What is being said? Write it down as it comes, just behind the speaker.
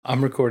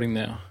I'm recording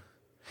now.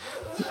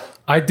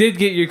 I did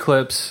get your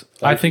clips.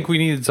 I think we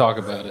need to talk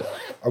about it.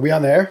 Are we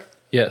on there?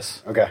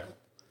 Yes. Okay.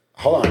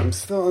 Hold on. I'm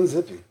still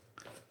unzipping.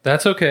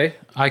 That's okay.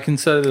 I can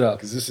set it up.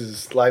 Because this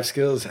is Life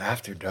Skills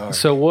After Dark.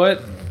 So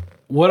what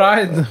Hold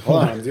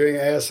on. I'm doing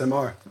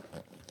ASMR.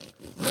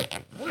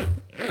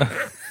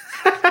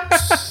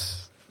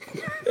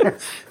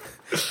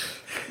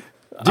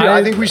 Dude,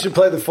 I think we should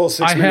play the full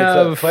 6 minute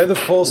clip. Play the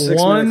full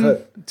 6 minute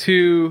clip. 1,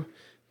 2,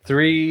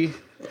 3,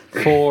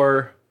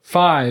 4,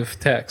 5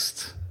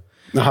 texts.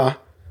 Uh-huh.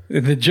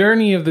 The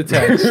journey of the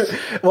text.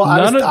 Well,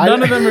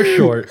 none of them are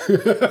short.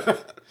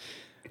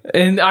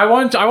 And I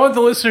want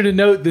the listener to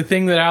note the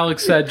thing that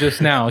Alex said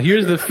just now.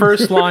 Here's the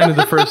first line of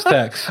the first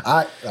text.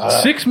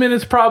 6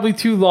 minutes probably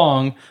too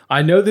long.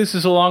 I know this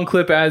is a long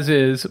clip as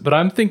is, but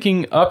I'm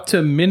thinking up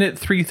to minute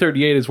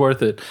 3:38 is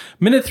worth it.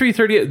 Minute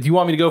 3:38. Do you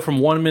want me to go from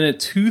 1 minute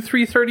to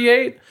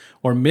 3:38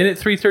 or minute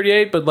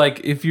 3:38? But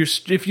like, if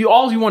you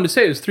all you wanted to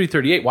say is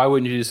 3:38, why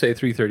wouldn't you just say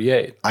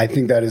 3:38? I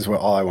think that is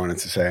all I wanted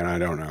to say, and I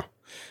don't know.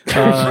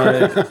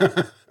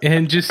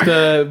 And just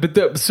so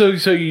you're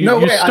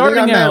starting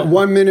I think out at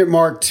 1 minute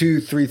mark to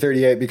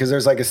 3:38 because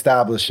there's like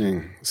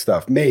establishing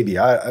stuff. Maybe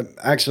I'm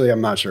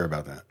not sure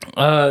about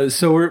that.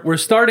 So we're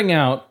starting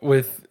out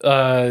with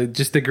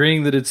just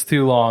agreeing that it's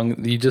too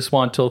long. You just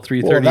want till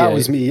 3:38. Well, that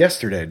was me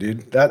yesterday,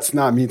 dude. That's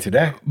not me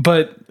today.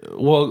 But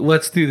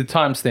let's do the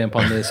timestamp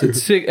on this.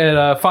 It's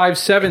at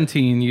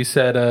 5:17. You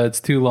said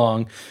it's too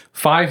long.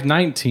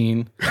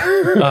 5:19.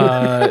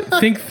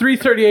 Think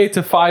 3:38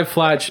 to 5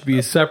 flat should be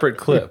a separate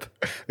clip.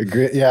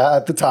 Yeah,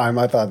 at the time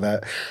I thought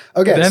that.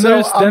 Okay, then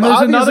there's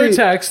another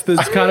text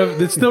that's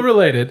still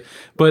related,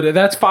 but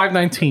that's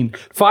 5:19.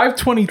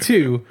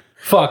 5:22.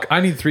 Fuck,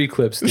 I need 3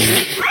 clips, dude.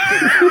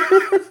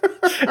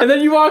 And then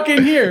you walk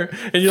in here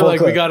and you're Full like,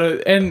 clip. we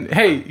gotta. And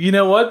hey, you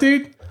know what,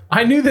 dude?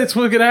 I knew that's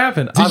what was gonna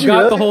happen. I've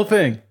got the whole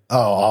thing. Oh,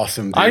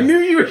 awesome! Dude. I knew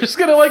you were just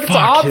gonna it's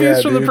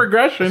obvious from the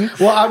progression.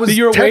 Well, I was that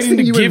you were waiting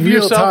to give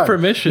yourself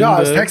permission. No, I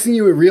was texting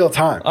you in real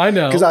time. I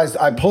know because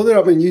I pulled it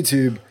up on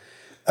YouTube,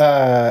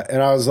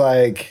 and I was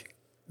like,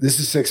 "This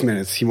is 6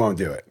 minutes. He won't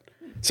do it."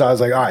 So I was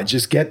like, "All right,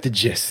 just get the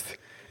gist."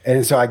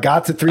 And so I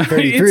got to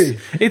 3:33.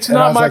 It's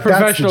not my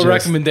professional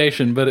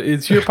recommendation, but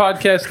it's your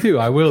podcast too.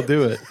 I will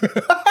do it.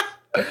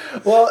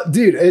 Well,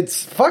 dude,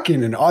 it's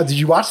fucking an odd. Did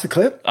you watch the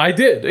clip? I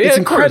did. It's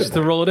incredible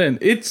to roll it in.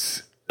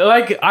 It's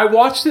like I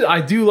watched it. I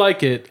do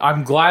like it.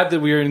 I'm glad that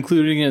we are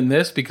including it in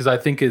this because I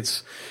think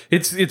it's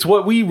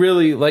what we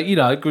really like. You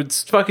know,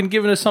 it's fucking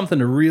giving us something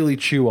to really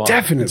chew on.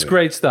 Definitely, it's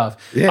great stuff.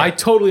 Yeah. I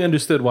totally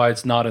understood why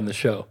it's not in the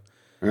show.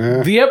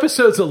 The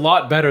episode's a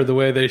lot better the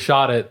way they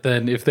shot it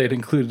than if they'd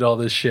included all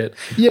this shit.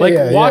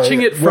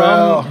 Watching it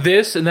from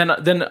this, and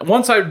then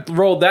once I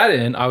rolled that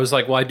in, I was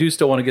like, well, I do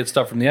still want to get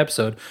stuff from the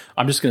episode.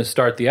 I'm just going to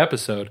start the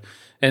episode.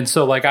 And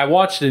so, like, I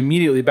watched it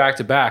immediately back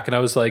to back, and I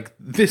was like,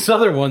 this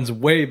other one's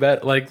way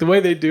better. Like, the way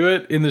they do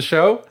it in the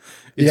show,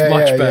 it's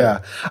much better.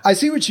 Yeah. I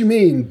see what you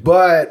mean,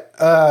 but,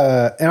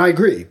 and I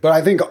agree, but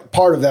I think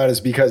part of that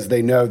is because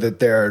they know that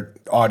their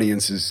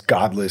audience is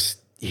godless,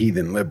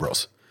 heathen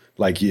liberals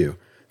like you.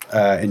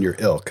 And your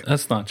ilk.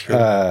 That's not true.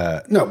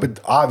 No, but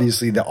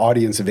obviously the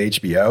audience of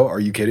HBO, are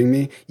you kidding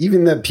me?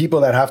 Even the people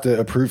that have to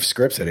approve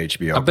scripts at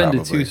HBO. I've been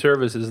to 2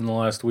 services in the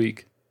last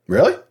week.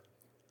 Really?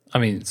 I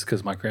mean, it's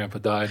because my grandpa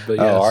died, but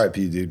yes. Oh,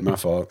 R.I.P., dude. My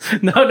fault.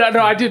 No,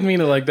 I didn't mean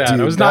it like that. Dude,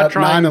 I was not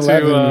trying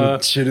 9/11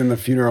 to... shit in the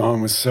funeral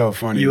home was so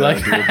funny. You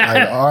like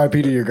that?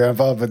 R.I.P. to your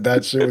grandpa, but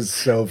that shit was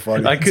so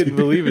funny. I couldn't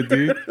believe it,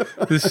 dude.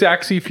 The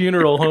Saxe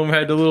funeral home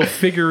had a little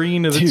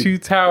figurine of the 2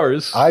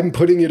 towers. I'm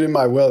putting it in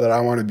my will that I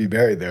want to be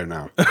buried there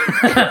now.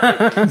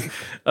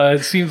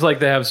 It seems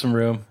like they have some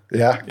room.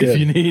 Yeah, good. If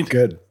you need.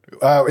 Good.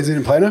 Is it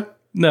in Plano?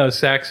 No,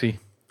 Saxe.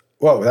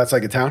 Whoa, that's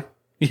like a town?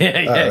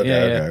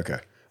 Yeah. Okay.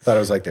 I thought it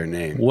was like their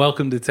name.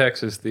 Welcome to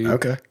Texas, dude.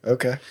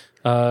 Okay.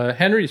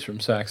 Henry's from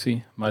Saxe,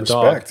 my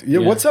Respect. dog. Yeah,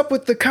 what's up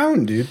with the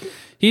cone, dude?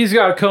 He's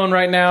got a cone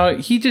right now.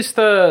 He just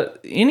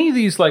any of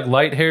these like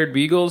light-haired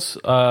beagles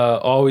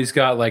always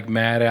got like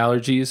mad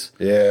allergies.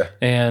 Yeah.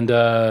 And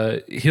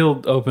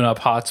he'll open up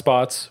hot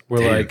spots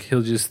where like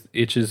he'll just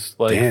itches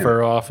like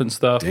fur off and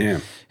stuff.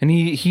 Damn. And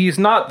he's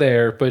not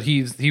there, but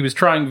he was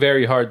trying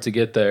very hard to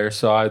get there.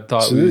 So I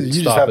thought we would you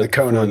stop just have it the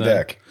cone on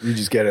deck. You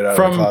just get it out of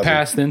the closet. From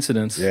past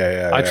incidents.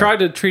 Yeah. I tried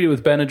to treat it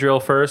with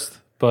Benadryl first,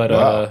 but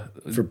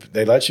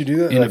they let you do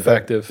that?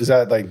 Ineffective. Is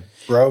that like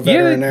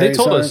veterinary they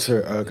told us.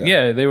 Okay.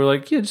 Yeah, they were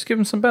like, just give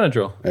him some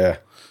Benadryl. Yeah.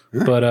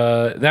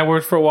 But that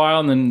worked for a while,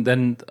 and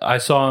then I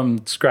saw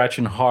him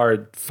scratching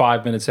hard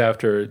 5 minutes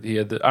after he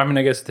had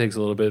I guess it takes a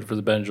little bit for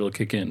the Benadryl to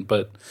kick in,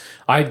 but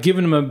I'd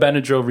given him a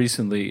Benadryl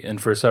recently,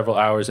 and for several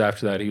hours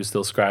after that, he was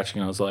still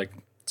scratching. I was like,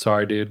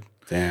 sorry, dude.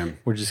 Damn.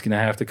 We're just going to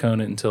have to cone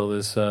it until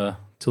this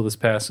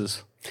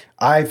passes.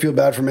 I feel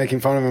bad for making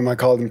fun of him. I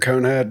called him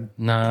Conehead.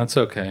 Nah, that's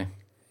okay.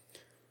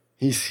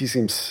 He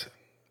seems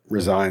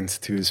resigned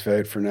to his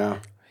fate for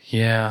now.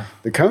 Yeah.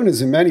 The cone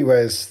is in many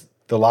ways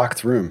the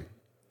locked room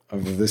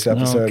of this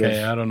episode.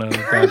 Okay, I don't know.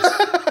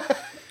 I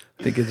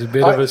think it's a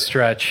bit of a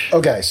stretch.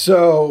 Okay,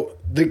 so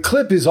the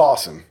clip is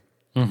awesome.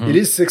 Mm-hmm. It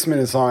is 6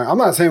 minutes long. I'm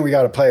not saying we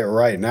got to play it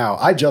right now.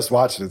 I just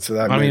watched it, so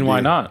that. I mean, why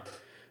not?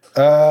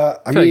 I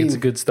feel like it's a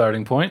good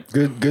starting point.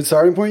 Good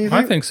starting point. You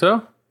think? I think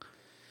so.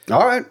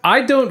 All right.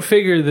 I don't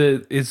figure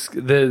that it's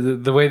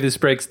the way this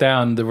breaks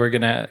down that we're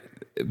gonna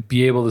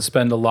be able to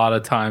spend a lot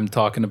of time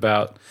talking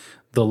about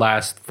the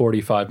last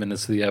 45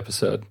 minutes of the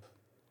episode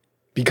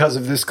because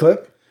of this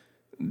clip.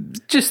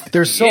 Just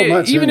there's so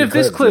much. Even if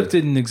this clip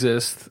didn't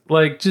exist,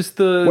 like just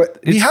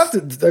we have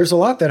to. There's a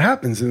lot that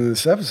happens in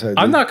this episode.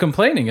 I'm not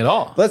complaining at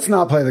all. Let's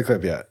not play the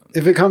clip yet.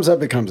 If it comes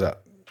up, it comes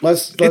up.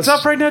 It's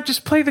up right now.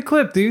 Just play the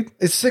clip, dude.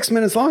 It's 6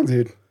 minutes long,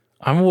 dude.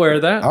 I'm aware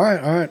of that. All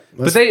right.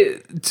 But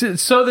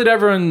so that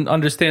everyone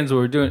understands what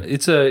we're doing,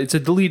 it's a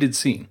deleted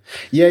scene.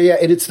 Yeah,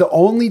 and it's the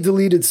only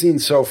deleted scene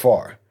so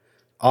far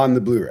on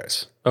the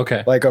Blu-rays.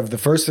 Okay. Like of the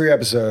first 3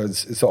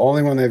 episodes, it's the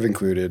only one they've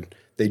included.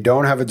 They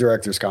don't have a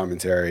director's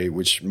commentary,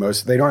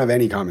 they don't have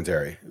any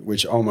commentary,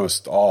 which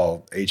almost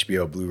all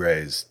HBO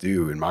Blu-rays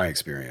do in my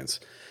experience.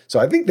 So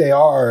I think they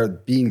are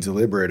being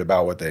deliberate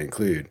about what they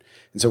include.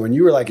 And so when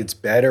you were like, it's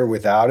better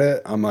without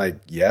it, I'm like,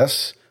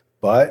 yes,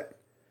 but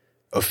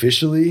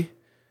officially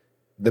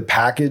the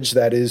package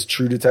that is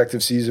True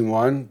Detective Season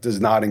 1 does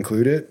not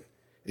include it,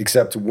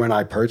 except when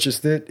I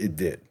purchased it, it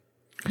did.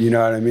 You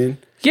know what I mean?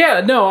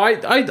 Yeah, no,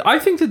 I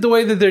think that the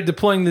way that they're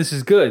deploying this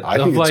is good. I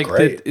think it's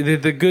great.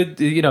 The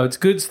good, it's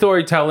good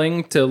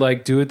storytelling to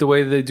like do it the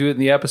way that they do it in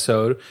the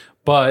episode.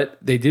 But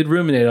they did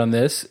ruminate on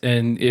this,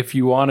 and if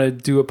you want to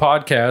do a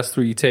podcast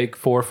where you take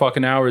 4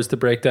 fucking hours to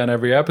break down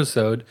every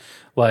episode,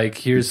 like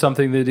here's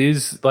something that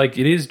is like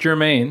it is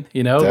germane,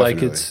 Definitely.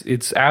 like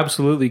it's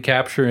absolutely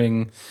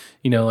capturing,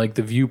 like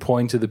the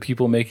viewpoint of the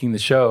people making the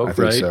show. I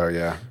think so,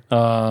 yeah.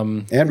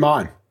 And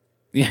mine.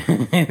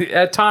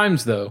 At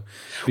times, though,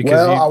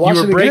 because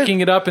you were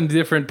breaking it up into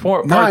different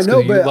parts. No, I know,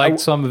 you liked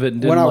some of it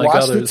and didn't like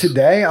others. When I watched it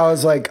today, I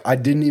was like, I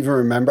didn't even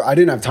remember. I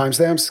didn't have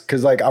timestamps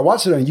because, like, I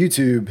watched it on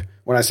YouTube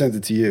when I sent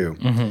it to you,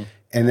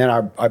 and then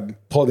I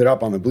pulled it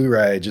up on the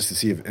Blu-ray just to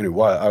see if, and it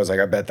was. I was like,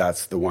 I bet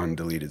that's the one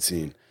deleted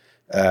scene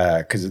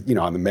because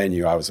on the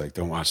menu, I was like,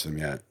 don't watch them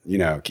yet.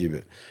 Keep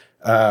it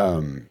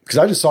because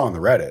I just saw on the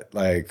Reddit,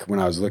 like when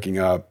I was looking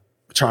up,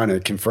 trying to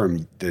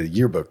confirm the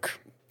yearbook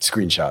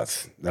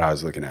screenshots that I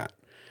was looking at.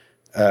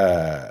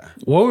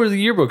 What were the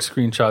yearbook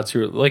screenshots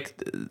you were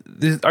like?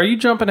 Are you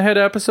jumping ahead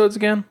of episodes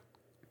again?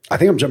 I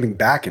think I'm jumping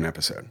back an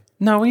episode.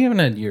 No, we haven't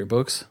had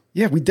yearbooks.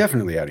 Yeah, we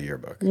definitely had a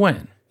yearbook.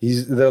 When?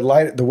 He's the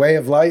light, the way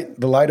of light,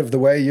 the light of the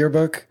way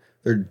yearbook.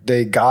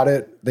 They got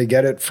it. They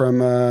get it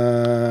from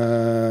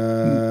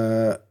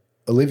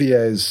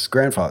Olivier's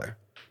grandfather,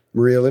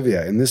 Marie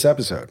Olivier, in this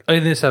episode.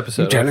 In this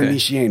episode, you telling me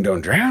she ain't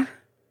don't drown?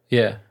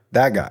 Yeah,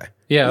 that guy.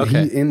 Yeah,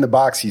 okay. In the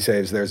box he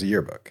saves, there's a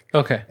yearbook.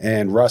 Okay,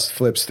 and Russ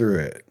flips through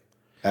it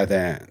at the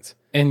end.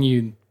 And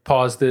you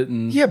paused it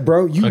and... Yeah,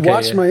 bro. You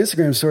watched my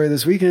Instagram story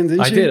this weekend,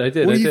 didn't you? I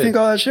did. What do you think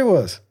all that shit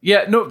was?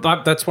 Yeah, no,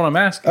 that's what I'm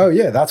asking. Oh,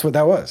 yeah, that's what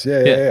that was.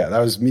 Yeah. That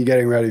was me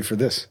getting ready for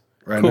this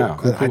now.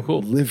 Cool.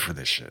 I live for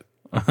this shit.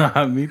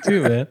 Me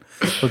too, man.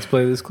 Let's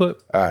play this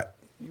clip. All right.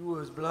 You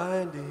were as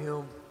blind to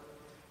him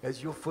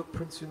as your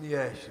footprints in the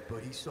ashes,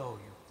 but he saw you.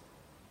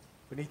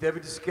 Beneath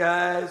every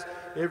disguise,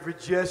 every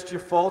gesture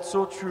fought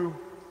so true,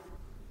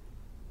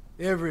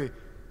 every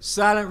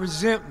silent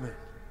resentment.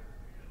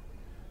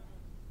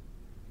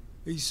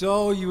 He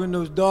saw you in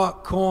those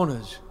dark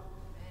corners.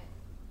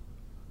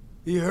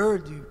 He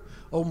heard you.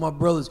 Oh, my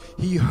brothers,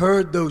 he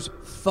heard those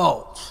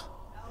thoughts.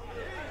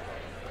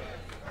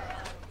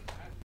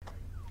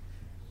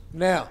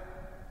 Now,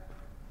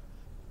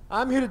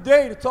 I'm here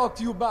today to talk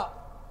to you about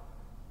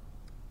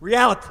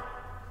reality.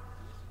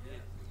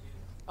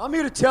 I'm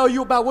here to tell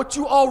you about what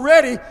you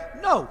already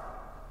know.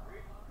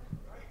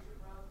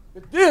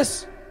 That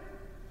this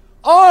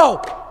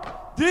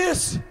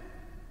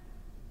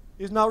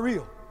is not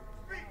real.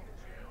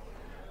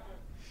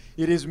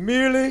 It is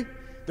merely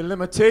the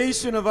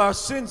limitation of our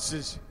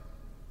senses,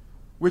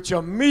 which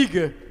are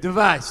meager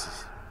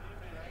devices.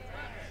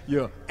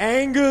 Your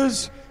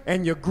angers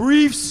and your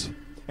griefs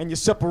and your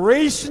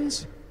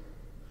separations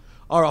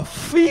are a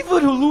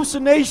fevered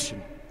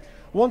hallucination,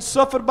 once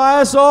suffered by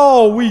us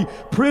all, we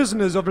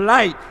prisoners of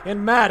light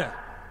and matter.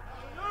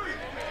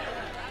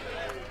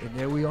 And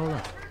there we all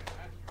are,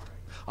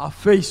 our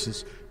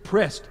faces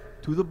pressed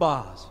to the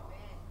bars,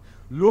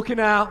 looking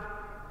out,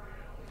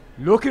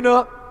 looking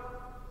up,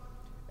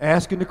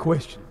 asking the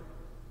question,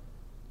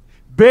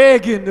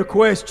 begging the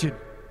question,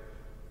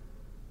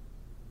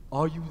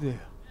 are you there?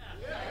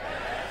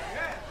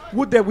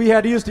 Would that we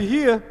had ears to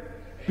hear,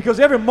 because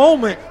every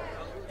moment,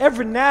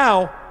 every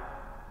now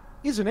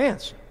is an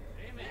answer.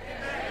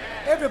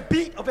 Every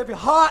beat of every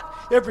heart,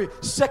 every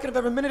second of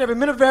every minute of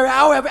every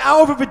hour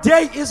of every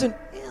day is an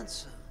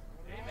answer.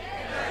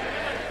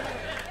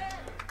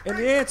 And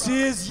the answer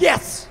is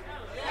yes.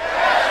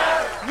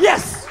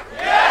 Yes.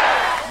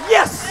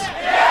 Yes.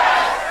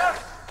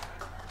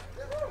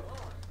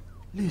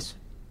 Listen.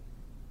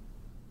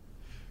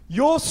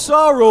 Your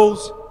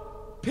sorrows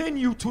pin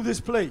you to this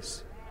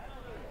place.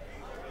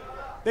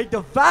 They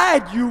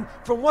divide you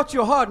from what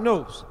your heart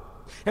knows.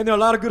 And there are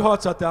a lot of good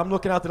hearts out there. I'm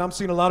looking out there, I'm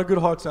seeing a lot of good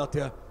hearts out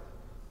there.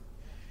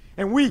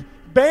 And we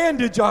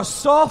bandage our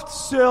soft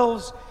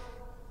selves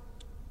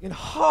in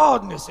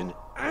hardness and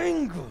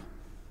anger.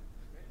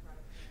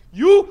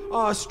 You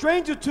are a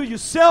stranger to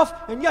yourself,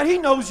 and yet he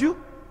knows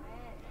you.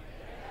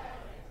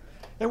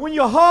 And when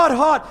your hard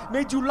heart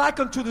made you like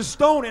unto the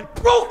stone and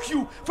broke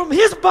you from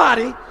his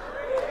body,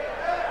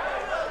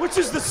 which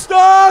is the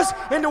stars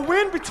and the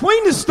wind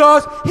between the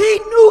stars, he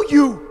knew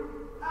you.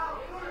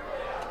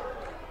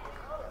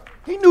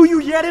 He knew you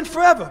yet and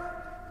forever.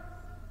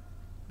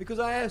 Because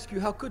I ask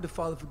you, how could the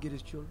Father forget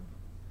his children?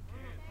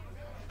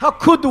 How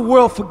could the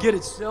world forget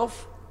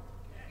itself?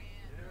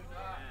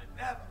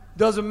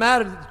 Doesn't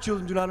matter that the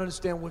children do not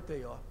understand what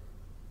they are.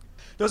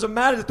 Doesn't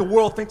matter that the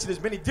world thinks there's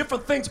many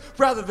different things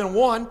rather than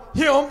one,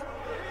 him.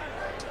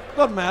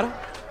 Doesn't matter.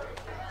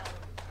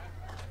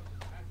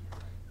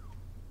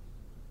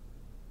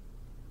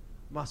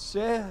 My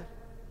sad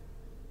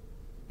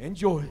and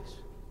joyous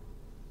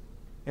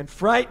and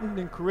frightened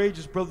and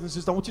courageous brothers and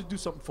sisters, I want you to do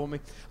something for me.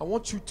 I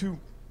want you to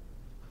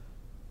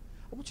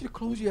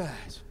close your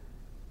eyes.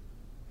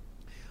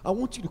 I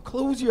want you to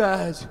close your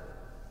eyes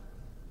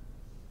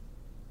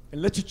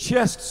and let your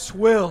chest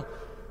swell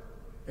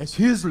as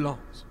his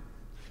lungs.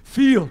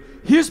 Feel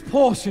his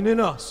portion in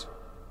us,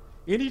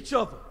 in each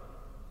other.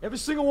 Every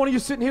single one of you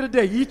sitting here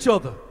today, each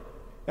other.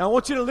 And I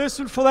want you to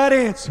listen for that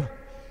answer.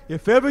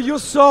 If ever your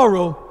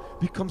sorrow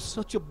becomes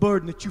such a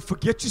burden that you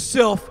forget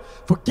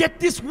yourself,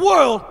 forget this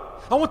world,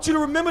 I want you to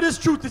remember this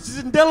truth. This is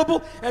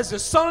indelible as the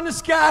sun in the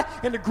sky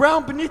and the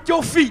ground beneath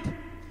your feet.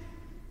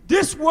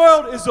 This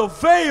world is a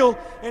veil,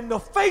 and the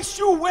face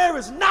you wear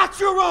is not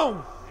your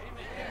own.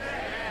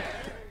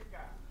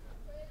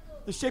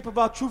 The shape of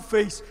our true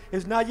face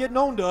is not yet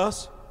known to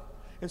us.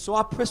 And so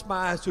I press my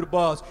eyes to the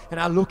bars, and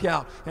I look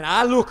out, and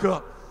I look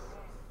up,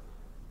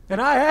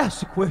 and I ask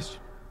the question.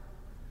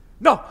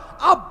 No,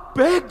 I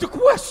beg the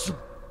question.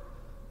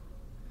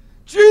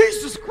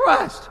 Jesus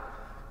Christ,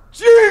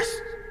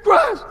 Jesus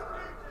Christ.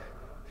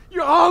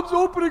 Your arms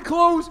open and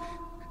closed.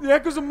 The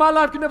echoes of my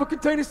life can never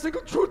contain a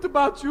single truth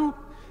about you.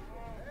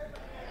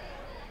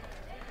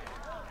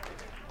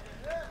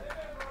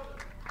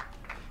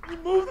 You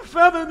move the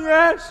feather in the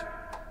ash.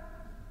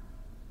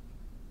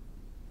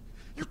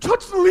 You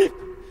touch the leaf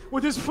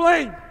with his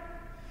flame.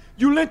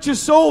 You lent your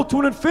soul to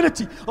an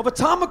infinity of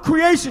atomic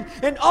creation,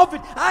 and of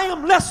it I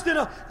am less than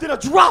a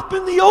drop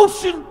in the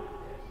ocean.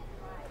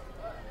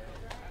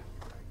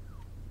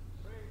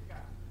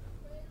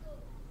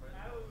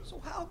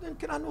 So how then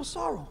can I know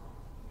sorrow?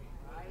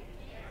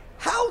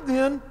 How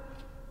then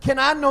can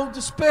I know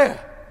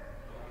despair?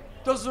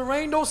 Does the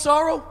rain know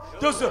sorrow?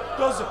 Does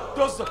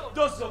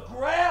the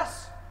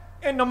grass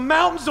and the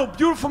mountains, those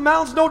beautiful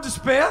mountains, know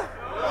despair?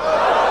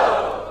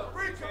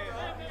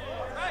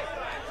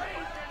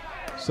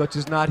 Such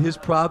is not his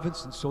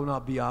province, and so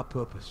not be our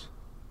purpose.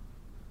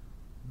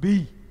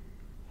 Be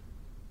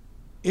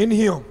in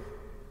him,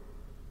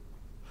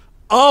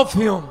 of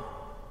him,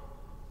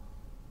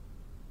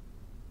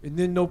 and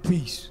then know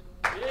peace.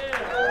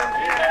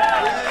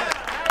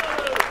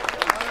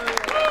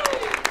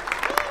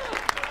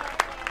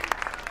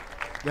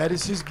 That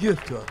is his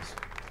gift to us,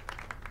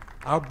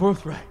 our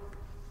birthright.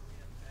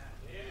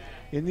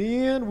 In the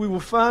end, we will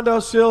find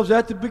ourselves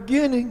at the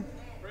beginning.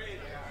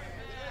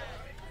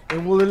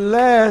 And will at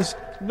last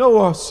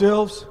know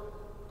ourselves,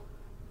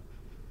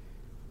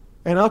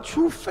 and our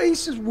true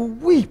faces will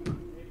weep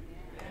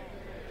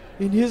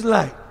in his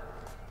light.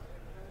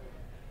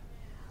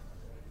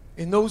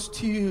 And those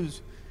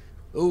tears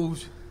will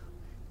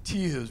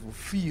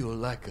feel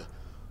like a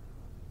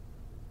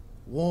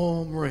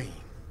warm rain.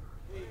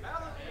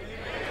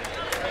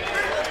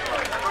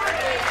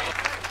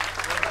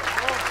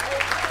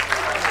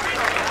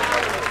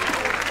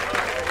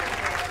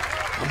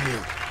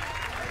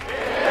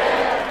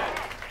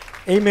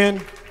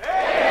 Amen. Amen.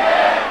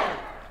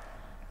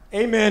 Amen.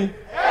 Amen.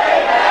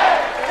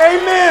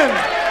 Amen.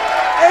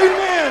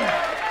 Amen.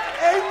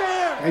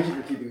 Amen. Thank you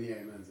for keeping the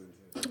amens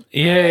in too.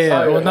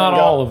 Yeah. Well, not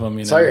all of them. You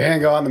know. Saw your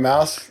hand go on the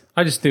mouse.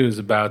 I just knew it was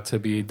about to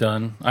be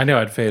done. I knew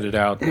I'd fade it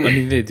out. I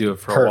mean, they do it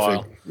for a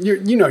while.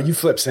 You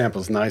flip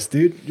samples nice,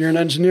 dude. You're an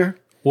engineer.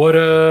 What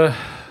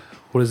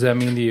does that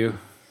mean to you?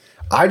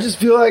 I just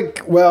feel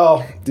like,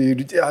 well,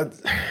 dude,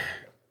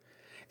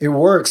 it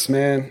works,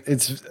 man.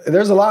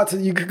 There's a lot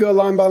you could go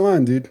line by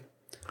line, dude.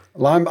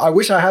 I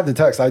wish I had the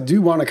text. I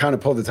do want to kind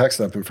of pull the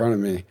text up in front of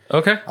me.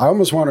 Okay. I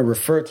almost want to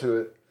refer to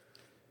it.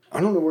 I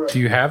don't know where. Do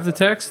you have the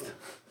text?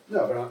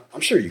 No, but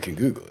I'm sure you can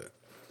Google it,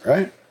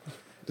 right?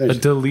 A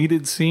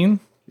deleted scene?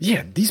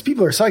 Yeah, these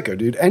people are psycho,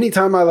 dude.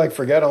 Anytime I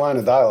forget a line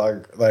of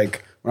dialogue,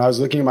 like when I was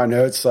looking at my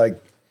notes,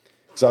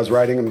 because I was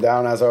writing them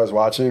down as I was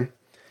watching,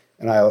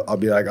 and I'll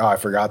be like, oh, I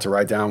forgot to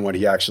write down what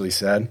he actually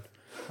said.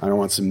 I don't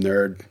want some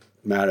nerd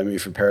mad at me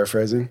for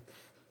paraphrasing.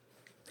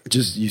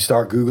 Just you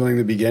start Googling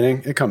the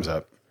beginning, it comes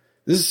up.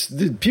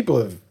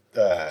 People have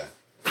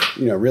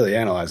really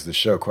analyzed the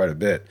show quite a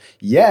bit.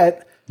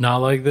 Yet not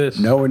like this.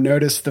 No one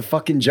noticed the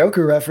fucking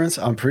Joker reference,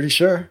 I'm pretty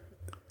sure.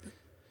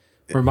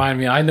 Remind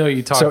me. I know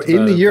you talked about it. So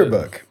in the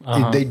yearbook,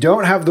 they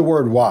don't have the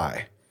word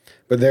why,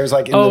 but there's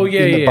like in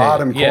the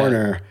bottom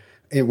corner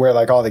where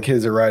like all the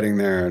kids are writing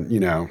their,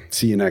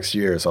 see you next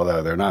year.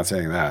 Although they're not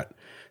saying that.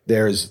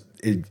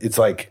 It's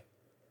like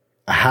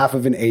a half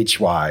of an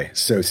HY,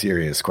 so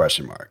serious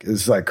question mark.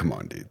 It's like, come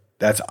on, dude.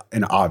 That's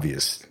an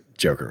obvious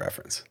Joker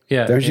reference.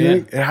 Yeah. Don't you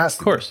think? It has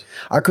to. Of course. Be.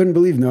 I couldn't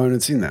believe no one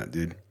had seen that,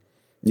 dude.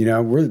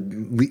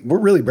 We're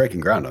really breaking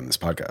ground on this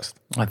podcast.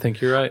 I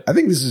think you're right. I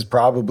think this is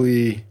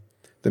probably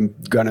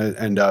going to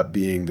end up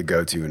being the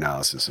go-to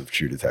analysis of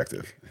True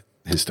Detective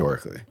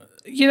historically.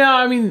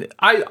 I mean,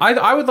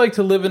 I would like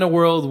to live in a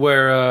world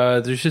where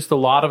there's just a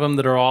lot of them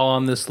that are all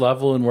on this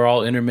level and we're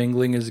all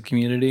intermingling as a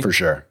community. For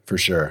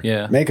sure.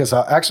 Yeah. Make us,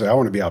 actually, I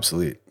want to be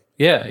obsolete.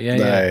 Yeah.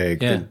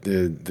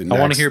 The I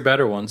want to hear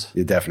better ones.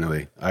 Yeah,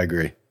 definitely. I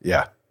agree.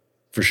 Yeah,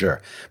 for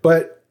sure.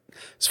 But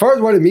as far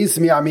as what it means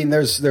to me, I mean,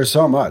 there's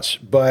so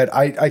much. But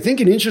I think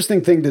an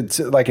interesting thing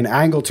to like an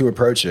angle to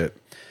approach it,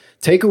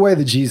 take away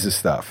the Jesus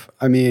stuff.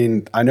 I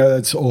mean, I know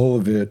that's all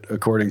of it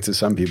according to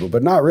some people,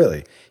 but not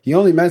really. He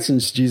only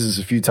mentions Jesus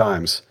a few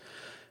times.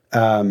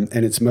 And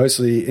it's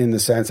mostly in the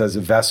sense as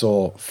a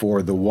vessel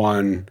for the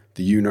one,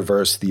 the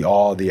universe, the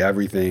all, the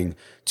everything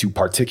to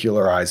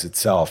particularize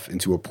itself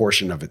into a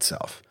portion of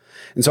itself.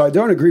 And so I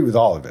don't agree with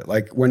all of it.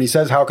 Like when he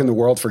says, how can the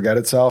world forget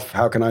itself?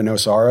 How can I know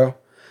sorrow?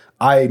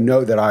 I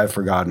know that I've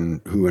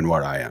forgotten who and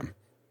what I am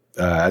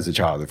as a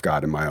child of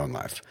God in my own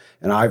life.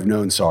 And I've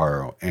known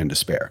sorrow and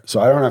despair.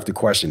 So I don't have to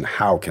question,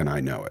 how can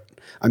I know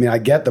it? I mean, I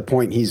get the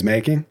point he's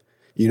making.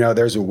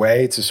 There's a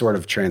way to sort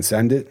of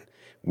transcend it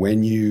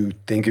when you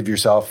think of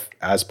yourself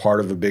as part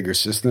of a bigger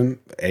system,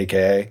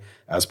 AKA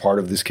as part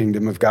of this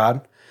kingdom of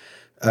God.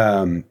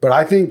 But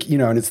I think,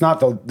 and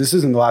this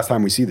isn't the last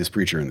time we see this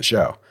preacher in the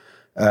show.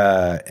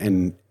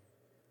 And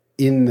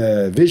in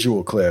the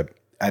visual clip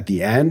at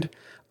the end,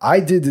 I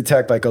did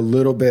detect like a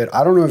little bit,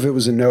 I don't know if it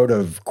was a note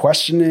of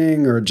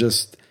questioning or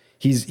just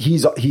he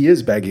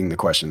is begging the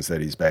questions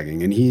that he's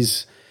begging and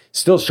he's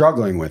still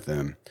struggling with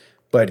them.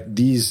 But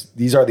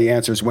these are the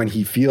answers when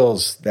he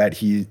feels that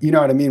he, you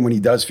know what I mean? When he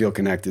does feel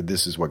connected,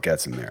 this is what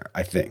gets him there,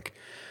 I think.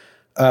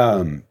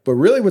 But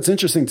really what's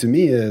interesting to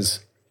me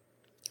is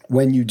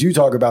when you do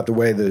talk about the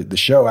way the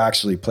show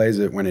actually plays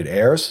it when it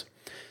airs,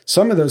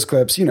 some of those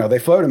clips, they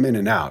float them in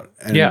and out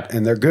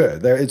and they're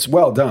good. It's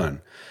well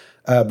done.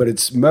 But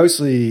it's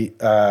mostly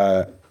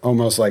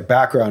almost like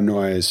background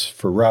noise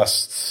for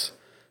Rust's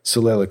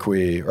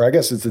soliloquy, or I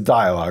guess it's a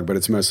dialogue, but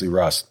it's mostly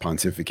Rust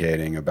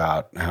pontificating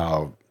about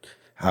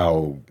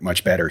how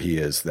much better he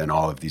is than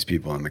all of these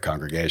people in the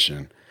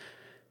congregation.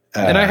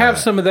 And I have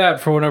some of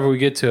that for whenever we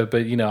get to it,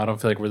 but I don't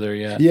feel like we're there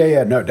yet.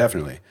 Yeah, no,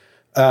 definitely.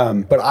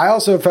 But I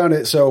also found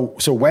it, so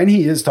when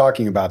he is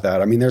talking about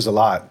that, I mean, there's a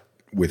lot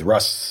with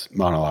Rust's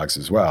monologues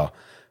as well.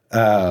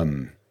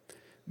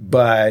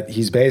 But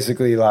he's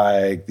basically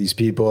like, these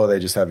people, they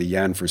just have a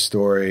yen for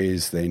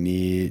stories. They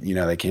need,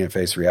 they can't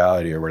face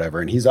reality or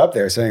whatever. And he's up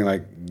there saying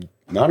like,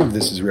 none of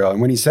this is real.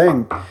 And when he's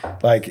saying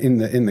like in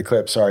the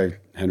clip, sorry,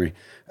 Henry,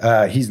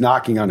 he's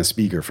knocking on a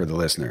speaker for the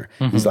listener.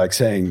 Mm-hmm. He's like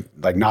saying,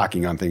 like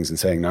knocking on things and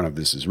saying none of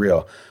this is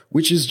real,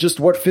 which is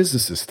just what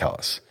physicists tell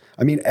us.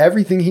 I mean,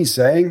 everything he's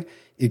saying,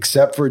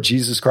 except for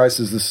Jesus Christ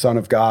is the Son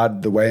of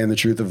God, the way and the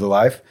truth of the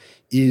life,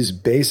 is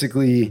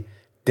basically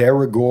de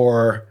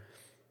rigueur.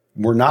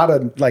 We're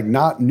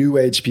not New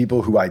Age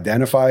people who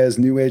identify as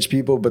New Age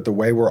people, but the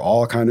way we're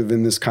all kind of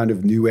in this kind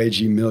of New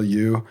Agey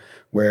milieu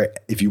where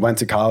if you went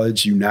to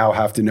college, you now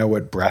have to know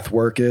what breath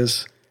work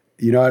is.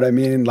 You know what I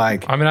mean?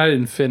 Like, I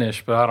didn't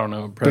finish, but I don't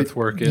know what breath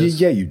work is.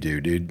 Yeah, you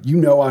do, dude. You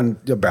know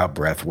about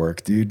breath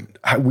work, dude.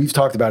 We've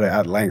talked about it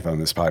at length on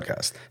this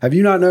podcast. Have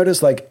you not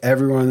noticed, like,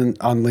 everyone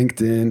on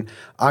LinkedIn,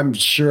 I'm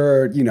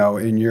sure,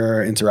 in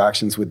your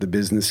interactions with the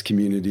business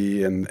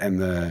community and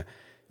the,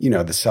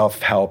 the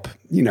self-help,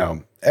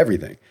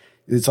 everything.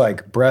 It's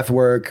like breath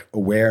work,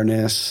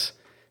 awareness,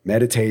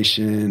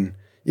 meditation.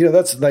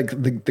 That's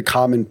like the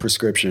common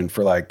prescription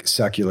for like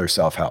secular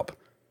self-help,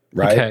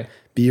 right? Okay.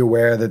 Be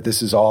aware that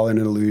this is all an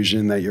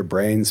illusion, that your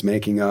brain's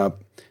making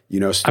up,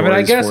 stories.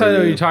 I guess I know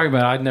what you're talking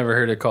about. I'd never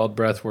heard it called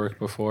breath work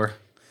before.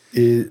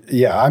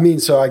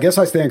 So I guess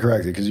I stand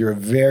corrected because you're a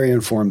very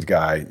informed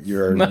guy.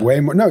 You're way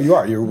more, no, you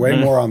are. You're way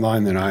more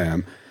online than I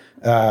am.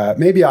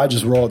 Maybe I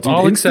just roll. Dude,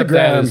 I'll accept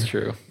that as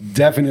true.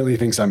 Definitely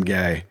thinks I'm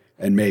gay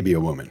and maybe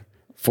a woman.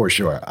 For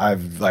sure.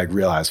 I've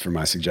realized from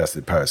my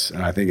suggested posts,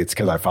 and I think it's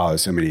because I follow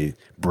so many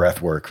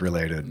breathwork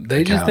related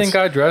They accounts. just think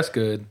I dress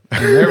good.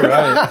 And they're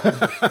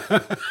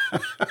right.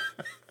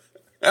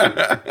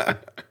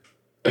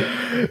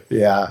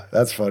 Yeah,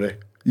 that's funny.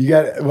 You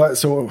got what?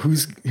 So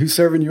who's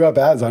serving you up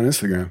ads on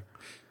Instagram?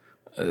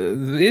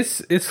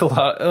 It's a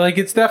lot. Like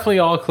it's definitely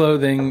all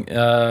clothing.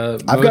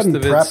 I've gotten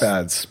prep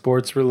ads,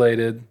 sports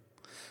related,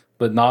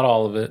 but not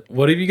all of it.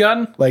 What have you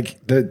gotten?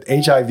 Like the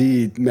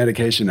HIV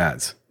medication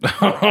ads.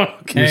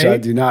 Okay. Which I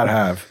do not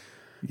have.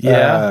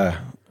 Yeah.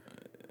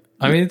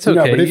 It's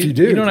okay. But if you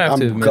do, you don't have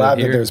to. I'm glad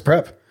that there's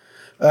prep.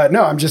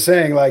 No, I'm just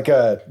saying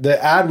the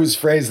ad was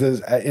phrased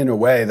in a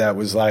way that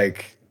was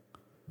like,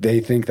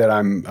 they think that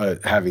I'm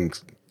having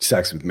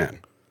sex with men.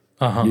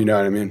 Uh-huh. You know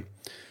what I mean?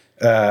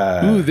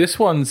 Ooh, this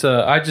one's,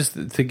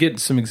 to get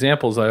some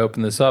examples, I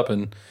opened this up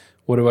and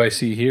what do I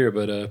see here?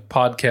 But a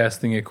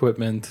podcasting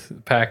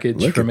equipment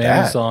package from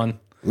Amazon.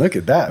 Look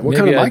at that. What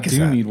Maybe kind of mic I is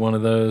that? do need one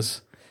of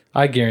those.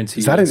 I guarantee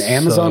Is that it an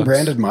Amazon sucks.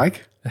 branded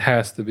mic? It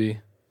has to be.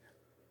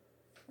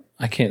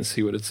 I can't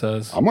see what it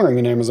says. I'm wearing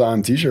an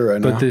Amazon t-shirt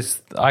right now.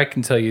 But I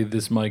can tell you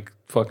this mic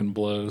fucking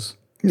blows.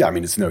 Yeah, I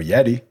mean, it's no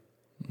Yeti.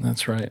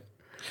 That's right.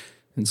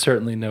 And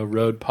certainly no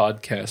Rode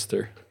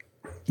Podcaster.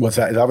 What's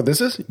that? Is that what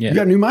this is? Yeah. You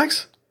got new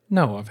mics?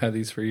 No, I've had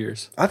these for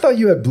years. I thought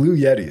you had Blue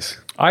Yetis.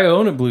 I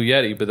own a Blue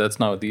Yeti, but that's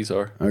not what these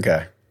are.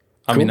 Okay.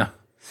 I Cool. mean,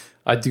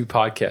 I do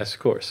podcasts, of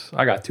course.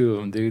 I got 2 of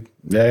them, dude.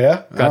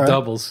 Yeah. Got All right.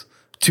 doubles.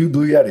 2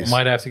 Blue Yetis.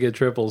 Might have to get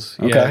triples.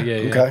 Okay.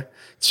 Yeah. Okay.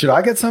 Should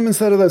I get some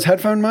instead of those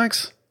headphone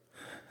mics?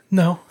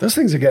 No. Those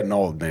things are getting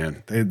old,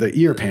 man. The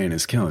ear pain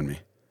is killing me.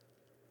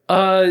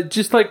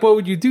 Just like, what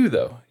would you do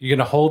though? You're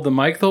gonna hold the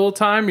mic the whole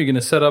time. You're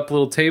gonna set up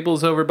little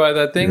tables over by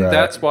that thing. Right.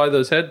 That's why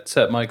those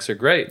headset mics are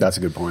great. That's a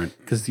good point.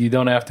 Because you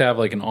don't have to have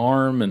like an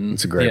arm, and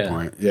It's a great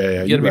point.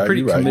 Yeah. You got to be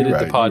pretty committed to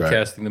you're right.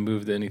 podcasting to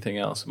move to anything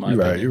else. In my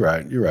You're opinion.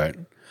 right. You're right.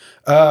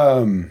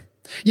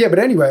 Yeah, but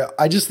anyway,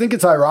 I just think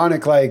it's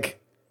ironic.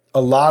 Like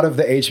a lot of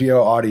the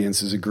HBO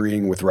audience is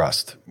agreeing with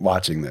Rust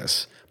watching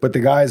this, but the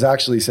guy is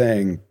actually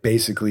saying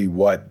basically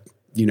what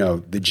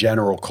the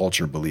general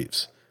culture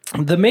believes.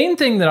 The main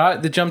thing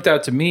that jumped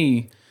out to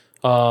me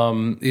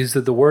is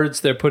that the words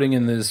they're putting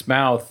in his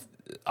mouth,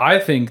 I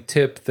think,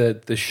 tip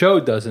that the show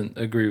doesn't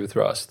agree with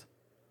Rust.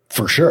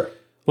 For sure.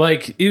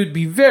 Like, it would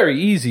be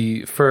very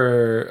easy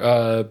for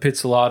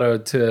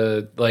Pizzolatto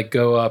to like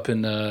go up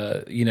and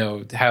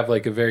have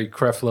like a very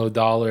Creflo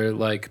Dollar,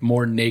 like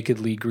more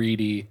nakedly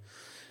greedy.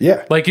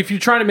 Yeah. Like, if you're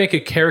trying to make a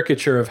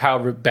caricature of how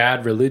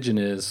bad religion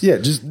is, Yeah,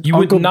 just you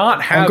would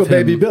not have Uncle him.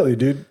 Baby Billy,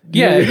 dude.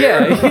 Yeah.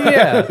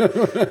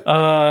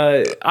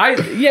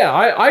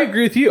 I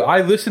agree with you.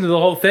 I listened to the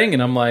whole thing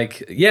and I'm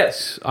like,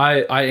 yes,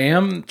 I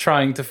am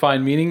trying to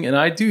find meaning, and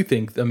I do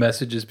think the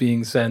message is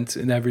being sent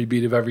in every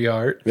beat of every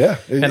heart. Yeah.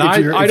 And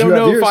I don't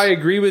know if I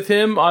agree with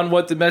him on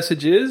what the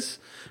message is,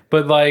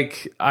 but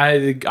like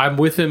I'm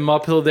with him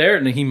uphill there,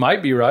 and he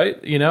might be right.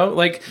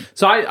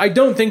 So I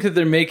don't think that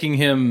they're making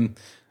him.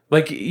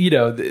 Like,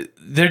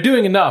 they're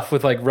doing enough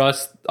with like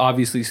Rust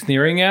obviously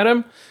sneering at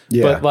him.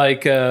 Yeah. But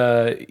like,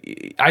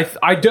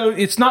 I don't,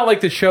 it's not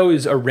like the show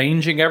is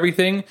arranging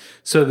everything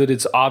so that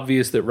it's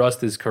obvious that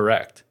Rust is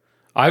correct.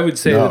 I would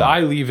say that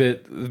I leave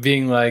it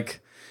being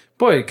like,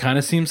 boy, it kind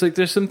of seems like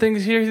there's some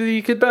things here that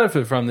he could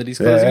benefit from that he's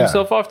closing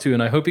himself off to.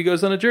 And I hope he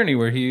goes on a journey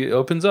where he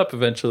opens up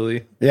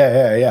eventually.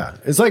 Yeah.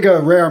 It's like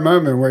a rare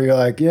moment where you're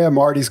like, yeah,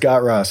 Marty's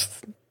got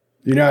Rust.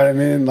 You know what I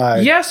mean?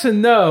 Like, yes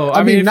and no.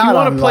 I mean, if you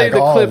want to play the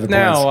clip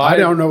now, I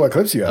don't know what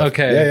clips you have.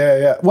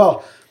 Okay. Yeah.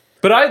 Well,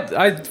 but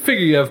I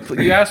figure you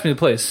asked me to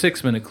play a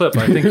 6-minute clip.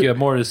 I think you have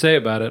more to say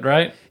about it,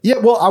 right? Yeah.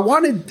 Well,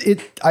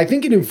 I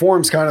think it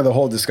informs kind of the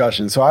whole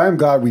discussion. So I am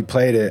glad we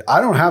played it.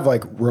 I don't have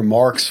like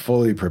remarks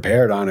fully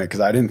prepared on it because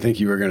I didn't think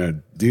you were going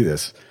to do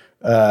this.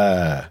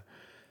 But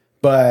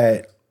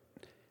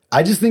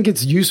I just think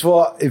it's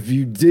useful if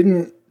you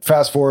didn't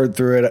fast forward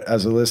through it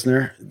as a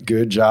listener.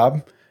 Good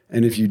job.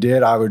 And if you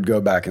did, I would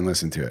go back and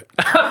listen to it.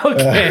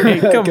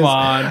 Okay, come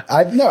on.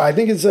 I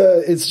think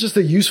it's just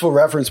a useful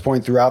reference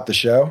point throughout the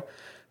show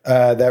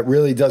that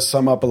really does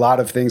sum up a lot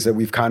of things that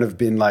we've kind of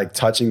been like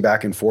touching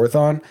back and forth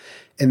on.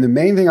 And the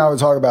main thing I would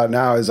talk about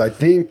now is I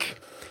think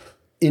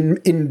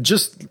in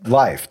just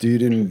life,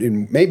 dude,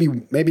 in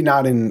maybe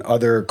not in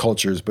other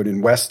cultures, but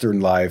in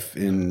Western life,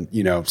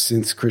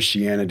 since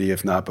Christianity,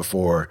 if not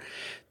before,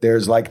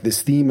 there's like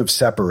this theme of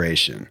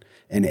separation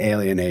and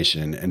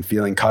alienation and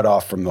feeling cut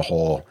off from the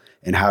whole.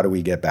 And how do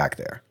we get back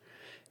there?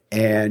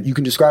 And you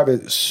can describe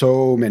it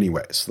so many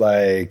ways,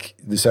 like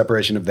the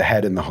separation of the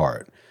head and the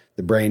heart,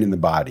 the brain and the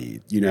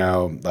body,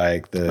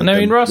 like the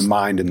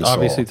mind and the soul.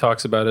 Obviously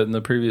talks about it in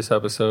the previous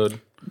episode.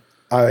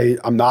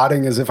 I'm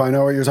nodding as if I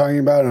know what you're talking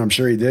about, and I'm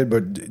sure he did,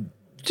 but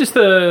just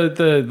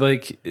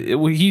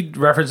he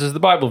references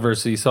the Bible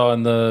verse he saw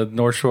in the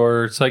North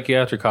Shore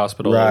Psychiatric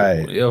Hospital,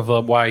 right? Of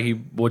why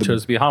he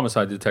chose to be a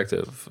homicide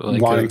detective,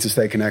 wanting to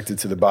stay connected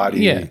to the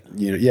body. Yeah.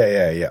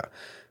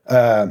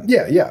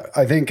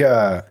 I think,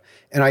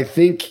 and I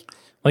think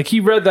like he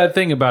read that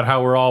thing about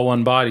how we're all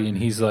one body, and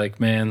he's like,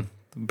 man,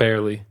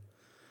 barely,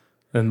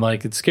 and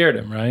like it scared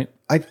him, right?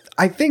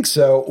 I think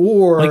so,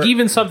 or like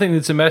even something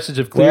that's a message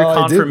of clear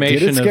confirmation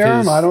did it scare of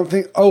his. Him? I don't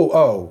think.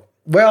 Oh,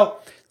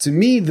 well. To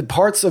me, the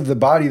parts of the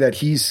body that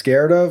he's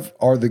scared of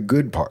are the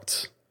good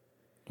parts.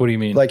 What do you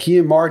mean? Like he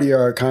and Marty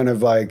are kind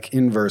of like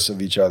inverse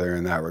of each other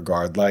in that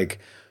regard. Like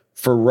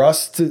for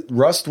Rust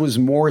was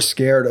more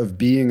scared of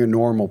being a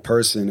normal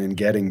person and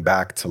getting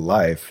back to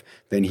life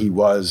than he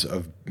was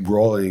of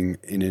rolling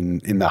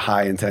in the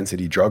high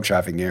intensity drug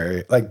trafficking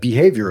area. Like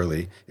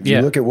behaviorally, if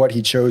you look at what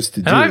he chose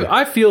to do.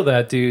 I feel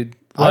that, dude.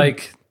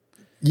 Like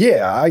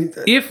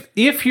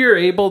if you're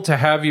able to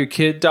have your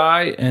kid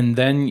die and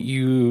then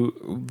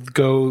you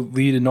go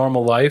lead a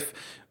normal life,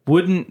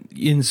 wouldn't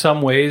in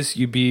some ways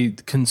you be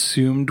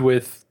consumed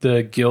with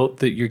the guilt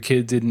that your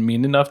kid didn't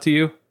mean enough to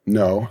you?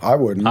 No, I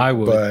wouldn't. I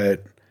would.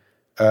 But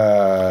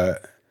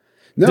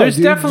no, there's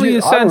definitely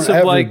a sense I don't of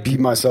ever like beat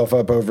myself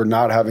up over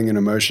not having an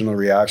emotional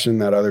reaction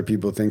that other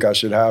people think I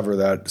should have or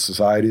that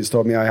society has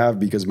told me I have,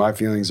 because my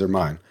feelings are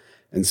mine.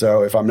 And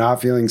so if I'm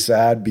not feeling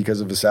sad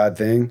because of a sad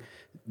thing,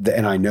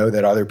 and I know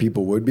that other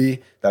people would be,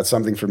 that's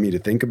something for me to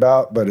think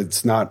about, but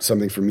it's not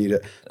something for me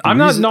to. I'm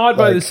not gnawed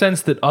by the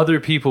sense that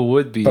other people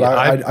would be. But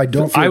I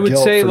don't feel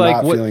guilt for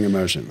not feeling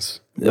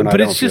emotions.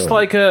 But it's just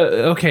like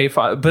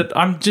but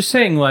I'm just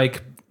saying,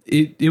 like,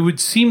 it would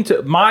seem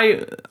to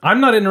I'm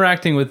not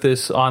interacting with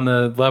this on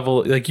the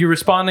level, like, you're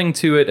responding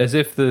to it as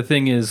if the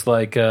thing is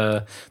like,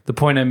 the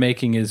point I'm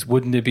making is,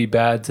 wouldn't it be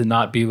bad to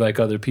not be like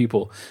other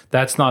people?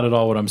 That's not at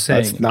all what I'm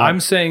saying. I'm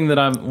saying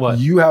that what?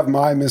 You have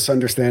my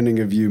misunderstanding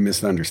of you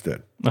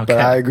misunderstood. Okay. But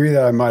I agree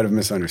that I might have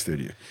misunderstood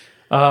you.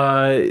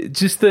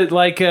 Just that,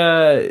 like,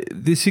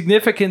 the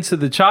significance of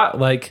the child,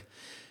 like,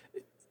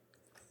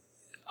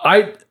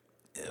 I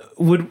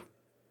would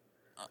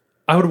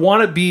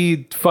want to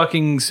be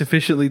fucking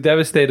sufficiently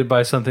devastated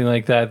by something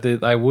like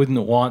that I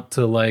wouldn't want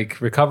to, like,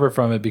 recover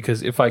from it,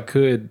 because if I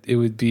could, it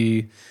would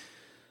be,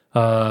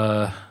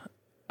 I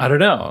don't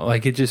know,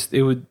 like,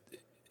 it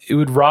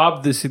would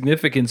rob the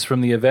significance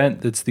from the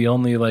event that's the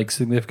only, like,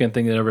 significant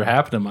thing that ever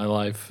happened in my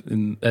life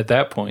at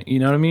that point. You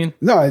know what I mean?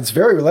 No, it's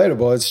very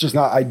relatable. It's just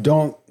not, I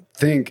don't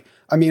think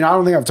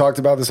I've talked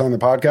about this on the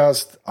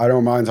podcast. I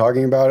don't mind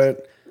talking about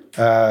it.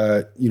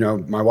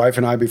 My wife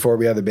and I, before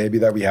we had the baby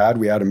that we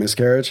had a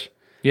miscarriage.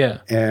 Yeah.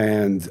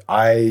 And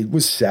I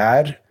was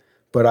sad,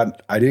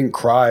 but I didn't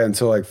cry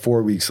until like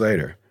 4 weeks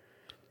later.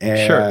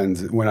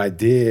 And when I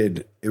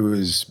did, it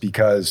was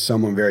because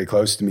someone very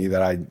close to me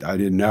that I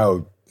didn't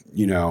know,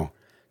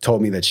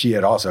 told me that she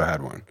had also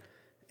had one.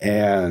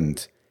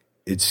 And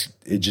it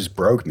just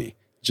broke me,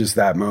 just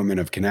that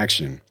moment of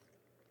connection.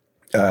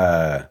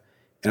 And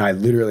I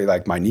literally,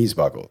 like, my knees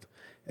buckled.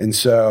 And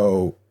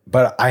so,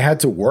 but I had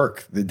to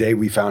work the day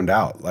we found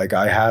out. Like,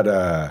 I had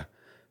a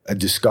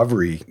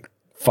discovery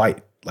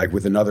fight, like,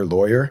 with another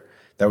lawyer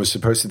that was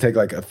supposed to take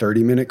like a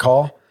 30-minute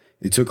call.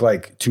 It took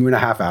like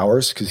 2.5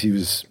 hours because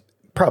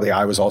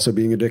I was also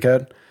being a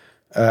dickhead.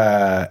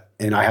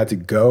 And I had to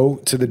go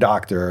to the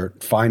doctor,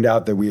 find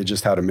out that we had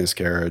just had a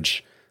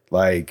miscarriage,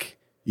 like,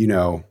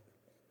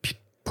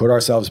 put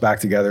ourselves back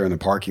together in the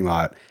parking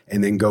lot,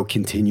 and then go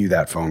continue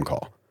that phone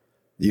call.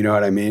 You know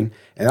what I mean?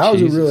 And that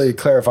was a really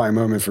clarifying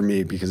moment for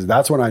me, because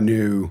that's when I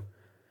knew,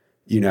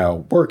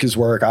 work is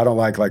work. I don't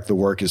like the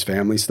work is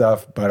family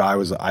stuff, but I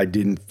was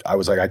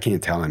like, I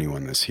can't tell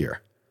anyone this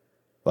here.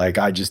 Like,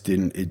 I just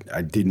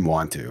I didn't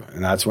want to.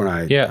 And that's when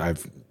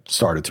I've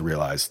started to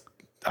realize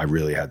I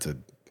really had to,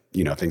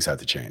 things had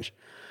to change.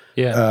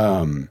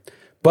 Yeah.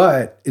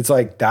 But it's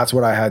like, that's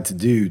what I had to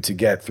do to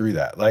get through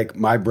that. Like,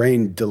 my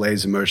brain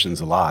delays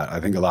emotions a lot. I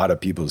think a lot of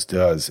people's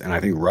does. And I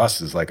think Russ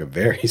is like a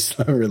very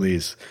slow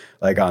release,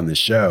 like, on the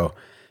show.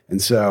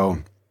 And so,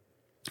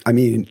 I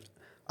mean,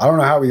 I don't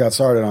know how we got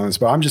started on this,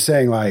 but I'm just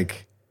saying,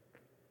 like,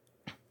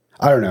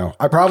 I don't know.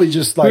 I probably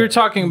just, like, we were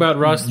talking about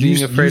Russ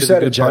being afraid of the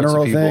good parts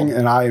of people. thing,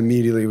 and I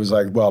immediately was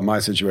like, well, my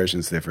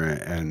situation's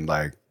different, and,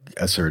 like,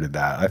 asserted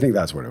that. I think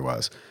that's what it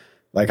was.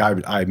 Like,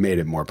 I made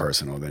it more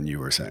personal than you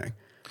were saying.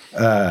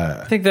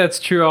 I think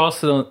that's true.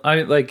 Also,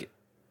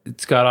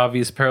 it's got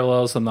obvious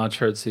parallels. I'm not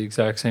sure it's the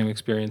exact same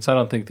experience. I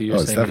don't think that you're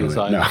saying it is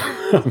either. No,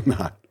 I'm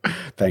not.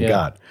 Thank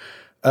God.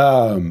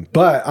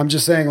 But I'm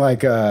just saying,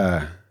 like,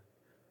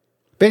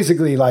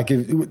 basically, like,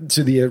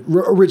 to the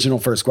original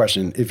first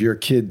question, if your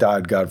kid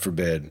died, God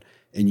forbid,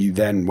 and you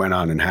then went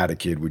on and had a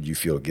kid, would you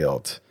feel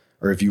guilt?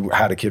 Or if you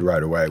had a kid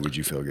right away, would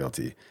you feel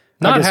guilty?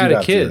 Not had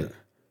a kid,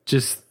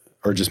 just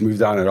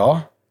moved on at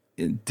all?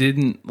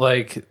 Didn't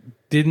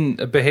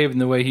behave in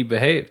the way he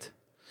behaved.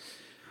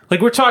 Like,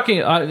 we're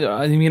talking,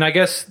 I mean, I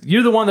guess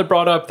you're the one that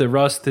brought up that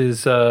Rust is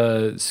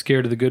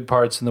scared of the good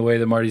parts in the way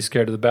that Marty's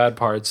scared of the bad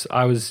parts.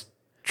 I was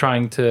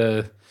trying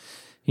to,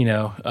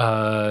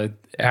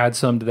 add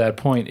some to that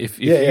point. If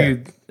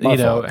you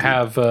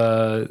have,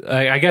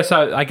 I guess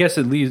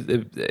at least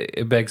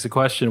it begs the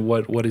question: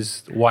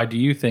 why do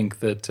you think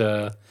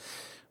that?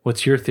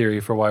 What's your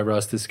theory for why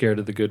Rust is scared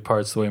of the good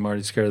parts the way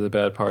Marty's scared of the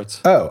bad parts?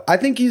 Oh, I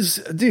think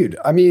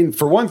I mean,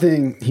 for one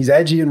thing, he's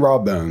edgy and raw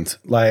boned.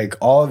 Like,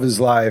 all of his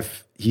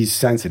life, he's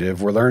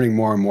sensitive. We're learning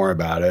more and more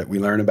about it. We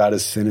learn about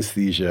his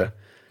synesthesia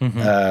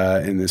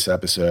in this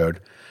episode.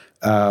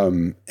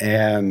 And,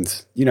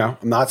 I'm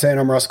not saying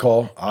I'm Russ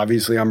Cole.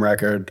 Obviously, I'm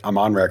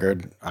on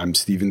record. I'm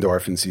Steven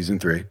Dorff in season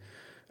 3.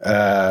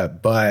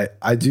 But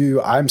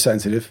I'm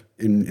sensitive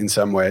in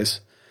some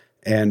ways.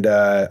 And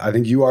I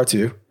think you are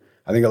too.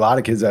 I think a lot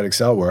of kids at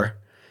Excel were.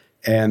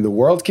 And the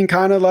world can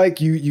kind of,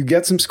 like, you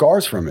get some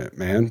scars from it,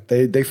 man.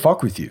 They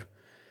fuck with you.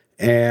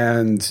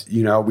 And,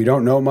 we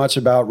don't know much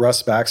about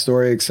Russ's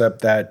backstory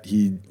except that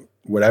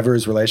whatever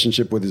his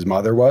relationship with his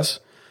mother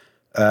was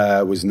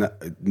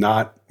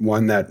not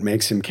one that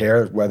makes him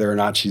care whether or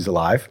not she's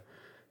alive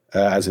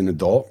as an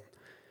adult.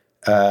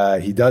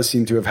 He does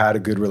seem to have had a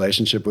good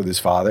relationship with his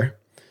father.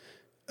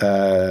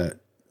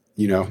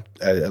 you know,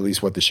 at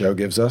least what the show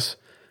gives us.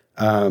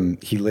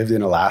 He lived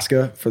in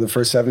Alaska for the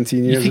first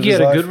 17 years. You think he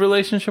had a good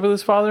relationship with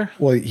his father?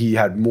 Well, he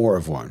had more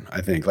of one,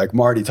 I think. Like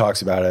Marty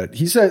talks about it.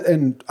 He said,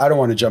 and I don't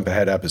want to jump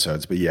ahead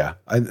episodes, but yeah,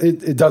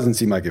 it doesn't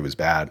seem like it was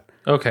bad.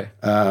 Okay.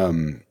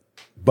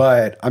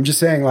 But I'm just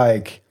saying,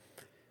 like,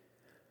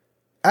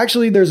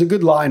 actually, there's a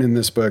good line in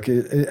this book,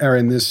 or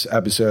in this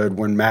episode,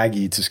 when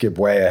Maggie, to skip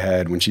way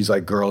ahead, when she's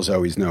like, girls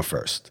always know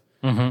first.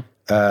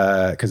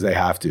 Because they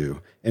have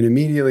to. And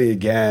immediately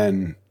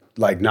again,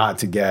 like, not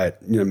to get,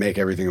 you know, make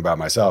everything about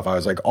myself, I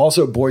was like,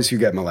 also boys who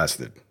get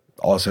molested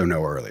also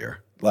know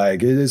earlier.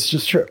 Like, it's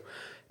just true.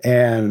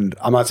 And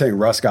I'm not saying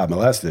Russ got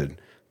molested,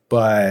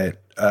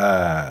 but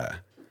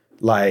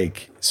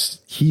like,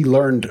 he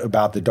learned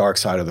about the dark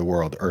side of the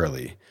world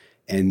early.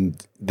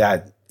 And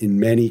that in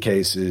many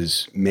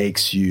cases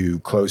makes you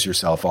close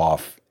yourself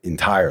off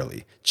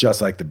entirely,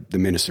 just like the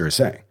minister is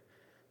saying.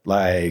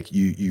 Like,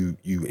 you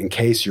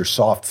encase your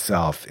soft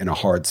self in a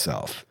hard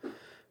self.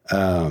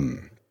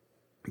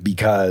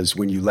 Because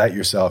when you let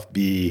yourself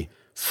be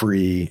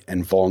free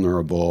and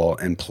vulnerable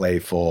and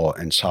playful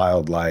and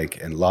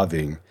childlike and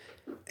loving,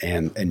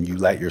 and you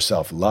let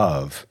yourself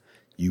love,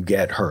 you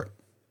get hurt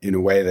in a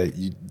way that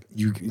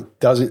you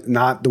doesn't,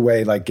 not the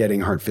way like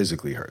getting hurt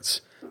physically hurts.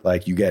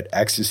 Like, you get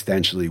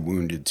existentially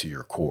wounded to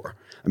your core.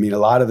 I mean, a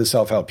lot of the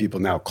self-help people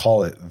now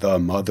call it the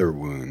mother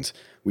wounds,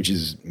 which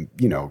is,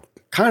 you know,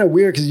 kind of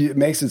weird because it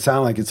makes it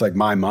sound like it's like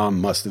my mom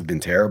must have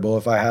been terrible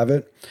if I have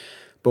it.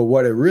 But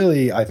what it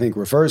really, I think,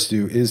 refers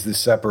to is the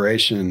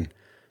separation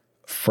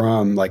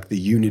from like the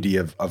unity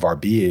of our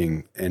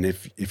being. And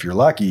if you're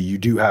lucky, you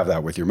do have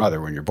that with your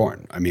mother when you're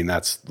born. I mean,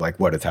 that's like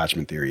what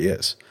attachment theory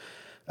is.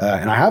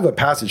 And I have a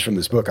passage from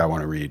this book I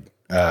want to read.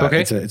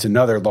 Okay. It's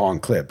another long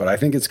clip, but I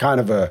think it's kind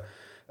of a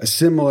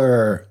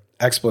similar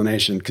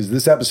explanation, because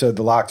this episode,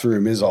 The Locked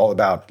Room, is all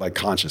about like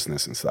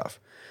consciousness and stuff.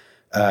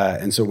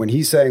 And so when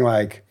he's saying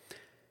like,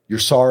 your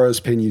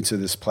sorrows pin you to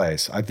this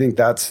place, I think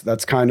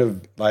that's kind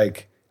of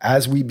like,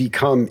 as we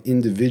become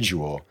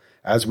individual,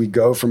 as we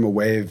go from a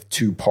wave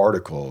to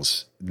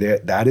particles,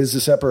 that is a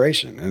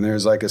separation. And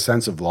there's like a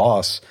sense of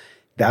loss.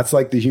 That's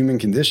like the human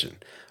condition.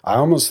 I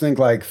almost think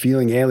like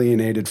feeling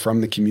alienated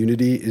from the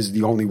community is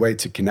the only way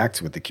to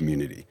connect with the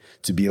community.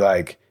 To be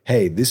like,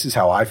 hey, this is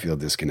how I feel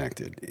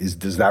disconnected.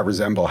 Does that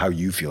resemble how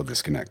you feel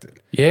disconnected?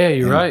 Yeah,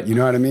 you're right. You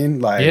know what I mean?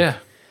 Like, yeah.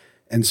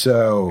 And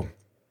so,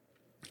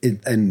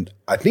 and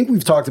I think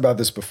we've talked about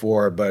this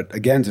before, but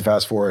again, to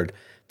fast forward,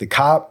 the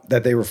cop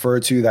that they refer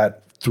to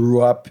that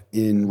threw up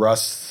in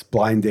Russ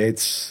Blind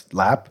Date's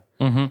lap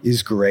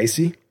is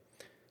Geraci,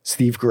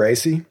 Steve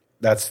Geraci.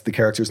 That's the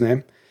character's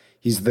name.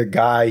 He's the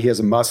guy, he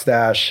has a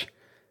mustache.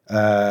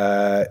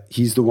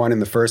 He's the one in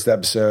the first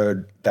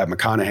episode that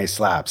McConaughey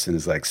slaps and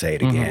is like, say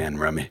it again,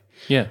 Rummy.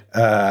 Yeah.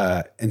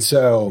 And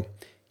so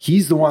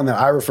he's the one that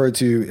I referred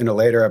to in a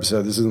later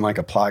episode. This isn't like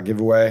a plot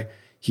giveaway.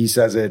 He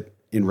says it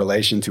in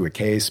relation to a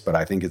case, but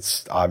I think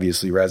it's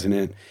obviously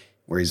resonant,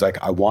 where he's like,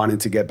 I wanted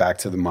to get back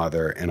to the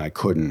mother and I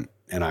couldn't.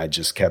 And I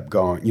just kept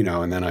going, you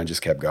know, and then I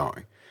just kept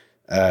going,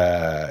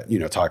 you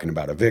know, talking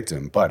about a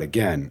victim. But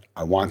again,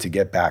 I want to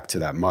get back to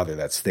that mother,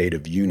 that state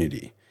of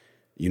unity,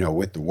 you know,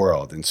 with the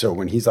world. And so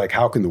when he's like,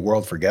 how can the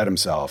world forget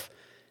himself?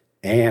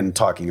 And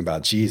talking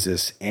about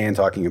Jesus and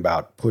talking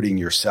about putting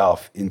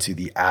yourself into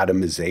the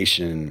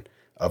atomization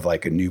of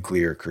like a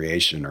nuclear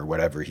creation or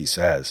whatever he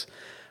says,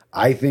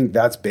 I think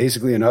that's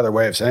basically another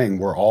way of saying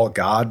we're all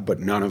God,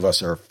 but none of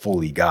us are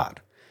fully God,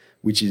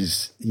 which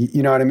is,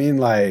 you know what I mean?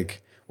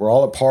 Like, we're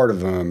all a part of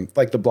them.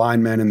 Like the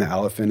blind men and the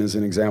elephant is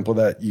an example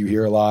that you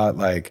hear a lot.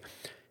 Like,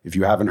 if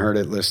you haven't heard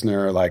it,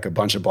 listener, like a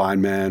bunch of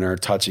blind men are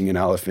touching an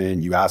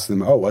elephant. You ask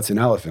them, oh, what's an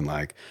elephant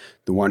like?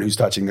 The one who's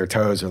touching their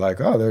toes are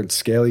like, oh, they're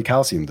scaly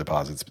calcium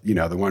deposits. You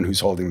know, the one who's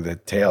holding the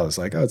tail is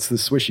like, oh, it's the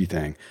swishy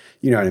thing.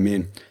 You know what I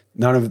mean?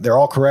 They're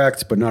all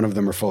correct, but none of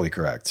them are fully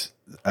correct.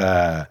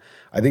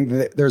 I think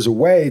that there's a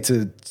way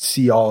to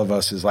see all of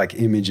us as like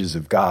images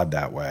of God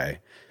that way,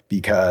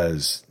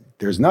 because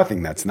there's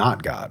nothing that's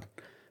not God,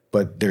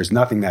 but there's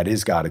nothing that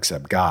is God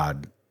except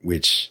God,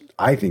 which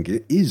I think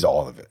it is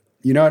all of it.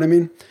 You know what I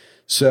mean?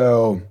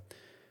 So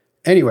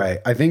anyway,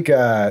 I think,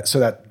 so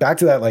that back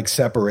to that like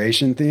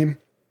separation theme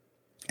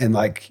and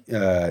like,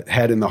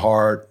 head in the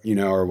heart, you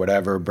know, or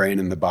whatever, brain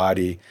in the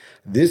body.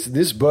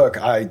 This book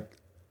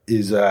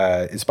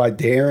it's by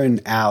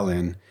Darren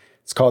Allen.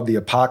 It's called The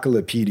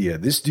Apocalypedia.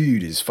 This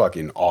dude is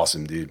fucking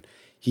awesome, dude.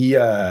 He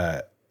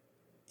has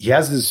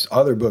this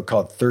other book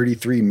called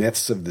 33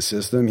 Myths of the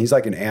System. He's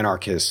like an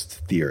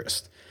anarchist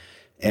theorist.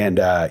 And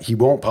he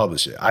won't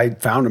publish it. I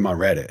found him on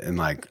Reddit and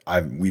like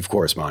we've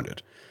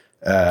corresponded.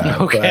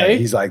 Okay. But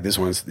he's like,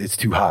 it's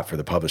too hot for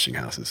the publishing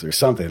houses or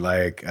something,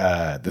 like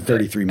the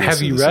 33 Myths.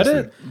 Have you read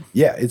it?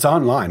 Yeah, it's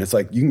online. It's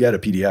like you can get a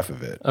PDF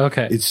of it.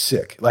 Okay. It's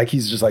sick. Like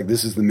he's just like,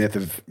 this is the myth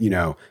of, you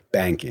know,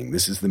 banking.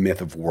 This is the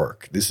myth of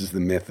work. This is the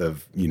myth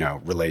of, you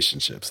know,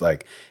 relationships.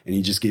 Like, and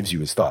he just gives you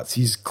his thoughts.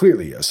 He's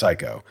clearly a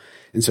psycho.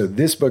 And so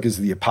this book is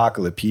the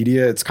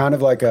Apocalypedia. It's kind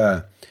of like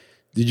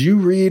did you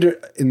read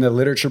in the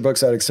literature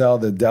books at Excel,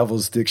 the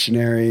Devil's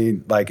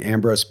Dictionary, like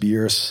Ambrose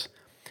Bierce?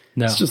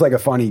 No. It's just like a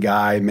funny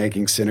guy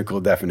making cynical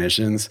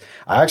definitions.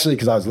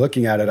 Because I was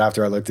looking at it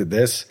after I looked at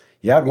this,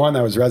 he had one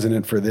that was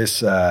resonant for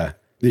this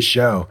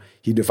show.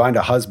 He defined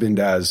a husband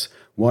as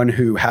one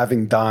who,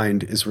 having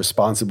dined, is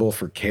responsible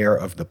for care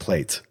of the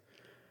plate,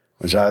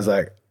 which I was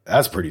like,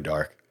 that's pretty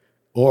dark.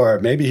 Or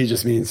maybe he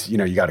just means, you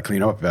got to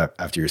clean up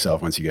after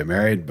yourself once you get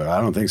married, but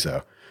I don't think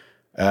so.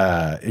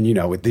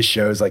 And, with this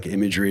show's like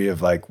imagery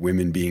of like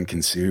women being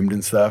consumed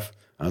and stuff,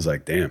 I was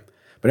like, damn.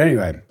 But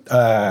anyway,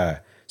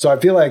 so I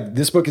feel like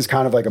this book is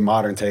kind of like a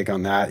modern take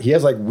on that. He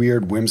has like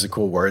weird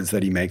whimsical words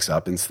that he makes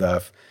up and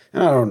stuff.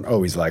 And I don't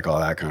always like all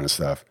that kind of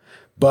stuff,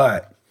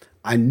 but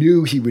I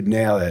knew he would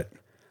nail it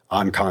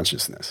on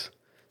consciousness.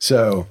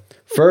 So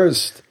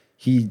first,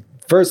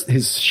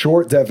 his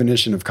short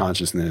definition of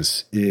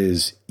consciousness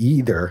is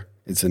either,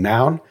 it's a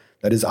noun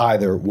that is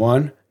either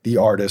 1, the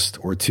artist,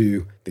 or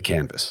 2, the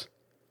canvas.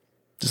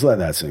 Just let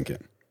that sink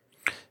in.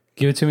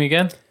 Give it to me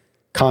again.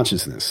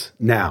 Consciousness,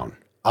 noun,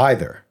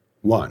 either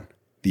 1,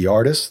 the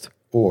artist,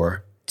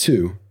 or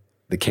 2,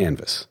 the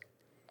canvas.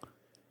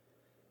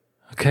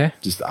 Okay.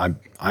 Just I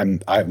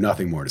have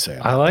nothing more to say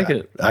about I like that.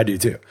 it. I do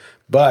too.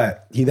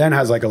 But he then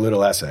has like a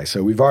little essay.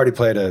 So we've already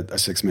played a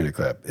 6-minute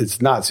clip.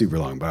 It's not super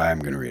long, but I am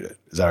going to read it.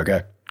 Is that okay?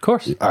 Of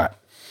course. All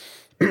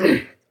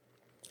right.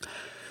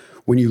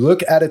 When you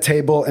look at a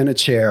table and a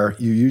chair,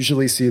 you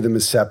usually see them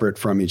as separate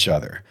from each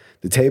other.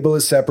 The table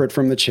is separate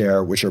from the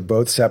chair, which are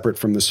both separate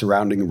from the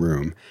surrounding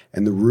room,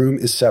 and the room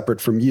is separate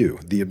from you,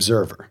 the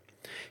observer.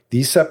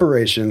 These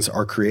separations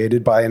are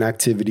created by an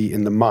activity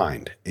in the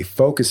mind, a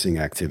focusing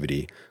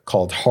activity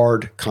called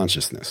hard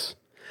consciousness.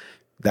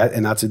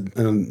 That's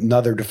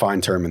another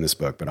defined term in this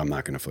book, but I'm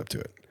not going to flip to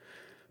it.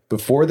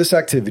 Before this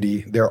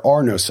activity, there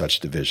are no such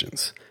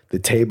divisions. The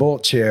table,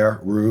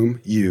 chair,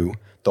 room, you,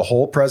 the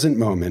whole present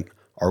moment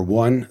are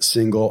one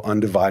single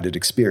undivided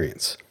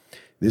experience.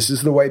 This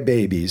is the way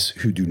babies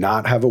who do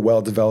not have a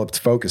well-developed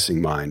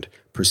focusing mind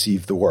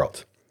perceive the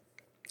world.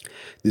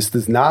 This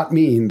does not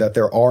mean that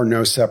there are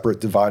no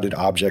separate divided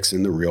objects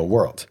in the real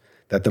world,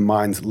 that the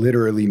mind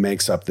literally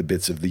makes up the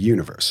bits of the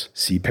universe,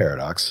 see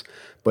paradox,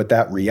 but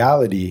that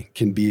reality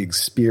can be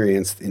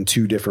experienced in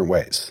 2 different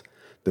ways.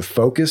 The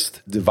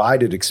focused,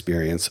 divided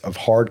experience of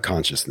hard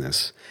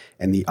consciousness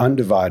and the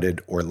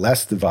undivided or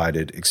less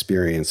divided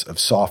experience of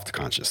soft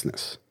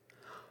consciousness.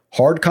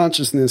 Hard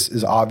consciousness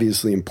is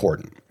obviously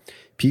important.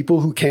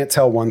 People who can't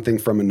tell one thing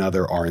from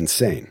another are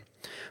insane,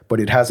 but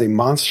it has a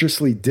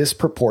monstrously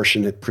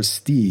disproportionate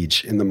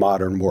prestige in the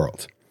modern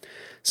world.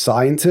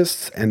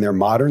 Scientists and their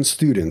modern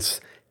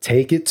students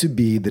take it to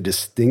be the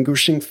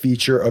distinguishing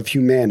feature of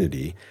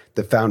humanity,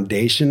 the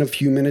foundation of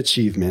human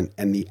achievement,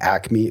 and the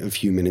acme of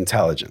human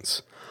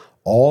intelligence.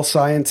 All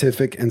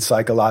scientific and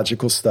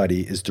psychological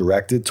study is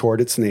directed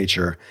toward its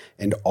nature,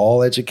 and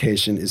all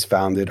education is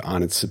founded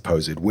on its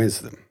supposed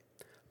wisdom.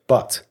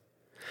 But,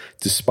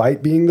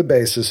 despite being the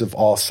basis of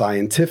all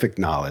scientific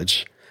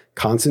knowledge,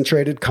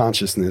 concentrated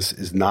consciousness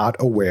is not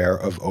aware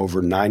of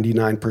over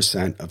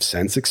 99% of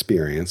sense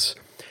experience,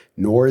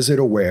 nor is it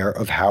aware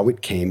of how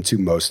it came to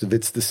most of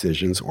its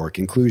decisions or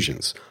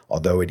conclusions,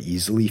 although it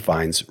easily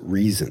finds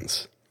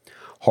reasons.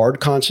 Hard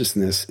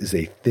consciousness is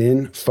a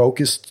thin,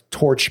 focused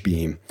torch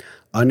beam,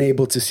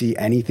 unable to see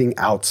anything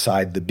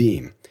outside the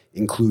beam,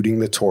 including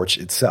the torch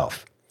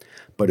itself,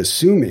 but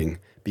assuming,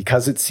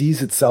 because it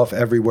sees itself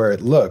everywhere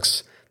it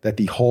looks, that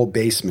the whole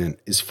basement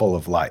is full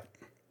of light.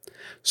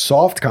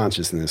 Soft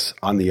consciousness,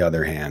 on the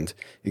other hand,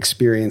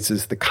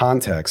 experiences the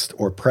context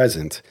or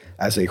present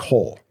as a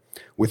whole,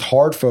 with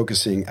hard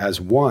focusing as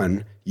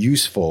one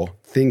useful,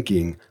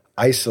 thinking,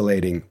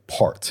 isolating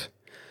part.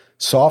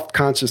 Soft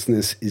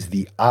consciousness is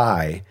the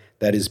I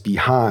that is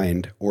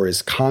behind or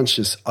is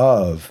conscious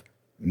of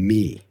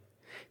me,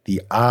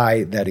 the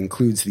I that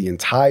includes the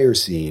entire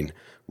scene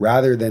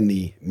rather than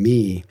the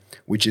me,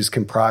 which is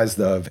comprised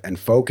of and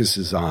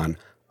focuses on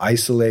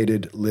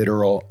isolated,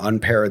 literal,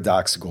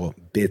 unparadoxical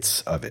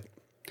bits of it.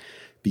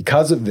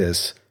 Because of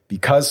this,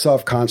 because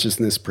soft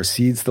consciousness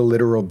precedes the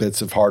literal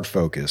bits of hard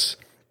focus,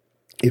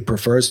 it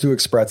prefers to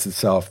express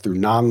itself through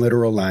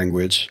non-literal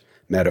language,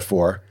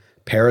 metaphor,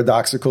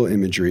 paradoxical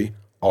imagery,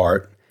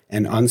 art,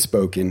 and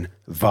unspoken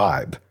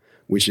vibe,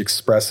 which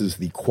expresses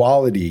the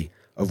quality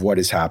of what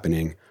is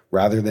happening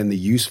rather than the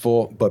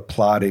useful but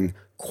plodding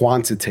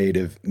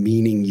quantitative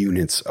meaning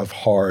units of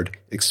hard,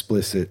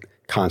 explicit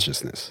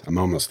consciousness. I'm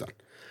almost done.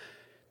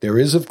 There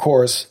is, of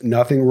course,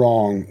 nothing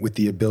wrong with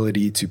the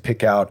ability to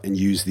pick out and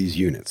use these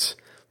units.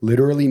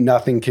 Literally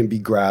nothing can be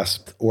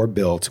grasped or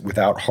built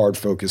without hard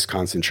focus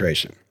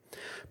concentration.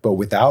 But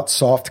without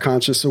soft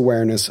conscious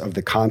awareness of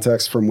the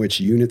context from which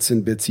units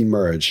and bits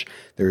emerge,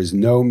 there is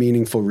no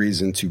meaningful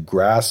reason to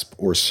grasp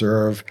or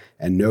serve,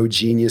 and no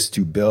genius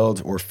to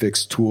build or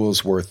fix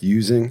tools worth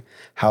using,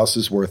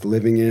 houses worth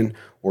living in,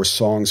 or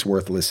songs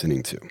worth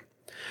listening to.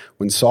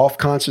 When soft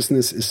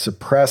consciousness is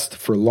suppressed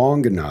for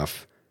long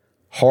enough,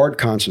 hard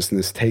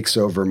consciousness takes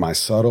over my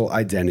subtle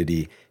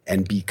identity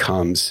and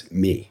becomes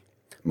me,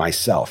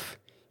 myself.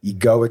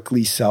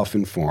 Egoically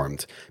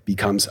self-informed,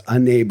 becomes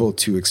unable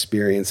to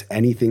experience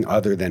anything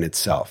other than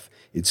itself,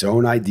 its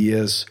own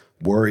ideas,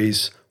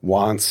 worries,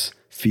 wants,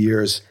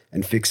 fears,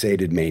 and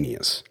fixated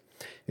manias.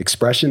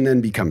 Expression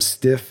then becomes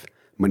stiff,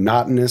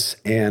 monotonous,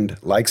 and,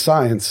 like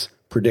science,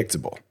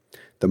 predictable.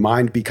 The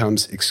mind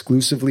becomes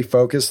exclusively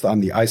focused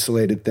on the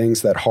isolated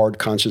things that hard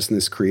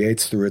consciousness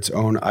creates through its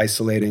own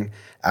isolating,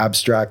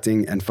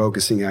 abstracting, and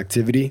focusing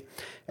activity,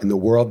 and the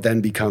world then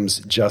becomes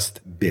just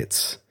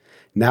bits.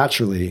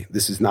 Naturally,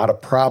 this is not a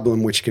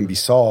problem which can be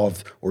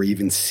solved or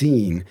even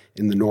seen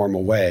in the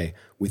normal way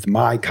with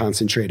my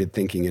concentrated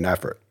thinking and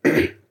effort.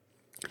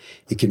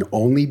 It can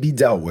only be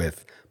dealt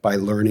with by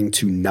learning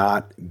to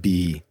not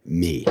be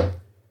me.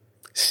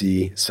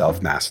 See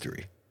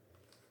self-mastery.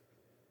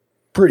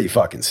 Pretty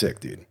fucking sick,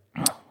 dude.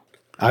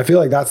 I feel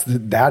like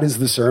that is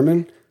the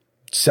sermon,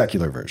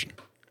 secular version.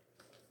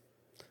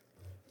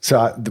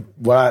 So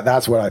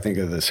that's what I think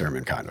of the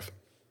sermon, kind of,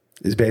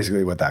 is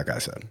basically what that guy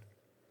said.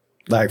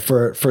 Like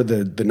for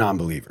the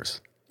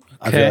non-believers. Okay.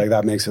 I feel like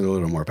that makes it a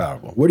little more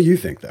palatable. What do you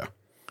think, though?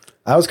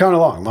 That was kind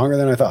of longer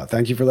than I thought.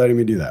 Thank you for letting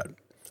me do that.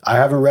 I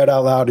haven't read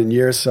out loud in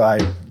years, so I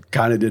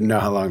kind of didn't know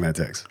how long that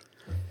takes.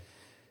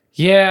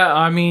 Yeah,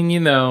 I mean, you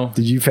know.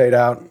 Did you fade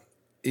out?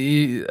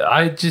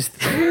 I just...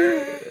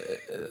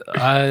 we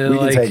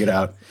can take it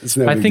out. It's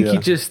no big deal. You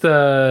just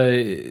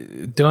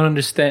don't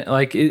understand,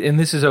 like, and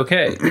this is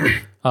okay.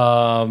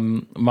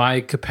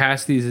 My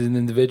capacities as an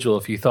individual,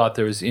 if you thought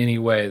there was any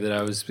way that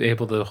I was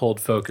able to hold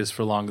focus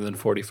for longer than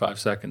 45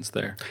 seconds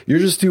there. You're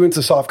just too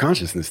into soft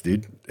consciousness,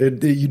 dude.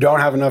 You don't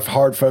have enough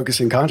hard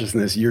focusing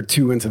consciousness. You're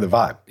too into the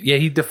vibe. Yeah,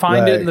 he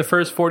defined it in the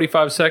first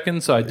 45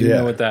 seconds, so I do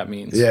know what that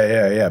means.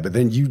 Yeah. But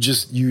then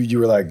you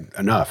were like,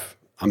 enough.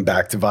 I'm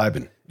back to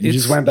vibing. You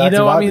just went back to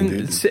vibing,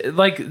 dude.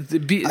 Like,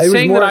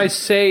 saying that I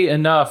say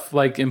enough,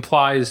 like,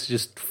 implies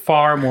just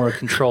far more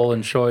control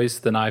and choice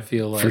than I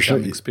feel like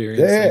I'm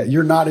experiencing. Yeah,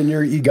 you're not in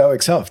your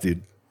egoic self,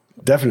 dude.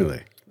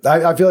 Definitely.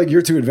 I feel like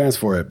you're too advanced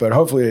for it, but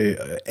hopefully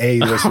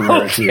a listener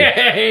or two.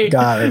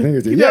 God, I think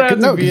you're too. You don't have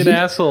to be an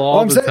asshole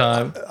all the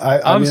time.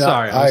 I'm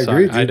sorry. I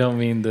agree, dude. I don't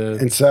mean to.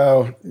 And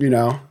so,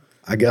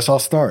 I guess I'll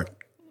start.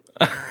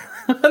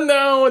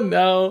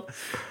 No.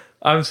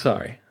 I'm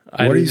sorry.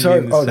 What are you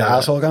sorry? Oh, the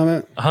asshole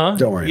comment? Huh?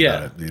 Don't worry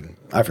about it, dude.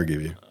 I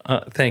forgive you.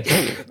 Thank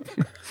you.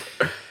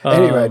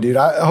 Anyway, dude,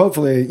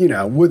 hopefully,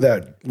 with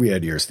that, we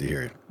had ears to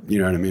hear it. You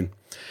know what I mean?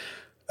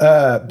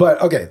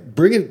 But okay,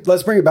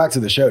 let's bring it back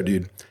to the show,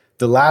 dude.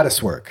 The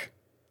lattice work,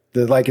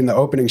 like in the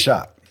opening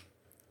shot.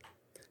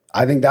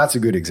 I think that's a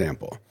good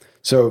example.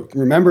 So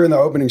remember in the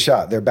opening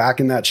shot, they're back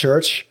in that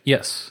church.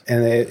 Yes.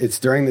 And it's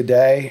during the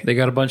day. They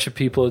got a bunch of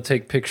people to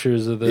take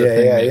pictures of the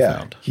thing they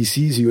found. He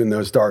sees you in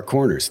those dark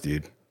corners,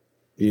 dude.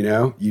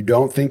 You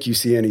don't think you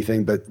see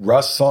anything, but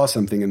Russ saw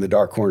something in the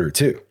dark corner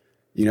too.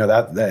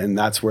 And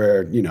that's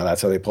where,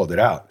 that's how they pulled it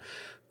out.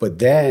 But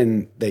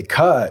then they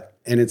cut,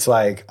 and it's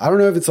like, I don't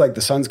know if it's like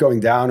the sun's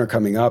going down or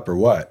coming up or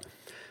what,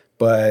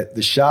 but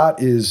the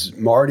shot is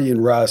Marty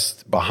and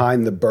Russ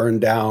behind the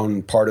burned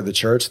down part of the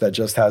church that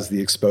just has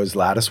the exposed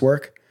lattice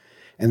work.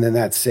 And then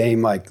that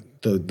same, like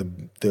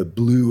the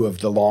blue of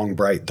the long,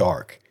 bright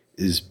dark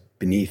is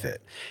beneath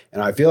it.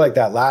 And I feel like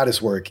that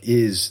lattice work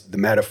is the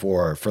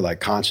metaphor for like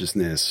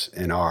consciousness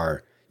and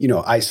our,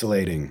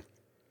 isolating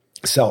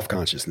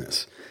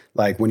self-consciousness.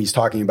 Like when he's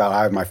talking about,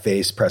 I have my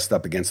face pressed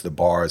up against the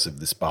bars of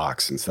this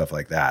box and stuff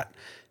like that.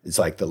 It's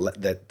like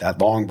that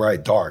long,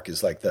 bright dark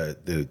is like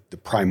the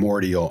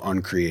primordial,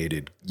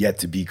 uncreated, yet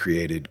to be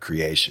created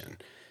creation,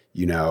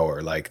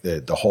 or like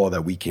the whole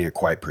that we can't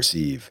quite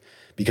perceive,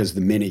 because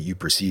the minute you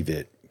perceive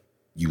it,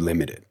 you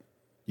limit it.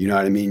 You know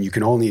what I mean? You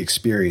can only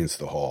experience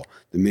the whole.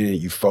 The minute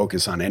you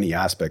focus on any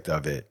aspect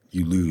of it,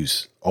 you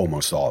lose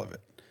almost all of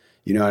it.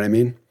 You know what I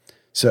mean?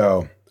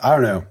 So I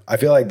don't know. I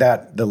feel like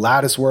that the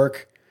lattice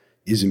work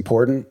is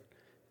important,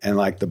 and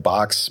like the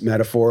box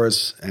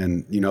metaphors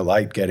and,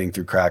 light getting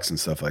through cracks and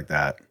stuff like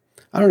that.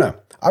 I don't know.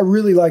 I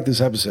really like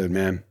this episode,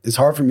 man. It's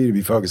hard for me to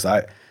be focused.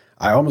 I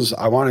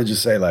want to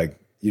just say like,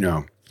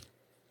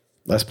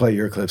 let's play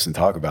your clips and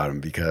talk about them,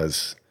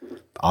 because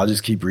I'll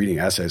just keep reading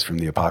essays from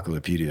the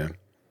Apocalyppedia.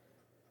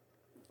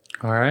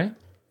 All right.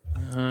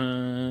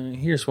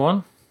 Here's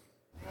one.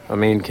 I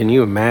mean, can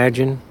you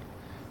imagine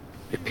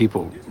if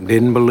people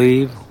didn't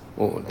believe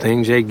what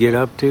things they get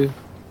up to?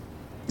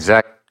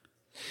 Exactly.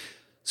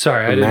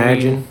 Sorry,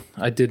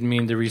 I didn't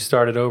mean to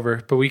restart it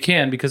over, but we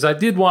can, because I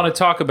did want to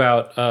talk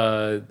about,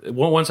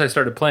 once I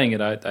started playing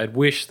it, I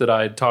wish that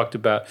I had talked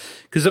about,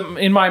 because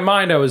in my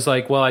mind I was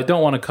like, well, I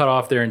don't want to cut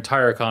off their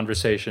entire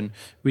conversation.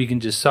 We can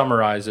just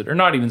summarize it, or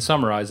not even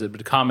summarize it,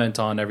 but comment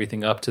on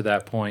everything up to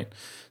that point.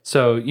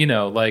 So,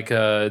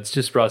 it's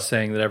just Russ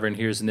saying that everyone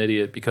here is an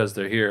idiot because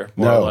they're here,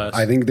 more or less.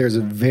 I think there's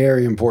a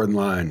very important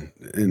line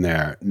in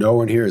there. No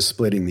one here is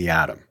splitting the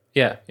atom.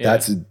 Yeah.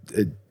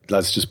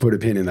 Let's just put a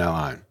pin in that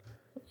line.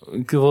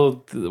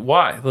 Well,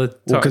 why? Let's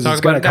talk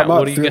about it now.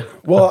 What do you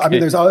got? Well, okay. I mean,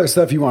 there's other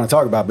stuff you want to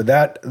talk about, but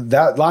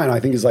that line I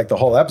think is like the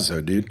whole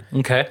episode, dude.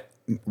 Okay.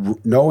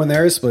 No one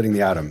there is splitting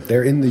the atom.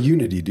 They're in the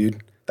unity,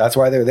 dude. That's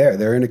why they're there.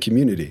 They're in a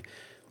community.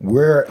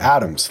 We're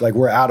atoms, like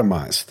we're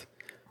atomized.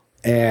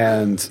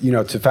 And, you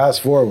know, to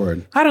fast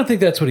forward. I don't think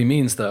that's what he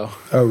means, though.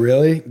 Oh,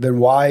 really? Then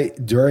why,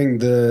 during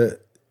the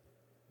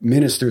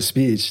minister's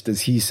speech,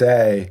 does he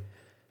say,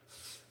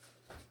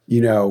 you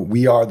know,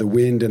 we are the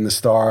wind and the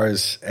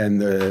stars and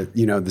the,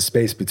 you know, the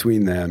space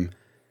between them,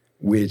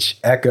 which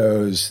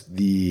echoes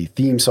the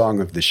theme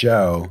song of the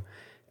show.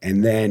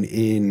 And then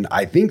in,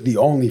 I think, the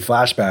only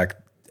flashback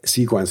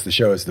sequence the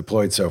show has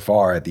deployed so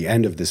far at the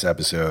end of this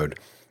episode,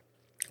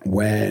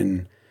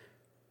 when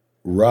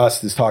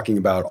Rust is talking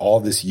about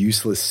all this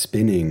useless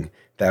spinning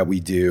that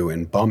we do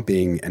and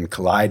bumping and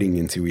colliding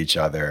into each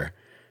other,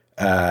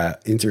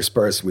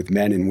 interspersed with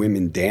men and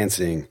women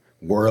dancing,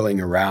 whirling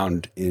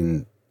around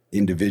in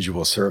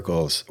individual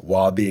circles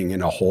while being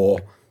in a whole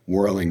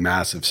whirling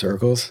mass of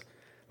circles.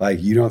 Like,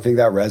 you don't think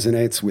that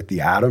resonates with the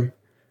atom?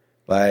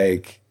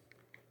 Like,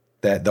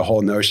 that the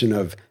whole notion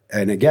of,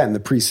 and again,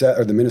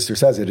 the minister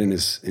says it in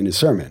his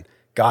sermon,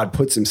 God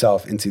puts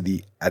himself into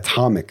the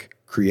atomic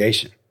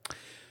creation.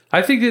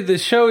 I think that the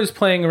show is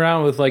playing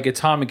around with like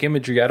atomic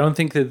imagery. I don't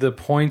think that the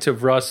point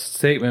of Rust's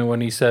statement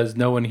when he says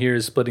no one here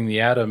is splitting the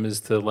atom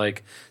is to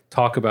like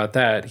talk about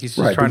that. He's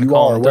just trying to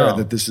call it dumb.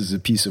 That this is a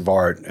piece of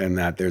art and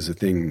that there's a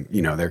thing,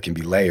 you know, there can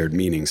be layered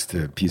meanings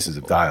to pieces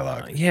of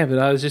dialogue. Yeah, but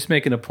I was just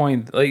making a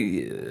point. Like,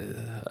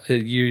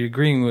 you're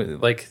agreeing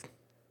with, like,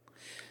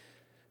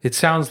 it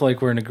sounds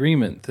like we're in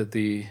agreement that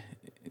the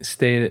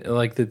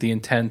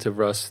intent of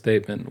Rust's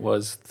statement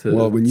was to.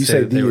 Well, when you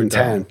say the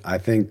intent, I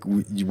think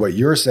what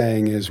you're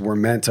saying is we're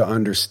meant to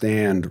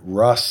understand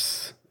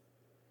Rust's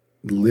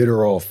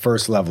literal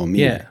first level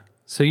meaning. Yeah.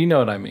 So you know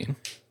what I mean.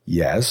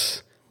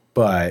 Yes,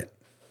 but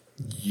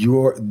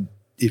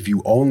if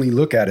you only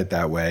look at it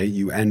that way,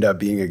 you end up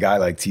being a guy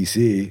like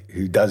TC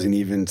who doesn't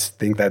even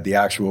think that the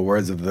actual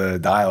words of the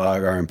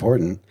dialogue are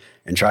important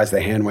and tries to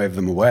hand wave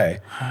them away.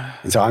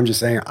 And so I'm just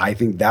saying, I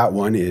think that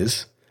one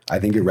is. I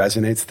think it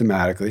resonates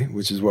thematically,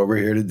 which is what we're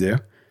here to do.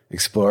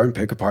 Explore and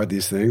pick apart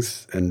these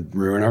things and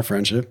ruin our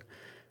friendship.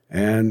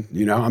 And,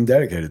 you know, I'm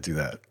dedicated to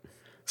that.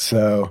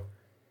 So,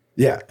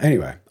 yeah,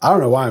 anyway, I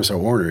don't know why I'm so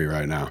ornery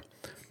right now.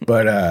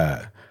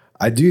 But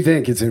I do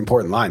think it's an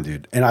important line,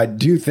 dude. And I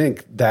do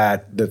think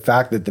that the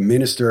fact that the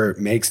minister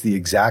makes the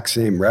exact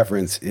same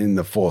reference in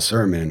the full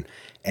sermon,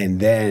 and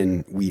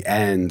then we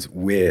end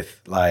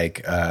with,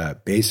 like,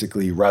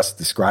 basically Rust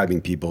describing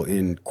people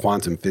in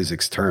quantum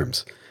physics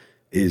terms,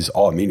 is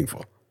all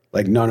meaningful.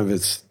 Like, none of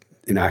it's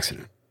an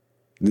accident.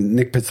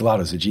 Nick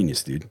Pizzolato's a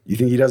genius, dude. You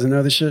think he doesn't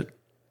know this shit?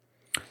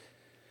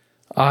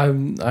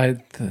 You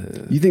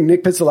think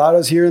Nick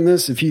Pizzolato's hearing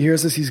this? If he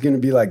hears this, he's going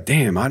to be like,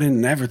 damn, I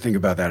didn't ever think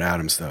about that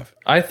atom stuff.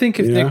 I think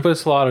if Nick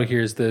Pizzolato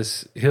hears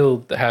this,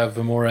 he'll have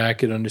a more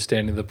accurate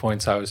understanding of the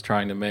points I was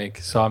trying to make.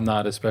 So I'm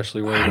not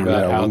especially worried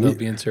about how they'll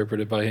be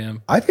interpreted by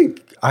him. I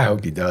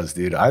hope he does,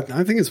 dude. I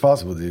think it's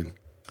possible, dude.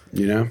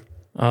 You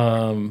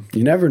know?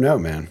 You never know,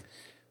 man.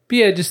 But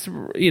yeah, just,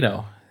 you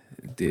know,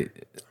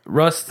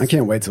 Rust. I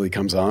can't wait till he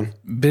comes on.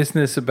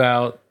 Business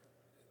about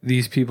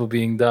these people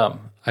being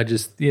dumb. I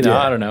just, you know,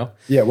 I don't know.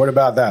 Yeah, what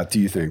about that, do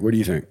you think? What do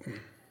you think?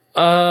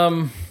 I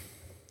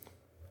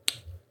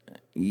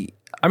mean,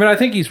 I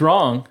think he's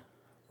wrong,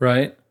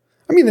 right?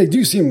 I mean, they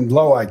do seem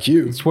low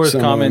IQ. It's worth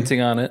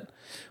commenting on it.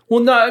 Well,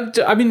 no,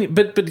 I mean,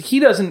 but he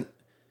doesn't.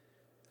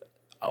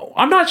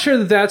 I'm not sure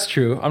that that's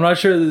true. I'm not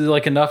sure that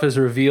like enough is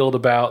revealed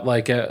about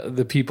like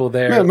the people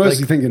there. Yeah, I'm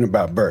mostly thinking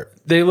about Bert.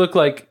 They look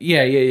like,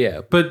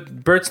 yeah.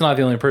 But Bert's not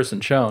the only person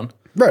shown.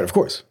 Right, of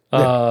course.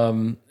 Yeah.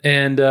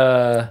 And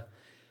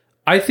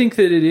I think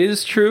that it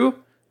is true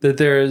that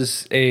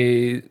there's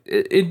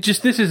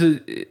this is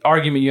an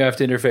argument you have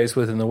to interface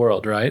with in the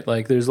world, right?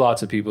 Like there's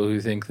lots of people who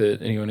think that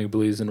anyone who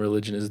believes in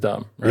religion is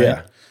dumb, right?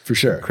 Yeah, for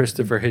sure.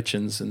 Christopher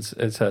Hitchens, and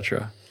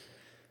etc.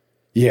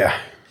 Yeah.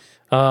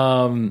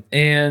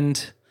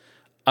 And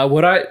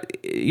what I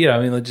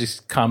mean,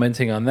 just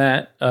commenting on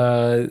that,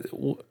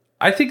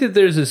 I think that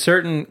there's a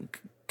certain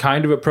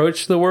kind of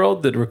approach to the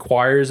world that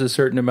requires a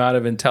certain amount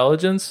of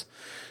intelligence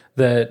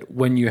that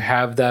when you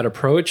have that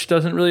approach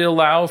doesn't really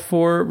allow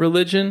for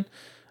religion.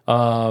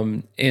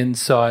 And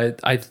so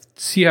I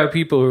see how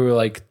people who are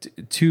like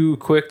too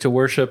quick to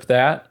worship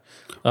that.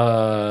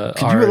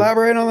 Could you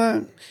elaborate on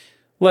that?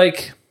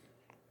 Like,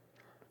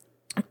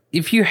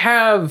 if you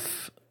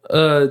have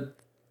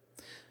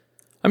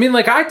I mean,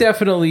 like, I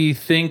definitely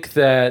think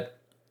that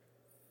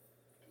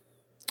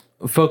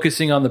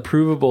focusing on the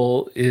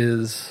provable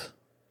is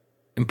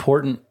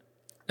important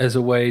as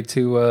a way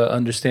to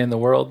understand the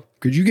world.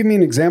 Could you give me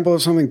an example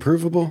of something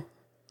provable?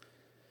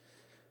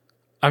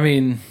 I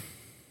mean,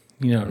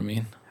 you know what I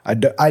mean. I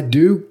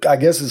do. I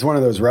guess it's one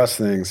of those Rust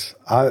things.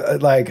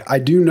 I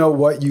do know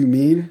what you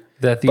mean.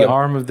 That the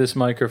arm of this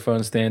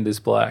microphone stand is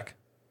black.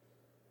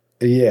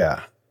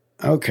 Yeah.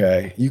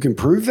 Okay. You can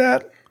prove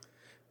that?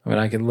 I mean,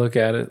 I can look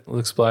at it. It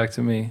looks black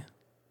to me.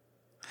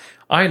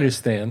 I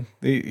understand.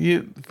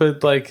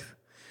 But like,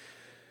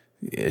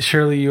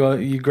 surely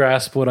you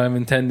grasp what I'm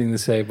intending to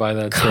say by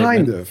that statement.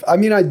 Kind of. I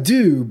mean, I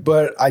do,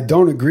 but I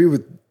don't agree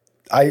with.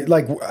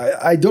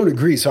 I don't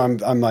agree. So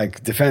I'm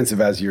like defensive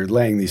as you're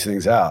laying these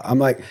things out. I'm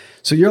like,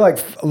 so you're like,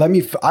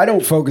 I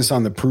don't focus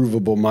on the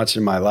provable much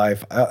in my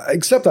life,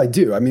 except I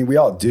do. I mean, we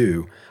all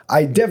do.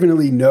 I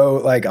definitely know,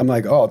 like, I'm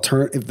like, oh,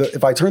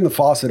 if I turn the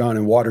faucet on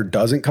and water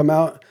doesn't come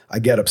out, I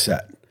get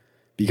upset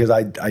because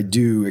I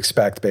do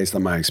expect based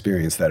on my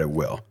experience that it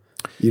will.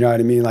 You know what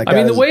I mean? Like, I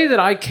mean, the way that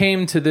I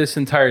came to this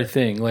entire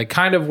thing, like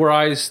kind of where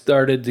I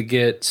started to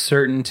get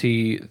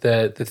certainty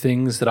that the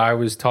things that I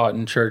was taught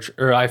in church,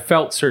 or I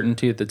felt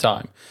certainty at the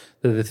time,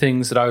 that the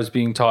things that I was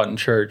being taught in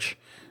church,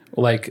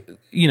 like,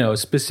 you know,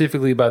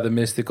 specifically by the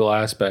mystical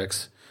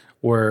aspects,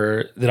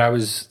 were that I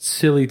was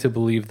silly to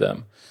believe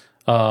them,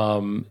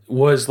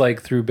 was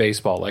like through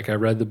baseball. Like I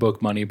read the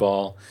book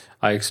Moneyball.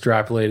 I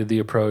extrapolated the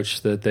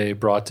approach that they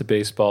brought to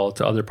baseball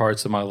to other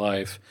parts of my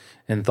life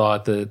and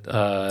thought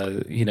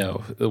that, you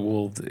know,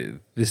 well,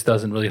 this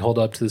doesn't really hold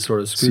up to this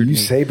sort of scrutiny.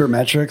 So you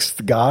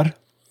sabermetrics God?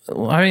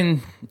 Well, I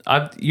mean,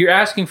 you're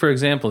asking for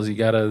examples. You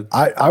gotta.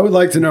 I would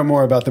like to know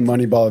more about the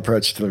Moneyball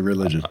approach to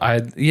religion.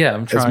 I'm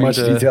trying as much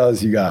detail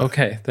as you got.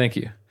 Okay, thank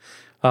you.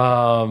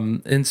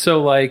 And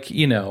so, like,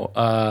 you know,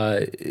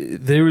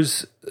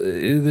 there's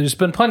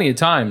been plenty of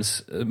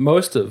times,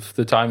 most of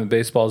the time that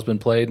baseball has been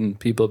played and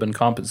people have been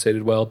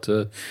compensated well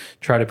to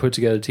try to put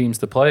together teams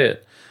to play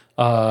it.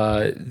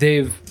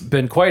 They've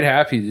been quite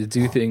happy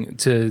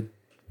to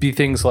be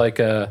things like,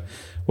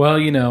 well,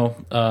 you know,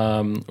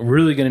 we're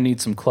really going to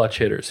need some clutch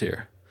hitters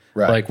here.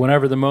 Right. Like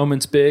whenever the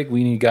moment's big,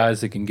 we need guys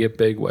that can get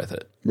big with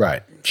it.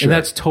 Right. Sure. And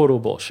that's total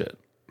bullshit.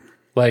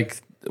 Like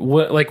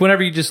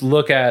whenever you just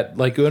look at,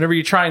 like, whenever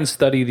you try and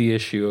study the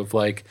issue of,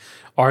 like,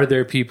 are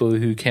there people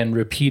who can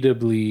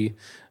repeatably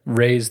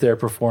raise their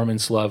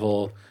performance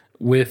level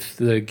with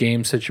the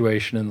game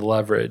situation and the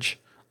leverage?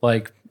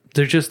 Like,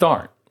 there just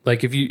aren't.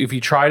 Like, if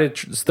you try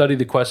to study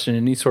the question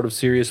in any sort of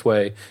serious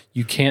way,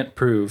 you can't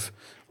prove,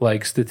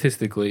 like,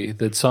 statistically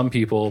that some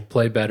people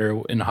play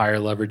better in higher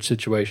leverage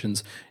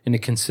situations in a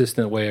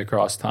consistent way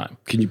across time.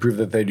 Can you prove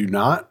that they do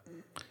not?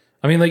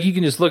 I mean, like, you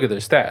can just look at their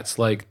stats.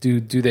 Like, do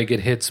they get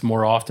hits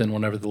more often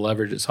whenever the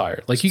leverage is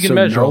higher? Like, you can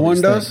measure all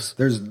these things.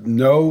 There's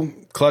no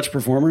clutch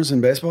performers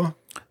in baseball?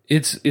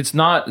 It's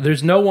not.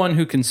 There's no one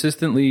who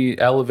consistently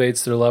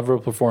elevates their level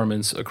of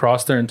performance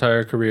across their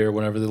entire career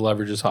whenever the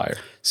leverage is higher.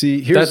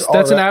 See, that's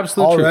an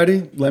absolute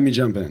truth. Let me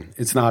jump in.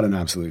 It's not an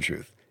absolute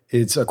truth.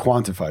 It's a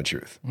quantified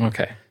truth.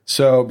 Okay.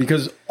 So,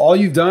 because all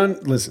you've done,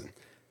 listen,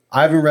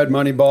 I haven't read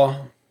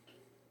Moneyball.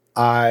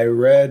 I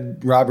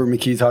read Robert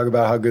McKee talk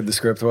about how good the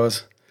script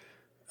was.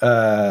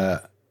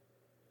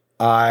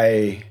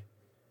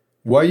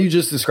 What you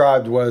just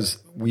described was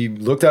we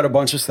looked at a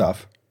bunch of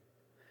stuff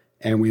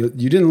and you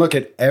didn't look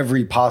at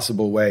every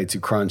possible way to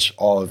crunch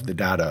all of the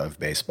data of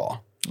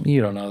baseball. You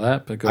don't know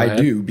that, but go ahead.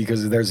 I do,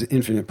 because there's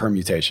infinite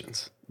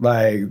permutations.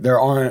 Like, there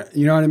aren't,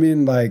 you know what I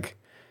mean? Like,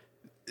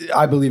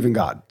 I believe in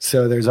God,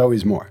 so there's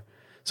always more.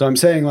 So I'm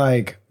saying,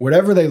 like,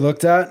 whatever they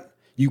looked at,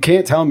 you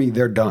can't tell me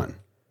they're done.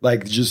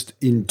 Like, just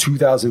in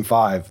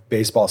 2005,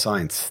 baseball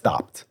science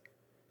stopped.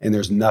 And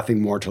there's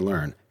nothing more to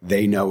learn.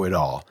 They know it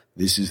all.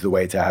 This is the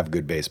way to have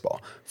good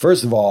baseball.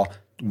 First of all,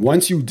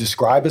 once you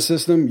describe a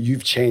system,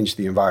 you've changed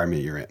the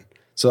environment you're in.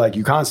 So, like,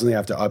 you constantly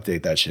have to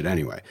update that shit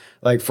anyway.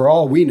 Like, for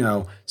all we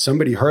know,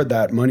 somebody heard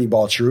that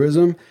Moneyball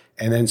truism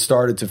and then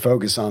started to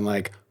focus on,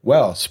 like,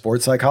 well,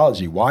 sports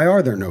psychology. Why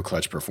are there no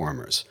clutch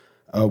performers?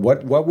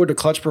 What would a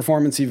clutch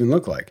performance even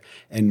look like?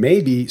 And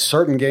maybe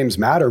certain games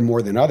matter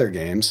more than other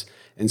games.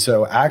 And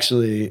so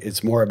actually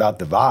it's more about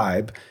the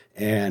vibe.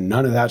 And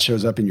none of that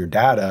shows up in your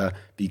data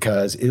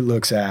because it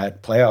looks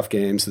at playoff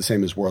games the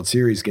same as World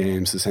Series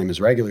games, the same as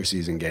regular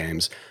season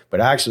games.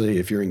 But actually,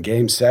 if you're in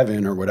game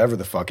 7 or whatever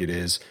the fuck it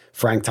is,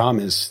 Frank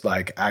Thomas,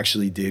 like,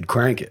 actually did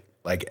crank it,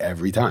 like,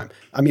 every time.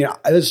 I mean,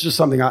 it's just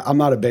something, I'm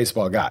not a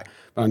baseball guy,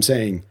 but I'm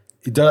saying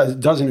it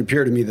doesn't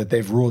appear to me that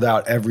they've ruled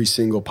out every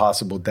single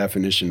possible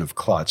definition of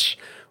clutch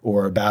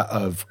or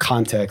of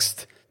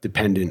context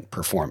dependent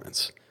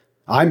performance.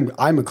 I'm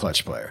a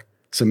clutch player.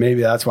 So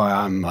maybe that's why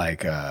I'm,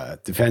 like,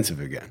 defensive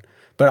again.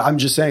 But I'm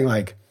just saying,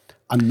 like,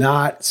 I'm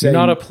not saying...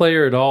 You're not a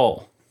player at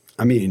all.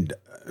 I mean,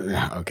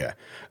 okay.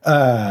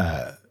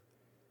 I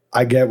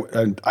get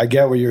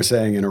what you're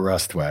saying in a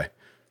Rust way.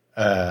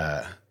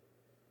 But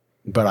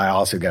I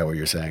also get what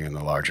you're saying in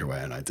the larger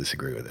way, and I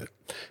disagree with it.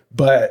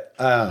 But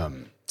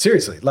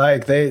seriously,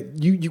 like,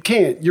 you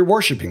can't... You're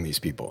worshiping these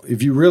people.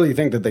 If you really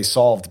think that they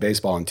solved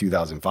baseball in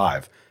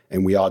 2005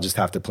 and we all just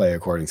have to play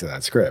according to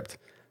that script...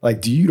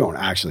 Like, you don't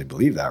actually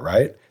believe that,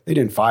 right? They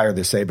didn't fire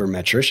the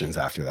sabermetricians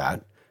after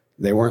that.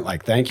 They weren't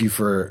like, thank you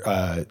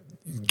for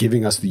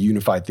giving us the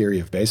unified theory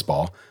of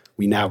baseball.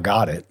 We now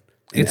got it.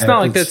 It's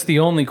not like that's the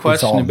only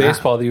question in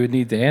baseball that you would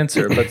need to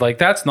answer, but, like,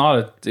 that's not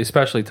an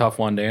especially tough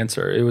one to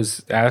answer. It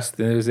was asked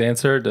and it was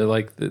answered.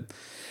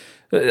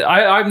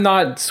 I'm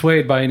not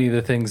swayed by any of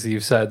the things that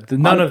you've said.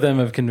 None of them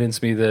have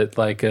convinced me that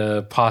like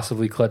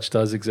possibly clutch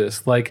does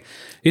exist. Like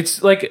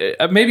it's like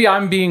maybe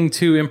I'm being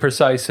too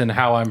imprecise in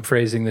how I'm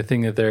phrasing the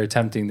thing that they're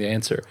attempting to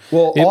answer.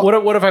 Well,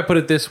 what if I put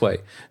it this way?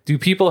 Do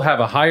people have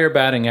a higher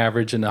batting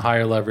average in a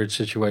higher leverage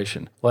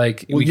situation?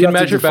 Like we can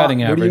measure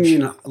batting average. What do you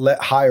mean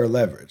higher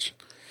leverage?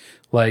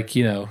 Like,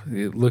 you know,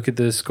 look at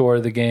the score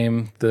of the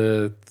game.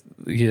 I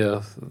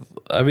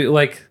mean,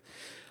 like.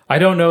 I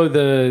don't know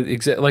the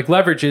exact, like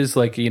leverage is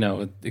like, you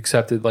know,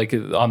 accepted like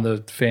on the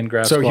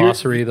Fangraphs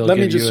glossary. They'll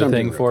give you a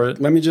thing for it.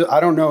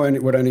 I don't know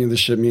what any of this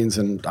shit means,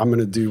 and I'm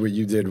going to do what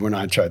you did when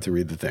I tried to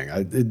read the thing.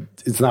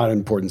 It's not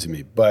important to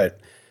me,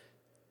 but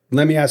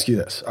let me ask you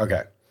this.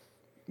 Okay.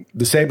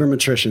 The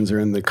sabermetricians are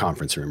in the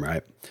conference room,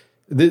 right?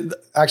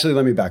 Actually,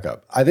 let me back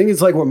up. I think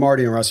it's like what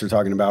Marty and Russ are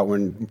talking about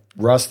when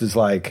Russ is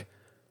like,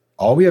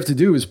 all we have to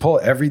do is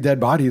pull every dead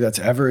body that's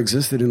ever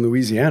existed in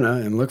Louisiana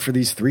and look for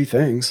these 3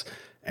 things.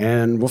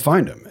 And we'll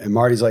find him. And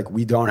Marty's like,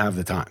 we don't have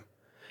the time.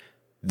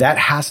 That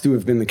has to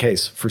have been the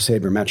case for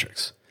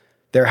sabermetrics.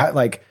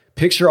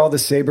 Picture all the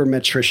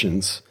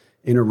sabermetricians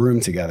in a room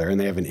together, and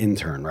they have an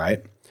intern,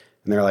 right?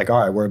 And they're like,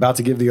 all right, we're about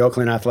to give the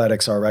Oakland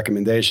Athletics our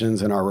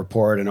recommendations and our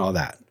report and all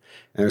that.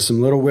 And there's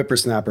some little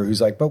whippersnapper who's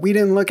like, but we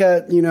didn't look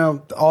at, you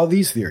know, all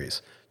these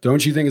theories.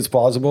 Don't you think it's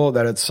plausible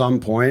that at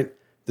some point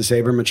the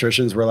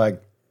sabermetricians were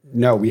like,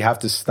 no, we have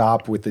to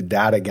stop with the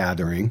data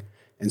gathering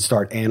and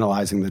start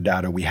analyzing the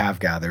data we have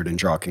gathered and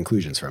draw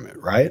conclusions from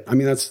it, right? I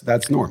mean,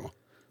 that's normal.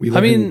 We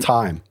live in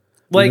time.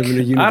 Like,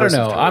 I don't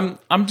know.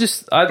 I'm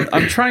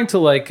trying to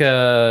like.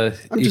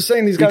 I'm just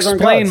saying these guys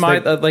explain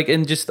aren't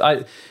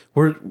gods.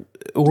 We're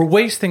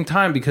wasting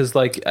time because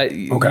like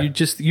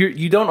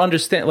you don't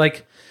understand.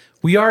 Like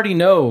we already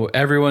know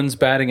everyone's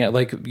batting at,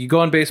 like you go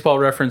on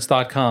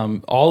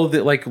baseballreference.com, all of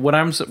it. Like what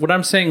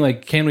I'm saying,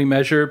 like, can we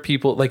measure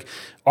people? Like,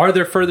 are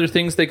there further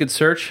things they could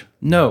search?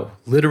 No,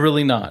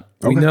 literally not.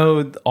 Okay. We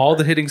know all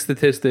the hitting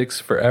statistics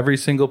for every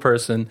single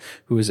person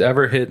who has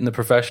ever hit in the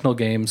professional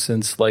game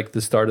since like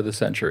the start of the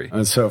century.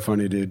 That's so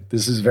funny, dude.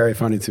 This is very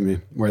funny to me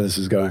where this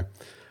is going.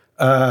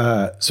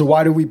 So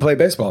why do we play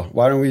baseball?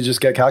 Why don't we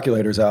just get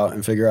calculators out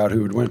and figure out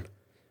who would win?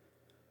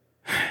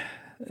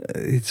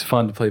 It's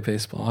fun to play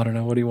baseball. I don't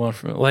know. What do you want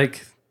from it?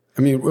 Like,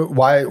 I mean,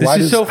 why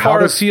is so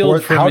far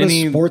afield from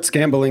any... does sports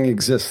gambling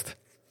exist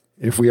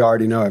if we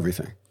already know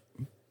everything?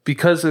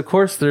 Because of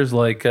course there's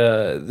like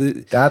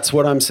that's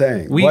what I'm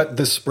saying. What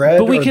the spread?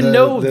 But we can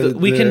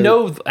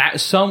know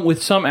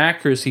with some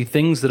accuracy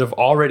things that have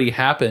already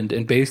happened,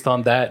 and based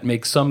on that,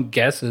 make some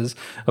guesses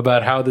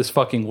about how this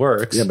fucking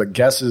works. Yeah, but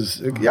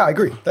guesses. Yeah, I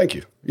agree. Thank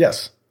you.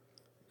 Yes.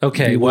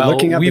 Okay, well,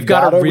 we've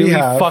got a really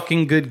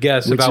fucking good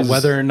guess about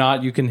whether or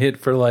not you can hit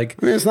for like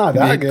it's not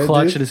that good,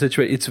 clutch in a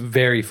situation. It's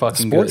very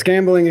fucking good. Sports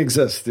gambling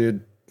exists,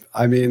 dude.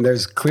 I mean,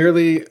 there's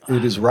clearly,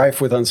 it is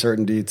rife with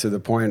uncertainty to the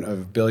point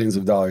of billions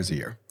of dollars a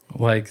year.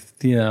 Like,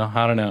 you know,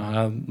 I don't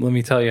know. Let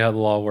me tell you how the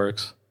law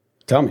works.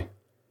 Tell me.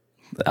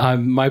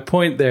 My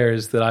point there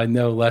is that I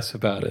know less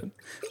about it.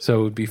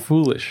 So it would be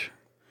foolish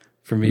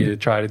for me to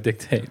try to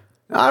dictate.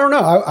 I don't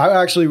know.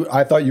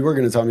 I thought you were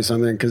going to tell me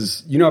something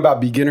because you know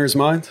about beginner's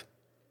mind?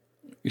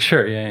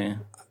 Sure, yeah.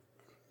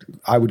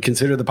 I would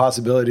consider the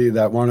possibility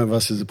that one of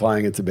us is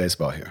applying it to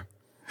baseball here.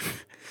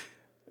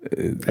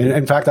 And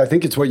in fact, I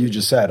think it's what you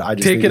just said. I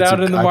just take it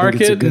out in the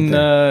market and,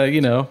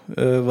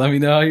 let me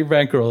know how your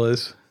bankroll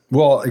is.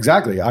 Well,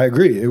 exactly. I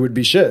agree. It would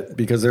be shit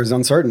because there's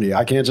uncertainty.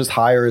 I can't just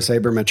hire a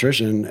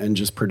sabermetrician and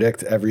just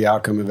predict every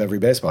outcome of every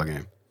baseball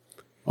game.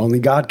 Only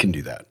God can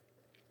do that.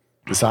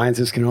 The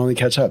scientists can only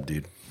catch up,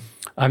 dude.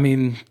 I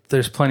mean,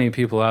 there's plenty of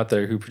people out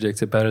there who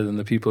predict it better than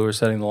the people who are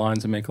setting the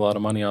lines and make a lot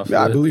of money off of it.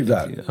 Yeah, I believe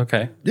that.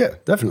 Okay. Yeah,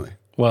 definitely.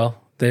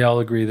 Well, they all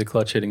agree that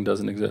clutch hitting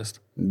doesn't exist.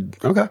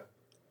 Okay.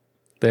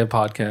 They have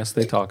podcasts.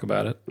 They talk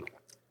about it.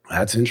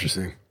 That's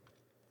interesting.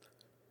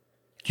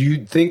 Do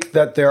you think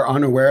that they're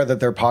unaware that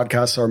their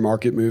podcasts are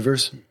market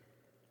movers?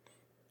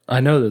 I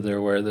know that they're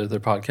aware that their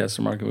podcasts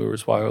are market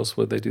movers. Why else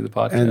would they do the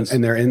podcast?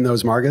 And they're in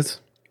those markets?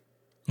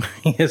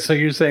 Yeah, so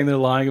you're saying they're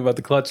lying about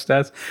the clutch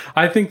stats?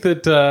 I think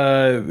that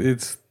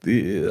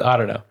I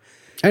don't know.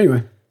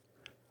 Anyway.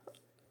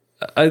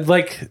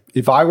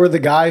 If I were the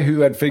guy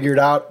who had figured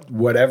out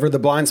whatever the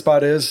blind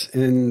spot is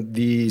in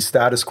the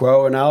status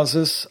quo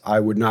analysis, I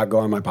would not go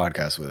on my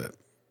podcast with it.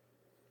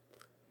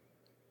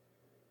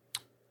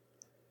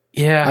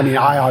 Yeah. I mean,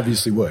 I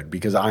obviously would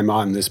because I'm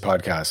on this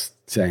podcast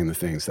saying the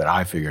things that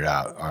I figured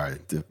out are,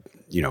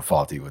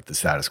 faulty with the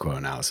status quo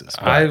analysis.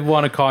 But I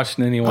want to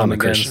caution anyone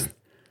against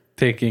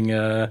taking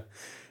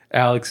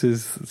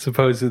Alex's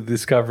supposed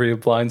discovery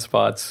of blind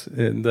spots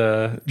and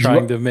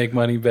trying to make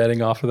money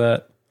betting off of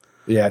that.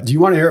 Yeah. Do you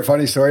want to hear a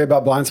funny story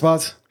about blind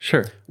spots?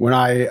 Sure. When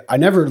I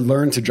never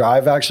learned to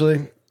drive,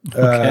 actually.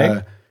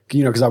 Okay.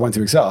 Because I went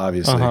to Excel,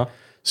 obviously. Uh-huh.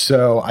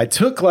 So I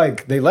took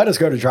they let us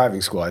go to driving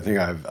school. I think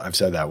I've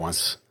said that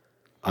once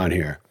on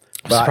here.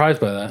 I'm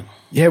surprised by that.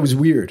 Yeah, it was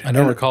weird. I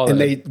don't recall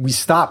that. And we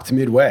stopped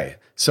midway.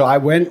 So I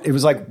went, it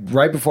was like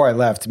right before I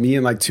left, me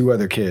and like 2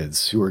 other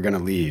kids who were going to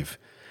leave.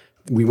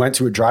 We went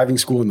to a driving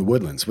school in the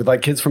Woodlands with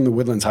like kids from the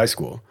Woodlands High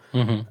School.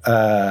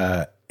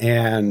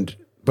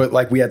 But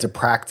like we had to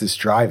practice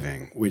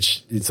driving,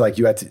 which it's like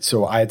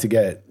so I had to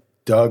get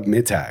Doug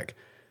Mittag,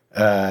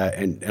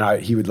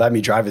 he would let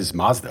me drive his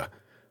Mazda.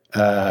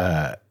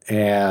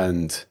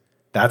 And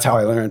that's how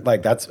I learned,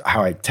 like, that's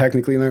how I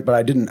technically learned, but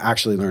I didn't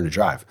actually learn to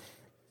drive.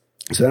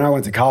 So then I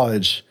went to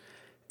college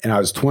and I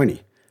was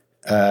 20.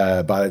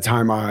 By the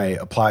time I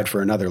applied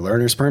for another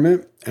learner's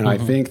permit, and I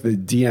think the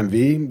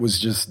DMV was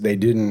just, they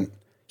didn't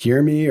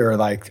hear me, or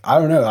like, I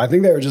don't know. I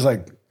think they were just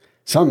like,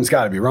 something's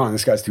got to be wrong.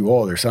 This guy's too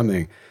old or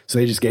something. So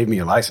they just gave me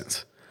a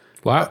license.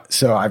 Wow.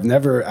 So I've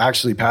never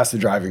actually passed the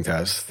driving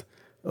test.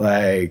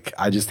 Like,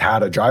 I just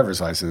had a driver's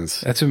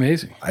license. That's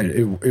amazing.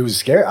 It was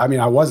scary. I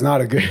mean, I was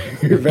not a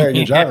very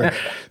good driver.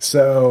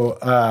 So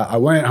I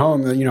went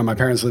home. You know, my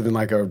parents live in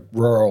like a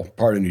rural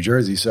part of New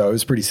Jersey, so it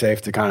was pretty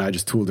safe to kind of, I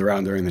just tooled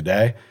around during the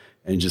day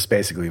and just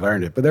basically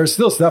learned it. But there's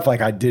still stuff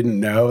like I didn't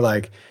know,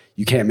 like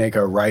you can't make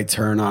a right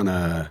turn on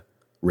a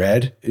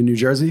red in New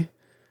Jersey.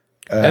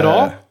 At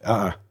all?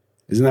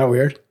 Isn't that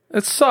weird?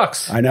 It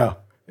sucks. I know.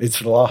 It's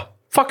the law.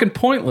 Fucking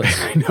pointless.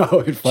 I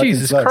know. It fucking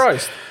Jesus sucks.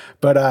 Christ.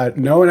 But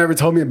no one ever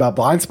told me about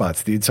blind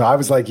spots, dude. So I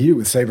was like you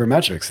with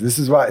sabermetrics. This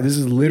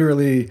is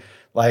literally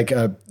like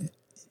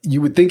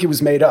you would think it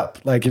was made up.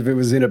 Like if it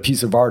was in a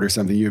piece of art or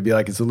something, you would be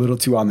like, it's a little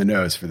too on the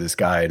nose for this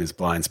guy and his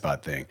blind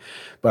spot thing.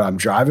 But I'm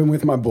driving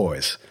with my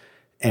boys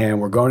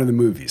and we're going to the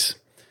movies.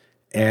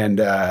 And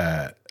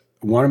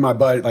one of my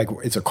buddies, like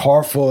it's a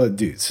car full of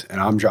dudes and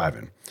I'm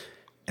driving.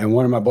 And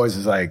one of my boys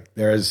is like,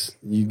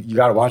 you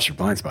got to watch your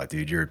blind spot,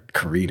 dude. You're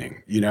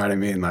careening. You know what I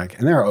mean? Like,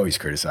 and they're always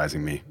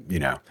criticizing me, you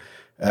know.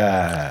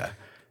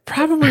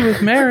 Probably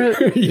with merit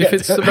if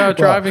it's about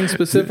driving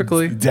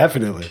specifically.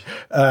 Definitely.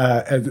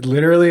 And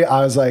literally,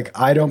 I was like,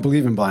 I don't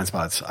believe in blind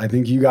spots. I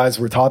think you guys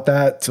were taught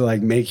that to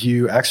like make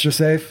you extra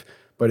safe,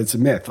 but it's a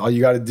myth. All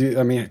you got to do,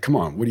 I mean, come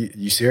on.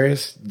 You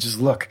serious? Just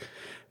look.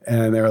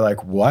 And they were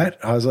like, what?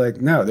 I was like,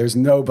 no, there's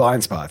no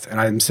blind spots. And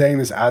I'm saying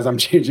this as I'm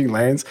changing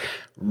lanes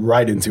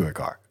right into a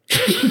car.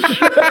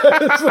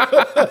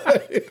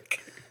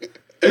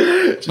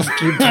 Just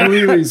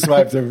completely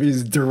swiped him.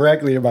 He's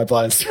directly in my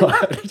blind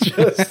spot.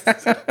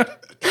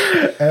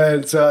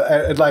 And so,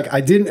 and like,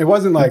 it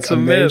wasn't like a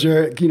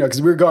major, myth. You know,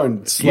 because we were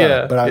going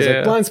slow, but I was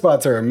like, blind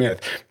spots are a myth.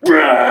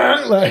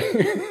 Like,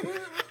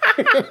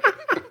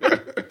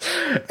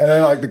 and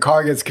then like the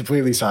car gets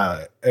completely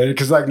silent.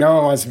 Because like no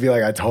one wants to be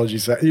like, I told you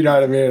so. You know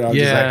what I mean? And I'm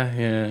just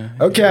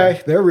like,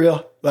 okay, they're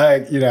real.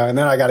 Like, you know, and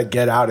then I got to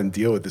get out and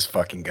deal with this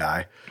fucking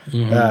guy.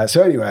 Mm-hmm.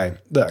 So anyway,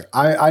 look,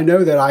 I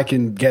know that I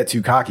can get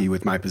too cocky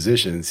with my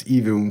positions,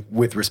 even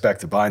with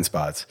respect to blind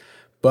spots,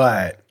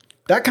 but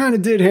that kind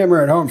of did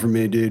hammer it home for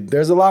me, dude.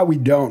 There's a lot we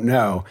don't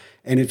know.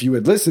 And if you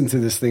would listen to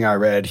this thing I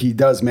read, he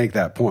does make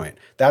that point.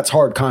 That's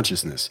hard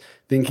consciousness,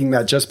 thinking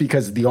that just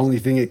because the only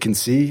thing it can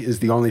see is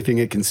the only thing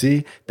it can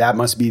see, that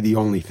must be the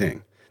only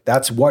thing.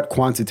 That's what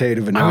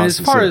quantitative analysis is.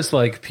 As far as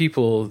like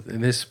people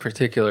in this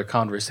particular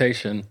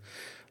conversation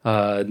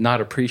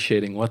not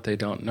appreciating what they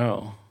don't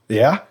know.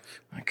 Yeah.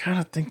 I kind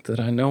of think that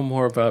I know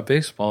more about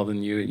baseball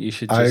than you. You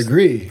should just... I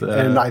agree.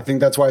 And I think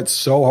that's why it's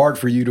so hard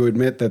for you to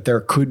admit that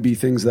there could be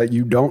things that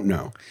you don't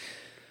know.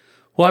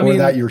 Well, I mean,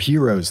 that your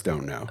heroes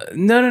don't know.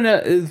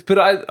 No.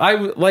 But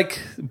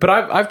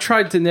I've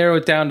tried to narrow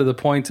it down to the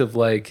point of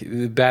like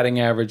the batting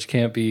average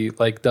can't be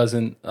like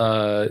doesn't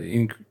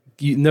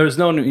there's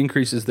no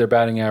increases their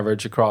batting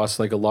average across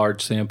like a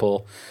large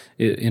sample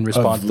in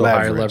response to a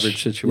higher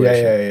leverage situation.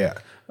 Yeah.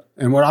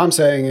 And what I'm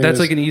saying is that's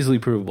like an easily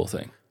provable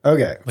thing.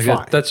 Okay, like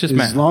fine. That's just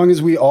math. As long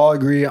as we all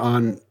agree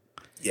on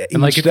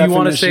and like if you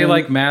want to say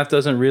like math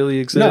doesn't really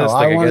exist, no,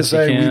 like, I want to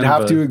say we'd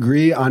have to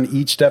agree on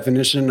each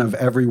definition of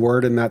every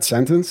word in that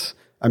sentence.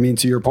 I mean,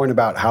 to your point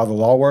about how the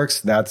law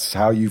works, that's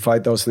how you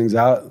fight those things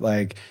out.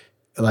 Like,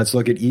 let's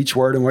look at each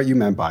word and what you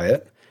meant by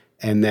it.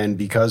 And then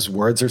because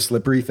words are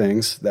slippery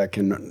things that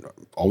can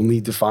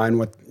only define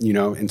what, you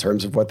know, in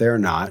terms of what they are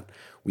not,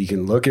 we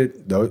can look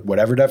at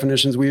whatever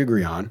definitions we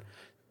agree on,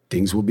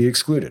 things will be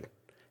excluded.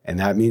 And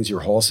that means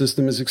your whole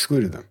system has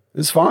excluded them.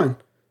 It's fine.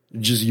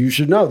 Just you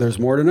should know. There's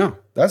more to know.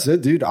 That's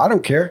it, dude. I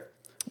don't care.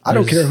 I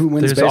don't care who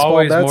wins baseball. There's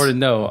always bets. more to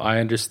know. I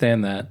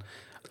understand that.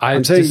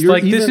 I'm saying just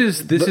like this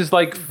is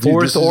like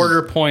fourth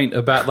order point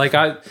about like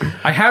I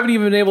haven't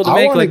even been able to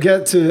make like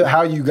get to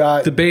how you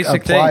got the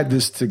basic applied thing.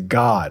 This to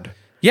God.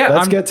 Yeah,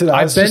 let's get to that.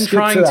 I've been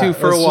trying to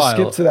for a while.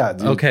 Skip to that,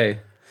 dude. Okay.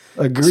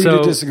 Agree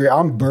to disagree.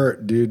 I'm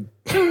Bert, dude.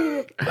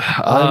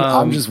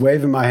 I'm just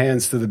waving my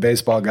hands to the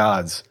baseball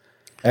gods.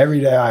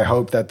 Every day I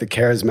hope that the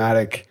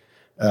charismatic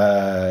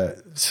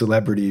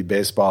celebrity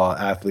baseball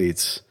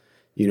athletes,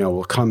 you know,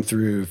 will come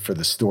through for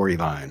the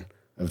storyline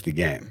of the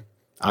game.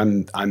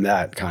 I'm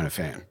that kind of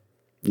fan.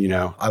 You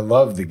know, I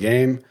love the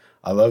game.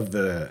 I love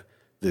the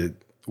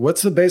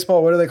what's the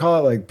baseball? What do they call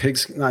it? Like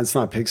pigskin? No, it's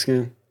not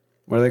pigskin.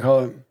 What do they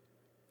call it?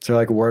 Is there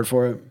like a word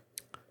for it?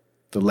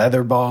 The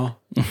leather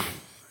ball.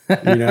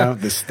 You know,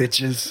 the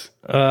stitches.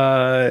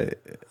 I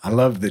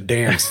love the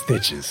damn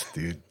stitches,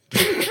 dude.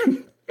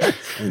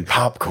 And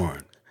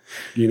popcorn,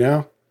 you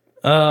know?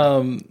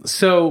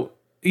 So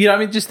I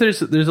mean, just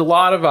there's a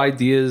lot of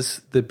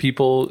ideas that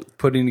people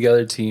putting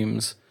together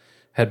teams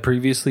had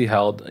previously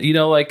held.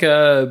 Like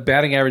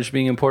batting average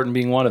being important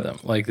being one of them.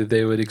 Like that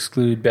they would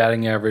exclude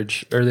batting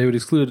average, or they would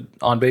exclude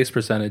on base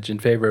percentage in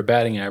favor of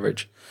batting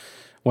average.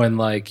 When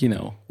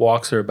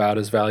walks are about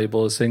as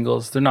valuable as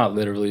singles. They're not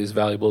literally as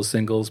valuable as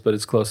singles, but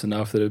it's close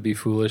enough that it would be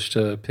foolish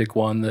to pick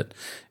one that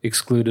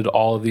excluded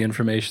all of the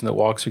information that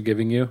walks are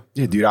giving you.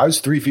 Yeah, dude, I was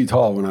 3 feet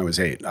tall when I was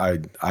 8.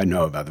 I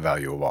know about the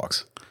value of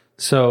walks.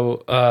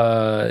 So,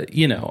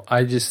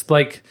 I just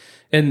like,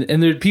 and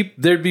there'd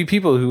be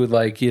people who would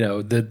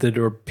that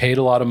were paid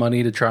a lot of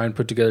money to try and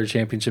put together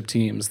championship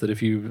teams. That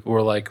if you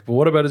were like, well,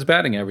 what about his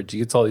batting average? He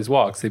gets all these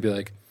walks. They'd be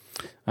like,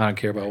 I don't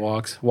care about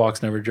walks.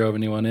 Walks never drove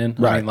anyone in.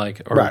 Right. I mean,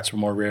 it's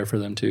more rare for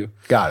them too.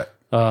 Got it.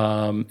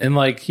 And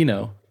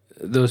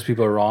those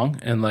people are wrong.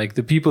 And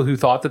the people who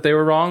thought that they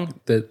were wrong,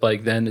 that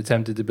then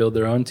attempted to build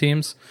their own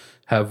teams,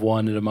 have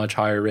won at a much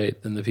higher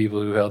rate than the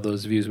people who held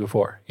those views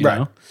before. You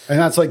know? And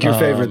that's your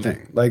favorite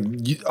thing.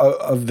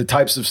 Of the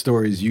types of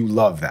stories, you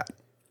love that.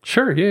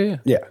 Sure. Yeah.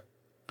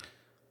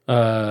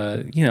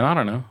 I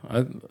don't know.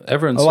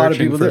 Everyone's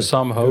searching for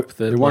some hope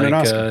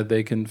that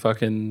they can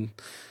fucking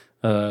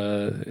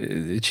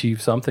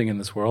achieve something in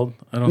this world.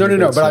 I don't.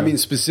 No. But I mean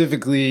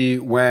specifically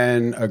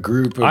when a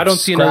group of I don't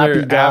see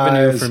another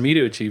avenue for me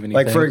to achieve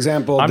anything. Like for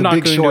example, I'm the not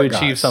Big going Short to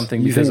achieve guys.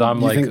 something because I'm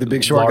think the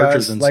Big Short larger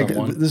guys, than like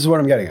someone. this is what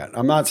I'm getting at.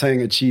 I'm not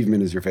saying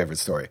achievement is your favorite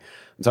story.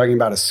 I'm talking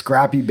about a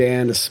scrappy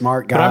band of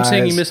smart guys. But I'm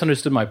saying you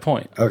misunderstood my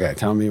point. Okay,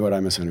 tell me what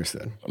I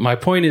misunderstood. My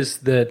point is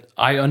that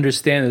I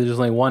understand that there's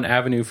only one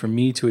avenue for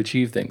me to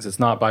achieve things. It's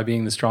not by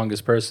being the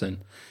strongest person.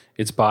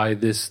 It's by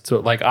this.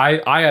 So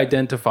I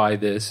identify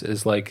this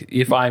as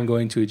if I'm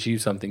going to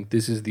achieve something,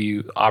 this is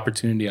the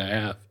opportunity I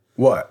have.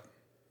 What?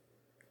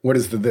 What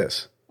is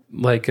this?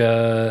 I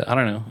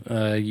don't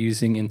know,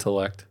 using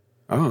intellect.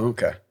 Oh,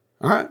 okay.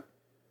 All right.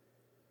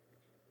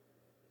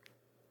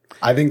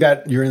 I think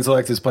that your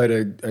intellect has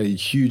played a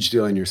huge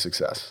deal in your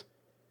success.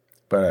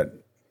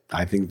 But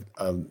I think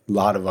a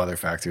lot of other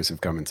factors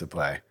have come into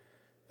play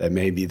that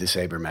maybe the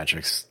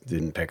sabermetrics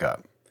didn't pick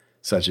up,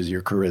 such as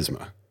your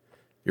charisma,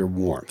 your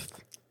warmth,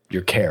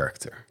 your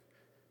character,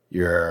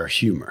 your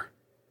humor.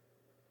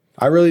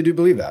 I really do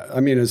believe that. I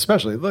mean,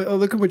 especially,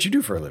 look at what you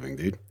do for a living,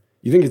 dude.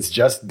 You think it's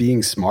just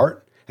being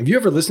smart? Have you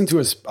ever listened to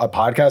a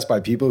podcast by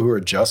people who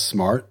are just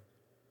smart?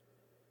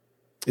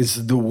 It's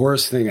the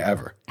worst thing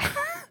ever.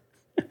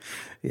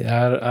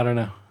 Yeah, I don't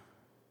know.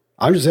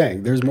 I'm just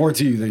saying, there's more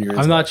to you than your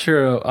intellect. I'm not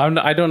sure.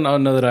 I don't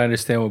know that I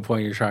understand what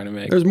point you're trying to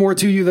make. There's more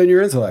to you than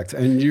your intellect.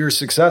 And your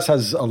success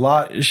has a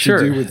lot to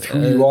do with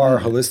who you are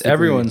holistically.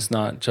 Everyone's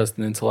not just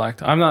an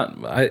intellect. I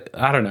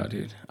don't know,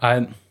 dude.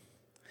 I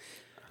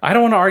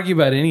don't want to argue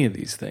about any of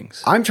these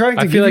things. I'm trying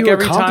to give you a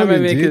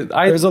compliment, dude.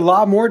 There's a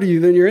lot more to you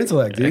than your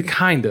intellect, dude.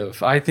 Kind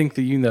of. I think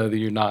that that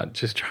you're not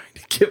just trying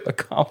to give a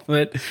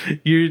compliment.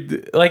 You're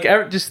I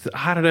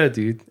don't know,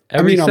 dude.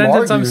 Every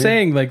sentence I'm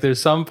saying,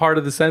 there's some part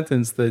of the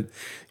sentence that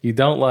you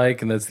don't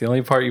like, and that's the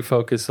only part you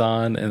focus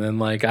on. And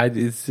then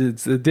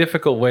it's a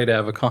difficult way to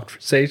have a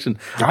conversation.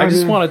 I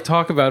just want to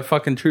talk about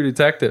fucking True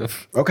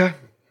Detective. Okay.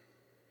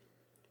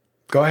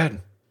 Go ahead.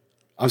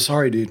 I'm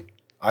sorry, dude.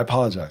 I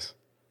apologize.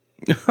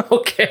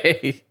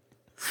 Okay.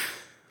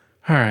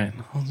 All right.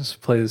 I'll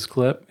just play this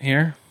clip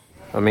here.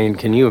 I mean,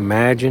 can you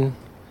imagine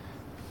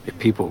if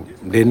people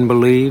didn't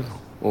believe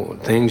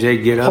things they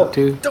get up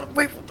to?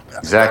 Wait.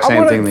 Exact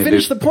same thing they do.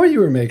 Finish the point you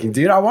were making,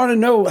 dude. I want to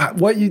know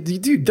what you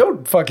do.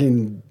 Don't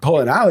fucking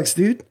pull an Alex,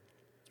 dude.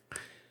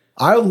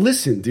 I'll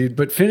listen, dude,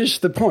 but finish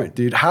the point,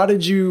 dude. How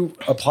did you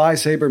apply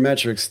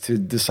sabermetrics to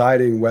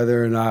deciding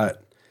whether or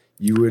not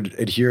you would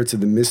adhere to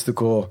the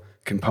mystical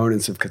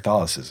components of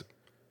Catholicism?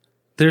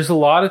 There's a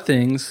lot of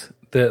things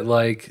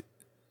that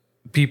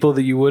people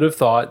that you would have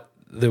thought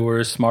that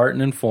were smart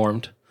and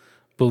informed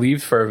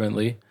believed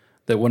fervently,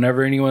 that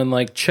whenever anyone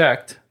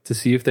checked to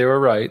see if they were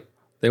right,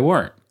 they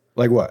weren't.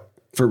 Like what?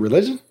 For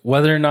religion?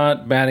 Whether or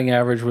not batting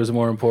average was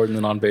more important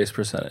than on-base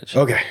percentage.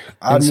 Okay.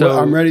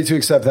 I'm ready to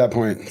accept that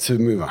point to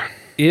move on.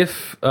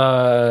 If,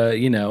 they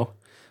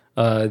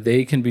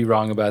can be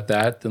wrong about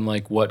that, then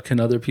what can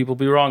other people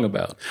be wrong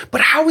about? But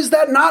how is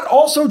that not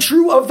also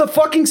true of the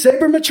fucking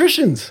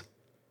sabermetricians?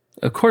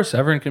 Of course,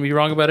 everyone can be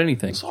wrong about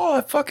anything. That's all I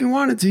fucking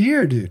wanted to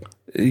hear, dude.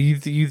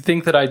 You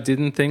think that I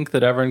didn't think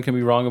that everyone can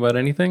be wrong about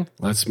anything?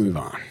 Let's move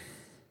on.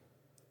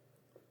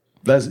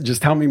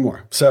 Just tell me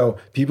more. So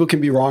people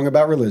can be wrong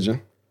about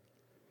religion.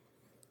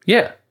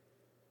 Yeah.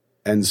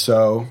 And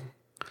so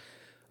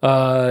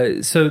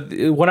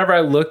whenever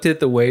I looked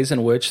at the ways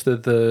in which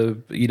that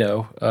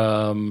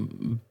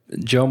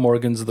Joe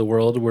Morgans of the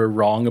world were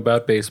wrong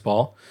about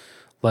baseball,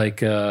 you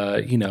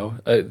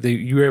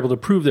were able to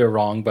prove they're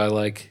wrong by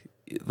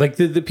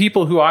the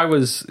people who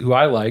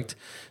I liked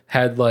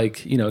had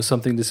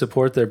something to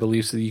support their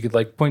beliefs that you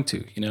could point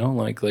to,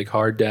 like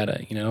hard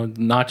data,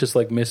 not just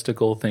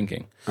mystical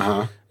thinking.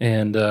 Uh-huh.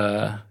 And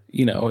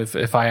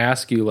if I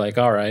ask you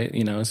all right,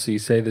 so you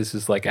say this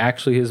is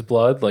actually his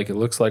blood, it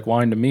looks like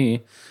wine to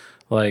me,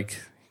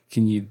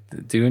 can you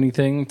do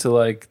anything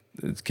to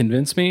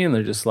convince me? And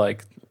they're just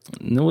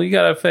No, well, you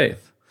gotta have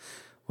faith.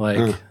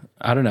 Like,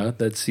 I don't know,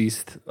 that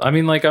ceased. I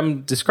mean, like,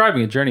 I'm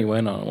describing a journey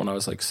when I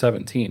was like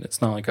 17.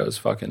 It's not like I was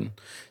fucking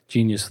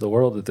genius of the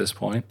world at this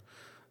point.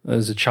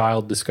 As a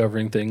child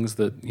discovering things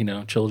that, you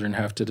know, children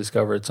have to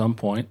discover at some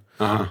point.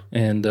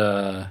 And,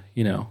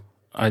 you know,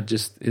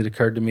 it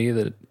occurred to me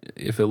that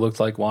if it looked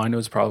like wine, it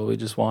was probably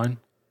just wine.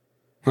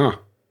 All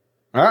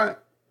right.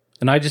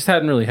 And I just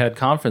hadn't really had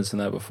confidence in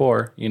that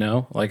before, you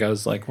know? Like, I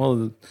was like,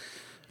 well,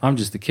 I'm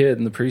just a kid,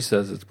 and the priest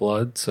says it's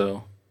blood,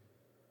 so.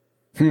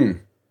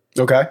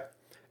 Okay.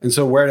 And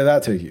so where did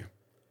that take you?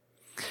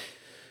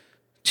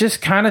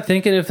 Just kind of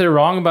thinking if they're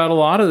wrong about a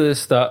lot of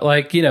this stuff.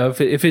 Like, you know,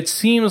 if it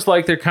seems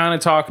like they're kind of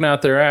talking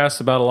out their ass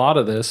about a lot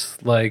of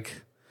this,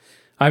 like,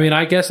 I mean,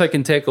 I guess I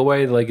can take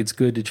away, like, it's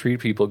good to treat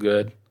people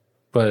good.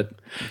 But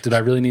did I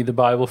really need the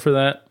Bible for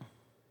that?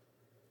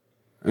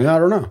 I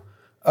don't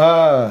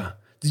know.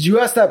 Did you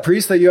ask that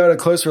priest that you had a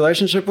close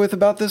relationship with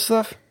about this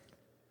stuff?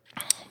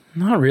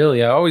 Not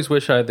really. I always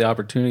wish I had the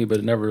opportunity, but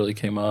it never really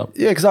came up.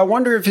 Yeah, because I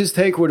wonder if his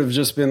take would have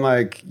just been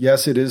like,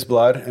 yes, it is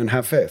blood, and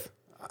have faith.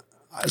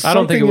 I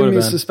don't think it would have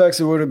been. Suspects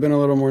it would have been a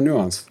little more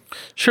nuanced.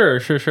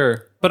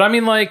 Sure. But I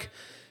mean, like,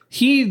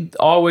 he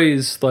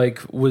always, like,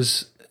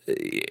 was...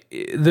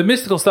 The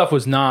mystical stuff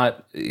was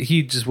not...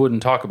 He just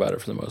wouldn't talk about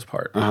it for the most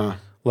part.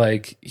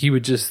 Like, he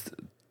would just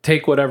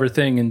take whatever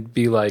thing and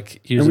be like,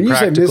 here's a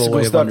practical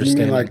way of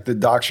understanding. You mean like the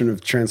doctrine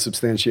of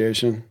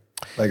transubstantiation?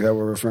 Like that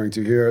we're referring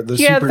to here? The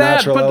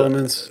supernatural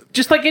elements?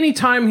 Just like any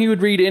time he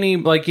would read any,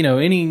 like, you know,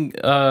 any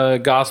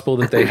gospel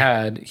that they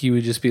had, he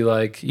would just be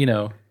like, you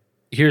know,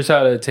 here's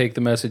how to take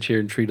the message here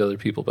and treat other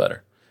people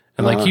better.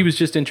 And like, he was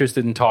just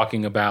interested in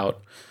talking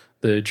about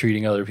the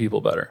treating other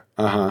people better.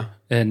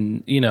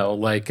 And, you know,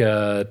 like,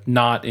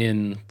 not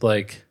in,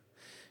 like,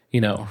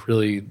 you know,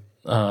 really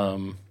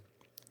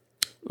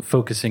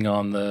focusing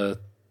on the,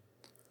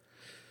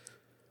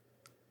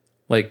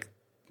 like,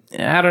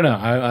 I don't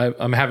know.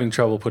 I'm having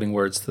trouble putting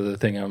words to the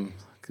thing I'm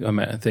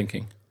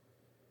thinking.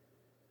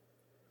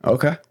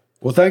 Okay.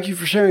 Well, thank you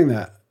for sharing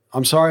that.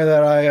 I'm sorry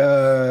that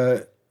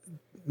I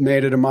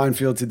made it a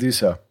minefield to do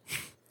so.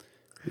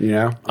 You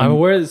know? I'm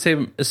aware that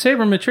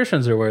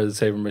sabermetricians are aware that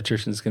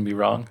sabermetricians can be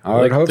wrong.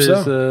 I would hope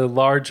there's so. A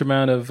large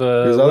amount of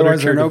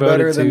otherwise they're no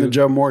better than the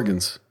Joe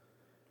Morgans.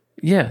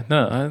 Yeah,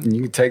 no.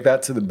 You can take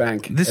that to the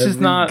bank. This is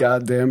not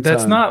goddamn time.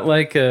 That's not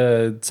like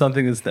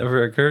something that's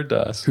never occurred to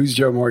us. Who's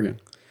Joe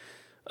Morgan?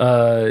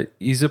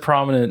 He's a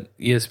prominent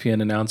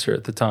ESPN announcer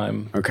at the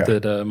time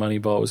that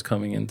Moneyball was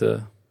coming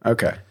into.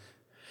 Okay.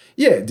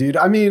 Yeah, dude.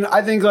 I mean,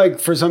 I think like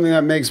for something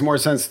that makes more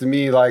sense to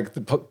me, like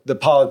the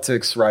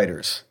politics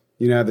writers,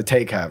 you know, the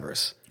take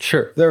havers.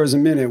 Sure. There was a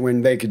minute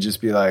when they could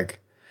just be like,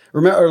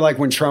 remember like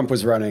when Trump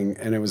was running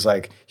and it was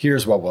like,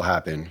 here's what will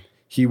happen.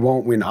 He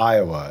won't win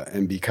Iowa.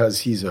 And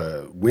because he's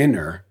a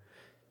winner,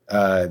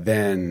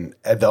 then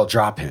they'll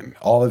drop him.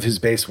 All of his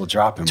base will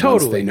drop him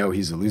once they know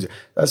he's a loser.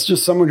 That's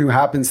just someone who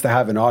happens to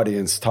have an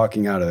audience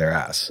talking out of their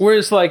ass.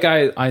 Whereas, like,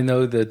 I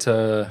know that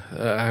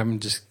I'm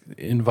just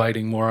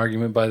inviting more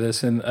argument by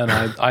this, and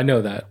I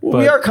know that. Well,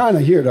 we are kind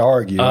of here to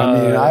argue. I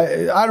mean,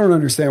 I don't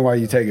understand why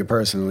you take it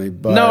personally.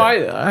 But no, I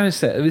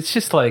understand. It's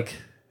just like,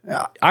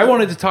 I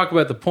wanted to talk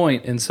about the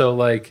point, and so,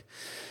 like...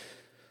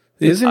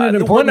 Isn't it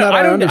important that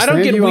I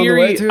understand you on the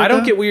way to it? I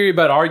don't get weary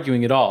about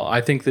arguing at all.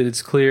 I think that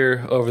it's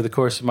clear over the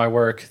course of my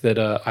work that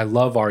I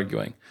love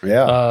arguing.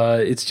 Yeah.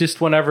 It's just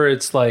whenever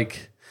it's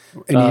like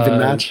an even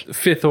match,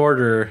 fifth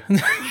order.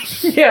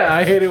 Yeah,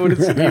 I hate it when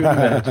it's an even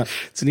match.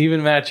 It's an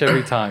even match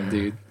every time,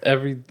 dude.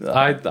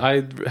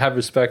 I have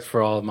respect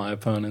for all of my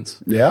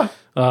opponents. Yeah.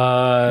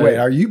 Wait,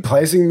 are you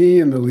placing me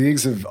in the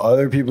leagues of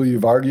other people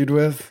you've argued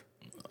with?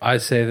 I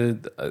say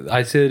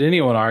that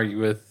anyone I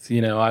argue with,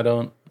 you know, I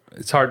don't.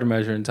 It's hard to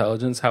measure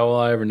intelligence. How will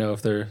I ever know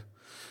if they're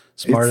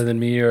smarter than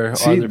me or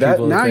other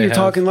people? Now you're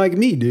talking like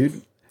me,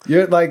 dude.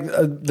 You're like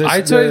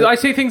I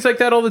say things like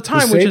that all the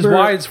time, which is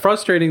why it's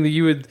frustrating that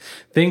you would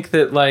think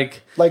that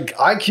like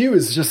IQ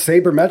is just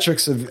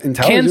sabermetrics of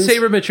intelligence. Can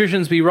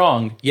sabermetricians be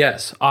wrong?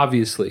 Yes,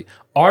 obviously.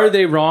 Are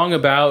they wrong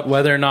about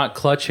whether or not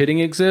clutch hitting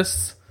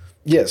exists?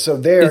 Yeah,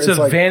 so it's a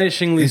like,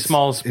 vanishingly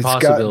small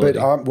possibility.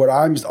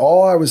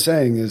 All I was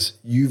saying is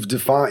you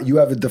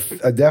have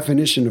a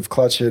definition of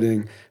clutch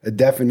hitting, a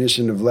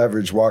definition of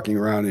leverage walking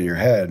around in your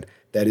head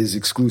that is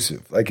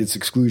exclusive, like it's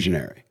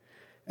exclusionary,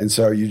 and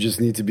so you just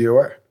need to be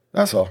aware.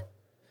 That's all.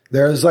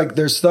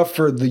 There's stuff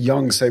for the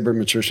young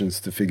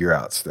sabermetricians to figure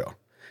out still.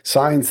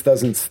 Science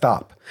doesn't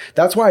stop.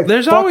 That's why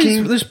there's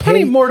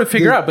plenty more to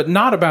figure out, but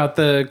not about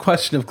the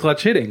question of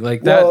clutch hitting.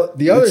 Like that, well,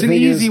 the other it's an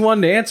easy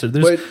one to answer.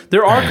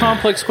 There are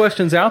complex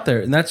questions out there,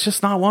 and that's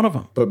just not one of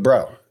them. But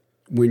bro,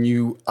 when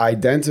you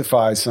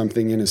identify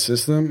something in a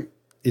system,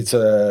 it's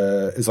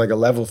like a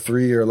level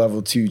 3 or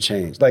level 2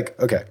 change. Like,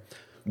 okay,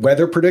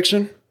 weather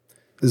prediction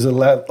is a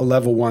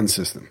level 1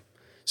 system.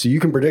 So you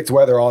can predict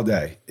weather all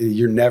day.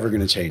 You're never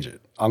going to change it.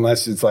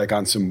 Unless it's like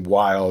on some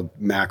wild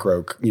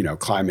macro, you know,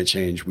 climate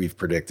change we've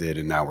predicted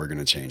and now we're going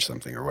to change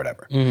something or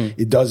whatever.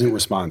 Mm-hmm. It doesn't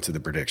respond to the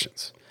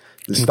predictions.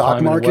 The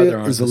stock market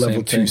is a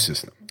level 2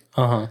 system.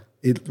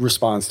 it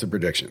responds to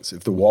predictions.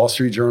 If the Wall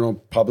Street Journal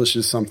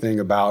publishes something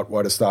about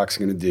what a stock's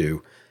going to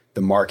do,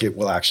 the market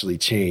will actually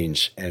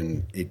change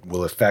and it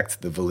will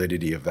affect the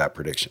validity of that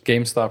prediction.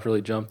 GameStop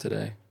really jumped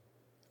today.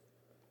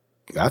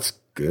 That's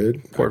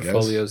good.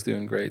 Portfolio's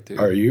doing great, dude.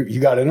 Are you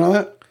got in on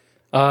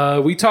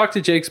that? We talked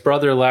to Jake's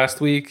brother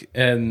last week,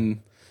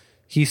 and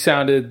he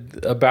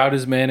sounded about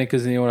as manic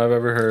as anyone I've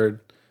ever heard.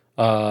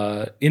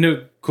 I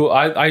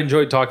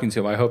enjoyed talking to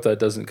him. I hope that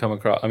doesn't come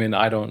across. I mean,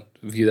 I don't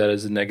view that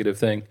as a negative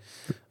thing.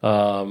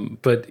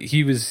 But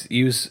he was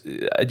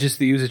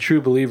a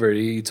true believer.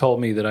 He told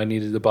me that I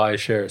needed to buy a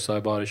share, so I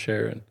bought a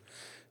share. And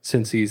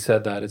since he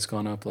said that, it's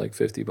gone up like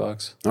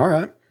 $50. All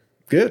right,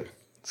 good.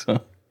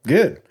 So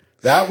good.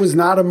 That was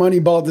not a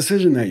Moneyball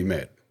decision that you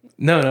made.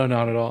 No,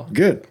 not at all.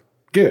 Good.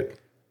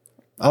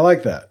 I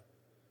like that.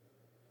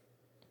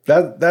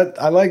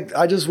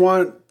 I just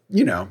want,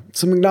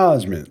 some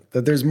acknowledgement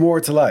that there's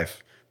more to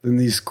life than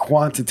these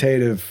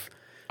quantitative.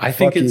 I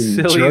think it's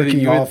silly that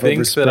you would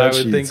think that I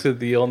would think that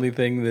the only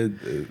thing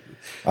that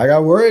I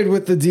got worried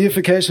with the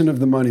deification of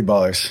the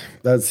Moneyballers.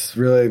 That's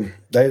really,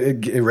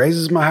 it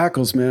raises my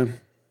hackles, man.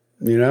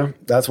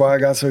 That's why I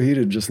got so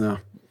heated just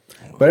now.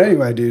 But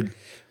anyway, dude.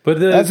 But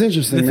that's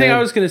interesting. The thing I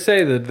was going to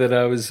say that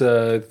I was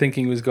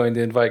thinking was going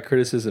to invite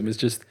criticism is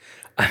just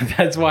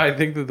that's why I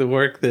think that the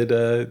work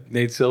that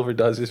Nate Silver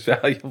does is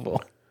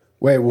valuable.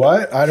 Wait,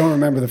 what? I don't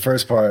remember the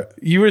first part.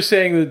 You were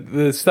saying that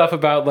the stuff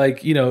about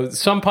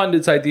some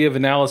pundits' idea of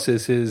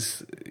analysis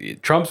is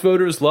Trump's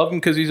voters love him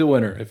because he's a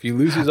winner. If he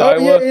loses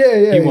Iowa,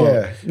 he won't.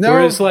 Yeah. No.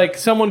 Whereas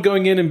someone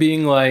going in and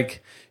being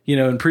like,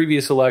 in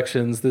previous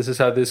elections, this is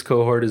how this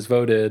cohort has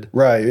voted.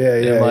 Right,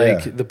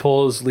 And the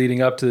polls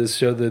leading up to this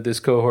show that this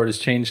cohort has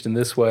changed in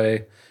this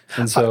way.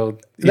 And so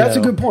that's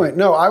a good point.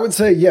 No, I would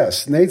say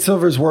yes. Nate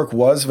Silver's work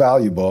was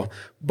valuable,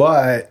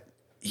 but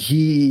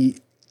he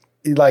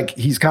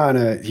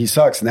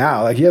sucks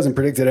now. He hasn't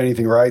predicted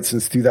anything right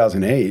since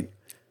 2008.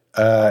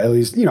 At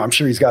least, I'm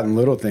sure he's gotten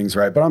little things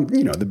right, but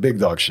the big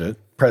dog shit,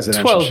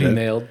 presidential 12 shit. He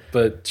nailed,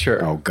 but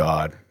sure. Oh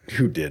God,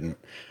 who didn't?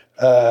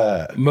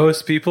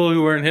 Most people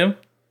who weren't him.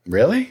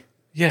 Really?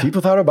 Yeah.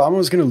 People thought Obama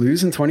was going to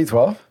lose in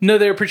 2012? No,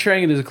 they were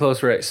portraying it as a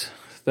close race.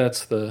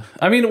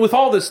 With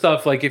all this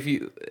stuff, all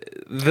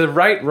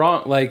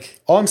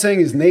I'm saying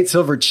is Nate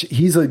Silver,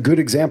 he's a good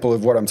example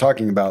of what I'm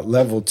talking about,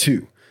 level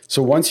 2.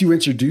 So once you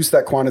introduce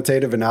that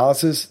quantitative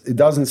analysis, it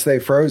doesn't stay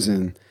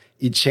frozen.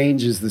 It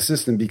changes the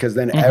system because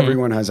then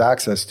everyone has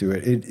access to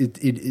it. It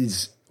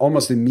is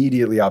almost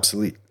immediately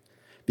obsolete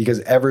because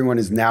everyone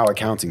is now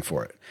accounting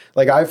for it.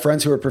 I have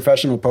friends who are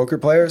professional poker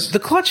players. The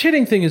clutch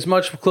hitting thing is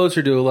much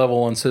closer to a level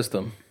 1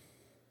 system.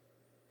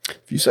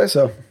 If you say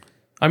so.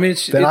 I mean,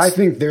 I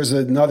think there's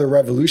another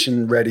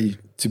revolution ready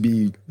to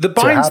be. The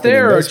binds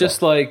there are just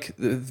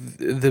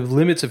the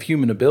limits of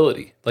human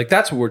ability.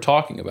 That's what we're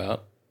talking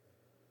about.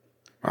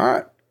 All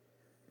right.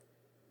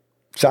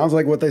 Sounds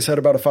like what they said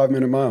about a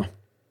 5-minute mile.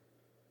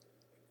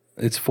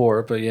 It's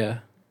 4, but yeah.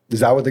 Is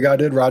that what the guy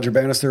did? Roger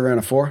Bannister ran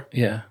a 4?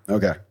 Yeah.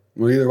 Okay.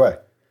 Well, either way.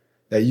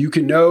 That you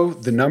can know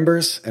the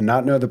numbers and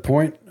not know the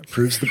point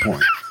proves the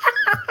point.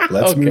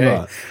 Let's move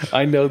on.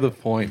 I know the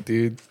point,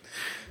 dude.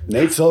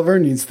 Nate Silver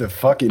needs to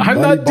fucking I'm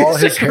Moneyball not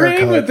his haircut.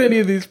 disagreeing with any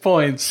of these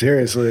points.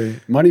 Seriously.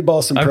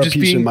 Moneyball some I'm just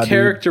being my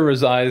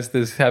characterized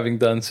as having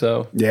done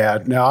so. Yeah.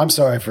 No, I'm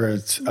sorry for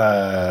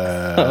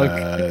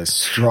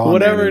strong.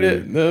 Whatever it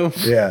is. No.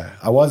 Yeah.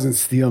 I wasn't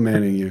steel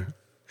manning you.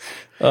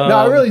 No,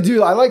 I really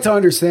do. I like to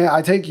understand.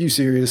 I take you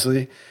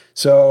seriously.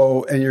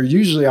 So, and you're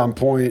usually on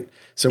point.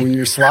 So when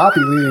you're sloppy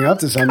leading up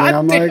to something,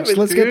 I'm like,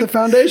 let's get the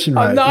foundation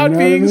right. I'm not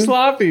being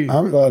sloppy.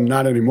 I'm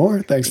not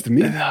anymore, thanks to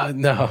me.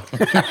 No.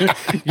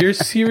 Your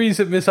series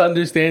of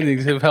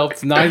misunderstandings have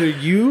helped neither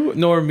you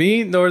nor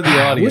me nor the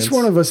audience. Which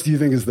one of us do you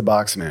think is the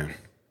box man?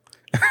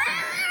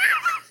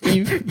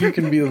 You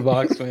can be the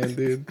box man,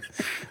 dude.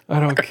 I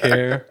don't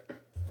care.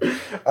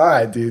 All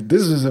right, dude.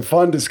 This is a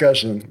fun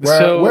discussion.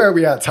 Where are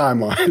we at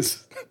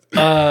time-wise?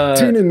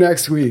 Tune in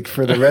next week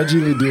for the Reggie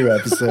Ledoux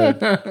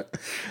episode.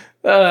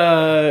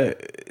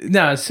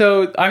 No,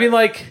 so I mean,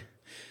 I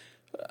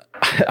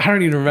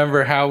don't even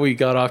remember how we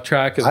got off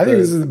track. I think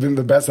this has been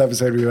the best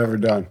episode we've ever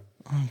done.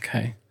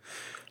 Okay.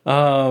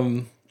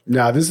 No,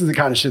 this is the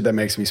kind of shit that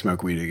makes me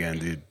smoke weed again,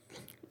 dude.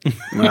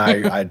 When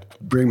I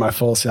bring my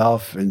full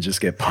self and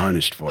just get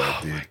punished for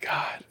it, dude. Oh my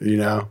God.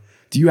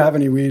 Do you have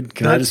any weed?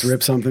 Can I just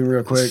rip something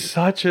real quick?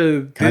 Can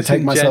I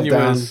take myself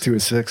down to a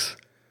 6?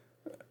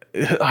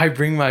 I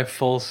bring my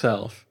full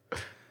self.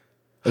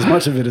 As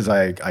much of it as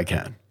I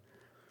can.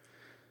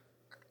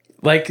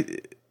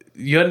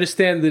 You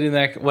understand that in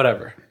that,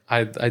 whatever.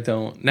 I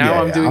don't.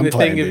 Now I'm doing the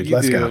thing if you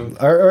Let's do. Go.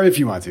 Or if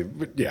you want to.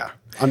 But yeah,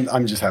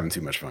 I'm just having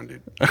too much fun,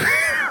 dude.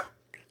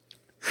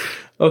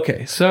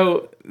 Okay,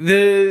 so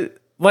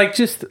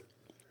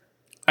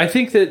I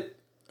think that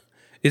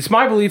it's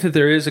my belief that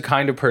there is a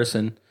kind of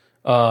person,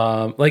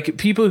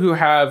 people who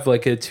have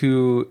a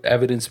too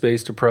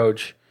evidence-based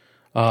approach,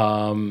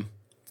 it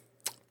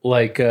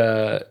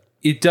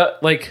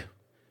does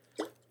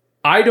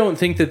I don't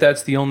think that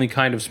that's the only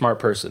kind of smart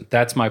person.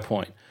 That's my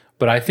point.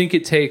 but I think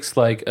it takes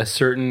like a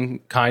certain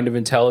kind of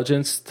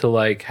intelligence to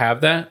like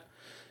have that.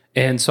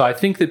 And so I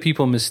think that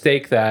people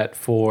mistake that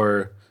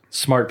for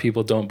smart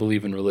people don't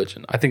believe in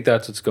religion. I think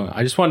that's what's going on.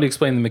 I just wanted to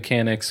explain the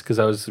mechanics because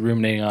I was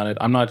ruminating on it.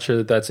 I'm not sure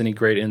that that's any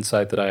great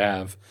insight that I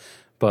have,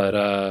 but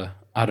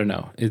I don't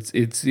know.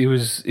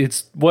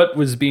 It's what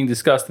was being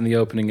discussed in the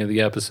opening of the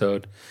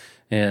episode,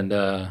 and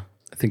I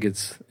think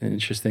it's an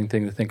interesting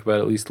thing to think about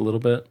at least a little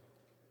bit.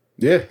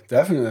 Yeah,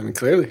 definitely. I mean,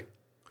 clearly.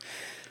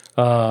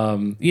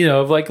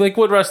 Like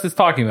what Russ is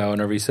talking about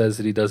whenever he says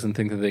that he doesn't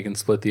think that they can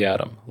split the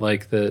atom.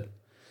 Like that,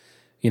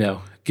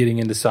 getting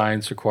into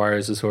science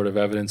requires a sort of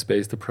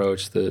evidence-based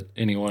approach that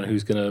anyone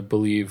who's going to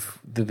believe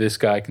that this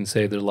guy can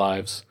save their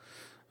lives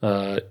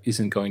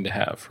isn't going to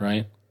have,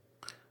 right?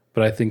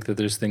 But I think that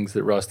there's things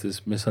that Rust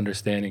is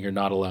misunderstanding or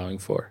not allowing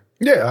for.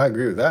 Yeah, I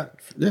agree with that.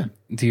 Yeah.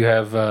 Do you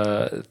have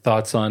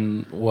thoughts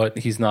on what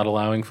he's not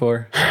allowing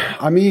for?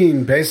 I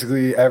mean,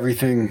 basically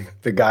everything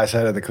the guy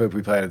said at the clip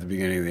we played at the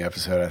beginning of the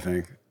episode, I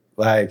think.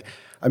 Like,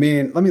 I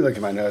mean, let me look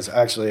at my notes.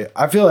 Actually,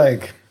 I feel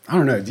like, I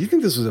don't know. Do you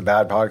think this was a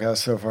bad podcast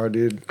so far,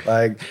 dude?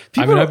 Like,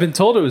 I've been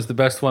told it was the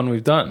best one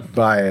we've done.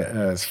 By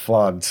a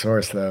flawed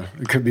source, though.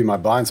 It could be my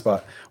blind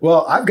spot.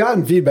 Well, I've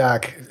gotten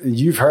feedback.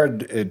 You've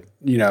heard it,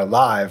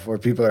 live, where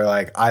people are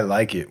like, "I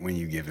like it when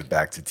you give it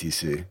back to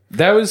TC."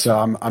 That was so.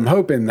 I'm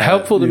hoping that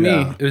helpful to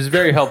me. It was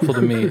very helpful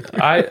to me.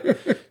 I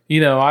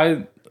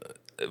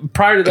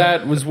prior to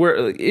that was where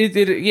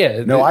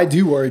I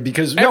do worry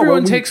because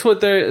everyone takes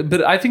what they're.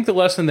 But I think the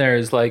lesson there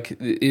is like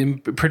in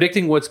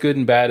predicting what's good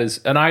and bad is,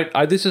 and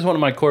I this is one of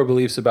my core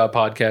beliefs about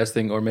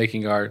podcasting or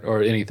making art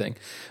or anything.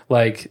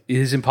 Like, it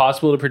is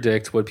impossible to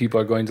predict what people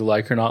are going to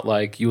like or not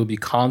like. You will be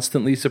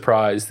constantly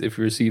surprised if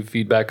you receive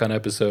feedback on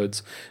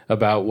episodes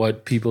about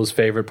what people's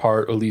favorite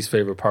part or least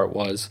favorite part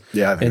was.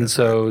 Yeah. And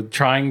so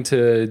trying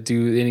to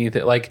do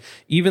anything, like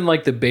even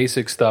like the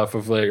basic stuff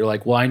of like, you're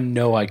like, well, I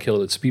know I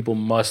killed it, so people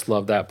must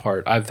love that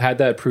part. I've had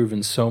that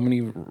proven so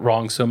many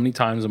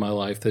times in my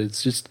life that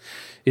it's just,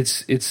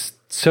 it's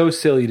so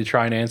silly to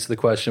try and answer the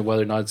question of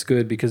whether or not it's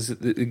good, because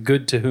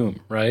good to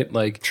whom, right?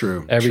 Like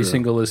every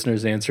single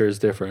listener's answer is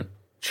different.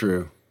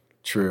 True.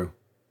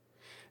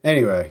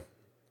 Anyway,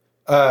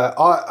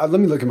 let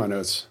me look at my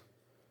notes.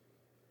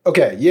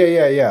 Okay,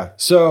 yeah.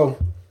 So,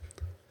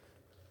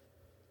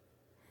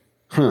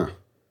 I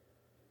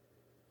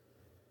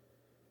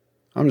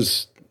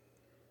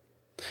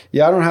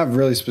don't have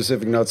really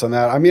specific notes on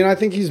that. I mean, I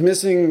think he's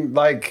missing,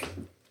 like,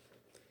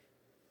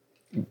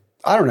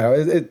 I don't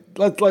know.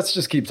 Let's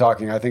just keep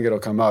talking. I think it'll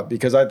come up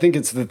because I think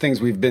it's the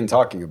things we've been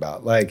talking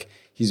about. Like,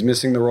 he's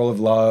missing the role of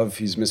love.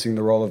 He's missing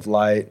the role of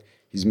light.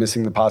 He's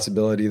missing the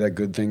possibility that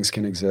good things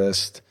can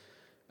exist.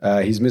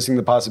 He's missing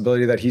the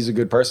possibility that he's a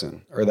good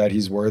person or that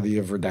he's worthy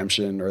of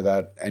redemption or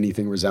that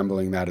anything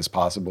resembling that is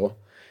possible.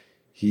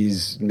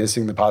 He's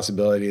missing the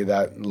possibility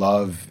that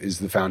love is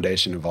the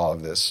foundation of all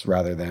of this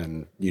rather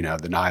than,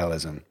 the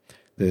nihilism,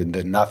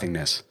 the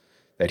nothingness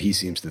that he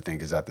seems to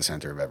think is at the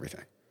center of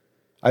everything.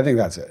 I think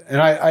that's it. And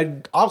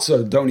I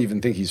also don't even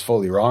think he's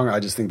fully wrong.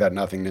 I just think that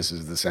nothingness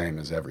is the same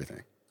as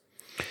everything.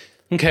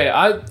 Okay,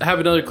 I have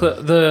another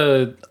clip.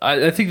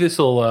 I think this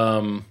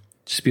will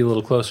just be a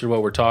little closer to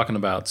what we're talking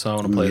about, so I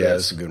want to play this. Yeah,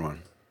 it's a good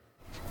one.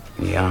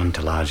 The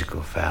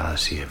ontological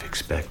fallacy of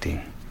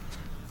expecting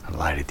a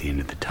light at the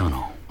end of the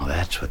tunnel. Well,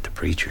 that's what the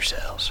preacher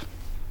sells.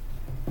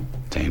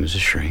 Same as a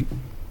shrink.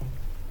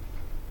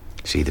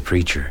 See, the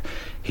preacher,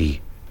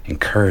 he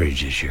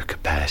encourages your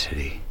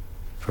capacity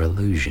for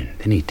illusion.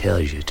 Then he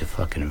tells you it's a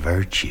fucking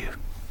virtue.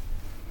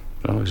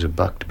 There's always a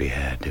buck to be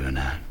had doing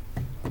that.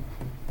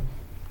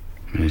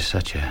 I mean, it's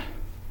such a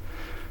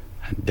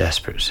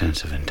desperate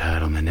sense of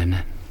entitlement, isn't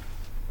it?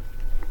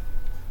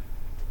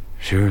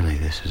 Surely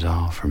this is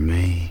all for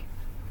me.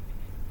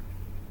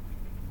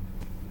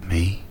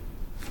 Me?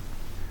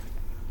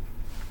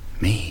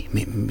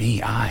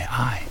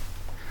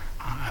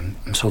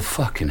 I'm so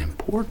fucking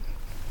important.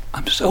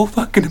 I'm so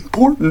fucking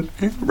important,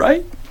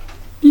 right?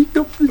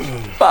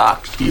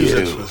 Fuck you.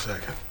 Just for a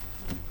second.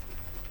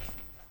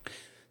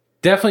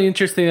 Definitely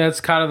interesting. That's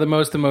kind of the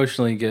most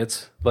emotional he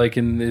gets, like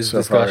in his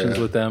discussions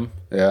with them.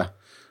 Yeah.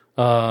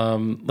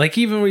 Like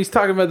even when he's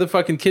talking about the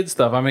fucking kid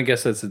stuff, I mean, I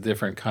guess that's a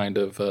different kind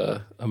of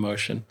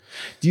emotion.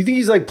 Do you think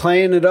he's like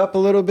playing it up a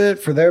little bit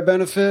for their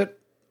benefit?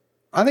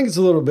 I think it's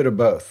a little bit of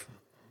both.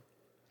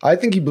 I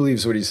think he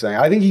believes what he's saying.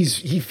 I think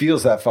he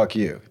feels that fuck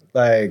you.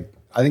 Like,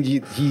 I think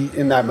he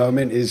in that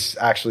moment is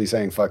actually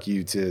saying fuck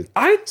you to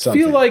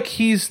something. Feel like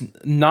he's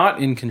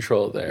not in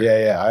control there.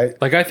 Yeah.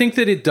 I think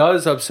that it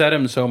does upset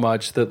him so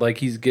much that like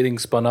he's getting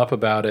spun up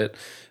about it.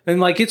 And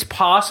like it's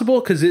possible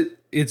because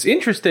it's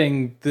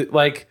interesting that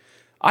like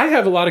I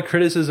have a lot of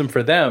criticism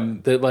for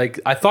them that like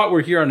I thought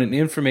we're here on an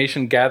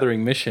information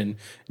gathering mission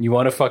and you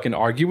want to fucking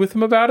argue with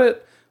them about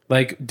it.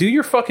 Like, do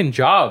your fucking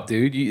job,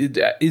 dude.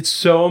 It's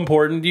so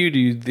important to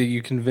you that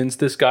you convince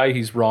this guy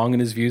he's wrong in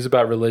his views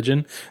about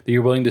religion, that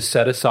you're willing to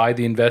set aside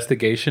the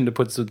investigation to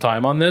put some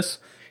time on this.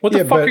 What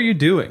the fuck are you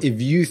doing?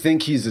 If you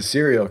think he's a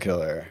serial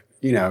killer,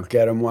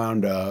 get him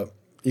wound up.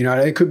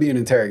 It could be an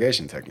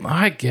interrogation technique.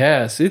 I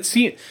guess.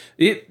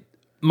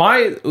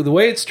 the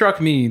way it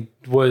struck me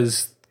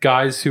was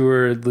guys who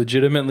were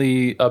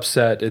legitimately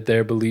upset at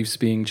their beliefs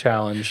being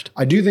challenged.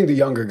 I do think the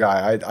younger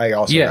guy, I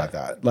also got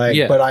that.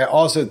 But I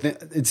also think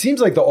it seems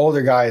like the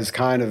older guy is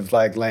kind of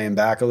like laying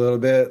back a little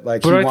bit.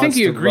 Like, but I think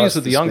he agrees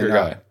with the younger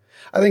guy.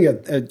 I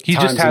think he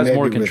just has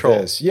more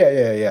control.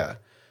 Yeah.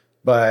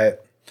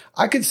 But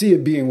I could see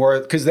it being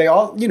worth, because they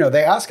all,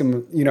 they ask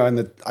him,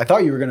 I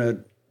thought you were gonna.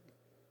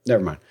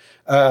 Never mind.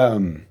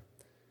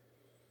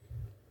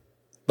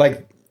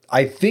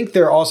 I think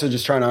they're also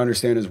just trying to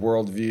understand his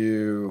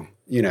worldview.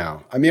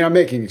 I'm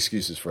making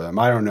excuses for them.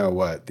 I don't know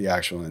what the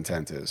actual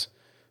intent is,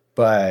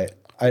 but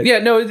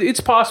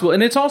it's possible.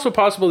 And it's also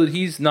possible that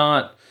he's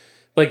not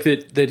like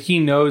that he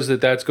knows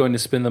that that's going to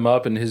spin them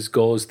up and his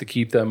goal is to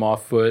keep them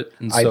off foot.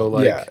 And so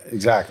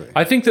exactly.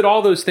 I think that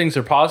all those things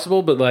are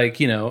possible, but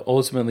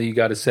ultimately you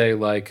got to say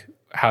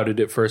how did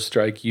it first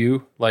strike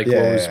you? What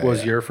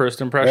was your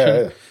first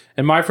impression? Yeah.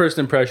 And my first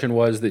impression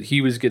was that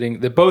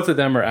that both of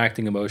them are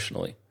acting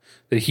emotionally.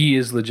 That he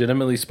is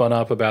legitimately spun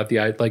up about the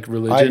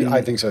religion.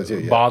 I think so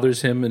too. Yeah.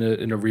 Bothers him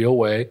in a real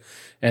way,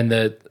 and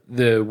that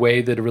the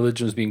way that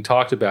religion was being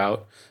talked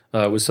about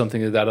was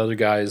something that other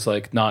guy is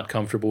not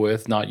comfortable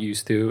with, not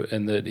used to,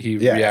 and that he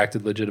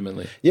reacted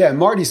legitimately. Yeah, and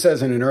Marty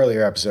says in an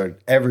earlier episode,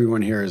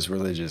 everyone here is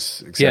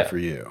religious except for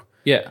you.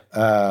 Yeah.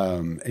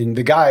 And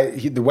the guy,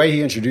 the way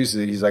he introduces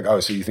it, he's like,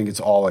 "Oh, so you think it's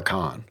all a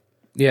con?"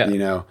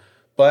 Yeah.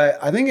 But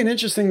I think an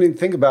interesting thing to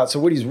think about, so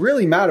what he's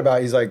really mad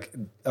about, he's like,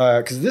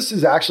 because this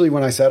is actually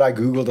when I said I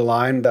Googled a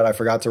line that I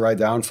forgot to write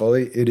down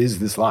fully, it is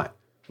this line.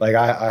 I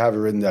have it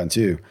written down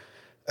too.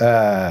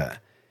 And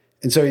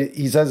so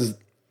he says,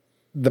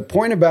 the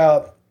point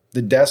about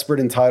the desperate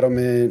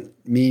entitlement,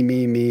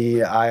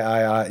 me,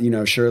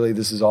 I, surely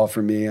this is all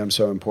for me, I'm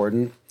so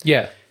important.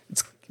 Yeah.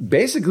 It's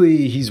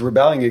basically, he's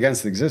rebelling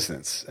against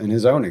existence and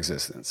his own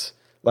existence.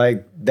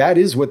 That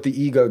is what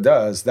the ego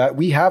does, that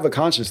we have a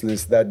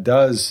consciousness that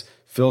does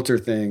filter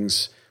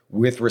things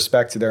with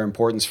respect to their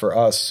importance for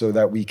us so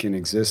that we can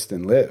exist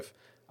and live.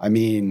 I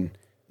mean,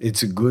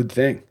 it's a good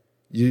thing.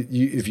 You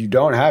if you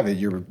don't have it,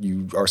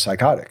 you are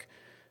psychotic.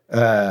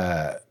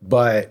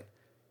 But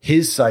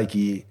his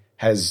psyche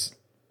has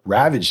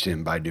ravaged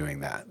him by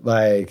doing that.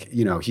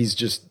 He's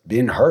just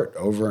been hurt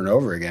over and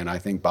over again, I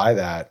think, by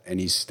that. And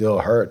he's still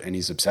hurt and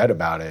he's upset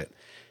about it.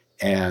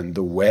 And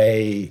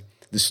the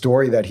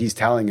story that he's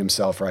telling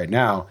himself right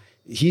now,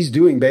 he's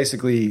doing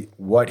basically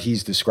what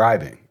he's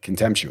describing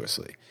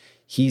contemptuously.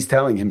 He's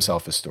telling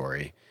himself a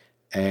story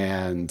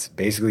and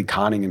basically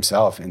conning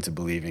himself into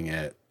believing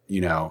it.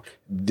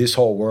 This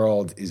whole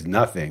world is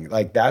nothing.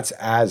 That's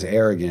as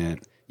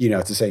arrogant,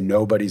 to say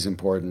nobody's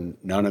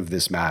important, none of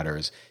this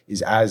matters,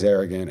 is as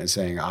arrogant as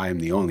saying I am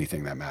the only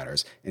thing that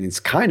matters. And it's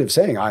kind of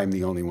saying I am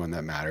the only one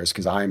that matters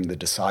because I'm the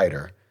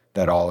decider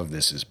that all of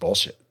this is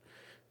bullshit.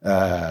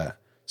 So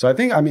I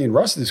think,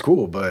 Rust is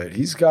cool, but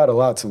he's got a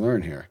lot to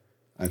learn here.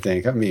 I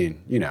think,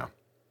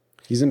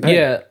 he's in pain.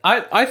 Yeah,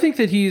 I think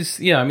that he's,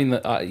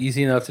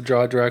 easy enough to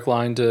draw a direct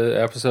line to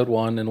episode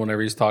 1 and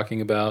whenever he's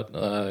talking about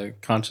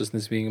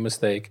consciousness being a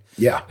mistake.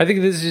 Yeah. I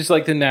think this is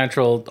just the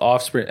natural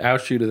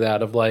outshoot of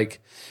that of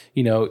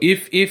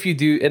if you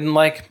do, and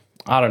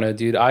I don't know,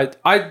 dude,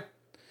 I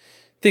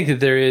think that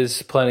there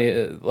is plenty,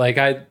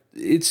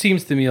 it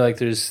seems to me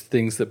there's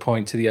things that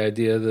point to the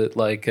idea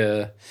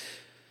that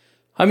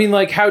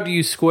how do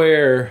you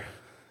square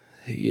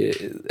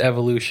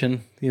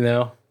evolution,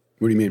 What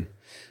do you mean?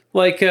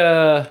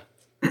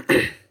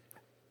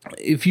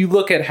 If you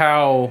look at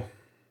how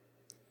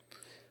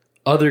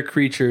other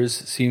creatures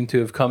seem to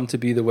have come to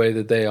be the way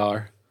that they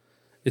are,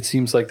 it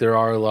seems like there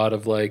are a lot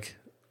of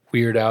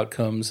weird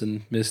outcomes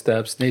and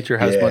missteps. Nature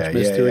has much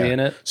mystery in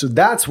it. So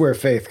that's where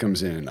faith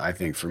comes in, I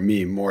think, for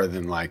me, more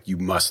than you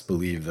must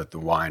believe that the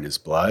wine is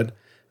blood.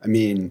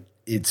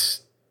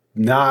 It's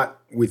not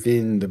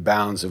within the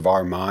bounds of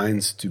our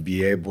minds to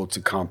be able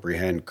to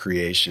comprehend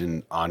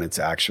creation on its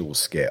actual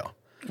scale.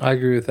 I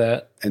agree with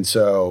that. And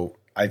so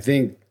I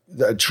think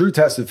the true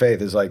test of faith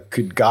is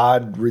could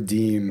God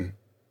redeem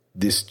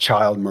this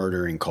child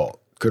murdering cult?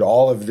 Could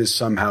all of this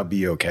somehow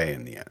be okay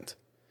in the end?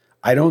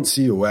 I don't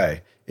see a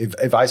way.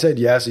 If I said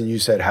yes and you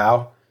said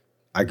how,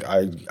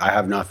 I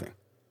have nothing.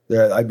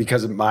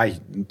 Because my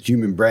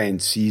human brain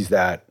sees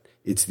that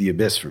it's the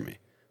abyss for me.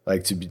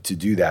 To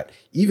do that,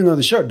 even though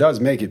the show does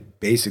make it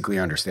basically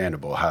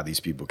understandable how these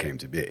people came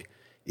to be,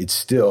 it's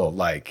still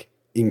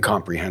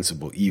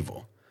incomprehensible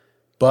evil.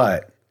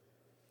 But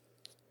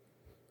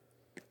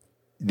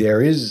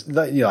there is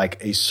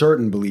a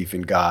certain belief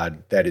in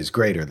God that is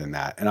greater than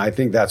that, and I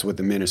think that's what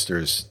the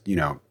minister's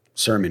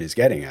sermon is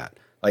getting at.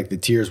 The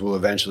tears will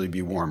eventually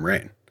be warm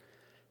rain,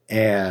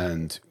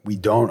 and we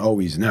don't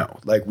always know.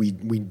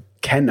 We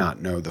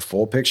cannot know the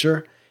full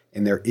picture,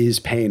 and there is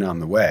pain on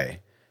the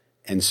way.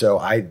 And so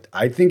I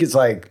think it's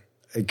a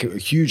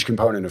huge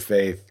component of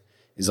faith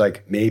is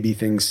maybe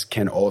things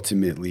can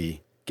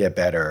ultimately get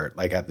better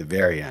at the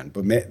very end.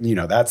 But,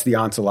 that's the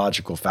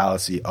ontological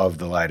fallacy of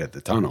the light at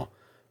the tunnel,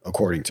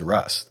 according to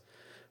Rust.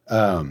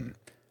 I'm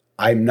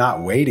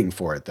not waiting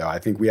for it, though. I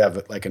think we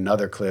have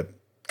another clip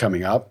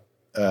coming up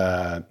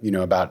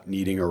about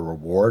needing a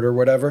reward or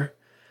whatever.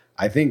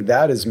 I think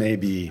that is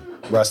maybe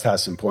Rust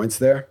has some points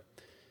there,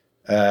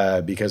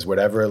 because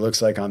whatever it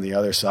looks like on the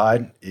other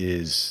side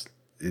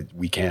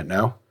we can't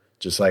know,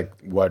 just like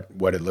what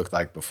it looked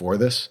like before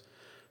this.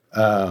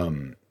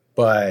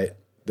 But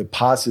the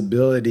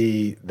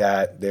possibility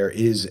that there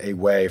is a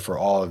way for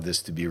all of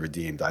this to be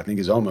redeemed, I think,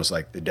 is almost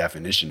like the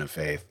definition of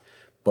faith,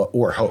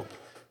 or hope,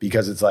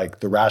 because it's like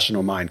the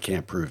rational mind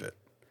can't prove it,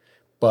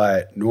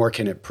 but nor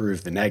can it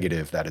prove the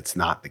negative that it's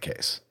not the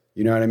case.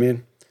 You know what I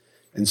mean?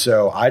 And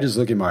so I just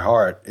look at my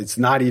heart. It's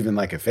not even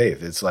like a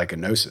faith. It's like a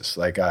gnosis.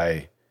 Like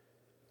I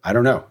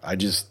don't know.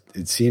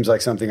 It seems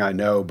like something I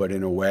know, but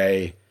in a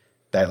way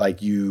that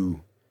like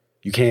you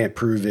can't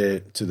prove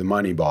it to the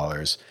money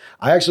ballers.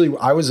 I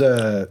was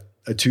a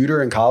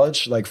tutor in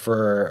college, like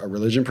for a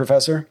religion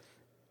professor.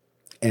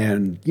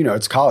 And,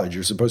 it's college.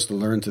 You're supposed to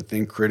learn to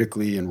think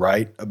critically and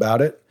write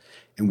about it.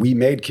 And we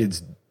made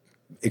kids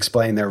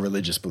explain their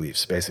religious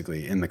beliefs,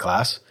 basically, in the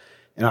class.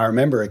 And I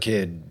remember a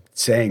kid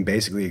saying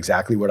basically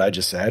exactly what I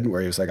just said,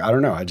 where he was like, I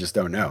don't know. I just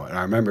don't know. And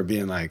I remember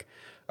being like,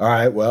 all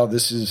right, well,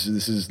 this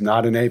is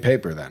not an A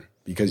paper then,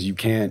 because you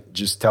can't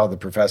just tell the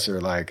professor,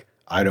 like,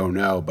 I don't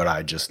know, but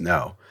I just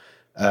know.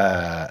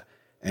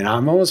 And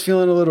I'm almost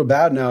feeling a little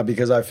bad now,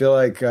 because I feel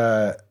like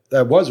that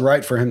was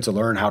right for him to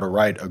learn how to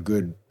write a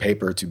good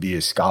paper to be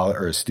a scholar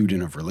or a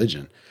student of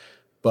religion.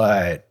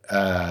 But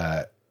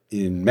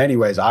in many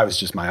ways, I was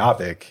just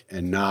myopic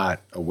and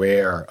not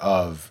aware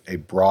of a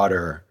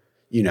broader,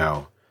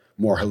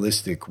 more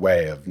holistic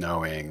way of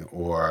knowing,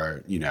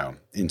 or,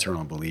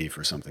 internal belief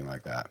or something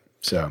like that.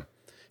 So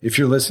if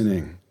you're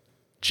listening,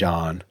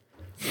 John,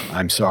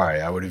 I'm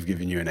sorry. I would have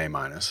given you an A-.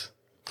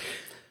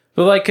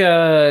 But like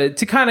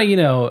to kind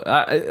of,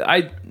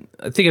 I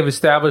think I've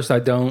established I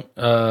don't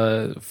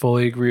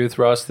fully agree with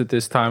Rust at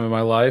this time in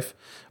my life.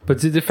 But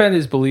to defend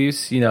his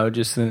beliefs,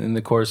 just in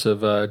the course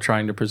of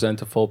trying to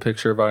present a full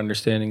picture of our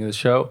understanding of the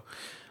show,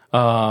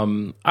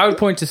 I would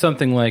point to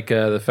something like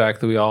the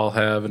fact that we all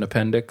have an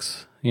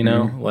appendix,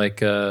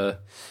 like I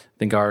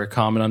think our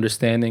common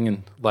understanding,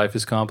 and life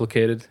is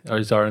complicated, or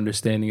is our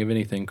understanding of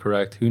anything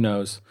correct? Who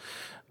knows?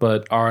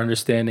 But our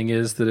understanding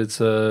is that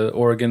it's a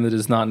organ that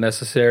is not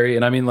necessary.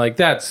 And I mean, like,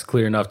 that's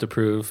clear enough to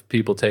prove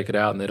people take it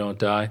out and they don't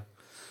die.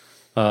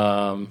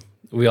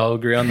 We all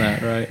agree on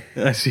that, right?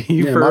 I see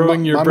you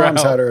furrowing your brow. My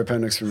mom's had her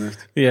appendix removed.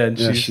 Yeah, and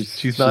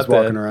she's not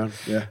walking around.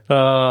 Yeah.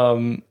 So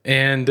you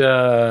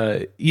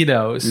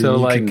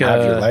like can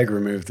have your leg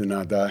removed and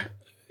not die.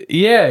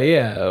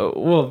 Yeah.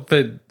 Well,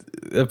 but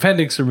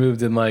appendix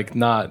removed and like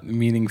not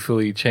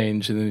meaningfully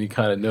changed, and then you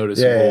kind of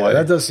notice. Yeah,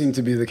 that does seem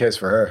to be the case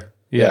for her.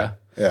 Yeah.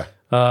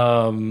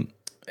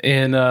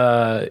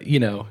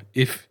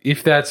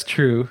 If that's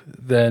true,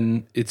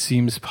 then it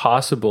seems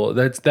possible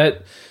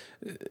the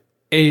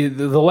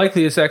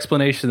likeliest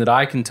explanation that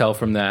I can tell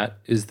from that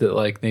is that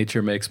like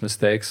nature makes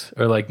mistakes,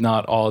 or like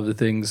not all of the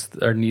things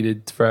are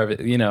needed for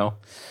everything,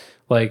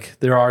 like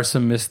there are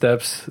some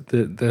missteps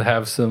that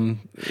have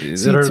some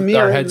that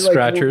are head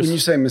scratchers. When you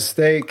say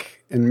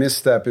mistake and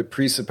misstep, it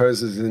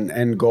presupposes an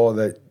end goal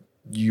that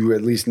you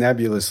at least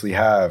nebulously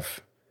have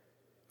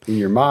in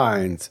your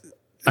mind.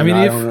 I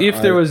mean,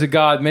 if there was a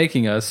God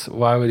making us,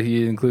 why would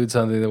he include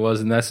something that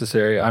wasn't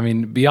necessary? I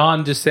mean,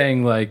 beyond just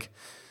saying like,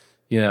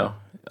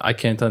 I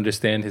can't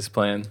understand his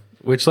plan,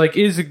 which like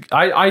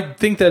I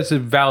think that's a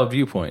valid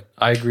viewpoint.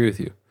 I agree with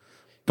you.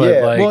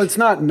 But it's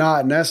not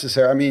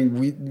necessary. I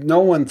mean,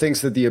 no one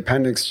thinks that the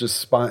appendix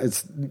just I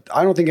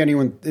don't think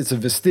it's a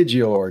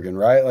vestigial organ,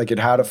 right? Like it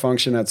had a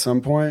function at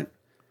some point.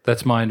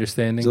 That's my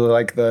understanding. So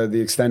like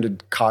the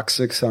extended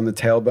coccyx on the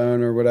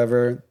tailbone or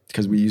whatever,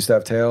 because we used to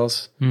have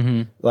tails.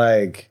 Mm-hmm.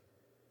 Like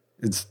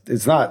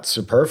it's not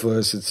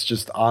superfluous. It's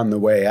just on the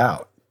way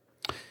out.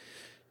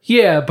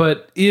 Yeah,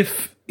 but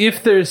if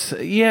there's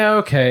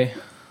okay,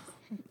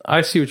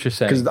 I see what you're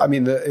saying. Because I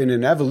mean, in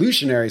an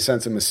evolutionary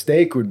sense, a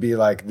mistake would be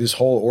like this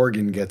whole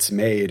organ gets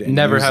made and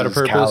never had a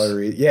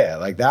purpose. Yeah,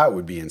 like that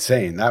would be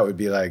insane. That would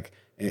be like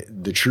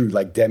the true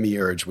like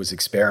demiurge was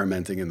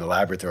experimenting in the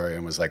laboratory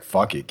and was like,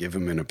 "Fuck it, give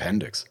him an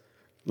appendix."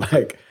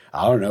 Like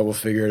I don't know, we'll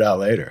figure it out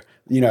later.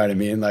 You know what I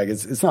mean? Like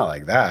it's not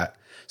like that.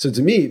 So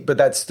to me, but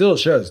that still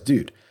shows,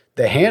 dude,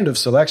 the hand of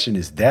selection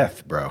is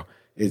death, bro.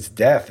 It's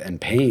death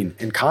and pain,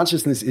 and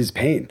consciousness is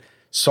pain.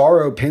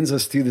 Sorrow pins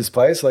us to this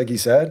place, like he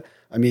said.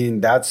 I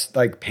mean, that's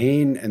like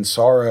pain and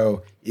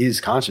sorrow is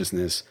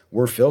consciousness.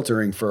 We're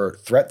filtering for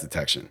threat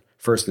detection,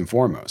 first and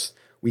foremost.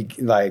 We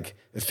like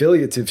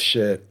affiliative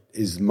shit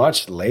is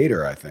much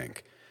later, I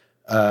think.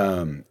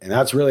 And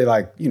that's really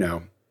like,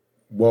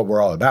 what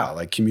we're all about,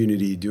 like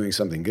community doing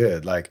something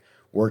good, like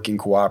working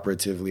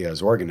cooperatively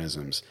as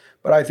organisms.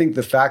 But I think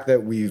the fact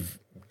that we've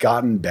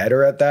gotten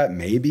better at that,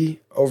 maybe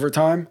over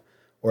time,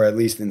 or at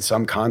least in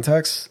some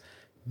contexts,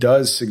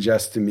 does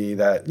suggest to me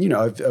that,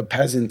 if a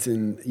peasant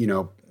in,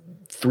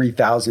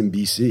 3000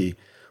 BC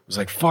was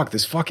like, fuck,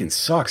 this fucking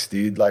sucks,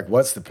 dude. Like,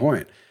 what's the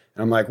point?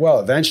 And I'm like, well,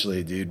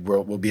 eventually, dude,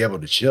 we'll be able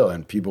to chill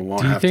and people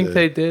won't have to. Do you think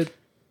they did?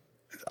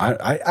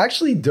 I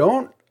actually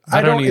don't.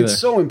 I don't either. It's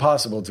so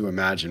impossible to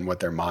imagine what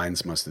their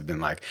minds must have been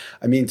like.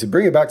 I mean, to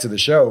bring it back to the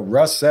show,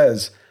 Russ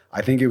says,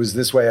 I think it was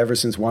this way ever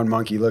since one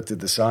monkey looked at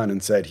the sun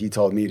and said, he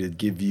told me to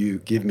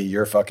give me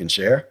your fucking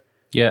share.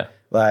 Yeah.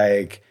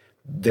 Like,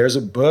 there's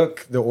a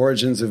book, The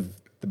Origins of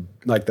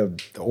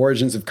the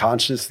Origins of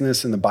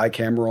Consciousness and the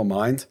Bicameral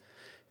Mind.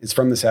 It's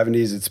from the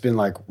 70s. It's been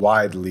like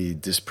widely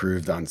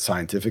disproved on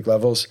scientific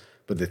levels,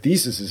 but the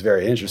thesis is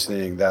very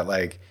interesting that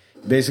like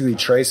basically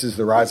traces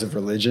the rise of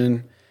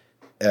religion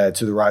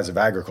to the rise of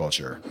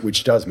agriculture,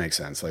 which does make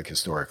sense, like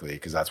historically,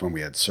 because that's when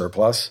we had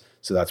surplus.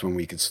 So that's when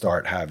we could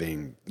start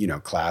having, you know,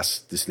 class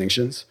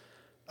distinctions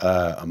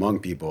among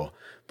people.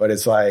 But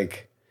it's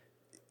like,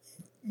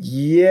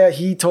 yeah,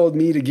 he told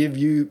me to give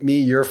me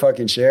your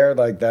fucking share.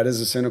 Like, that is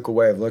a cynical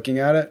way of looking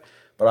at it.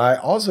 But I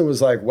also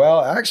was like,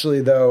 well, actually,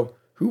 though,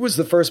 who was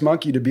the first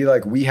monkey to be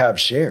like, we have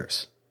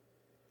shares?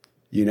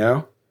 You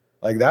know?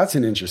 Like, that's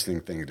an interesting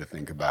thing to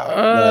think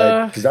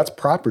about. Because that's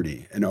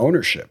property and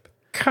ownership.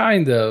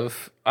 Kind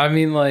of. I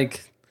mean,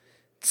 like,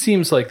 it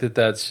seems like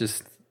that's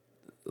just,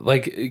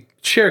 like,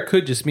 share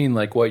could just mean,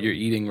 like, what you're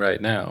eating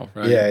right now,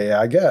 right? Yeah,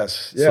 I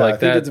guess. Yeah, so, like, I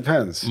think it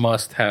depends.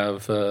 Must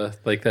have,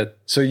 like, that.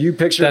 So you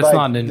picture, that's like,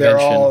 not an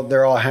invention.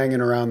 They're all hanging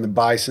around the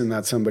bison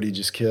that somebody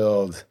just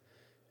killed,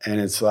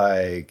 and it's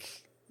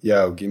like,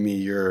 yo, give me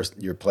your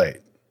plate.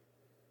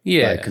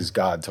 Yeah. Because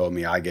God told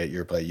me I get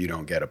your plate, you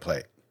don't get a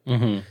plate.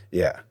 Mm-hmm.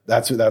 Yeah,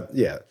 that's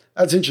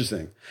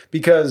interesting.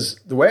 Because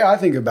the way I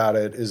think about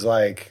it is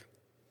like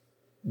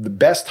the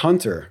best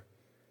hunter,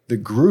 the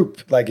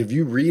group, like if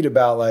you read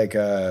about like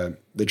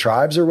the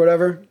tribes or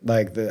whatever,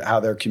 like how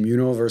they're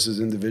communal versus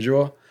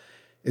individual,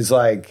 is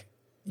like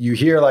you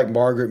hear like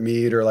Margaret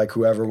Mead or like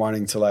whoever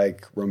wanting to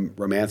like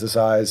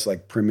romanticize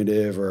like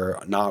primitive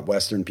or not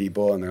Western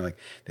people. And they're like,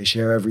 they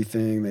share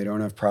everything. They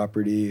don't have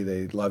property.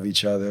 They love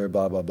each other,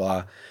 blah, blah,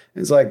 blah.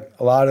 And it's like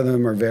a lot of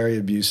them are very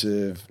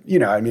abusive. You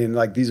know, I mean,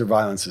 like these are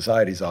violent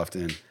societies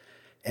often.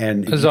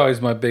 And that's always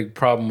my big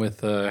problem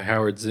with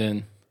Howard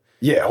Zinn.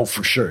 Yeah, oh,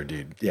 for sure,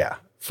 dude. Yeah.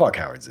 Fuck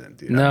Howard Zinn,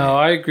 dude. No,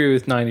 I agree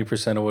with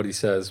 90% of what he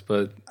says,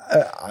 but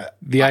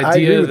the idea I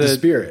agree with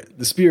that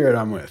the spirit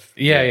I'm with.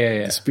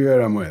 Yeah. The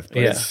spirit I'm with.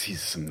 But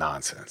he's some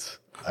nonsense.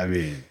 I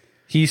mean,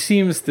 he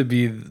seems to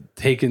be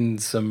taking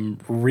some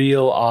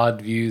real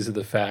odd views of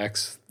the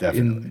facts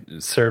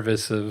in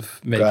service of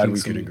making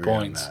some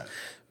points.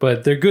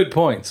 But they're good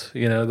points,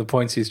 you know, the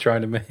points he's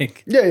trying to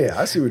make. Yeah,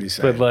 I see what he's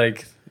saying. But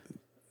like,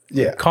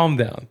 calm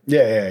down.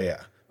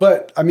 Yeah.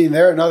 But I mean,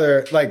 there are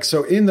another, like,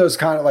 so in those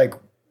kind of like,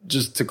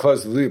 just to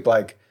close the loop,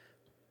 like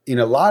in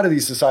a lot of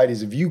these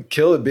societies, if you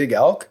kill a big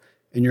elk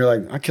and you're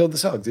like, I killed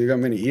this elk, dude,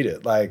 I'm going to eat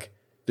it. Like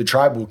the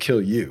tribe will kill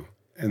you.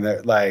 And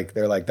they're like,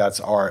 that's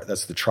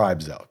the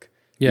tribe's elk.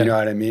 Yeah. You know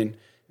what I mean?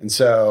 And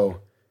so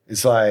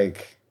it's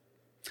like,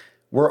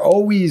 we're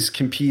always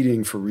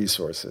competing for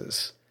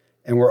resources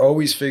and we're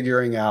always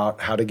figuring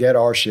out how to get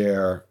our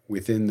share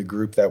within the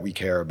group that we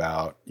care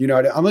about. You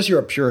know, unless you're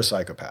a pure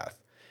psychopath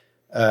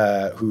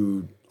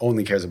who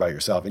only cares about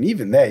yourself. And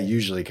even they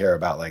usually care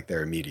about like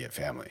their immediate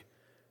family,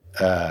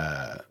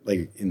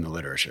 like in the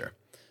literature.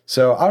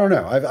 So I don't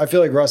know. I feel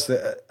like Russ,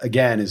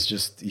 again,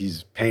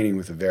 he's painting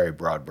with a very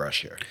broad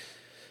brush here.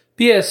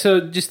 Yeah.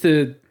 So just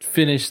to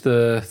finish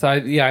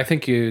I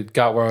think you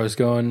got where I was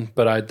going,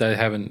 but I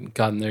haven't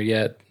gotten there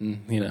yet.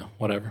 And, you know,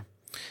 whatever.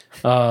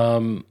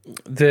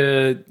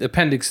 The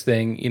appendix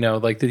thing, you know,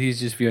 like that he's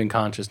just viewing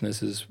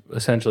consciousness is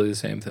essentially the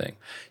same thing.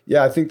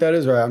 Yeah, I think that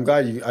is right. I'm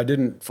glad I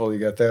didn't fully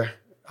get there.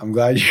 I'm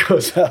glad you go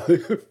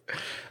Salud.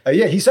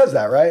 Yeah, he says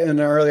that, right, in an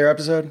earlier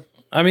episode?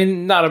 I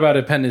mean, not about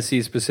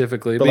appendices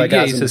specifically, but like,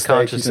 yeah, he says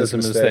consciousness is a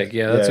mistake.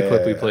 Yeah, that's a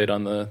clip we played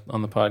on the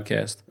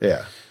podcast.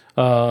 Yeah.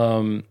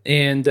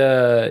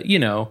 You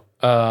know,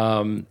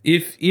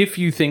 if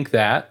you think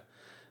that,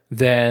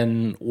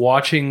 then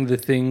watching the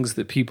things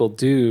that people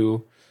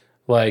do,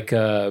 like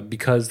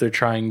because they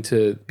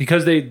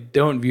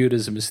don't view it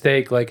as a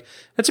mistake, like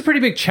that's a pretty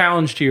big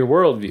challenge to your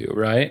worldview,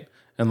 right?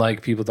 And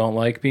like people don't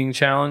like being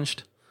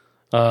challenged.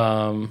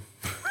 Whatever,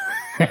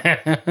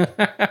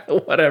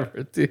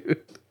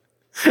 dude.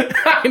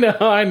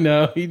 I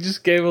know. He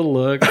just gave a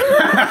look.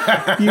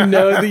 You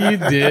know that you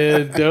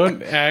did.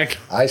 Don't act.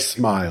 I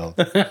smiled.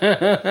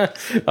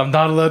 I'm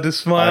not allowed to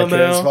smile now. I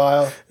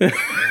can't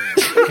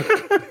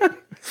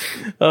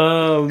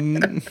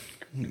smile.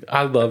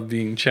 I love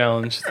being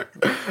challenged.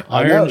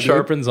 Iron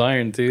sharpens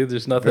iron, dude.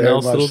 There's nothing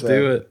else that'll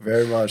do it.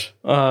 Very much.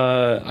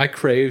 I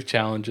crave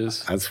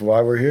challenges. That's why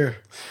we're here.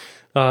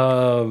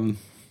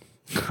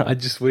 I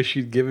just wish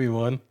you'd give me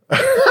one.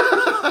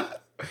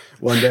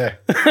 One day.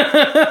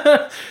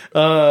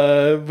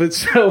 But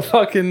so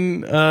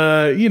fucking,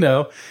 you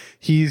know,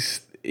 he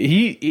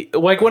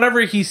like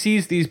whenever he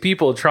sees these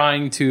people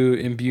trying to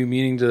imbue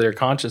meaning to their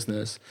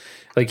consciousness,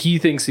 like he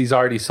thinks he's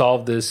already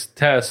solved this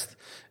test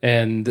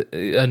And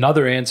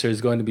another answer is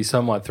going to be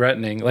somewhat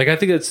threatening. Like, I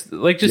think it's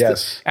like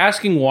just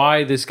asking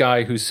why this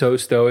guy who's so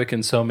stoic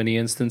in so many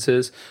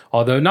instances,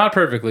 although not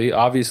perfectly,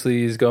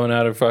 obviously he's going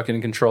out of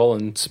fucking control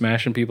and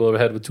smashing people over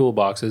the head with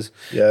toolboxes.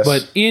 Yes.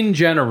 But in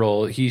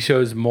general, he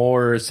shows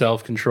more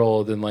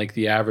self-control than like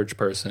the average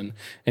person.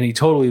 And he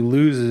totally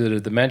loses it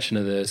at the mention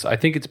of this. I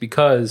think it's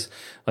because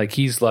like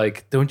he's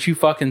like, don't you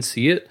fucking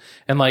see it?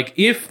 And like,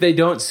 if they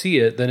don't see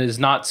it, then it's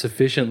not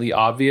sufficiently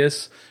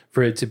obvious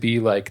for it to be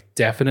like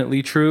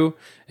definitely true.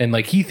 And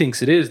like he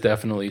thinks it is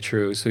definitely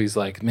true. So he's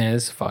like, man,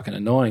 this is fucking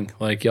annoying.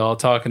 Like y'all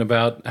talking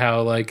about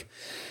how like,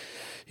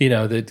 you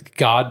know, that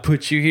God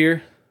put you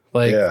here.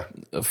 Like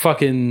a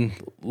fucking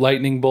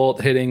lightning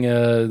bolt hitting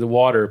the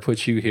water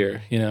puts you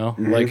here, you know?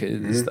 Like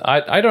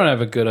I don't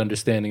have a good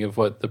understanding of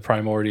what the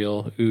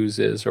primordial ooze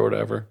is or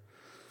whatever.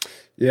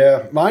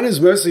 Yeah, mine is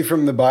mostly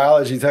from the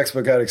biology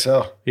textbook at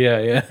Excel.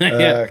 Yeah.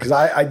 Because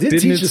I did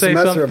teach a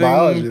semester of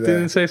biology there.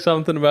 Didn't say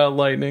something about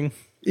lightning.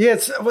 Yeah,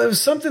 it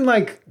was something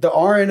like the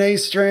RNA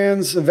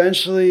strands,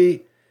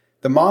 eventually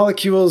the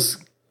molecules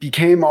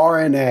became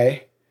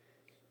RNA,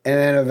 and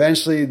then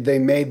eventually they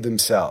made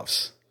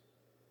themselves.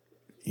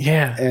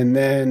 Yeah. And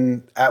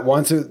then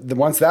once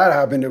that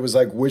happened, it was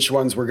like which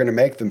ones were going to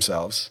make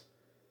themselves.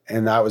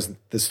 And that was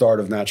the start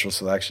of natural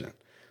selection.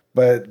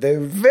 But they're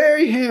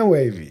very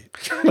hand-wavy.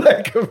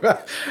 like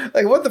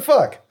what the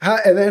fuck?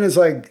 And then it's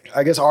like,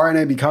 I guess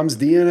RNA becomes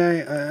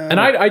DNA. And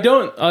I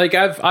don't like.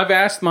 I've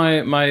asked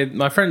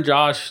my friend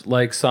Josh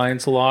likes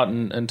science a lot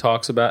and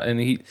talks about,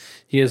 and he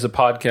has a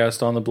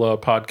podcast on the Blow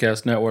Up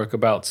Podcast Network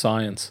about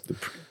science.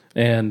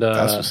 And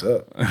that's what's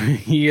up.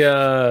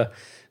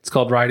 It's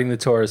called Riding the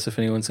Taurus. If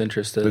anyone's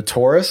interested, the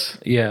Taurus.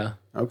 Yeah.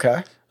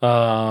 Okay.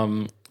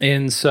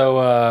 And so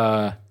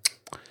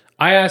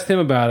I asked him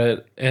about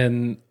it,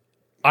 and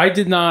I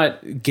did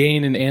not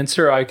gain an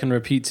answer I can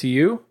repeat to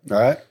you. All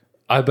right.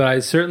 But I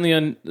certainly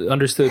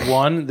understood,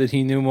 one, that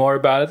he knew more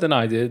about it than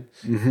I did,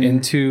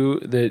 and two,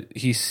 that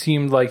he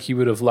seemed like he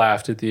would have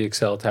laughed at the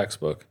Excel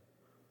textbook.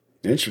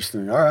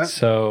 Interesting. All right.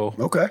 So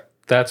okay,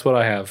 that's what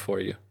I have for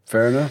you.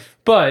 Fair enough.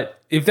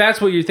 But if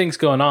that's what you think's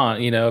going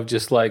on, you know,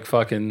 just like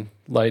fucking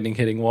lightning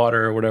hitting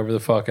water or whatever the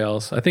fuck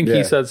else, I think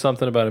he said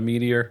something about a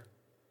meteor.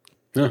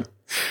 Yeah.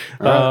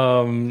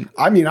 Right.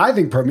 I mean, I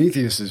think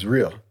Prometheus is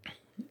real.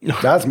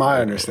 That's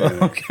my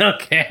understanding.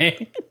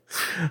 Okay.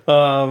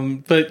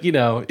 But you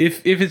know,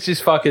 if it's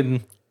just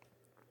fucking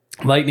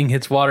lightning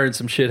hits water and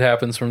some shit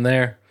happens from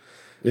there,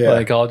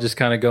 like all just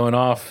kind of going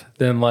off,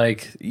 then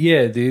like,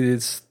 yeah, dude,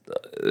 it's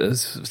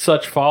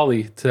such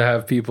folly to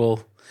have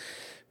people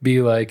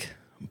be like,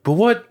 but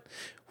what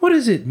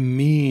does it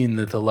mean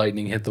that the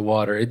lightning hit the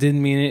water? It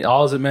didn't mean it.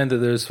 All it meant that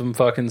there's some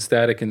fucking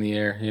static in the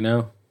air, you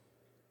know?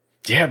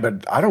 Yeah,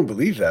 but I don't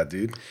believe that,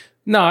 dude.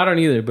 No, I don't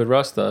either, but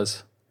Russ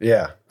does.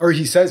 Yeah. Or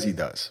he says he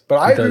does. But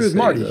I agree with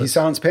Marty. He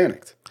sounds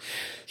panicked.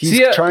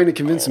 He's trying to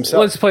convince himself.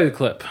 Let's play the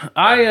clip.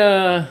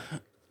 I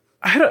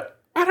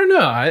don't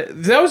know.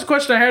 That was a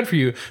question I had for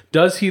you.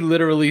 Does he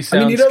literally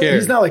sound scared?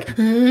 He's not like,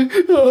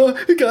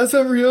 God's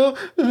not real.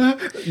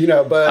 You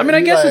know, but I mean,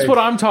 I guess it's what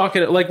I'm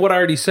talking, like what I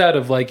already said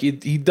of like,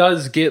 he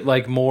does get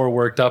like more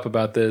worked up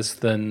about this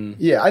than.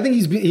 Yeah, I think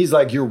he's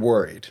like, you're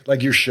worried.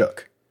 Like you're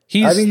shook.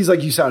 I think he's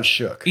like, you sound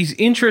shook. He's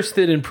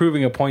interested in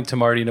proving a point to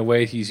Marty in a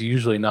way he's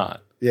usually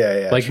not.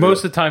 Yeah. Like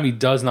most of the time, he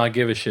does not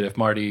give a shit if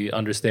Marty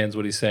understands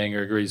what he's saying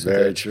or agrees with it.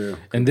 Very true.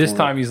 And this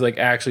time, he's like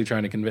actually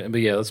trying to convince.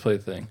 But yeah, let's play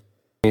the thing.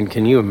 And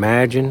can you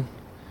imagine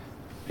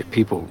if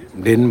people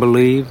didn't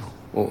believe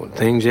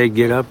things they'd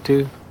get up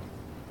to?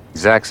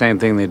 Exact same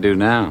thing they do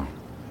now,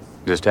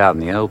 just out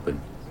in the open.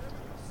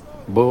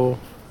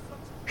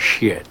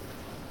 Bullshit.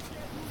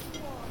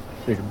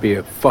 There'd be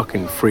a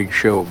fucking freak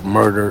show of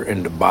murder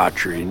and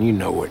debauchery, and you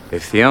know it.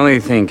 If the only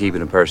thing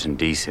keeping a person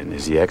decent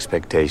is the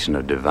expectation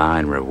of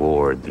divine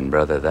reward, then,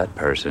 brother, that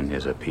person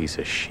is a piece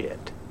of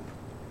shit.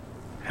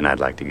 And I'd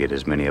like to get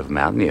as many of them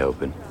out in the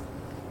open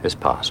as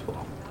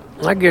possible.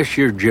 I guess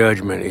your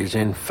judgment is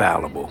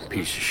infallible,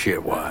 piece of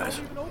shit wise.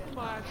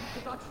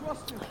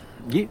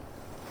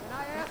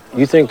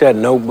 You think that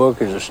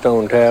notebook is a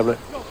stone tablet?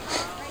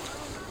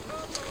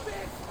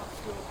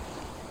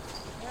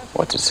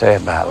 What's it say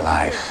about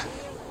life?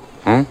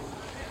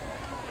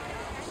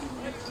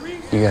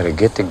 You gotta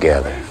get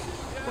together.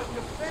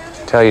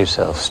 Tell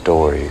yourself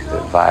stories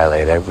that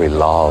violate every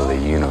law of the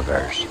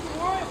universe.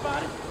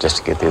 Just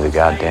to get through the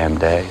goddamn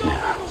day?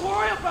 Now,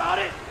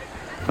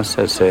 what's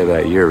that say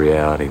about your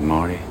reality,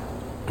 Marty?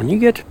 When you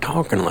get to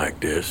talking like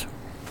this,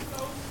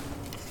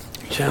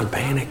 you sound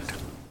panicked.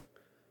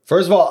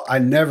 First of all, I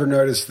never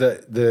noticed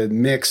the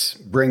mix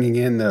bringing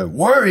in the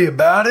worry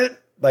about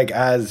it, like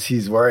as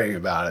he's worrying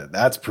about it.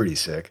 That's pretty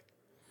sick.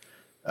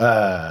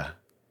 I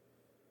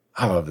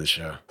love this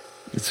show.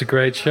 It's a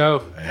great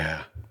show.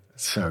 Yeah,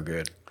 it's so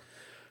good.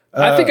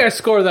 I think I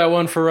score that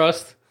one for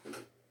Rust.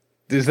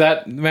 Does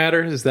that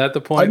matter? Is that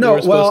the point that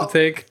we're supposed to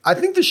take? I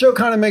think the show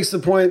kind of makes the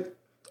point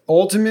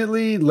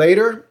ultimately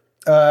later.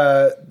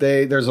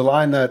 There's a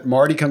line that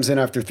Marty comes in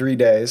after 3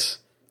 days.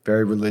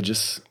 Very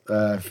religious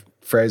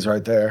phrase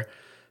right there.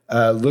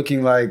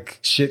 looking like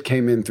shit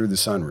came in through the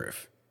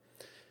sunroof.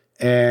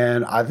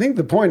 And I think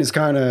the point is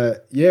kind of,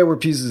 yeah, we're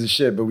pieces of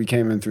shit, but we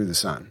came in through the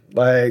sun.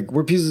 Like,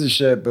 we're pieces of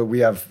shit, but we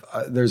have,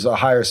 there's a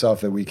higher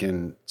self that we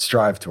can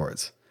strive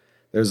towards.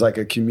 There's like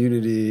a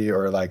community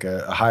or like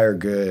a higher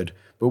good,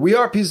 but we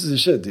are pieces of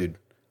shit, dude.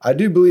 I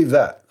do believe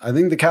that. I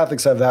think the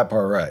Catholics have that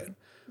part right,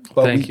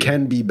 but we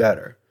can be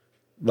better.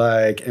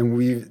 Like, and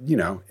we, you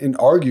know, and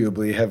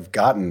arguably have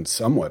gotten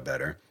somewhat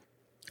better.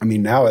 I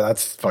mean, now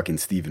that's fucking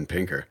Steven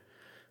Pinker.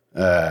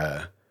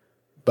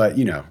 But,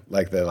 you know,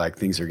 like the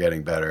things are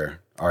getting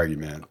better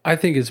argument. I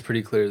think it's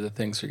pretty clear that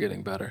things are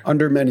getting better.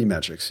 Under many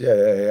metrics.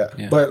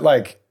 Yeah. But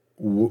like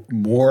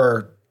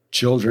more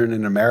children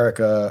in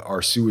America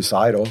are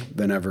suicidal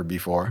than ever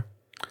before.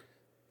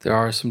 There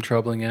are some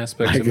troubling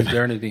aspects of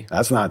modernity.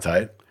 That's not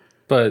tight.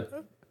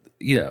 But,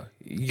 you know,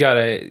 you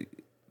gotta,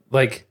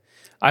 like,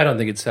 I don't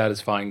think it's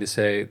satisfying to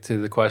say to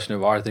the question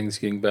of are things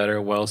getting better?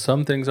 Well,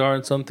 some things are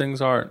and some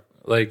things aren't.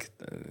 Like,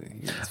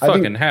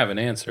 have an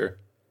answer.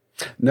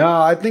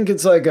 No, I think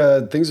it's like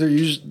things are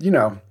usually, you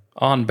know.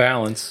 On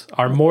balance,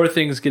 are more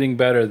things getting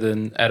better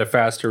than at a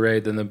faster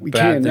rate than the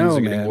bad things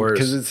are getting worse?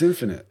 Because it's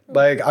infinite.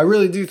 Like, I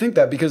really do think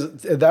that,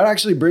 because that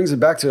actually brings it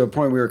back to a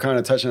point we were kind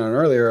of touching on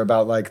earlier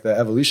about like the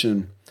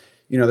evolution.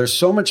 You know, there's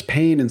so much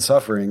pain and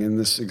suffering in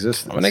this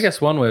existence. I mean, I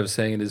guess one way of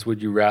saying it is,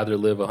 would you rather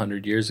live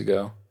 100 years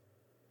ago?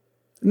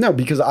 No,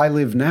 because I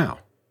live now.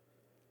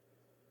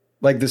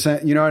 Like,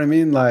 you know what I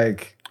mean?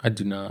 Like, I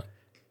do not.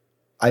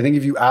 I think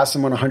if you ask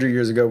someone 100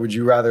 years ago, would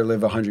you rather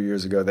live 100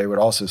 years ago? They would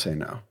also say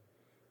no.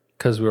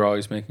 Because we're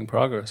always making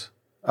progress.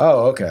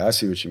 Oh, okay. I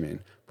see what you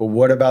mean. But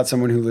what about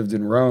someone who lived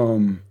in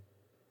Rome,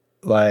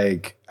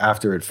 like,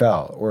 after it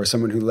fell? Or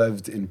someone who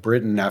lived in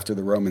Britain after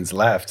the Romans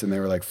left and they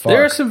were like, fuck.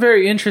 There are some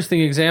very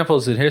interesting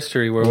examples in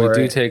history where we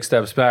do take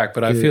steps back,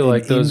 but I feel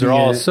like those are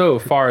all so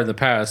far in the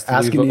past.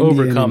 Ask we've an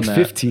overcome Indian in that.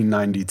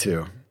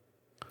 1592.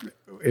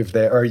 If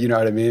they, or you know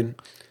what I mean?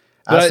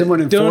 Ask someone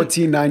in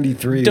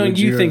 1493. Don't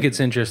you think it's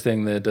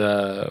interesting that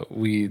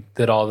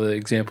that all the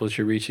examples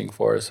you're reaching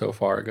for are so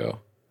far ago?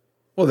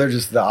 Well, they're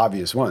just the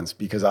obvious ones,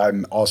 because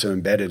I'm also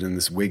embedded in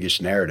this Whiggish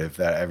narrative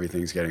that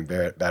everything's getting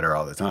better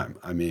all the time.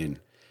 I mean,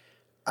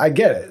 I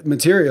get it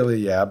materially,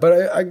 yeah, but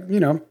I you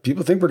know,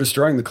 people think we're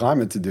destroying the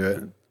climate to do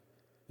it.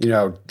 You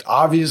know,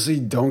 obviously,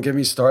 don't get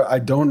me started. I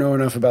don't know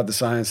enough about the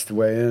science to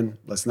weigh in.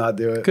 Let's not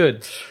do it.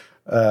 Good.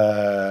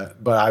 But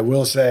I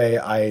will say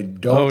I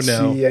don't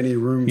see any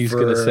room He's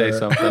going to say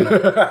something.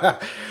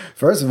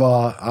 First of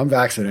all, I'm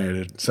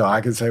vaccinated, so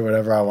I can say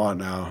whatever I want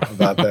now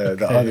about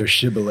the other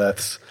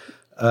shibboleths.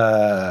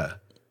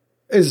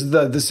 Is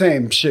the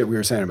same shit we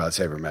were saying about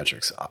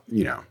sabermetrics,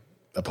 you know,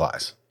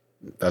 applies.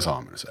 That's all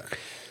I'm going to say.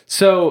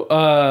 So,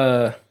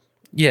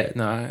 yeah,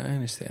 no, I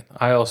understand.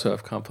 I also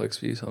have complex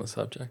views on the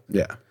subject.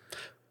 Yeah.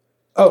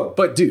 Oh,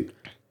 but dude,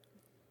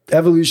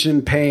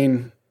 evolution,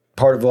 pain,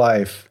 part of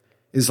life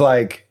is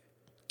like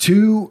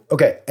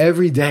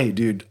every day,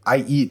 dude, I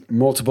eat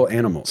multiple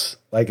animals,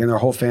 like in their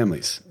whole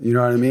families. You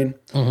know what I mean?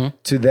 Mm-hmm.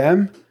 To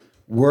them,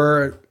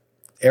 we're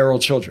Errol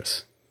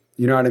Childress.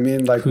 You know what I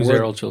mean? Like, who's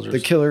Errol Childress? The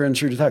killer in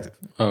True Detective.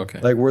 Oh, okay.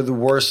 Like, we're the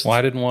worst. Well,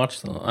 I didn't watch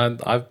them.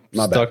 I've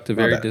stuck to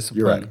very disciplined.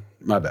 You're right.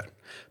 My bad.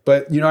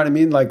 But you know what I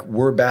mean? Like,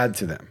 we're bad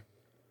to them.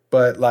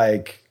 But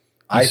like,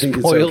 I think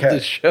it's okay. Spoiled the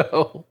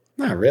show.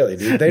 Not really,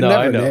 dude. They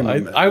never named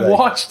them. I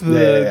watched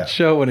the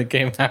show when it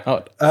came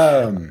out.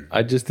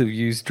 I just have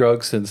used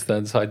drugs since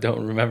then, so I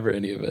don't remember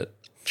any of it.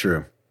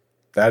 True.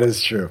 That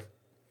is true.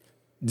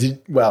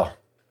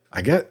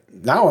 I get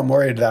now I'm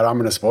worried that I'm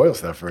going to spoil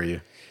stuff for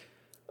you.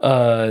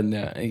 No,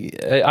 no,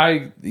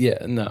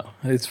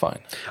 it's fine.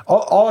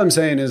 All I'm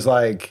saying is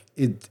like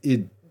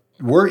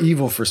we're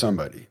evil for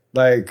somebody.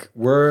 Like,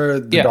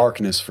 we're the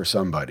darkness for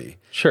somebody.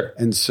 Sure.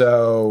 And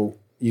so,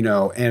 you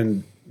know,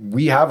 and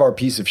we have our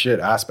piece of shit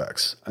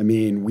aspects. I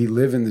mean, we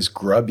live in this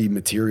grubby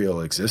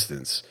material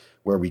existence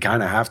where we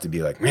kind of have to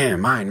be like,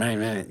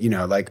 man, you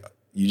know, like,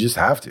 you just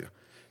have to.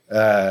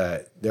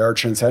 There are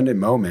transcendent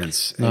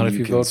moments. Not if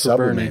you vote for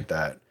Bernie.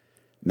 That.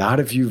 Not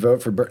if you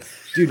vote for Bernie.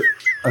 Dude,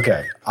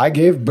 okay, I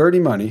gave Bernie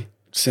money,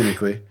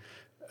 cynically,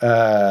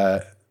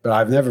 but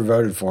I've never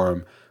voted for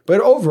him. But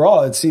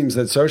overall, it seems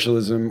that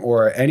socialism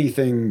or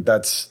anything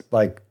that's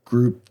like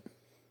group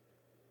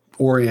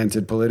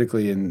oriented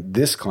politically in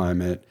this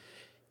climate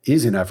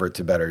is an effort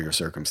to better your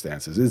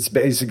circumstances. It's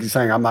basically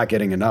saying I'm not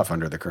getting enough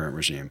under the current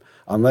regime,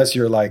 unless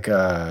you're like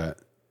a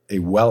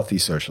wealthy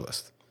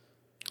socialist.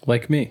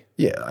 Like me.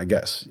 Yeah, I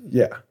guess.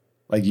 Yeah,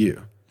 like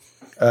you.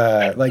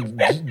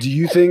 Like, do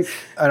you think,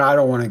 and I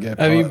don't want to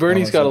get... I mean,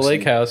 Bernie's got a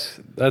lake house.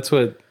 That's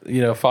what,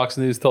 you know, Fox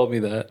News told me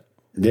that.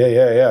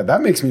 Yeah.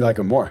 That makes me like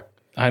him more.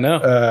 I know.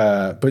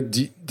 But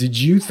did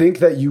you think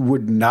that you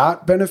would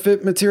not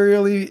benefit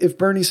materially if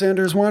Bernie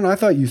Sanders won? I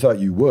thought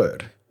you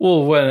would.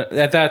 Well,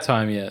 at that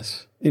time,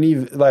 yes. And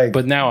even like,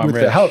 but now I'm with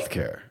rich. The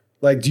healthcare.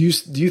 Like, do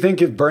you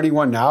think if Bernie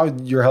won now,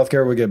 your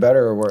healthcare would get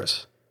better or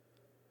worse?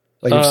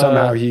 Like, if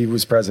somehow he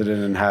was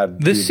president and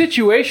had the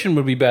situation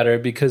would be better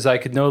because I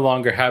could no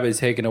longer have it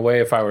taken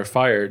away if I were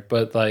fired.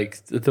 But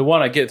like the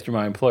one I get through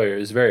my employer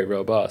is very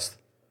robust.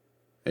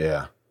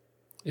 Yeah.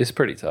 It's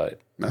pretty tight.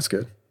 That's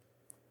good.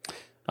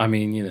 I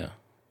mean, you know,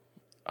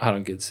 I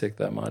don't get sick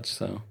that much,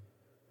 so.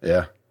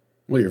 Yeah.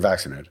 Well, you're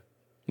vaccinated.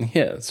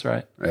 Yeah, that's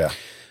right. Yeah.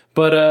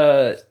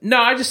 But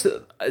no, I just,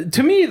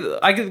 to me,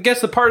 I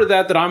guess the part of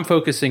that I'm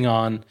focusing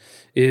on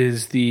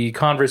is the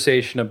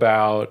conversation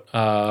about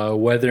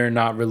whether or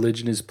not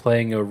religion is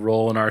playing a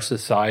role in our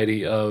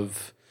society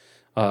of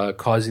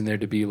causing there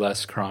to be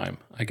less crime,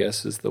 I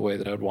guess is the way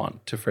that I'd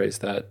want to phrase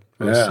that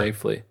most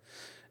safely.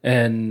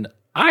 And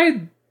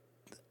I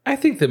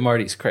think that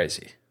Marty's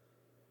crazy.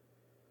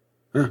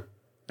 Huh.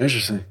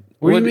 Interesting.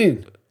 What do you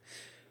mean?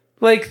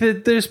 Like,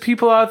 there's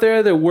people out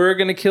there that were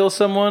going to kill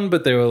someone,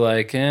 but they were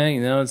like,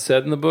 it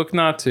said in the book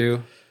not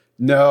to.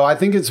 No, I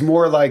think it's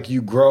more like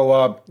you grow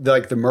up,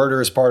 like the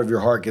murderous part of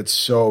your heart gets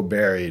so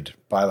buried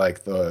by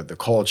like the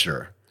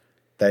culture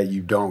that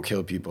you don't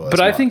kill people as much.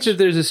 I think that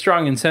there's a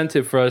strong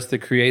incentive for us to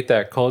create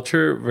that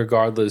culture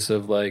regardless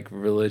of like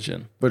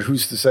religion. But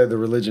who's to say the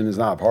religion is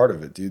not part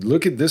of it, dude?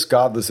 Look at this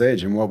godless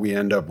age and what we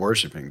end up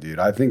worshiping, dude.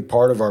 I think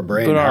part of our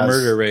brain But our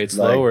murder rate's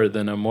lower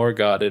than a more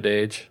godded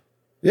age.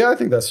 Yeah, I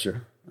think that's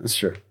true. That's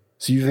true.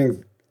 So you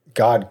think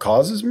God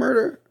causes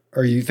murder?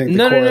 Or you think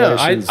No.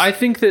 I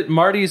think that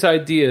Marty's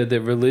idea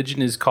that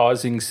religion is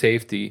causing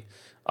safety,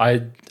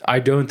 I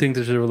don't think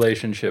there's a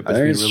relationship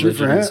between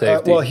religion and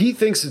safety. Well, he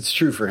thinks it's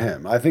true for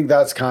him. I think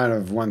that's kind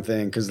of one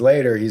thing, because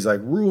later he's like,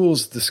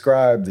 rules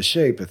describe the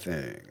shape of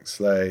things.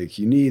 Like,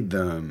 you need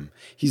them.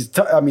 He's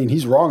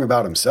wrong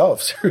about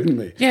himself,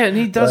 certainly. Yeah, and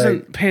he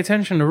doesn't pay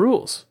attention to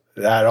rules.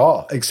 At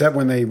all, except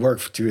when they work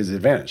to his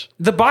advantage.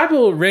 The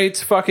Bible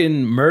rates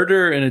fucking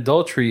murder and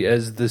adultery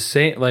as the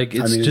same. Like,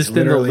 it's just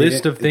in the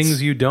list of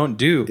things you don't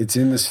do. It's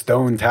in the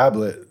stone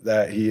tablet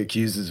that he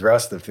accuses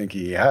Rust of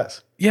thinking he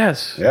has.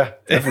 Yes. Yeah,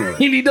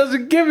 definitely. And he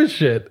doesn't give a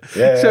shit.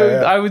 Yeah, so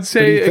yeah. I would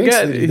say,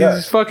 again,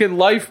 his fucking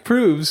life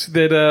proves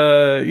that,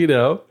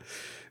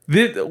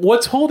 that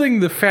what's holding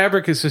the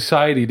fabric of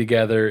society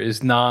together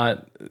is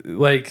not,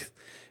 like,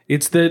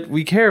 it's that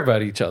we care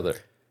about each other.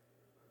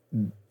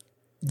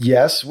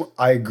 Yes,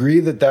 I agree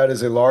that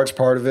is a large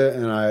part of it,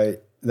 and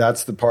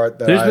that's the part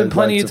that there's been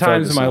plenty of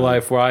times in my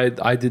life where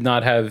I did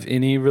not have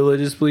any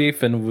religious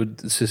belief and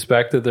would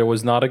suspect that there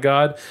was not a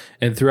God,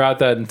 and throughout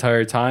that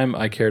entire time,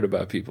 I cared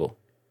about people.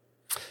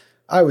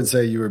 I would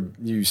say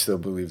you still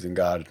believed in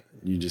God.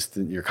 You just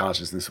your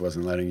consciousness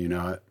wasn't letting you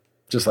know it,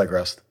 just like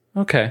Rust.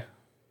 Okay,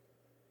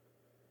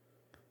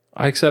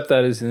 I accept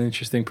that as an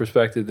interesting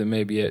perspective that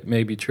it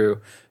may be true.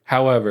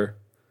 However,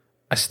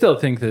 I still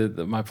think that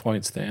my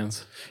point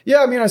stands.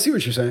 Yeah, I mean, I see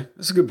what you're saying.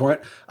 That's a good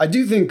point. I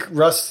do think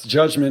Rust's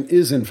judgment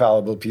is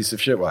infallible, piece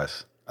of shit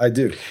wise. I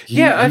do.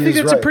 I think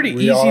it's a pretty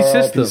easy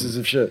system. Pieces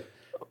of shit,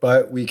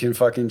 but we can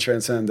fucking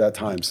transcend at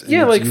times.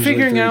 Yeah, like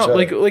figuring out,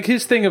 like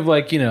his thing of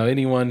like,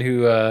 anyone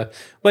who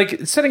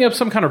like setting up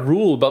some kind of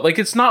rule about, like,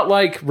 it's not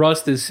like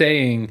Rust is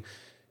saying,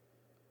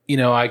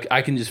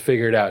 I can just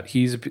figure it out.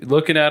 He's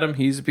looking at him.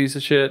 He's a piece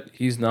of shit.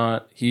 He's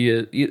not. He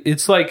is.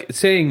 It's like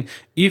saying,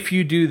 if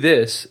you do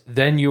this,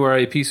 then you are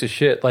a piece of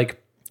shit.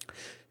 Like,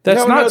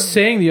 that's not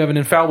saying you have an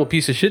infallible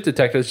piece of shit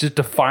detector. It's just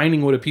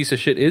defining what a piece of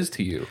shit is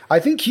to you. I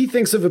think he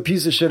thinks of a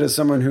piece of shit as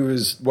someone who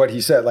is what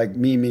he said, like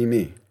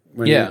me.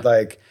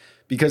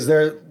 Because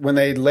when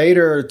they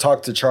later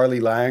talk to Charlie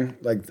Lang,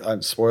 like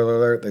spoiler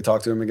alert, they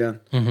talk to him again.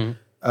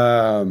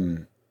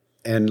 Mm-hmm.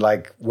 And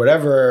like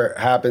whatever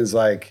happens,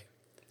 like.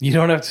 You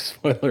don't have to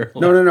spoiler.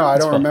 No. I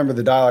don't remember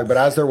the dialogue, but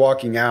as they're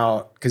walking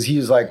out, because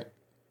he's like,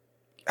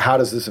 how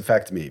does this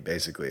affect me,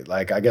 basically?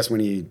 Like, I guess when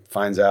he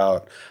finds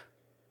out.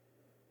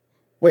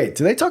 Wait,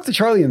 do they talk to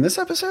Charlie in this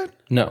episode?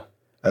 No.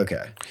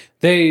 Okay.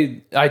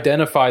 They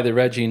identify that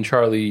Reggie and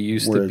Charlie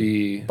used to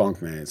be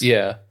bunkmates.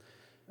 Yeah.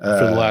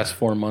 For the last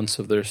 4 months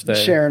of their stay.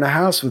 Sharing a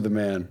house with the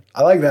man.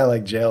 I like that,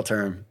 like, jail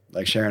term,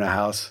 like sharing a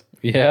house.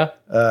 Yeah.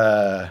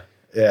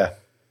 Yeah.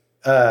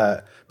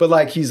 But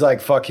like, he's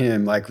like, fuck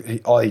him.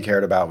 Like, all he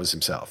cared about was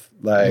himself.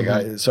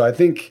 Like, so I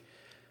think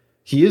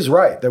he is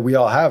right that we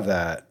all have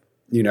that,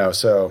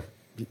 so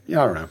I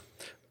don't know.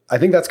 I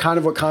think that's kind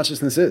of what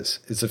consciousness is.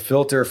 It's a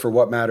filter for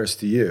what matters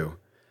to you.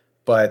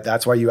 But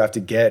that's why you have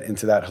to get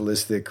into that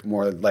holistic,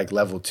 more like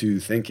level 2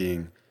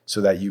 thinking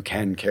so that you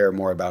can care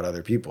more about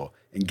other people.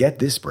 And get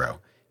this, bro.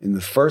 In the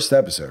first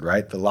episode,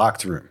 right? The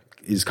locked room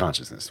is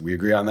consciousness. We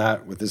agree on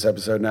that with this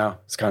episode now?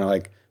 It's kind of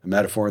like a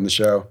metaphor in the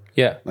show.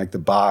 Yeah. Like the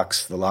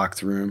box, the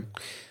locked room.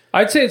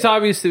 I'd say it's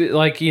obvious to,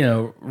 like,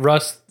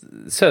 Rust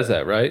says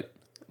that, right?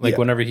 Like,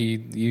 whenever he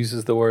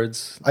uses the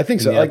words. I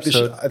think so. Like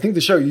I think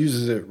the show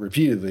uses it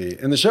repeatedly.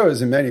 And the show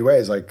is in many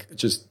ways like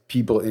just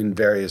people in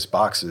various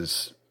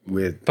boxes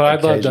with. But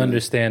I'd love to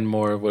understand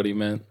more of what he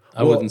meant.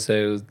 I wouldn't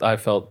say I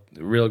felt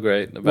real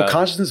great about it. Well,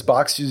 consciousness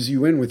boxes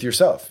you in with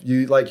yourself.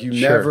 You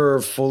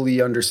never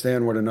fully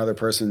understand what another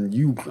person,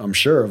 I'm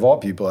sure of all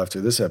people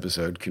after this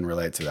episode can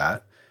relate to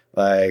that.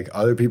 Like,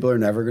 other people are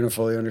never going to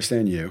fully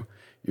understand you.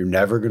 You're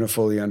never going to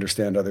fully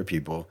understand other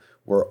people.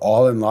 We're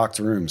all in locked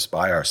rooms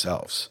by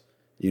ourselves.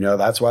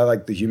 That's why,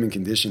 like, the human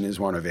condition is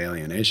one of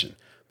alienation.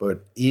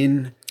 But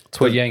it's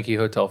what Yankee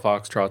Hotel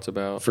Foxtrot's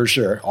about. For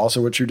sure.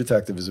 Also what True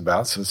Detective is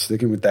about. So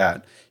sticking with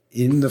that.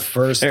 in the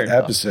first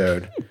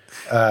episode,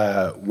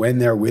 when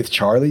they're with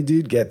Charlie,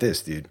 dude, get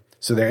this, dude.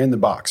 So they're in the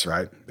box,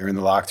 right? They're in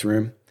the locked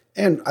room.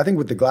 And I think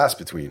with the glass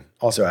between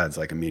also adds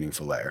like a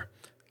meaningful layer.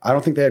 I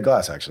don't think they had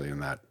glass actually in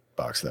that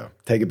box though.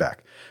 Take it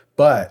back.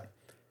 But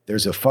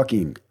there's a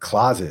fucking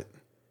closet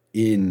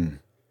in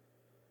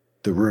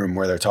the room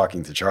where they're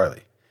talking to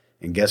Charlie.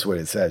 And guess what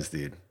it says,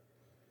 dude?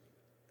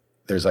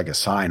 There's like a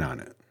sign on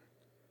it.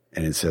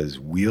 And it says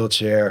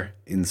wheelchair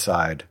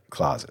inside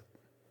closet.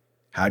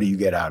 How do you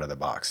get out of the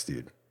box,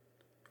 dude?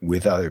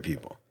 With other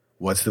people.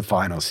 What's the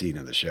final scene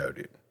of the show,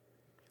 dude?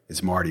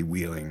 It's Marty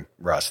wheeling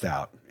Rust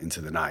out into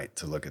the night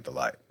to look at the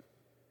light.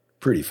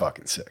 Pretty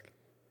fucking sick.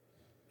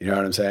 You know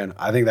what I'm saying?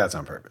 I think that's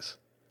on purpose.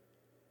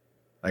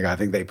 Like, I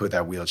think they put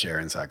that wheelchair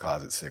inside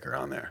closet sticker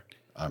on there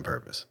on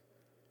purpose.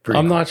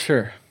 I'm not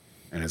sure.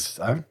 And it's,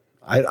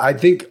 I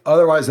think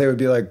otherwise they would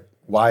be like,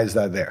 why is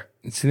that there?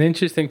 It's an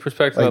interesting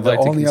perspective. Like, the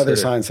only other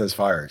sign says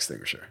fire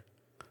extinguisher.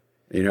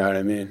 You know what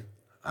I mean?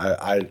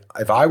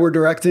 If I were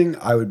directing,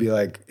 I would be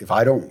like, if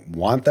I don't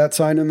want that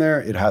sign in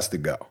there, it has to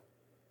go.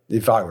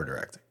 If I were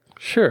directing.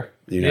 Sure.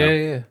 You know?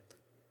 Yeah.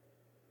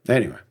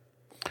 Anyway.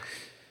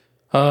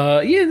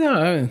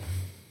 I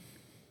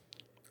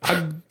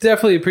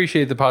definitely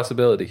appreciate the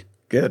possibility.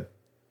 Good.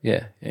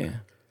 Yeah.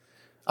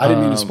 I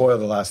didn't mean to spoil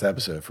the last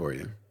episode for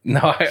you.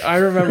 No, I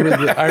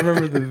remember I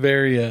remember the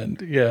very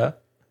end. Yeah.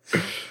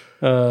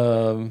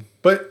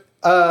 But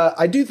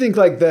I do think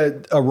like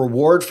that a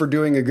reward for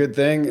doing a good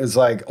thing is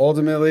like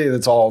ultimately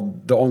that's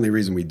all the only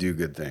reason we do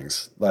good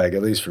things. Like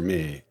at least for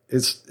me,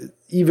 it's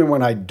even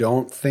when I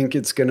don't think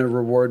it's going to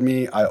reward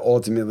me, I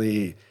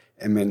ultimately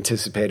am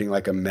anticipating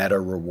like a meta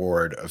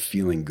reward of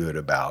feeling good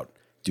about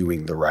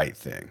doing the right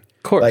thing.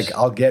 Of course. Like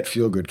I'll get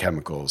feel good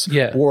chemicals,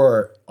 yeah,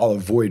 or I'll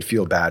avoid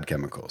feel bad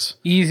chemicals.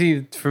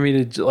 Easy for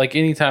me to like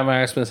anytime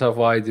I ask myself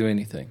why I do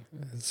anything.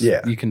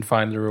 Yeah, you can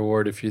find the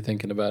reward if you're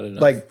thinking about it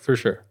enough, like for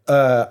sure.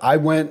 I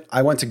went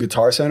to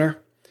Guitar Center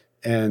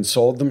and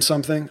sold them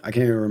something. I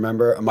can't even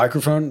remember, a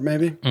microphone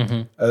maybe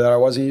that I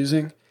wasn't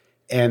using,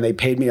 and they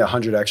paid me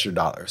 $100 extra.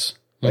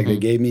 Like they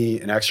gave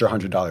me an extra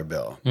 $100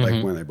 bill,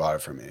 like when they bought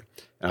it from me.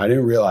 And I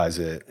didn't realize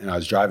it. And I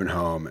was driving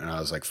home and I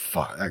was like,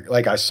 fuck.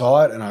 Like I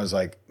saw it and I was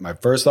like, my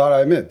first thought, I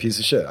admit, piece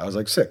of shit. I was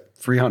like, sick,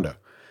 free hundo.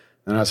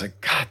 And I was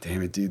like, God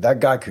damn it, dude. That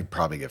guy could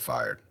probably get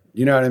fired.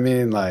 You know what I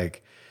mean?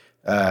 Like,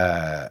 and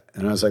I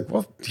was like,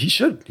 well, he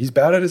should. He's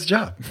bad at his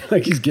job.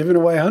 Like he's giving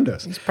away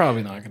hundos. He's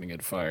probably not going to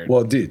get fired.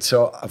 Well, dude,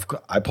 so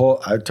I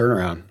turn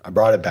around. I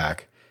brought it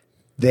back.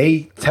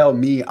 They tell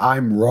me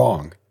I'm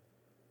wrong.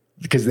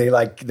 Because they're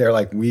like,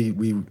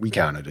 we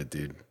counted it,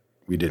 dude.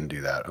 We didn't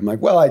do that. I'm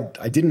like, well,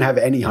 I didn't have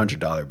any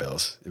 $100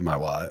 bills in my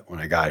wallet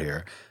when I got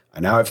here. I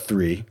now have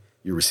 3.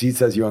 Your receipt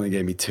says you only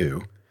gave me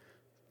 2.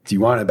 Do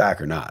you want it back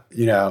or not?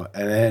 You know?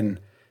 And then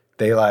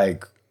they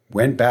like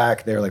went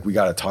back. They were like, we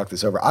got to talk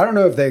this over. I don't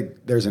know if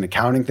there's an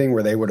accounting thing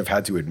where they would have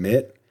had to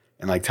admit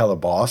and like tell a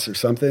boss or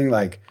something.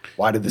 Like,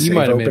 why did the safe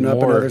open up?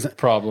 More and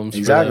problems.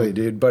 Exactly,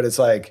 dude. But it's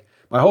like,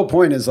 my whole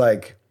point is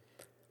like,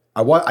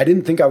 I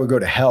didn't think I would go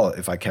to hell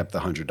if I kept the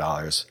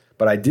 $100,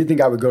 but I did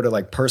think I would go to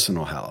like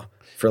personal hell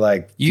for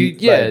like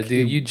dude.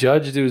 You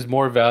judged it was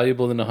more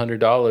valuable than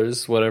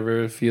 $100,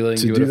 whatever feeling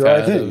you would have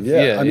had. Thing.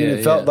 Yeah, I mean,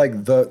 it felt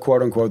like the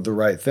quote unquote the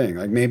right thing.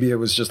 Like maybe it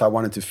was just I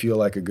wanted to feel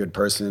like a good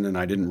person, and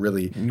I didn't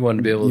really. You wanted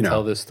to be able to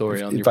tell this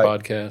story on your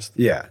podcast.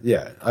 Yeah,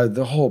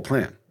 the whole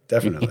plan,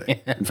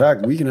 definitely. In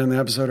fact, we can end the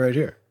episode right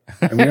here,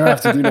 and we don't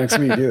have to do next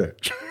week either.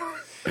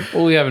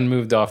 Well, we haven't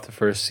moved off the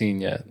first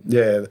scene yet.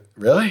 Yeah,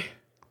 really.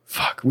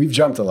 Fuck, we've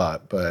jumped a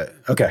lot, but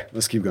okay,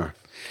 let's keep going.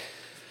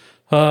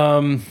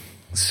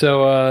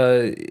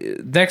 So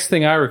next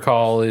thing I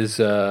recall is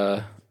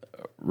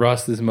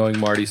Rust is mowing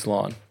Marty's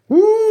lawn.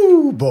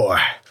 Woo, boy.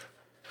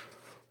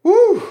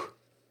 Woo.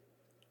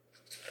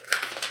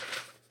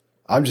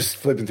 I'm just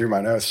flipping through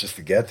my notes just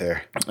to get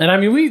there. And I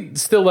mean, we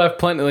still left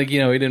plenty, like, we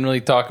didn't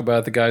really talk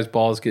about the guy's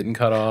balls getting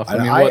cut off. I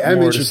mean, what am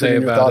more interested to say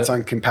in your about thoughts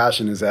on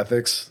compassion is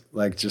ethics,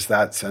 like just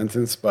that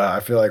sentence, but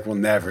I feel like we'll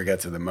never get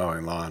to the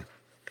mowing lawn.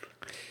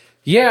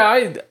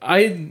 Yeah,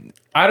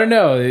 I don't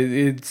know.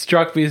 It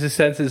struck me as a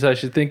sentence I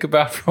should think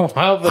about for a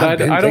while, but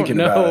I don't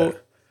know.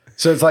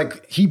 So it's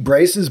like he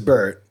braces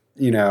Bert,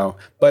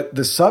 but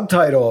the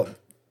subtitle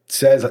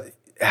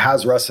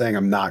has Russ saying,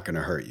 "I'm not going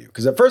to hurt you."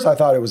 Because at first I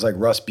thought it was like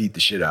Russ beat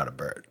the shit out of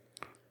Bert.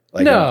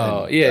 Like,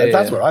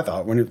 that's what I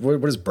thought.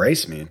 What does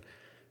brace mean?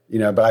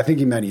 But I think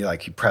he meant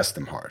he pressed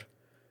him hard,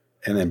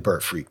 and then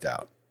Bert freaked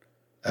out.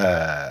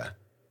 And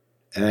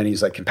then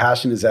he's like,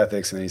 "Compassion is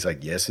ethics," and then he's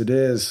like, "Yes, it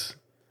is."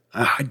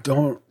 I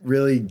don't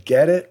really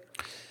get it.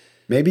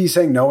 Maybe he's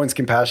saying no one's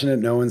compassionate,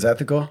 no one's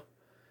ethical.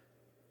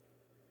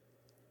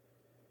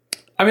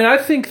 I mean, I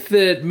think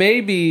that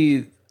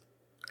maybe,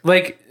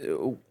 like,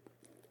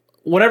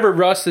 whenever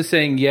Russ is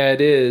saying, yeah,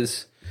 it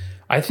is,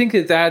 I think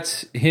that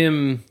that's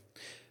him,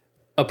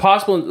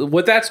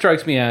 what that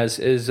strikes me as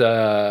is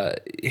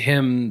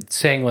him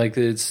saying, like,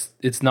 that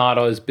it's not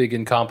as big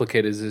and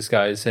complicated as this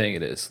guy is saying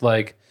it is.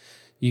 Like,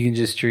 you can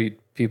just treat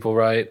people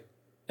right.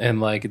 And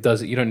like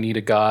you don't need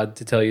a God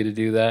to tell you to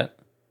do that.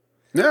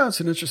 Yeah, it's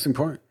an interesting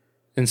point.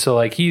 And so,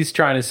 like, he's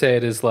trying to say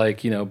it as,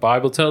 like, you know,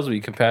 Bible tells me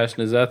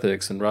compassion is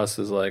ethics. And Russ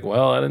is like,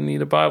 well, I didn't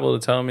need a Bible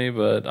to tell me,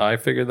 but I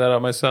figured that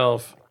out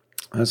myself.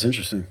 That's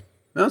interesting.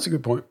 That's a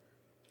good point.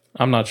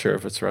 I'm not sure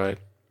if it's right.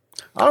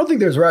 I don't think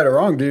there's right or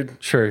wrong, dude.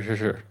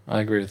 Sure. I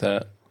agree with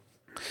that.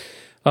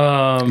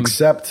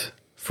 Except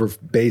for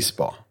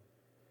baseball.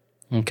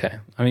 Okay.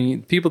 I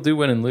mean, people do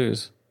win and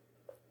lose.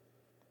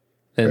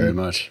 And Very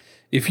much.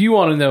 if you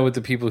want to know what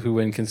the people who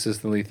win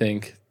consistently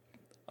think,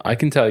 I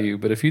can tell you.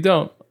 But if you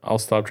don't, I'll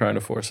stop trying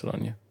to force it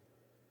on you.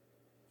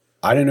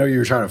 I didn't know you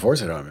were trying to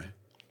force it on me.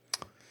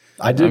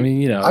 I did. I mean,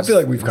 you know, I feel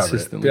like we've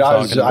covered it. Dude,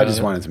 I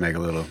just wanted to make a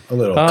little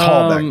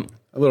callback.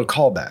 A little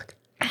callback.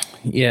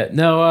 Yeah,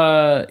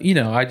 no, you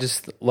know, I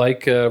just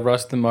like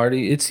Rust and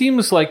Marty. It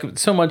seems like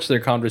so much of their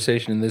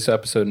conversation in this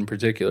episode in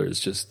particular is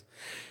just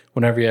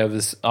whenever you have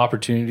this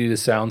opportunity to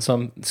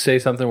say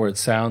something where it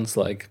sounds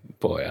like,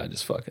 boy, I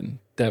just fucking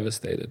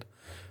devastated.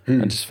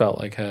 I just felt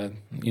like,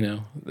 you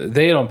know,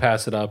 they don't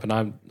pass it up,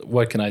 and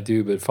what can I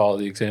do but follow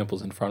the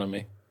examples in front of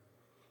me?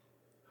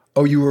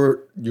 Oh,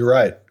 you're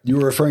right. You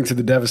were referring to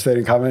the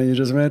devastating comment you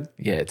just made?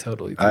 Yeah,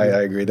 totally. I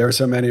agree. There were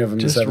so many of them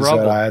Just this episode,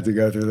 rubble. I had to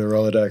go through the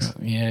Rolodex.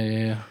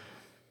 Yeah.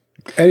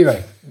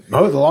 Anyway,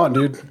 mow the lawn,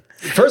 dude.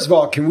 First of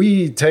all, can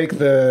we take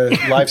the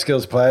life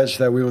skills pledge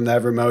that we will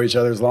never mow each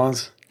other's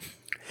lawns?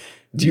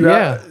 Do you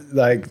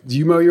do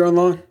you mow your own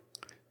lawn?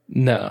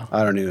 No.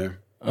 I don't either.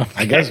 Okay.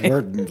 I guess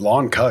we're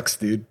lawn cucks,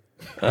 dude.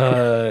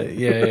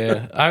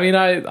 Yeah. I mean,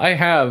 I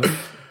have.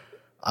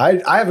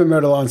 I haven't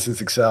mowed a lawn since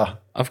Excel.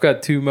 I've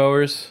got 2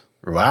 mowers.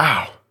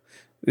 Wow.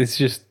 It's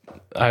just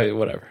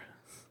whatever.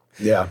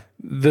 Yeah.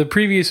 The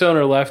previous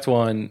owner left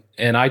one,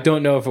 and I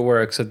don't know if it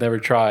works. I've never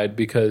tried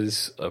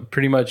because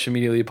pretty much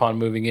immediately upon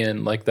moving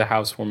in, like the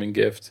housewarming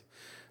gift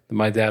that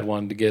my dad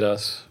wanted to get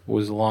us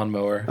was a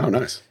lawnmower. Oh,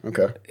 nice.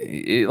 Okay.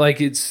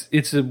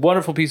 It's a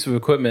wonderful piece of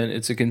equipment.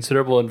 It's a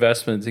considerable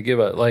investment to give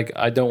it. Like,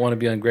 I don't want to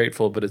be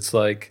ungrateful, but it's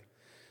like,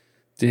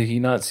 did he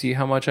not see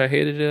how much I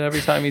hated it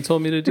every time he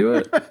told me to do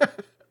it?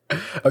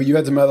 Oh, you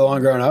had to mow the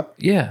lawn growing up?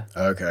 Yeah.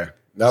 Okay.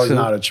 That was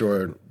not a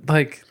chore.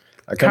 Like,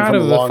 I come kind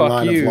from of a long fuck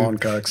line you. of lawn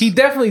cucks. He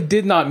definitely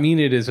did not mean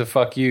it as a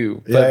fuck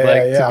you. But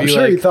Yeah. I'm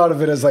sure he thought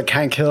of it as like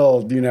Hank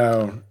Hill, you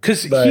know.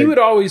 Because like, he would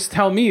always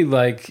tell me,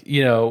 like,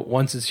 you know,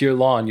 once it's your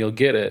lawn, you'll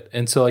get it.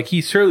 And so, like,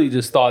 he surely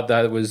just thought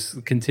that was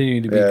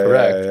continuing to be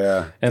correct.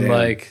 Yeah. And, Damn.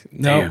 like,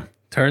 no,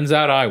 turns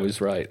out I was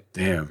right.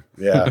 Damn.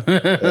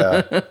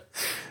 Yeah.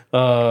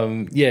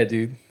 Yeah,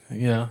 dude.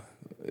 You know,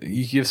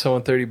 you give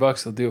someone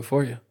 $30, they'll do it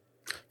for you.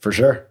 For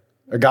sure.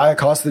 A guy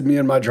accosted me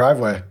in my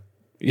driveway.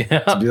 Yeah.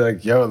 To be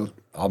like, yo,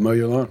 I'll mow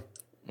your lawn.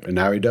 And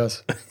now he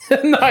does.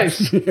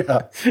 Nice.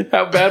 Yeah.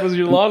 How bad was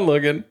your lawn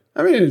looking?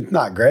 I mean, it's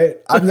not great.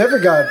 I've never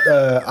got,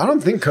 I don't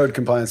think code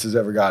compliance has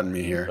ever gotten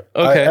me here.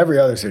 Okay. Every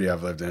other city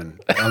I've lived in.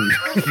 I'm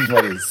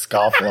fucking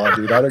scofflaw,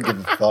 dude. I don't give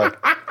a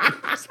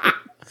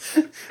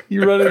fuck.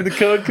 You run into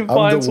code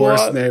compliance I'm the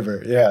worst lot?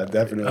 neighbor. Yeah,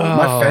 definitely.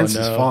 My fence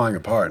is no. falling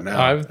apart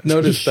now. I've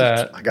noticed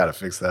that. I got to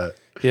fix that.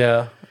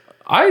 Yeah.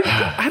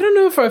 I don't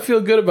know if I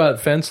feel good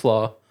about fence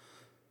law.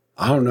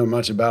 I don't know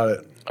much about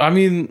it. I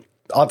mean,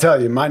 I'll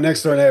tell you, my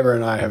next door neighbor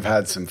and I have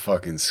had some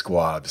fucking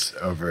squabs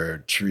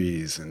over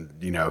trees and,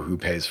 you know, who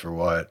pays for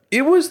what.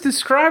 it was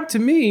described to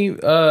me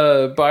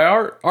by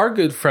our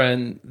good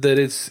friend that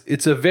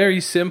it's a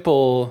very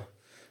simple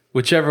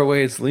whichever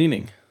way it's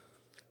leaning.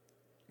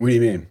 What do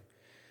you mean?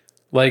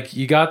 Like,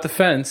 you got the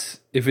fence.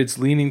 If it's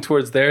leaning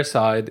towards their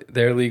side,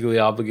 they're legally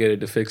obligated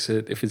to fix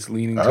it. If it's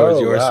leaning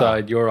towards your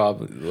side, you're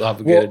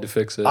obligated to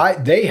fix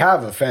it. They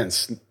have a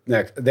fence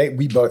next.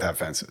 We both have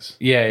fences.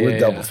 We're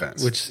double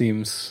fence. Which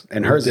seems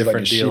and hers is like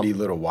a deal. shitty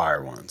little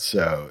wire one.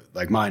 So,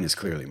 like, mine is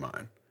clearly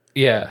mine.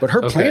 Yeah. But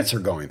her okay. plants are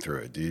going through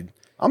it, dude.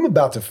 I'm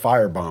about to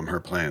firebomb her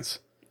plants.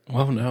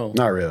 Oh, no.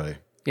 Not really.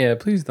 Yeah,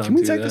 please don't Can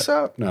we do take that. this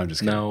out? No, I'm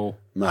just kidding. No.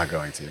 I'm not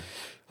going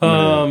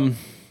to.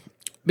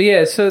 But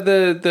yeah, so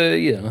the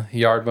you know,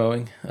 yard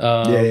mowing.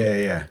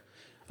 Yeah.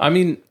 I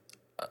mean,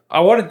 I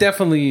want to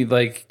definitely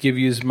like give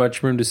you as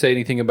much room to say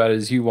anything about it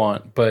as you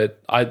want,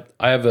 but I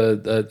have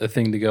a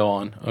thing to go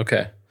on.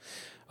 Okay.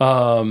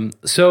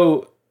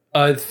 So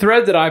a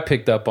thread that I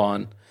picked up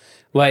on,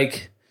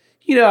 like,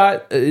 you know,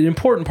 an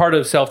important part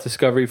of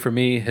self-discovery for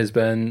me has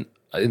been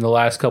in the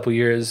last couple of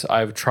years,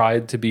 I've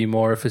tried to be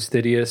more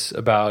fastidious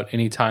about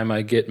any time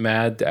I get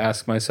mad to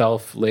ask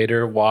myself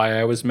later why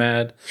I was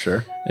mad.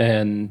 Sure.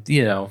 And,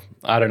 you know,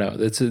 I don't know.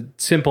 It's a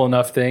simple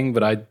enough thing,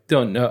 but I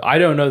don't know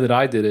that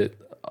I did it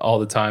all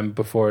the time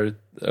before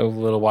a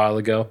little while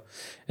ago.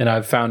 And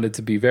I've found it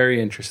to be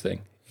very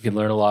interesting. You can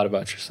learn a lot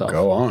about yourself.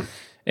 Go on.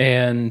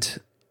 And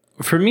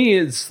for me,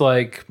 it's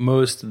like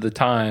most of the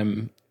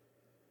time,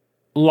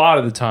 a lot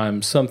of the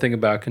time, something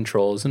about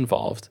control is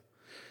involved.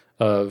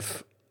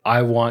 Of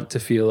I want to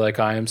feel like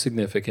I am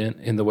significant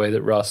in the way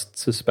that Rust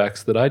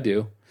suspects that I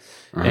do.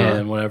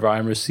 And whenever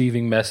I'm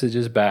receiving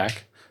messages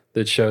back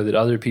that show that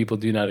other people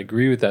do not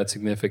agree with that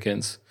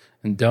significance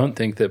and don't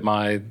think that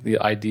the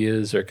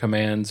ideas or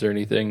commands or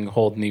anything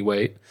hold any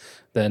weight,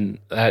 then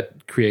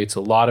that creates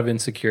a lot of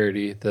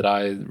insecurity that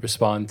I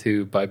respond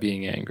to by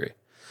being angry.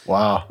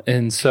 Wow.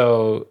 And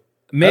so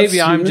maybe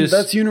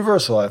that's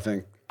universal, I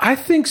think. I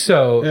think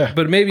so, Yeah.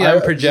 but maybe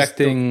I'm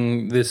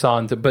projecting this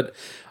onto. But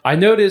I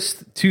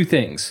noticed two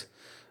things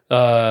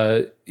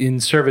in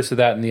service of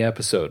that in the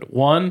episode.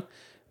 One,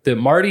 that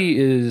Marty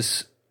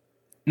is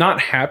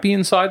not happy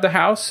inside the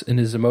house and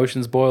his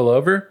emotions boil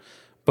over,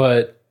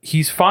 but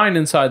he's fine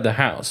inside the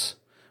house.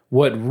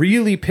 What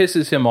really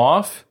pisses him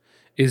off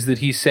is that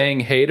he's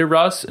saying hey to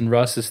Russ and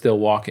Russ is still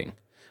walking.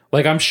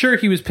 Like, I'm sure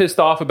he was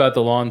pissed off about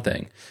the lawn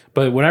thing,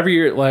 but whenever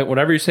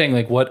you're saying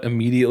like what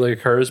immediately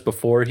occurs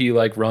before he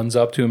like runs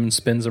up to him and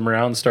spins him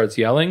around and starts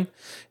yelling,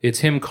 it's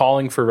him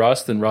calling for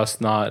Rust and Rust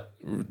not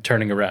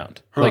turning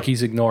around. Like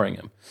he's ignoring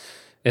him.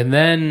 And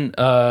then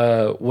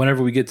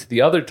whenever we get to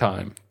the other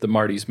time that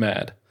Marty's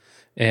mad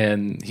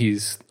and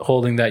he's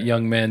holding that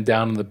young man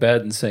down on the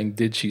bed and saying,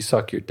 "Did she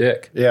suck your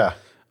dick?" Yeah.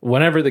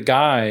 Whenever the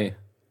guy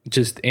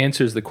just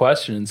answers the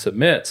question and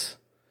submits,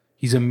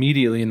 he's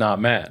immediately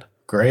not mad.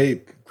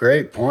 Great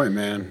point,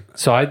 man.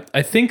 So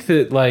I think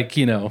that, like,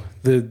 you know,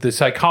 the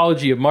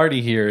psychology of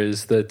Marty here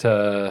is that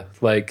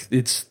like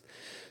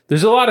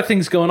there's a lot of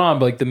things going on,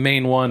 but like the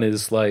main one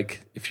is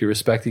like if you're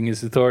respecting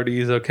his authority,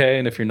 he's okay,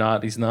 and if you're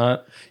not, he's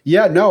not.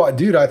 Yeah, no,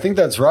 dude, I think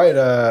that's right.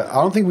 I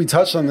don't think we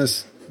touched on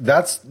this.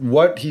 That's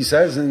what he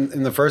says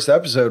in the first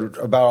episode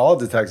about all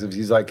detectives.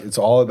 He's like, it's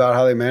all about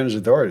how they manage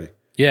authority.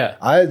 Yeah.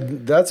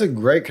 That's a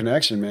great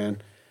connection,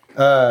 man.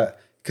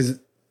 Because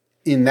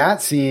in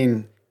that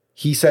scene,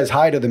 he says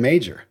hi to the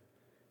major,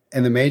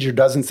 and the major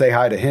doesn't say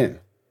hi to him.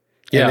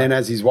 Yeah. And then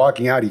as he's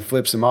walking out, he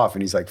flips him off,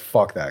 and he's like,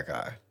 "Fuck that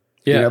guy."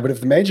 Yeah. You know, but if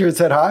the major had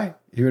said hi,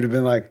 he would have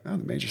been like, "Oh,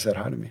 the major said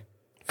hi to me."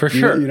 For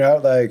sure. You know,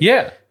 like,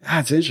 yeah.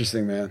 That's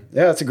interesting, man.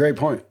 Yeah, that's a great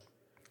point.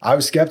 I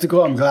was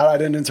skeptical. I'm glad I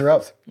didn't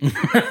interrupt.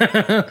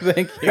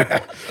 Thank you.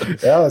 Yeah,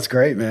 that's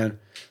great, man.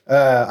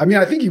 I mean,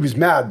 I think he was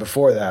mad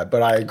before that,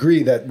 but I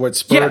agree that what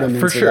spurred him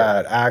into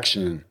that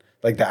action,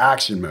 like the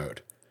action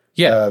mode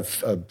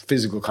of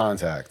physical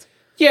contact.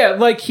 Yeah,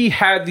 like he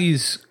had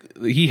these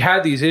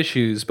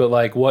issues, but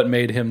like what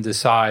made him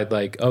decide,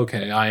 like,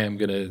 okay, I am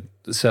gonna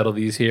settle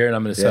these here, and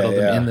I'm gonna settle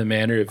them in the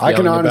manner of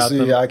yelling about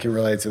them. I can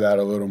relate to that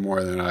a little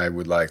more than I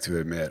would like to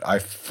admit. I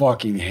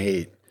fucking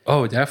hate.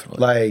 Oh,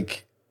 definitely.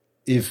 Like,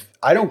 if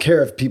I don't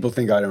care if people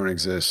think I don't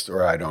exist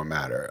or I don't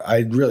matter.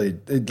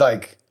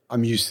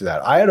 I'm used to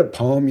that. I had a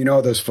poem, you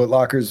know, those Foot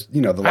Lockers, you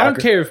know, the locker. I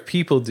don't care if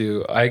people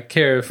do. I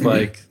care if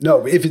like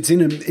no, if it's in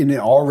an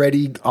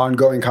already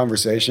ongoing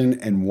conversation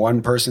and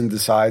one person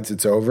decides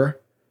it's over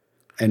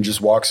and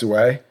just walks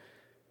away,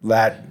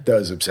 that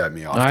does upset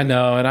me often. I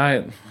know, and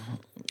I'm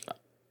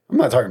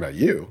not talking about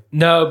you.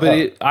 No,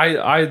 but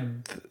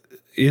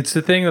it's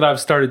the thing that I've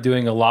started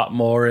doing a lot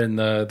more in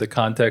the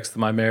context of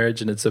my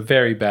marriage, and it's a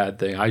very bad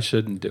thing. I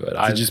shouldn't do it.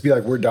 To just be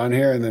like, we're done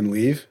here, and then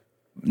leave?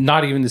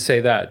 Not even to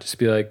say that. Just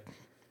be like,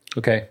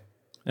 okay.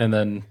 And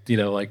then, you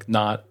know, like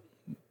not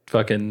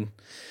fucking...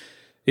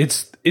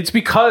 It's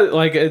because,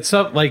 like, it's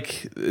not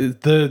like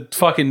the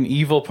fucking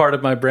evil part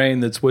of my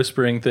brain that's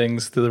whispering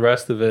things to the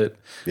rest of it.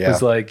 Yeah.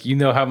 Is like, you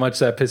know how much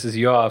that pisses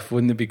you off.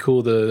 Wouldn't it be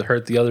cool to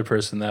hurt the other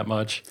person that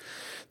much?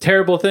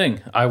 Terrible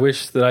thing. I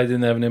wish that I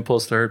didn't have an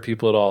impulse to hurt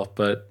people at all,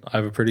 but I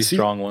have a pretty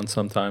strong one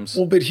sometimes.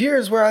 Well, but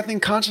here's where I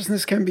think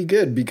consciousness can be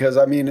good, because,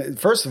 I mean,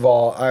 first of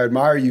all, I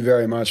admire you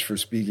very much for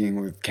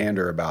speaking with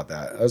candor about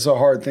that. That's a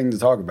hard thing to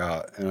talk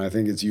about, and I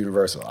think it's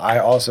universal. I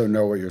also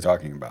know what you're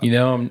talking about. You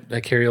know,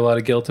 I carry a lot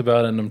of guilt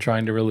about it, and I'm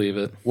trying to relieve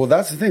it. Well,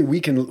 that's the thing.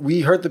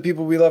 We hurt the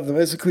people we love.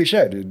 It's a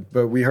cliche, dude,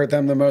 but we hurt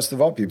them the most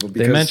of all people.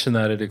 Because they mentioned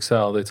that at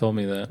Excel. They told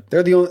me that.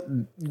 They're the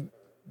only...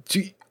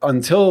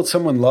 Until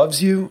someone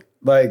loves you,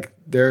 like,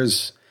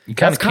 there's... You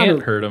kind of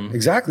can't hurt him.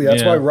 Exactly.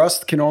 That's why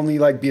Rust can only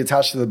like be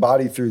attached to the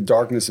body through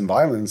darkness and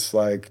violence,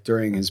 like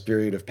during his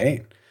period of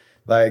pain.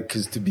 Like,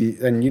 because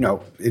and you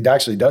know, it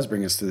actually does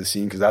bring us to the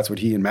scene, because that's what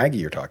he and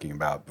Maggie are talking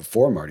about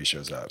before Marty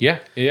shows up. Yeah.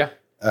 Yeah.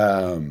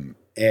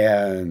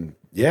 And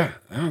yeah,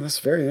 that's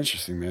very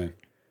interesting, man.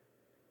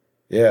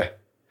 Yeah.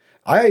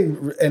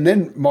 And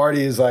then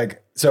Marty is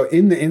like, so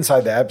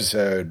inside the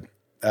episode,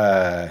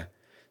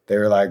 they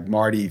were like,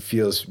 Marty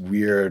feels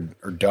weird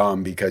or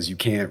dumb because you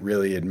can't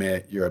really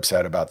admit you're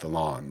upset about the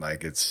lawn.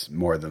 Like, it's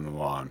more than the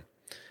lawn.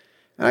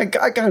 And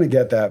I kind of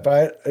get that,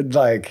 but it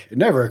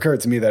never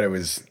occurred to me that it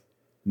was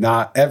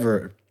not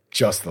ever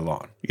just the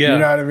lawn. Yeah. You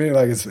know what I mean?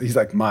 Like, he's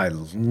like, my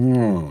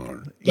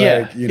lawn.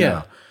 Like,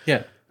 yeah.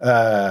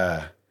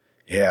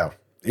 Yeah.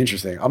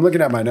 Interesting. I'm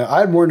looking at my notes. I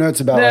had more notes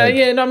about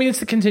I mean, it's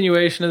the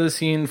continuation of the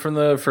scene from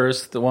the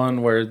first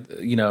one where,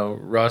 you know,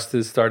 Rust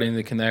is starting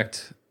to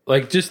connect.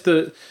 Like, just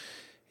we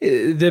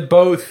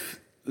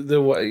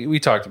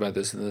talked about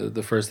this in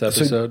the first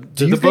episode.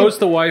 So both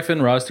the wife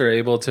and Rust are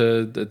able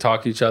to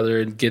talk to each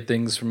other and get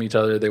things from each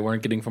other they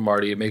weren't getting from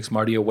Marty. It makes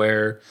Marty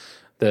aware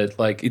that,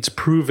 like, it's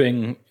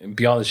proving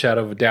beyond the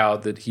shadow of a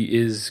doubt that he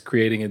is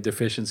creating a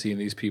deficiency in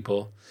these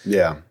people.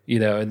 Yeah. You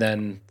know, and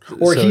then...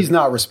 Or he's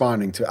not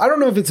responding to it. I don't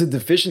know if it's a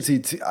deficiency.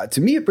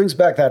 To me, it brings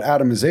back that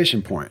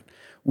atomization point.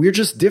 We're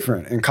just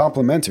different and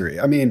complementary.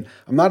 I mean,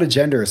 I'm not a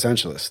gender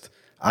essentialist.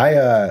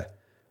 I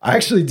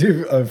actually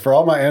do, for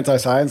all my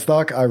anti-science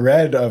talk, I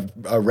read a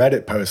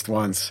Reddit post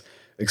once.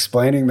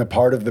 explaining the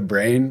part of the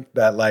brain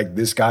that like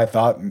this guy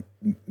thought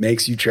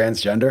makes you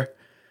transgender.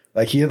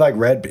 Like he had like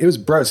read, it was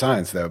bro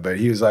science though, but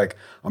he was like,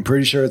 I'm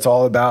pretty sure it's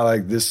all about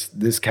like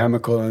this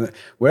chemical and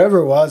whatever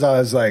it was. I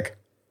was like,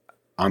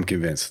 I'm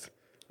convinced.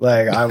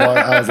 Like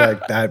I was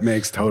like, that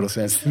makes total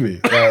sense to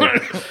me.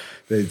 Like,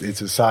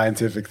 it's a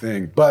scientific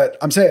thing, but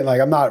I'm saying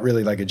like, I'm not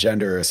really like a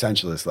gender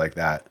essentialist like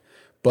that,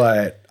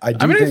 but I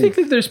think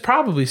that there's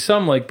probably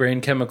some like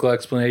brain chemical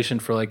explanation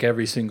for like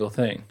every single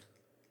thing.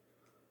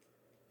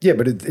 Yeah,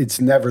 but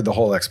it's never the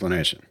whole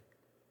explanation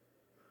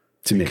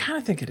to me. I kind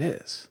of think it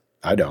is.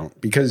 I don't,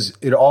 because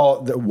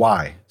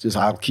why? Just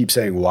I'll keep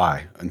saying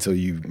why until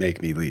you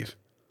make me leave.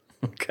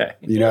 Okay.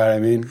 You know what I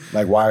mean?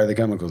 Like, why are the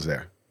chemicals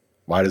there?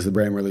 Why does the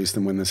brain release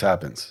them when this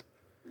happens?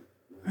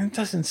 It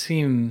doesn't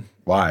seem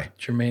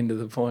germane to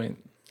the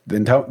point.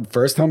 Then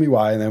first tell me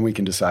why, and then we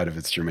can decide if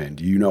it's germane.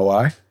 Do you know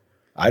why?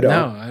 I don't.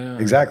 No, I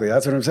don't. Exactly.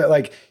 That's what I'm saying.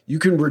 Like, you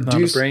can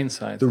reduce brain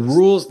scientist. The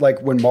rules.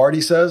 Like when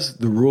Marty says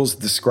the rules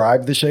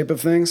describe the shape of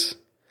things,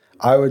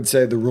 I would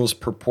say the rules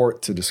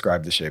purport to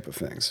describe the shape of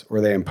things,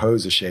 or they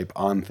impose a shape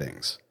on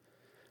things.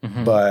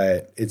 Mm-hmm.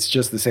 But it's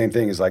just the same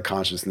thing as like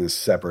consciousness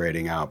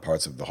separating out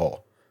parts of the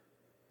whole.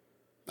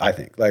 I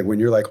think like when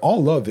you're like,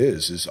 all love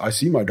is I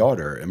see my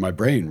daughter and my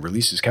brain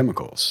releases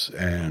chemicals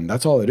and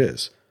that's all it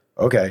is.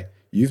 Okay.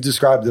 You've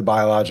described the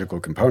biological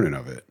component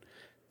of it.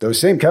 Those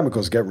same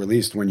chemicals get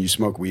released when you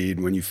smoke weed,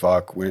 when you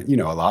fuck, when, you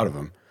know, a lot of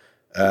them.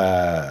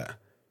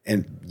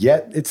 And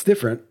yet it's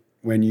different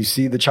when you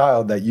see the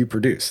child that you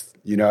produced.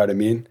 You know what I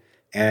mean?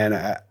 And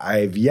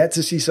I've yet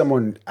to see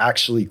someone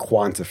actually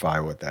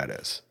quantify what that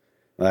is.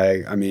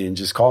 Like, I mean,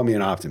 just call me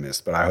an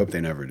optimist, but I hope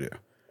they never do.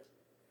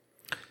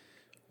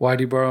 Why'd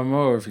he borrow a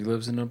mower if he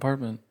lives in an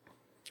apartment?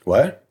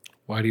 What?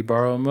 Why'd he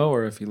borrow a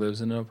mower if he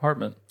lives in an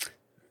apartment?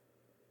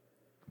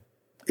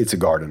 It's a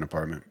garden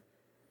apartment.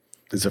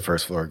 It's a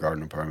first floor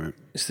garden apartment.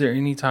 Is there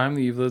any time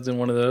that you've lived in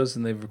one of those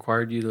and they've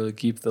required you to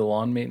keep the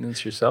lawn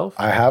maintenance yourself?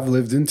 I have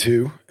lived in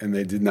 2 and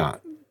they did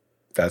not.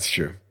 That's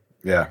true.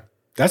 Yeah.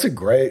 That's a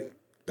great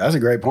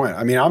point.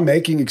 I mean, I'm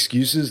making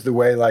excuses the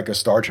way like a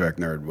Star Trek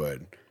nerd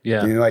would.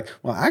 Yeah. You're like,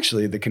 well,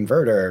 actually the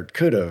converter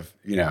could have,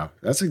 you know,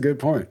 that's a good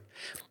point.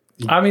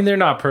 I mean, they're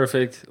not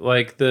perfect.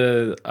 Like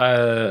the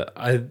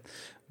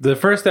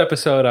first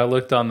episode I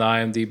looked on the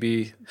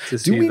IMDb to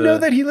see. Do we know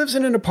that he lives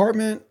in an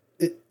apartment?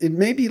 It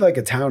may be like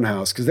a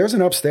townhouse because there's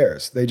an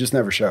upstairs. They just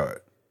never show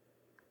it.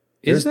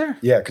 Is there?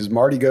 Yeah, because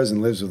Marty goes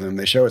and lives with him.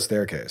 They show a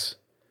staircase.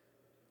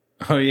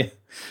 Oh yeah.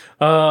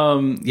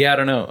 Yeah, I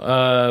don't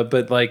know.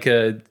 But like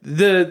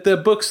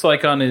the books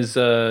like on his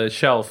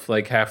shelf,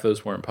 like half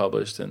those weren't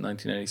published in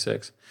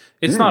 1996.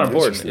 It's not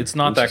important. It's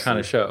not that kind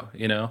of show,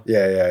 you know?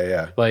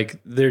 Yeah. Like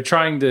they're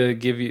trying to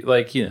give you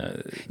like, you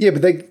know. Yeah,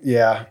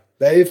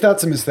 but if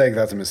that's a mistake,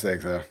 that's a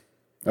mistake though.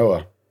 Oh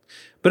well.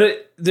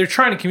 But they're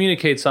trying to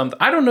communicate something.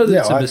 I don't know that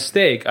it's a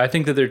mistake. I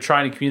think that they're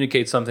trying to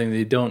communicate something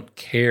they don't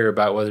care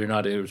about whether or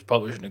not it was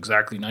published in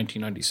exactly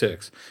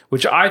 1996,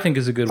 which I think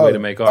is a good way to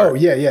make art. Oh,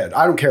 yeah.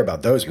 I don't care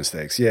about those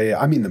mistakes. Yeah.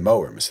 I mean the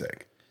mower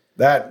mistake.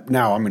 That,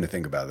 now I'm going to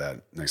think about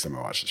that next time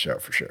I watch the show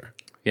for sure.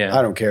 Yeah.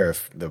 I don't care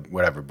if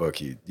whatever book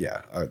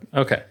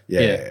okay.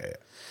 Yeah.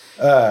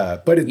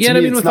 But to me,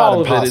 it's not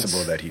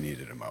impossible that he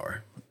needed a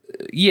mower.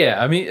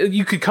 Yeah, I mean,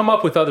 you could come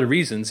up with other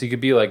reasons. He could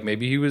be like,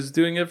 maybe he was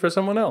doing it for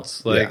someone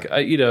else. Like,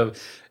 you know,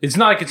 it's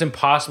not like it's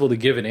impossible to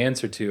give an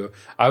answer to.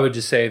 I would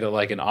just say that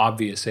like an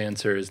obvious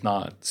answer is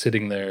not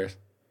sitting there.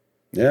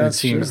 Yeah, it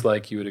seems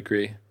like you would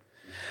agree.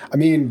 I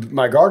mean,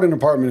 my garden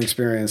apartment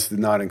experience did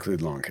not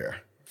include lawn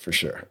care for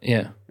sure.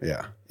 Yeah.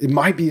 It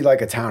might be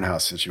like a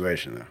townhouse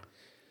situation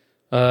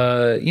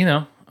though. You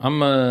know,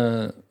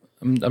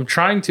 I'm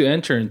trying to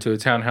enter into a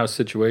townhouse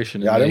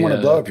situation. Yeah, I didn't want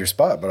to blow up your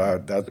spot,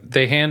 but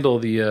they handle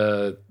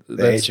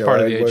that's HOA, part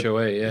of the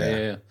HOA.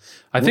 Yeah.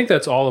 I think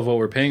that's all of what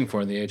we're paying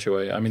for in the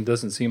HOA. I mean, it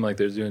doesn't seem like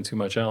they're doing too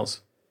much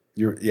else.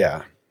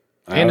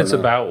 And it's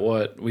about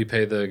what we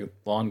pay the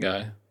lawn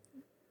guy.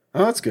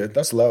 Oh, that's good.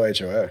 That's low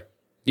HOA.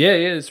 Yeah,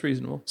 it's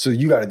reasonable. So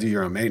you got to do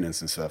your own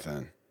maintenance and stuff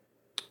then.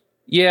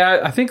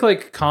 Yeah, I think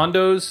like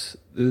condos.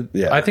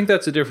 I think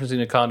that's the difference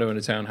between a condo and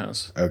a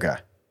townhouse. Okay.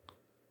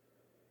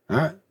 All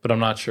right. But I'm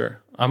not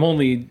sure. I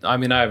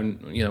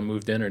haven't,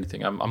 moved in or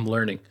anything. I'm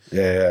learning.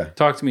 Yeah.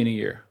 Talk to me in a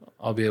year.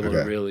 I'll be able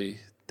to really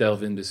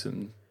delve into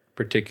some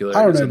particular.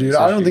 I don't know, dude.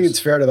 I don't think it's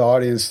fair to the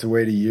audience to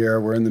wait a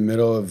year. We're in the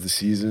middle of the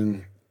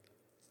season.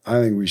 I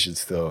think we should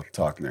still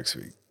talk next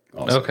week.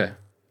 Also. Okay.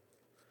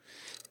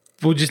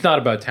 Well, just not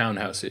about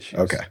townhouse issues.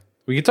 Okay.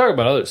 We can talk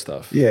about other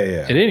stuff. Yeah.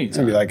 At any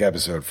time. Maybe like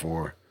episode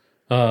 4.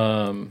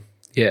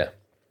 Yeah.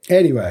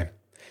 Anyway,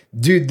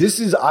 dude,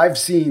 I've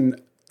seen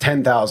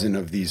 10,000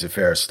 of these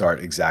affairs start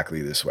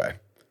exactly this way.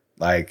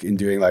 Like in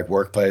doing like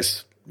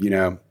workplace,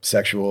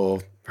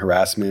 sexual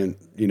harassment,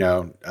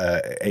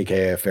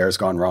 AKA affairs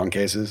gone wrong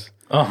cases.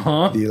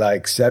 The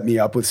like set me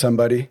up with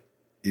somebody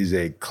is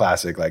a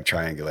classic like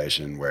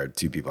triangulation where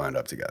 2 people end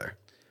up together.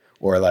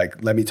 or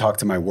like, let me talk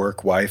to my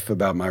work wife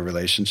about my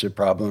relationship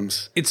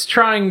problems. It's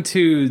trying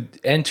to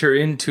enter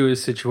into a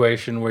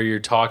situation where you're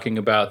talking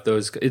about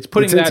those. It's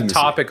putting that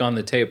topic on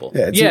the table.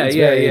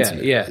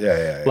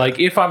 Yeah. Like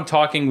if I'm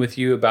talking with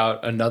you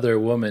about another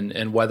woman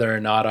and whether or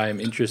not I'm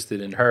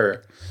interested in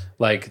her,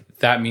 like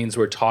that means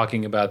we're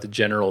talking about the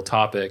general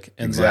topic.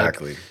 And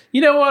exactly. Like,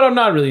 you know what? I'm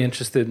not really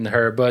interested in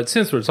her, but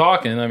since we're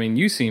talking, I mean,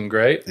 you seem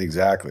great.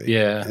 Exactly.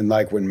 Yeah. And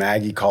like when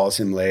Maggie calls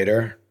him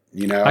later,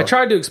 you know, I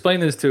tried to explain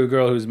this to a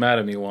girl who's mad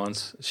at me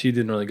once. She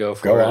didn't really go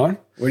for it. Go on.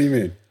 What do you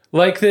mean?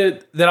 Like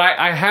that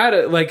I had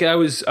it. Like I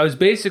was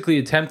basically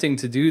attempting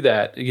to do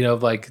that. You know,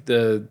 like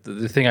the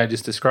thing I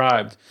just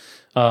described.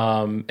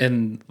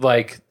 And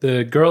like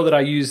the girl that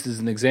I used as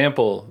an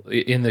example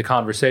in the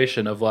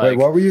conversation of like, wait,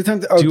 what were you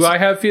attempting? Do I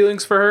have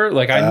feelings for her?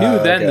 Like I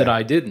knew then that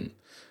I didn't,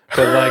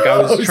 but like I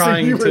was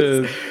trying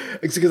to.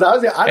 Because I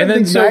didn't and then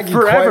think so Maggie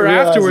forever quite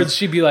afterwards,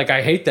 she'd be like,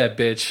 "I hate that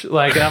bitch."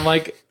 Like, and I'm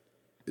like,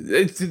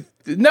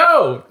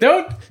 "No,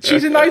 don't."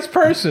 She's a nice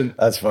person.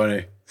 That's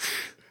funny.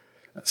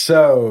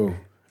 So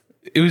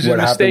it was a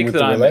mistake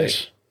that I made.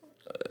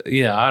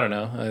 Yeah, I don't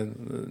know.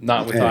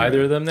 Not with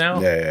either of them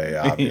now.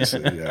 Yeah,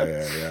 obviously.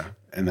 yeah.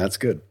 And that's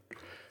good.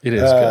 It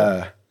is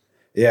good.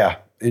 Yeah,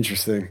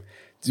 interesting.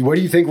 What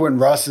do you think when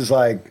Russ is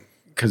like,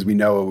 because we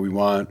know what we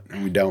want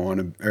and we don't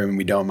want to, or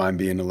we don't mind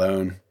being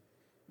alone,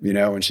 you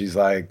know, when she's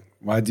like,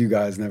 why do you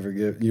guys never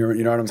give, you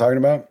know what I'm talking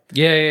about?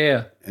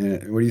 Yeah.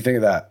 And what do you think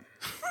of that?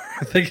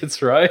 I think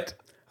it's right.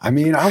 I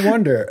mean, I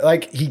wonder,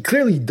 like, he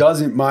clearly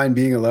doesn't mind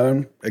being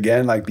alone,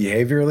 again, like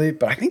behaviorally,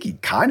 but I think he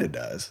kind of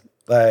does.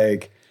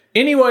 Like,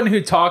 anyone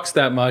who talks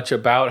that much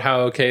about how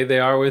okay they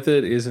are with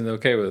it isn't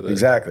okay with it.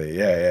 Exactly.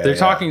 Yeah. They're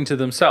talking to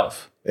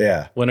themselves.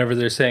 Yeah. Whenever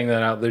they're saying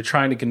that out, they're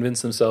trying to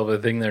convince themselves of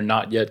a thing they're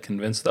not yet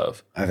convinced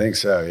of. I think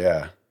so,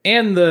 yeah.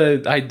 And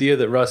the idea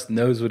that Russ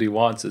knows what he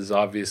wants is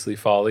obviously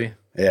folly.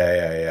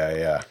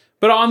 Yeah.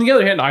 But on the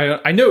other hand,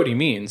 I know what he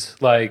means.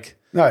 Like,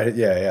 no,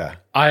 yeah.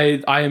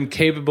 I am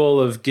capable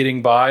of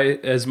getting by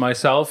as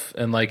myself,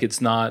 and like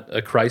it's not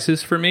a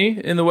crisis for me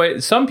in the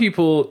way some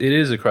people it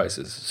is a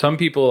crisis. Some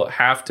people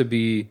have to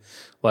be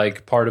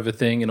like part of a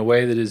thing in a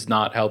way that is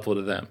not helpful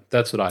to them.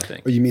 That's what I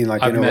think. You mean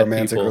like in a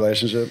romantic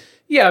relationship?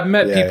 Yeah, I've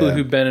met people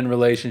who've been in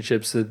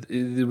relationships that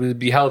it would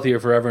be healthier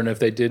forever, and if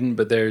they didn't,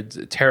 but they're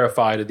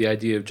terrified of the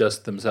idea of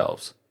just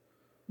themselves.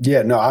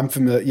 Yeah, no, I'm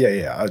familiar.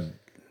 Yeah.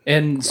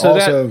 And so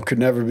also could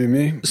never be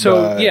me.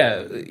 So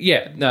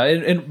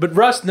no, but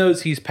Russ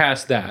knows he's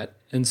past that,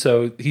 and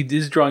so he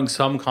is drawing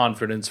some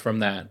confidence from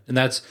that, and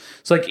it's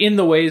like in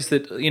the ways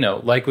that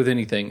like with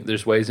anything,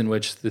 there's ways in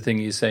which the thing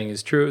he's saying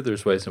is true.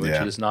 There's ways in which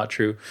it is not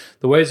true.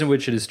 The ways in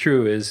which it is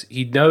true is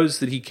he knows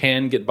that he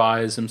can get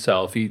by as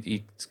himself.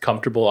 He's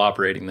comfortable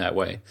operating that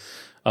way,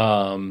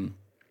 and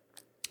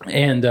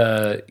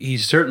he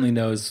certainly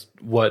knows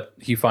what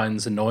he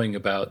finds annoying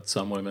about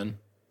some women.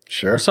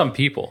 Sure, or some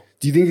people.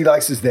 Do you think he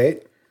likes his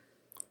date?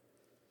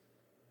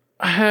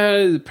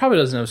 Probably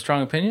doesn't have a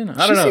strong opinion.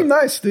 I don't know. She seemed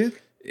nice, dude.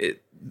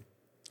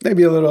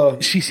 Maybe a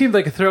little. She seemed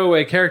like a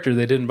throwaway character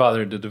they didn't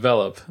bother to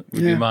develop.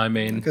 Would be my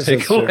main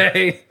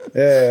takeaway.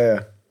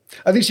 Yeah.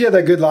 I think she had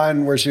that good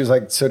line where she was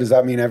like, "So does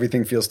that mean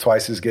everything feels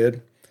twice as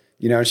good?"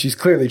 You know, she's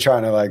clearly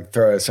trying to like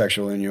throw a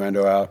sexual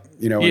innuendo out.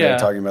 You know, when they're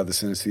talking about the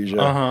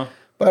synesthesia.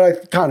 But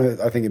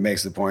I think it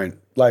makes the point.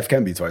 Life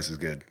can be twice as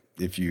good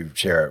if you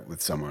share it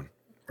with someone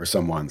or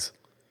someone's.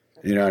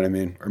 You know what I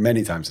mean? Or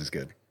many times as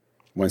good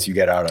once you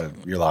get out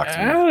of your locked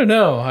room. I don't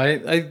know.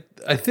 I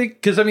think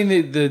because I mean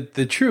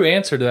the true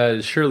answer to that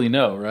is surely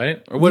no,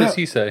 right? Or what does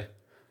he say?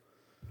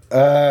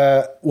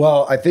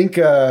 Well, I think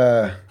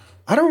I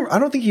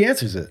don't think he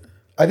answers it.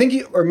 I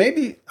think or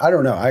maybe I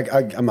don't know.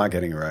 I'm not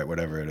getting it right.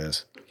 Whatever it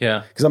is.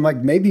 Yeah. Because I'm like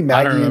maybe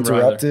Maggie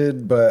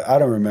interrupted, but I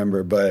don't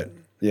remember. But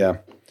yeah,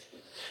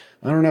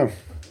 I don't know.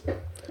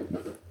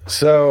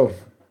 So,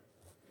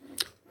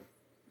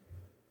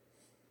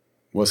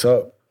 what's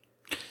up?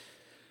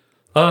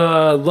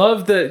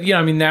 Love that.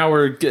 I mean, now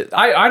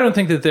I don't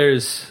think that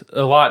there's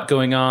a lot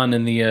going on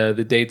in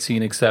the date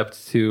scene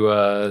except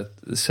to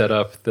set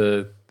up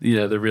the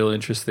real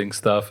interesting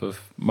stuff of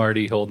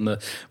Marty holding the.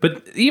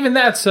 But even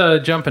that's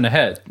jumping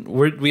ahead.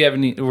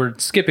 We're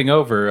skipping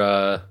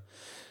over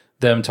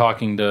them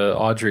talking to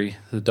Audrey,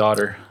 the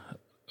daughter,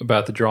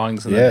 about the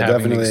drawings and then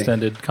having an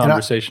extended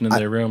conversation in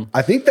their room.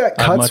 I think that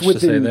cuts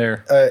within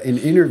an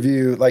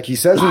interview. Like he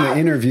says in the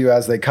interview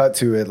as they cut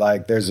to it,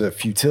 like there's a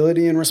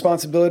futility and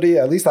responsibility.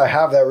 At least I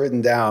have that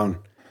written down.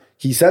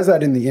 He says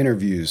that in the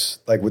interviews,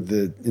 like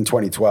in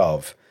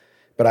 2012.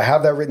 But I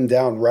have that written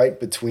down right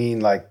between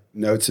like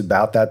notes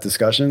about that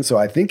discussion. So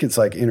I think it's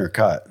like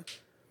intercut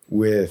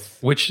with...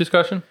 Which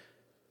discussion?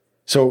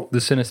 So the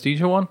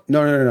synesthesia one?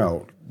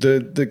 No.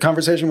 The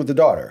conversation with the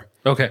daughter.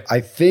 Okay. I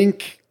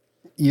think...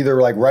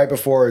 either like right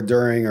before or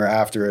during or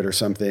after it or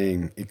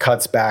something, it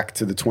cuts back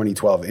to the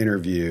 2012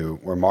 interview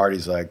where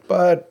Marty's like,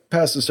 but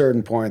past a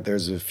certain point,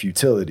 there's a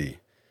futility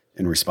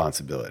in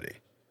responsibility.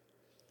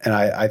 And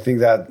I think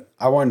that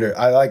I wonder.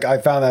 I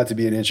found that to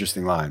be an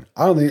interesting line.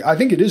 I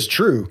think it is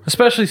true,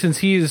 especially since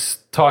he's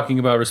talking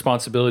about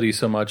responsibility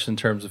so much in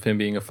terms of him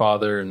being a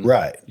father. And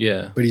right?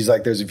 Yeah, but he's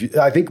like,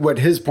 I think what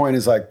his point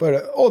is like,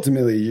 but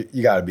ultimately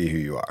you got to be who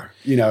you are.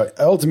 You know,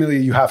 ultimately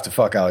you have to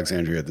fuck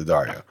Alexandria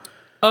Daddario.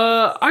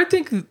 I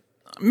think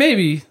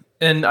maybe.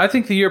 And I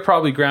think that you're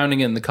probably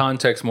grounding it in the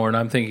context more, and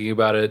I'm thinking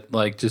about it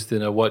like just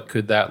in a what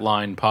could that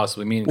line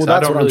possibly mean? Well, that's I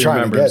don't what really I'm trying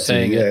remember to get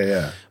saying to. it.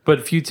 Yeah.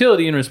 But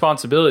futility and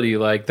responsibility,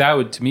 like that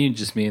would to me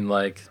just mean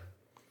like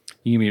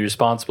you can be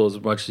responsible as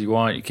much as you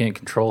want. You can't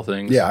control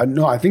things. Yeah,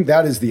 no, I think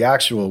that is the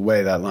actual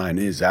way that line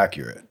is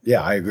accurate.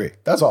 Yeah, I agree.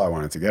 That's all I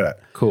wanted to get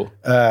at. Cool.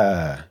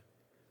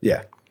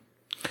 Yeah.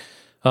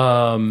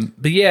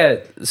 But yeah,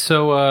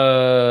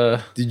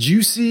 so did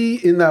you see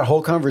in that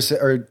whole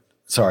conversation? Or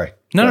sorry.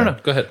 No.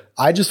 Go ahead.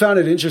 I just found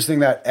it interesting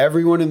that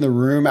everyone in the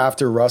room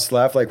after Russ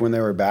left, like when they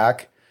were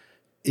back,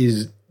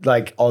 is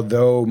like,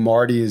 although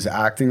Marty is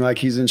acting like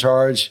he's in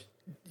charge,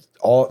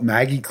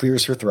 Maggie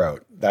clears her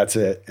throat. That's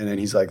it. And then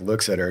he's like,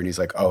 looks at her and he's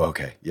like, oh,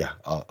 okay. Yeah,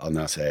 I'll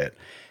now say it.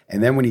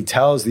 And then when he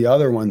tells the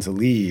other one to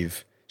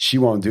leave, she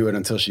won't do it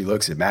until she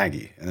looks at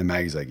Maggie. And then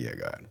Maggie's like, yeah,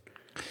 go ahead.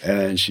 And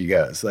then she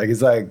goes. Like,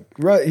 it's like,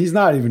 he's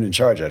not even in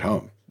charge at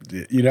home.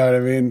 You know what I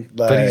mean?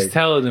 Like, but he's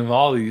telling him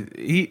all these.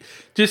 He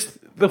just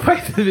the way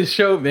that the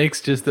show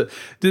makes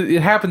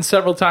it happens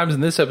several times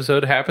in this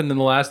episode. It happened in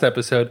the last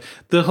episode.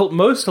 The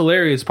most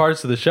hilarious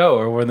parts of the show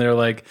are when they're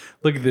like,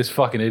 "Look at this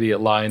fucking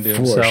idiot lying to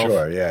himself." For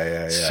sure,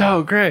 yeah.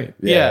 So great,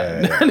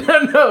 yeah.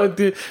 No,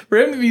 dude, for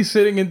him to be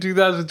sitting in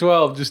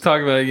 2012 just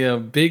talking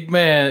about big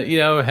man,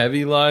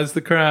 heavy lies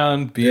the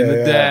crown, being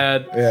the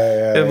dad,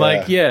 and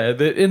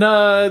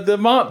the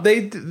mom,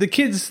 the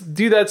kids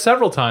do that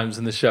several times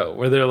in the show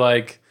where they're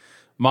like,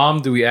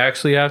 Mom, do we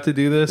actually have to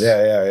do this?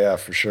 Yeah,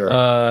 for sure.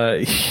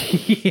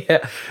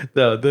 Yeah.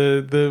 No,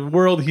 the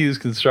world he's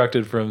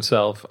constructed for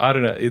himself. I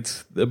don't know.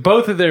 It's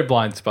both of their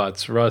blind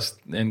spots, Russ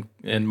and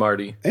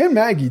Marty. And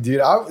Maggie,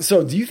 dude.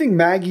 So do you think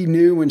Maggie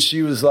knew when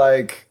she was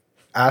like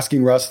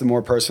asking Russ the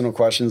more personal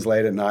questions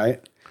late at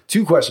night?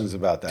 2 questions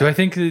about that. Do I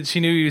think that she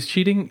knew he was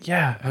cheating?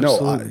 Yeah,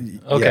 absolutely.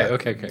 No.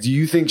 Okay. Do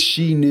you think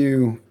she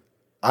knew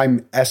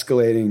I'm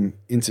escalating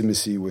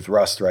intimacy with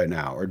Rust right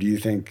now? Or do you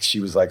think she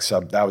was like,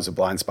 that was a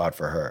blind spot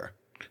for her?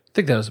 I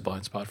think that was a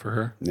blind spot for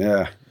her.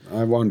 Yeah,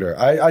 I wonder.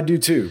 I do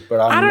too, but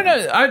I don't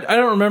know. I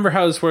don't remember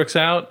how this works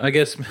out. I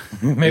guess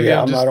maybe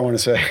I don't want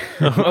to say.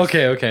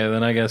 Okay.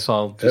 Then I guess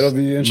I'll just It'll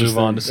be interesting. move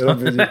on to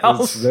something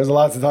else. There's a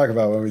lot to talk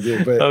about when we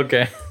do. But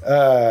okay.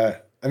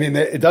 I mean,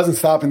 it doesn't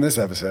stop in this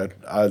episode,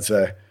 I would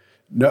say.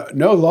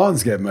 No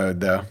lawns get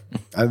mowed though.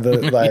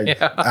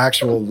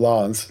 Actual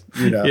lawns,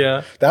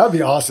 Yeah. That would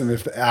be awesome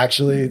if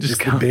actually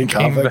just the big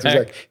conflict was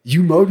like,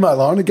 you mowed my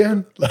lawn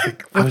again?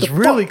 Like, I was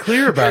really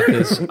clear about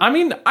this. I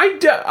mean,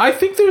 I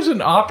think there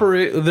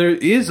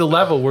is a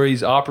level where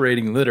he's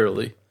operating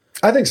literally.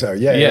 I think so.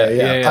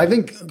 Yeah. I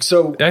think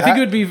so. I think it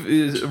would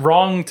be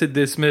wrong to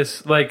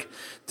dismiss, like,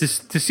 to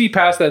see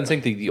past that and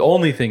think the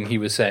only thing he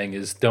was saying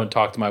is don't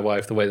talk to my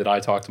wife the way that I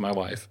talk to my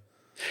wife.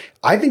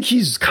 I think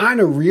he's kind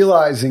of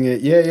realizing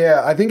it.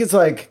 Yeah. I think it's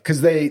like,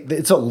 because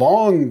it's a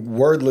long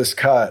wordless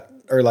cut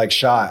or like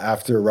shot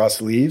after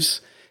Russ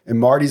leaves, and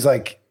Marty's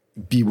like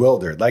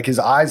bewildered. Like his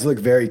eyes look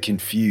very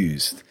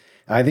confused.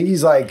 And I think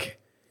he's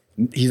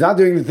not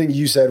doing the thing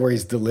you said where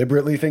he's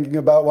deliberately thinking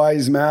about why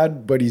he's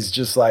mad, but he's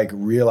just like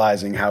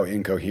realizing how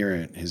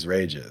incoherent his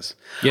rage is.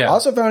 Yeah. I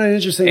also found it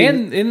interesting.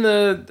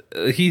 And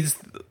he's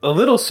a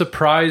little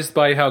surprised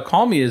by how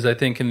calm he is, I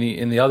think,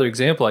 in the other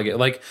example I get.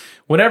 Like,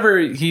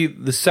 whenever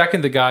the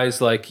second the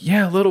guy's like,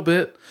 yeah, a little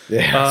bit,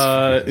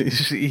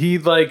 he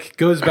like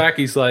goes back,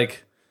 he's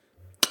like,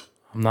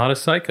 I'm not a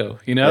psycho,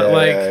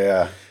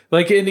 Yeah.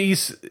 Like, and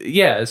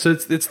so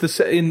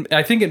it's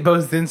I think in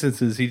both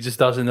instances, he just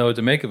doesn't know what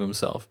to make of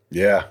himself.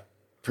 Yeah.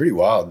 Pretty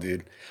wild,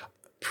 dude.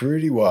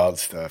 Pretty wild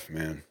stuff,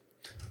 man.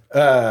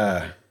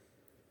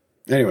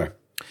 Anyway.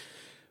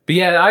 But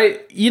yeah, I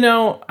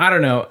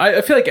don't know.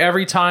 I feel like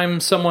every time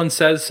someone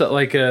says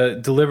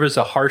delivers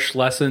a harsh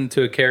lesson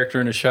to a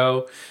character in a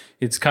show,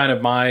 it's kind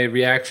of my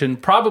reaction,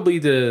 probably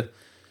to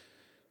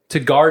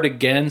guard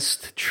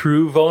against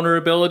true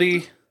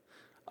vulnerability.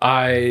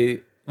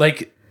 Like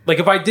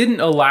if I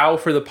didn't allow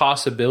for the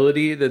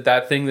possibility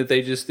that thing that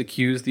they just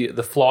accused,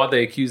 the flaw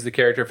they accused the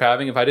character of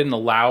having, if I didn't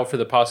allow for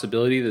the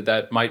possibility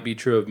that might be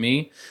true of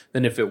me,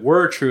 then if it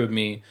were true of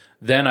me,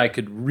 then I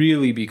could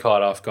really be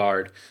caught off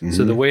guard. Mm-hmm.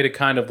 So the way to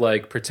kind of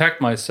like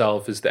protect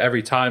myself is to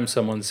every time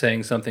someone's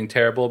saying something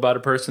terrible about a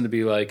person to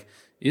be like,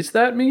 is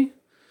that me?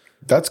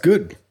 That's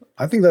good.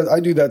 I think that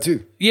I do that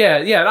too. Yeah.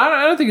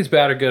 I don't think it's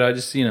bad or good. I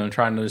just, trying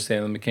to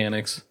understand the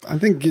mechanics. I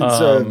think it's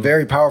a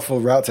very powerful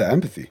route to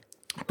empathy.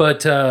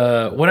 But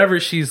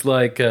whenever she's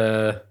like,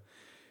 you're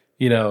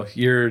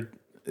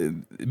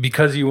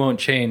because you won't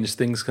change,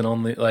 things can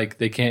only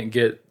they can't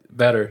get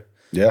better.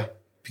 Yeah.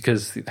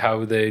 Because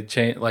how they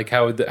change, like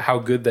how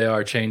good they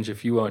are change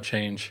if you won't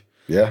change.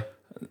 Yeah.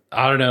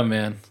 I don't know,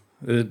 man.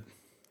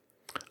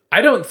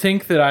 I don't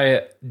think that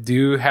I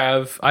do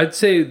have. I'd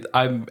say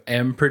I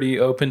am pretty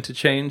open to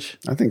change.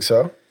 I think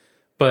so.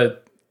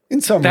 But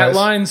in some that ways,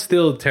 line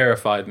still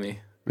terrified me.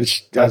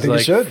 which I think like,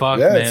 it should. fuck,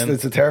 Yeah, man.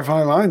 it's a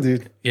terrifying line,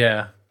 dude.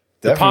 Yeah.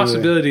 The Definitely.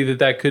 possibility that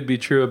that could be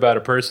true about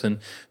a person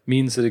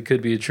means that it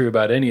could be true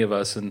about any of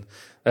us. And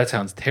that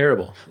sounds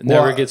terrible. It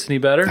never gets any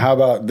better. How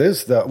about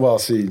this? Well,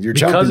 see, you're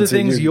jumping Because of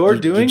things you're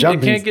doing, it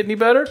can't get any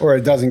better? or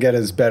it doesn't get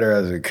as better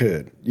as it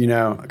could, you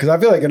know? Because I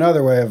feel like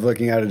another way of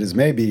looking at it is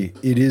maybe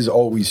it is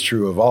always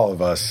true of all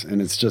of us,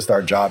 and it's just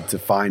our job to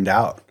find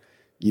out,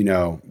 you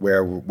know,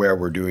 where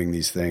we're doing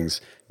these things,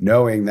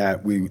 knowing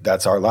that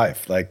that's our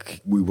life.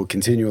 Like, we will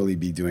continually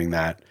be doing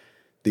that.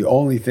 The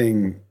only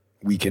thing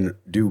we can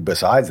do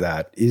besides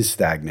that is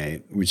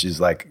stagnate, which is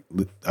like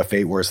a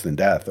fate worse than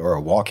death or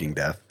a walking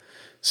death.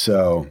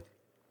 So,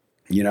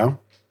 you know,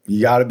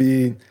 you got to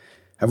be.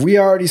 Have we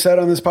already said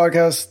on this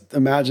podcast,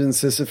 imagine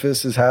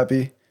Sisyphus is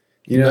happy?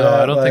 You know, No,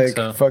 that, I don't think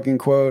so. Fucking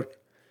quote.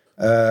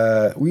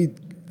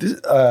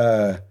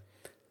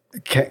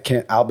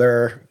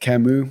 Albert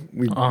Camus,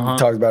 we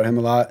talked about him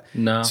a lot.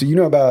 No. So, you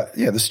know about,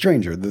 The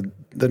Stranger,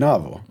 the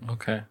novel.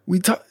 Okay.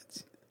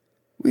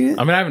 I mean,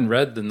 I haven't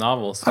read the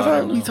novel, so I thought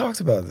don't know. we talked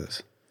about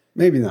this.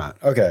 Maybe not.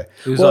 Okay.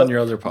 Who's on your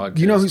other podcast?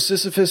 You know who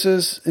Sisyphus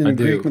is in I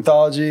do. Greek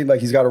mythology? Like,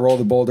 he's got to roll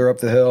the boulder up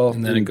the hill.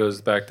 And then it goes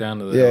back down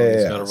to the Yeah, hill. And yeah,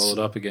 he's yeah. got to roll it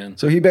up again.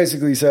 So he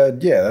basically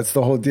said, that's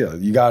the whole deal.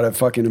 You got to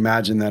fucking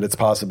imagine that it's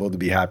possible to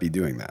be happy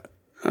doing that.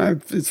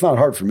 It's not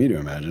hard for me to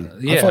imagine.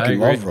 Yeah, I fucking I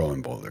agree. love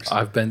rolling boulders.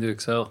 I've been to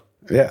Excel.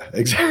 Yeah,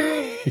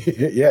 exactly.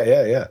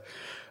 yeah.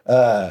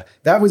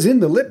 That was in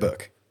the lit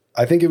book.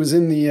 I think it was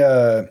in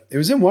it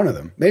was in one of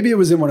them. Maybe it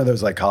was in one of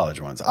those like college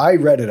ones. I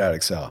read it at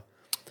Excel.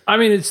 I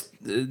mean,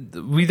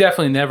 we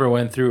definitely never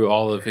went through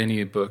all of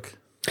any book.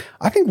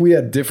 I think we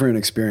had different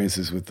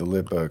experiences with the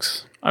lit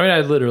books. I mean, I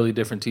had literally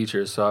different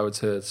teachers, so I would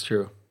say that's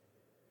true.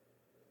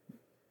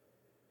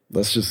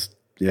 Let's just,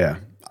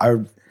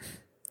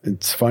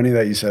 it's funny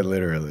that you said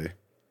literally.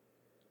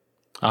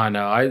 I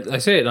know. I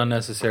say it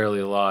unnecessarily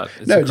a lot.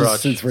 It's No, a crutch.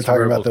 just since we're It's a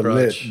talking about verbal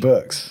the crutch. lit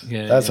books.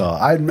 Yeah, That's yeah.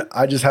 all.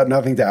 I just had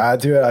nothing to add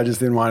to it. I just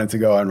didn't want it to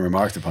go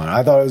unremarked upon.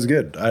 I thought it was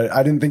good.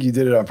 I didn't think you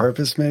did it on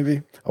purpose,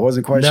 maybe. I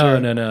wasn't quite sure.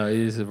 No. It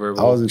is a verbal.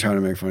 I wasn't trying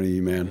to make fun of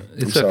you, man.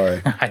 I'm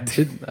sorry. I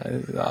did.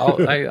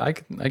 I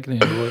can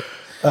handle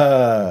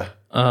it.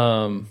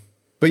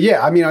 But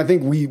yeah, I mean, I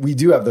think we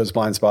do have those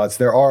blind spots.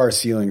 There are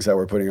ceilings that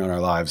we're putting on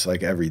our lives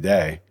like every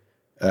day.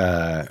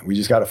 We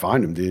just got to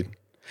find them, dude.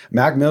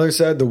 Mac Miller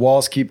said the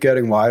walls keep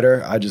getting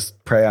wider. I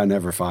just pray I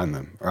never find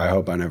them, or I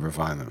hope I never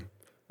find them,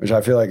 which I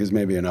feel like is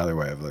maybe another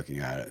way of looking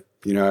at it.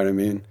 You know what I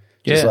mean?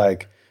 Just Yeah.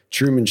 like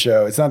Truman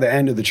Show. It's not the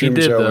end of the Truman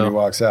did, Show when though. he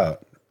walks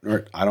out.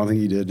 Or I don't think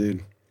he did,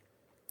 dude.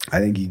 I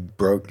think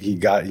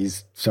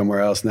he's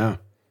somewhere else now.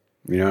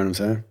 You know what I'm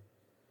saying?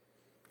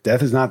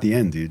 Death is not the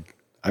end, dude.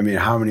 I mean,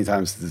 how many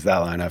times does that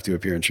line have to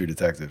appear in True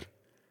Detective?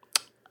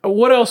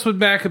 What else would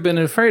Mac have been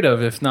afraid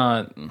of if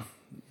not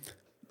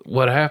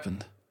what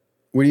happened?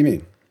 What do you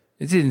mean?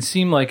 It didn't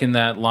seem like in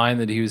that line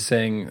that he was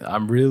saying,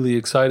 I'm really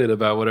excited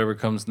about whatever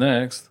comes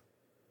next.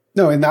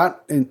 No, in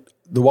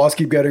the walls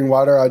keep getting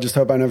wider. I just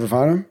hope I never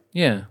find him.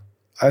 Yeah.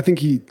 I think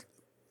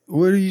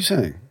what are you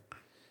saying?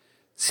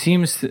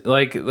 Seems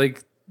like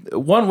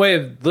one way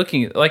of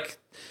looking at like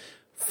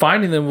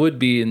finding them would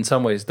be in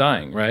some ways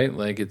dying, right?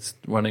 Like it's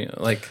running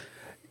like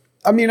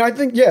I mean, I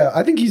think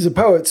he's a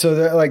poet. So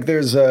that, like,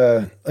 there's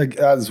like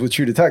as with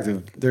True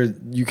Detective,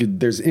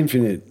 there's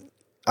infinite.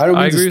 I don't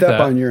I mean to agree with step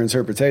that. on your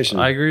interpretation.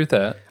 I agree with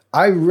that.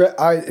 I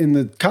in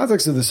the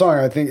context of the song,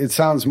 I think it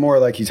sounds more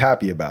like he's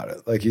happy about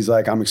it. Like he's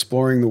like, I'm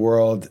exploring the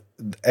world.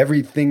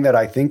 Everything that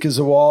I think is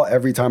a wall,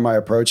 every time I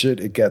approach it,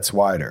 it gets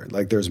wider.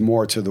 Like there's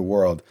more to the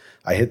world.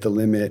 I hit the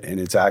limit, and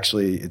it's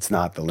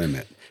not the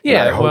limit. And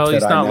I Yeah, hope well, that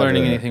he's I not never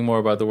learning anything more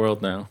about the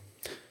world now.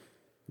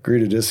 Agree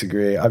to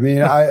disagree. I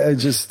mean, I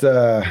just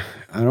I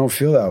don't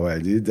feel that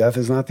way, dude. Death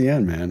is not the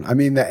end, man. I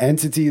mean, the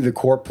entity, the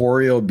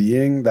corporeal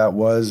being that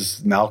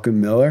was Malcolm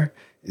Miller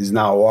is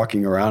not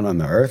walking around on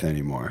the earth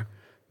anymore.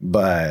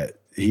 But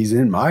he's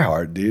in my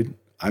heart, dude.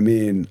 I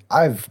mean,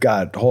 I've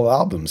got whole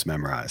albums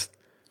memorized.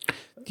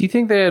 Do you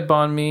think they had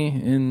Bon Me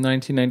in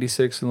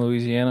 1996 in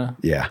Louisiana?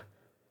 Yeah.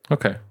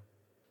 Okay.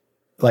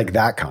 Like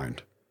that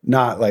kind.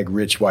 Not like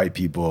rich white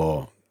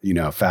people, you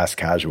know, fast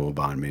casual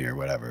Bon Me or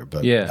whatever.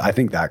 But Yeah. I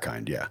think that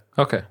kind, yeah.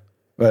 Okay.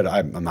 But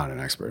I'm not an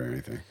expert or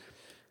anything.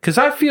 Because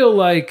I feel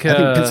like I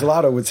think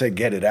Pizzolatto would say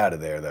get it out of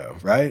there, though,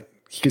 right?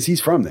 Because he's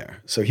from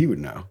there, so he would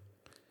know.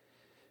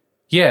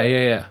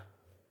 Yeah.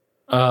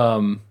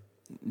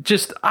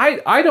 Just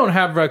I don't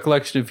have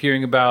recollection of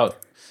hearing about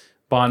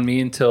Bon Me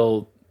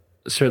until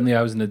certainly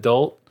I was an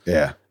adult.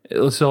 Yeah.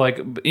 So like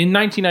in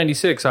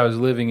 1996, I was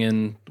living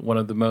in one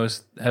of the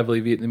most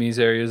heavily Vietnamese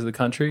areas of the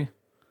country,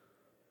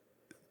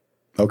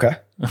 Okay.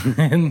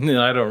 and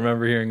I don't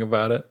remember hearing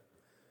about it.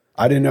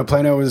 I didn't know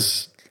Plano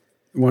was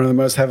one of the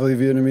most heavily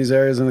Vietnamese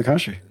areas in the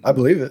country. I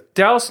believe it.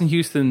 Dallas and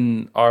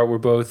Houston were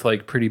both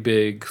like pretty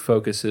big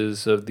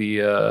focuses of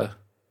the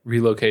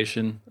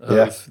relocation of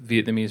Yeah.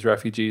 Vietnamese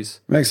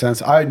refugees. Makes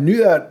sense. I knew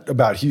that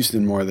about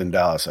Houston more than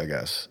Dallas, I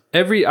guess.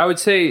 I would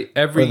say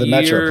every Or the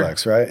year.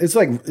 Metroplex, right? It's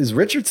like, is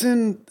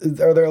Richardson,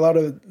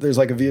 there's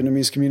like a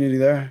Vietnamese community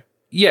there?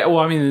 Yeah, well,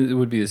 I mean, it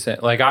would be the same.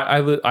 Like I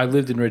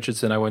lived in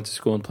Richardson. I went to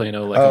school in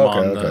Plano. Like I'm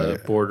on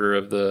the border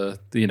of the,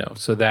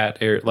 so that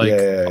area.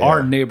 Like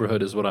our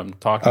neighborhood is what I'm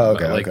talking about.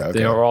 Like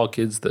they are all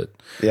kids that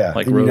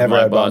like and rode you never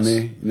my heard bus. about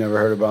me? You never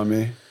heard about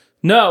me?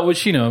 No,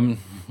 which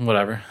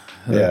whatever.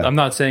 Yeah. I'm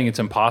not saying it's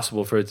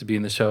impossible for it to be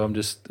in the show. I'm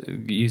just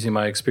using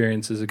my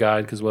experience as a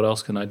guide because what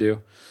else can I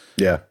do?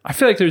 Yeah, I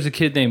feel like there's a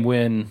kid named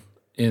Win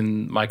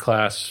in my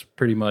class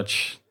pretty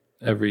much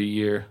every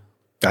year.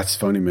 That's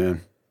funny,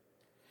 man.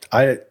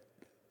 They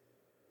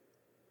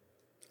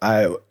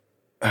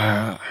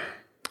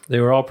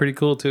were all pretty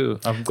cool too.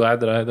 I'm glad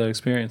that I had that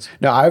experience.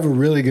 No, I have a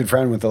really good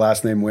friend with the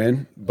last name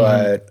Win,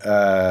 but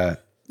I'm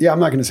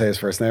not going to say his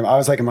first name. I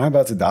was like, am I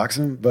about to dox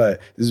him?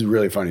 But this is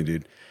really funny,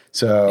 dude.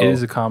 So it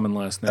is a common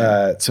last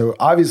name. So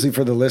obviously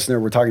for the listener,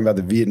 we're talking about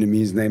the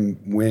Vietnamese name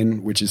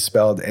Nguyen, which is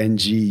spelled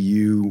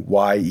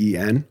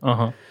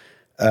Nguyen.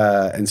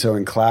 And so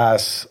in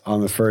class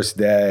on the first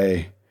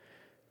day,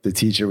 the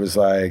teacher was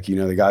like,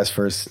 the guy's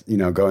first,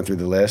 going through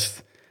the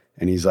list.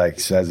 And he's like,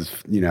 says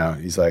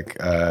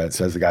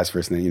the guy's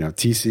first name,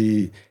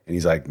 TC. And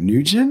he's like,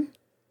 Nugent?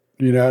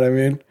 You know what I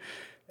mean?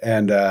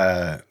 And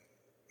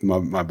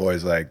my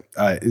boy's like,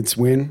 it's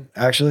Win,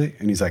 actually.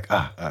 And he's like,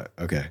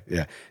 okay,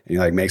 yeah. And he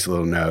like makes a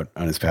little note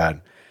on his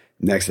pad.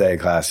 Next day in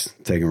class,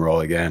 taking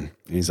roll again.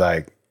 And he's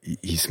like,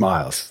 he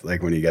smiles.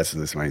 Like when he gets to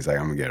this one, he's like,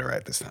 I'm going to get it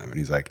right this time. And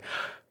he's like,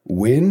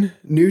 Win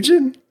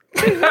Nugent?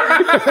 Pretty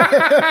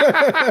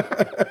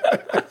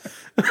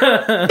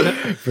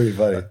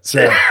funny.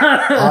 So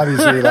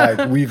obviously,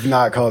 like we've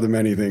not called him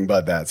anything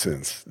but that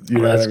since. You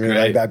know what I mean? Great.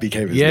 Like that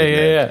became his nickname.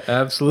 Yeah,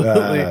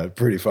 absolutely.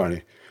 Pretty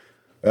funny.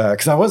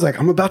 Because I was like,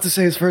 I'm about to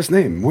say his first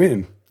name,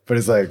 Win, but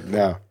it's like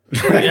no.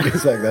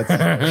 It's like that's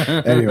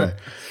anyway.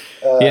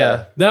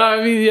 Yeah. No,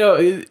 I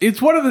mean,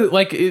 it's one of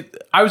the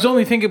I was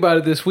only thinking about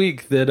it this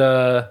week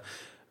that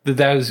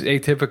that was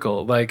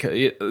atypical. Like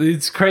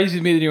it's crazy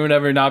to me that you would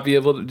never not be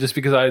able to, just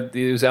because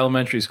it was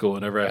elementary school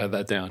whenever I had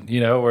that down,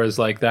 whereas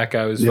like that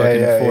guy was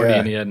fucking 40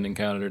 and he hadn't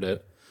encountered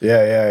it.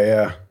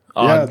 Yeah.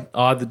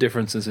 Odd the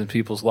differences in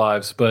people's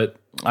lives, but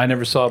I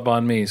never saw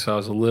banh mi, so I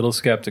was a little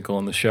skeptical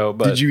in the show.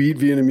 But did you eat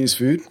Vietnamese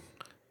food?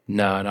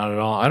 No, not at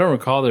all. I don't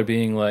recall there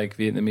being like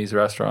Vietnamese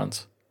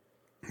restaurants.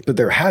 But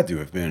there had to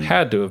have been.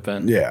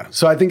 Yeah.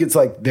 So I think it's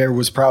like there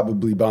was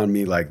probably banh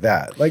mi like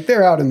that. Like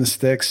they're out in the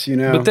sticks,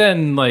 But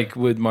then like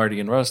would Marty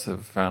and Rust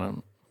have found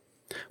them?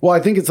 Well, I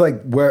think it's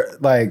like where,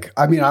 like,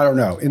 I mean, I don't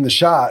know. In the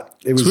shot,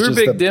 it was we're just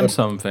a big dim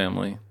sum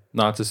family.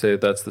 Not to say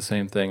that that's the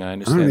same thing. I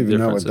understand. I don't even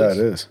know what that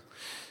is.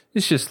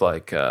 It's just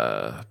like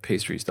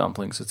pastries,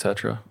 dumplings,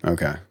 etc.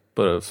 Okay.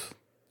 But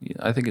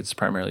I think it's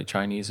primarily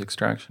Chinese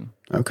extraction.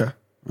 Okay.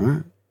 All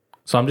right.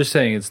 So I'm just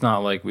saying it's not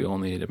like we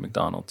only ate at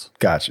McDonald's.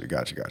 Gotcha.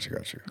 That's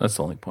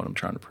the only point I'm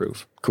trying to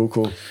prove.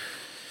 Cool.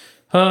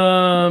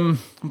 But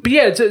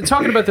yeah,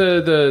 talking about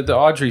the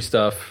Audrey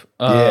stuff.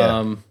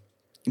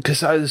 Because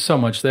there's so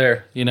much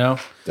there,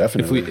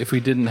 Definitely. If we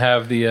didn't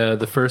have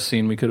the first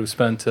scene, we could have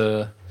spent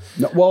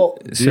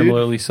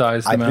similarly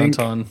sized amount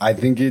on. I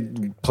think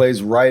it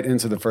plays right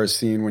into the first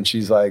scene when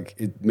she's like,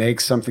 it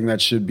makes something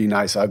that should be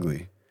nice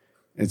ugly.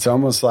 It's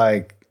almost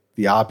like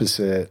the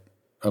opposite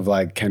of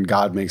like, can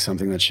God make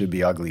something that should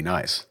be ugly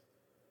nice?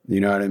 You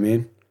know what I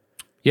mean?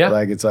 Yeah.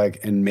 Like it's like,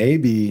 and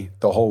maybe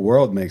the whole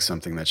world makes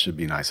something that should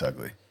be nice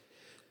ugly.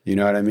 You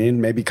know what I mean?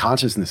 Maybe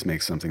consciousness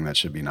makes something that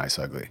should be nice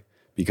ugly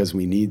because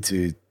we need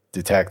to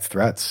detect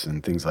threats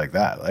and things like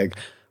that. Like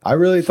I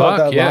really thought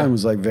that line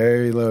was like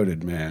very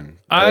loaded, man.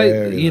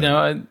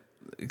 I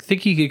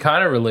think you could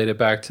kind of relate it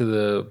back to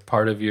the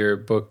part of your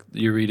book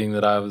you're reading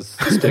that I was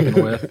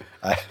sticking with.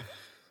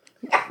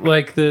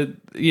 Like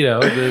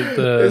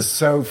it's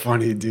so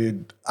funny,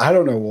 dude. I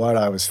don't know what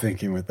I was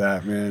thinking with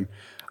that, man.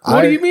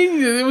 What do you mean?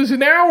 It was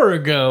an hour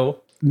ago.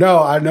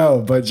 No, I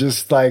know, but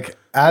just like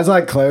as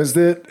I closed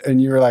it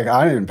and you were like,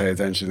 I didn't pay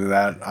attention to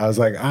that. I was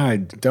like, I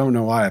don't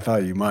know why I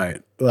thought you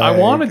might. Like, I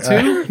wanted to.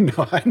 I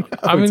know,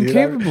 I'm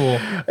incapable.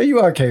 You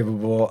are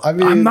capable. I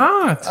mean, I'm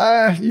not.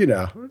 I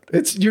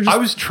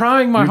was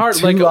trying my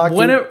heart. Like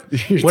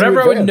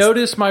whenever I would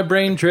notice my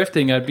brain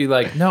drifting, I'd be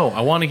like, "No,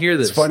 I want to hear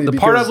this." The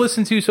part I've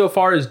listened to so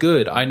far is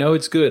good. I know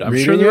it's good. I'm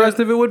sure the rest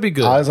of it would be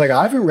good. I was like,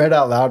 I haven't read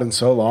out loud in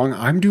so long.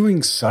 I'm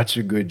doing such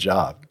a good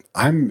job.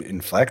 I'm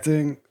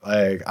inflecting.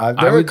 Like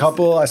there were a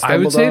couple I stumbled on.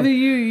 I would say that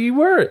you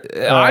were.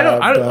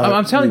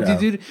 I'm telling you,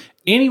 dude.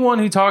 Anyone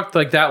who talked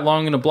like that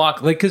long in a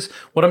block, like, because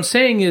what I'm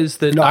saying is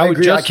that I would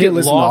agree. just I can't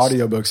listen lost. to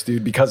audiobooks,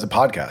 dude, because of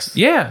podcasts.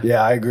 Yeah,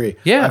 I agree.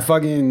 Yeah, I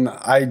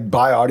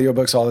buy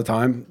audiobooks all the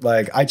time.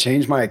 Like I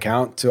changed my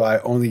account to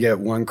I only get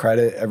 1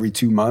 credit every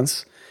 2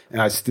 months,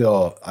 and I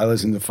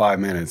listen to 5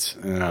 minutes,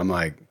 and I'm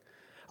like,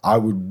 I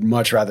would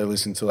much rather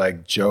listen to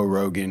like Joe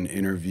Rogan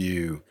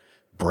interview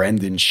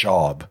Brendan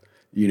Schaub.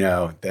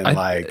 Than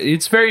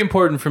it's very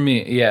important for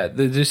me. Yeah,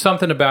 there's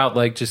something about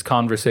like just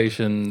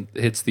conversation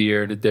hits the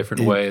ear in a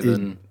different way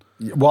than.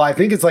 Well, I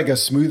think it's like a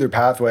smoother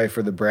pathway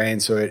for the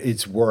brain, so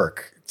it's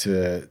work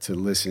to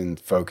listen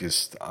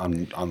focused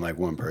on like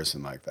one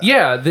person like that.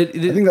 Yeah, I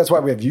think that's why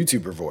we have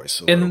YouTuber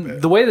voice.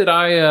 And the way that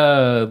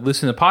I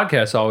listen to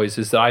podcasts always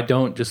is that I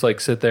don't just like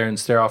sit there and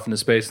stare off into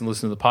space and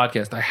listen to the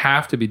podcast. I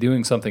have to be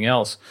doing something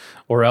else,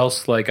 or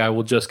else like I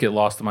will just get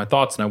lost in my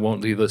thoughts and I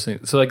won't be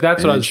listening. So like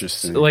that's what I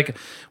was like.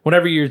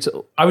 Whenever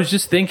I was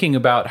just thinking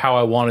about how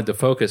I wanted to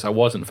focus. I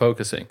wasn't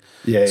focusing.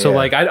 Yeah. So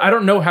like I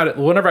don't know how to.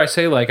 Whenever I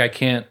say like I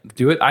can't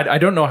do it, I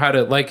don't know how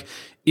to like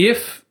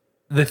if.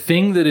 The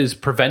thing that is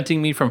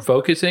preventing me from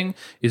focusing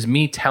is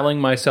me telling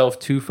myself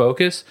to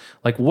focus.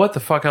 Like, what the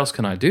fuck else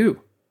can I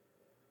do?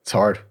 It's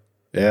hard.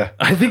 Yeah.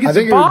 I think impossible.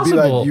 It would be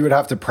like you would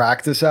have to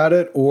practice at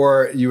it,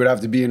 or you would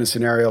have to be in a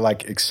scenario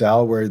like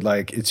Excel where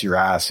like it's your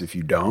ass if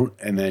you don't,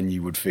 and then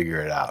you would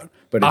figure it out.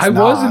 But it's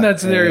was in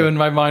that scenario and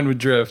my mind would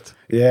drift.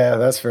 Yeah,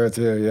 that's fair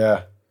too.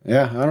 Yeah.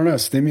 Yeah, I don't know.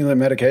 Stimulant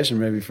medication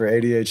maybe for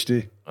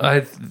ADHD. I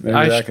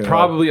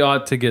probably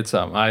ought to get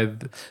some.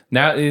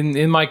 Now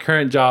in my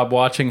current job,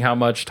 watching how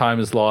much time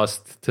is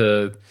lost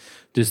to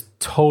just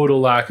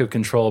total lack of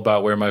control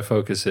about where my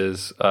focus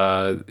is.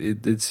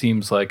 It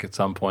seems like at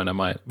some point I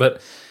might,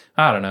 but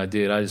I don't know,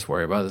 dude. I just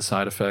worry about the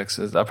side effects.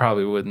 I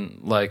probably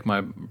wouldn't like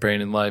my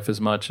brain and life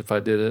as much if I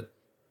did it.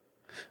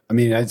 I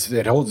mean,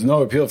 it holds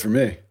no appeal for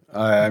me.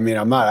 I mean,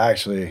 I'm not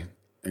actually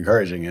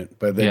encouraging it,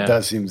 but it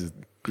does seem to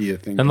be a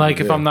thing. And like,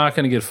 if I'm not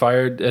going to get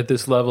fired at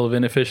this level of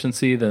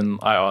inefficiency, then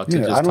I ought to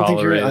just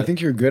tolerate it. I think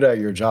you're good at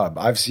your job.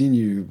 I've seen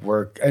you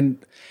work,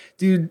 and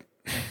dude,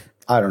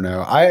 I don't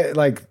know. I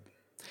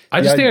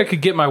just think I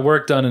could get my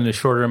work done in a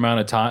shorter amount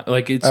of time.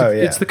 Like it's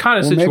the kind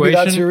of situation. Maybe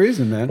that's your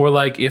reason, man. Where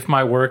like if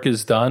my work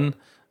is done,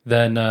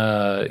 then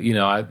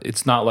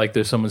it's not like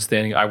there's someone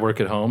standing. I work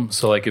at home,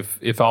 so like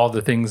if all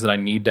the things that I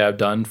need to have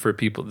done for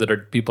people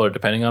are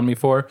depending on me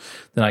for,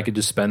 then I could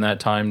just spend that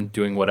time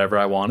doing whatever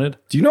I wanted.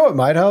 Do you know what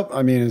might help?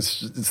 I mean,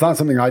 it's not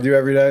something I do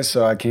every day,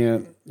 so I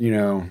can't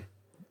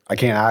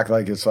act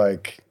like it's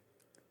like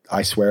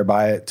I swear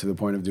by it to the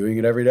point of doing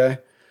it every day.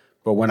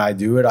 But when I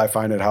do it, I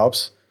find it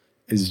helps.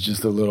 Is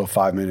just a little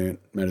 5-minute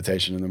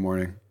meditation in the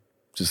morning.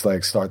 Just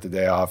like start the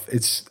day off.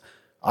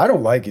 I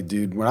don't like it,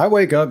 dude. When I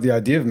wake up, the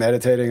idea of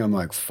meditating, I'm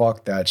like,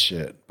 fuck that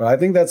shit. But I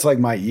think that's like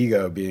my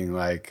ego being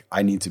like,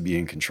 I need to be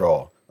in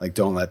control. Like,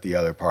 don't let the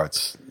other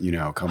parts,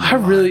 come.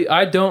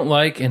 I don't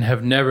like and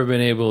have never been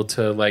able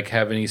to like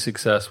have any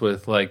success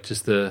with like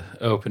just the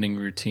opening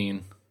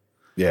routine.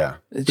 Yeah.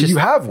 But you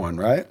have one,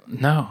 right?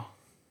 No.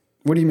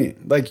 What do you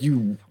mean? Like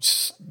you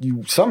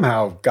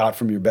somehow got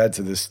from your bed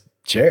to this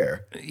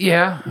chair.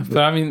 Yeah,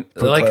 but I mean,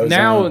 like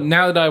now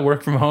that I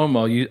work from home,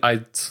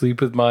 I sleep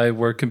with my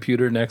work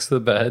computer next to the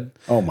bed.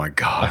 Oh my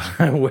god!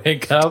 I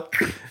wake up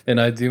and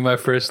I do my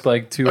first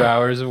like 2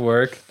 hours of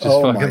work.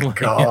 Just my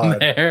god!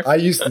 There. I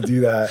used to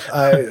do that.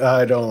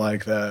 I don't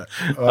like that.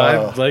 Oh.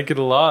 I like it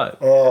a lot.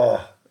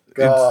 Oh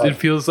god! It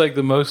feels like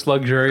the most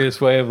luxurious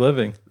way of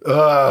living.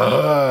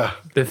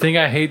 The thing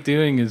I hate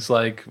doing is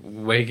like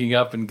waking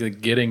up and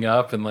getting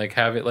up and like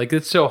having like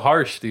it's so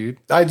harsh, dude.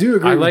 I do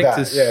agree. I like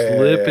to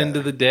slip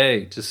into the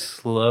day just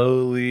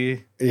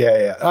slowly.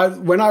 Yeah.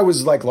 When I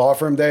was like law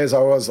firm days, I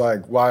was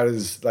like, why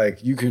does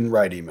like you can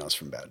write emails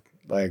from bed?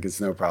 Like it's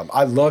no problem.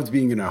 I loved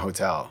being in a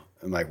hotel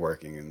and like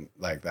working and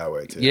like that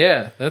way too.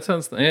 Yeah, that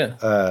sounds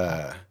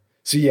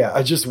So yeah,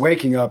 I just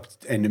waking up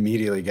and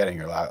immediately getting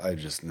your laptop. I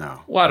just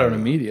no. Well, I don't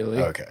immediately.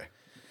 Okay.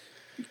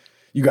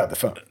 You got the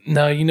phone.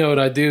 No, you know what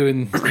I do,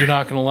 and you're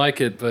not going to like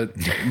it, but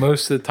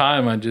most of the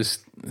time I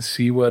just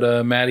see what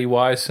Maddie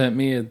Y sent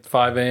me at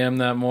 5 a.m.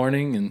 that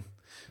morning and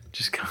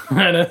just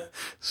kind of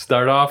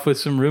start off with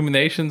some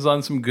ruminations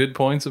on some good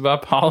points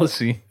about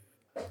policy.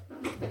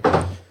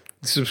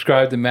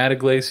 Subscribe to Matt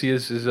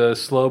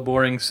Iglesias' Slow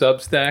Boring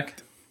Substack.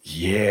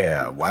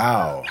 Yeah,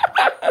 wow.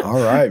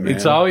 All right, man.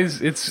 It's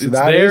always it's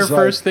there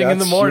first thing in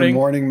the morning. Your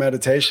morning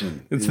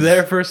meditation. It's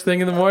there first thing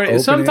in the morning.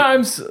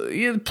 Sometimes,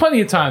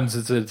 plenty of times,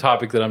 it's a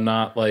topic that I'm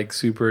not like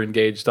super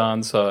engaged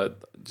on, so I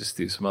just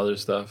do some other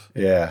stuff.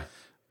 Yeah.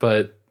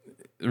 But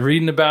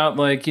reading about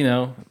like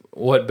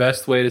what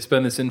best way to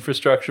spend this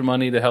infrastructure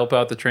money to help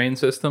out the train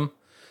system,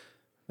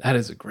 that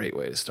is a great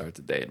way to start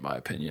the day, in my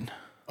opinion.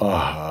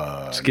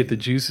 Just get the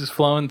juices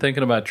flowing.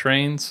 Thinking about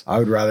trains. I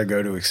would rather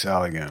go to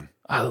Excel again.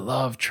 I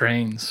love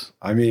trains.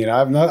 I mean,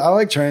 I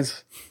like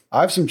trains.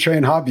 I have some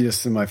train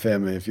hobbyists in my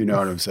family, if you know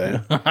what I'm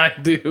saying. I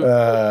do.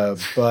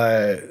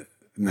 But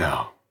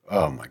no.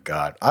 Oh my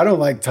God. I don't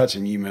like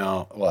touching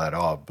email at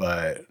all,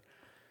 but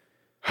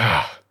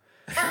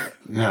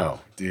no,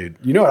 dude.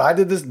 You know what I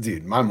did this?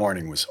 Dude, my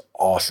morning was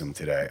awesome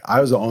today. I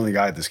was the only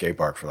guy at the skate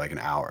park for like an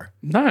hour.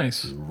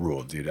 Nice.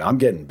 Rule, dude. I'm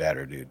getting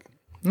better, dude.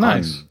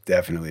 Nice.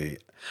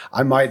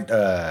 I might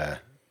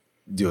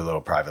do a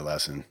little private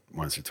lesson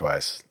once or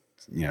twice.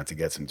 To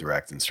get some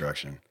direct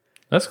instruction.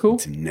 That's cool.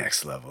 To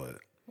next level it.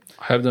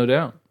 I have no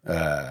doubt.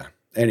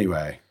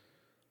 Anyway.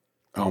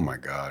 Oh my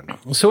God.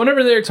 So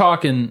whenever they're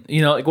talking,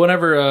 like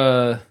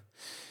whenever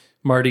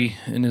Marty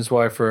and his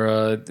wife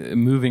are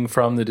moving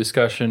from the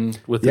discussion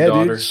with the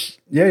daughter. Dude.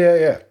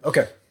 Yeah.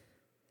 Okay.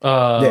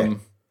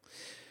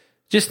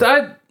 Just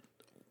I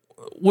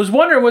was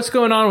wondering what's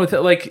going on with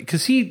it. Like,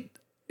 because he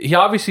he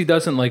obviously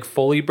doesn't like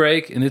fully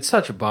break, and it's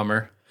such a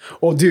bummer.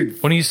 Well,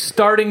 dude, When he's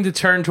starting to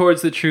turn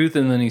towards the truth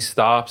and then he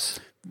stops.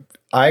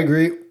 I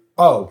agree.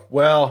 Oh,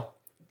 well,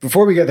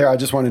 before we get there, I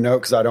just want to note,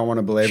 because I don't want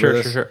to belabor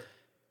this. Sure.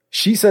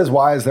 She says,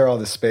 why is there all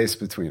this space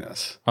between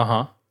us?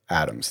 Uh-huh.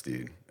 Adams,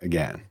 dude.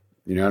 Again.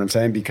 You know what I'm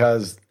saying?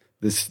 Because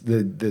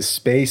the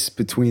space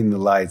between the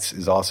lights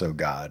is also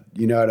God.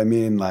 You know what I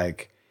mean?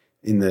 Like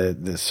in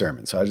the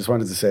sermon. So I just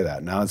wanted to say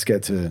that. Now let's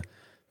get to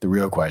the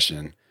real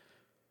question.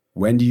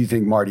 When do you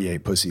think Marty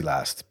ate pussy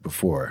last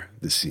before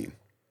this scene?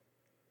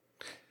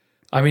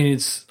 I mean,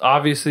 it's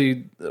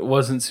obviously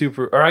wasn't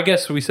super, or I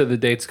guess we said the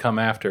dates come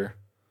after.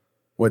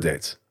 What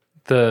dates?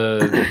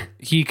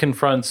 He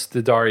confronts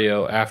the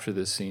Dario after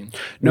this scene.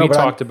 No, we but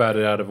talked about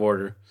it out of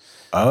order.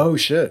 Oh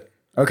shit.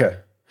 Okay.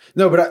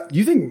 No, but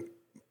you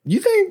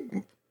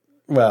think,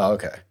 well,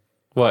 okay.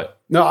 What?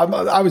 No,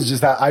 I was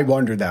just that, I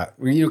wondered that,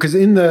 you know, because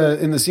in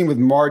the scene with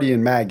Marty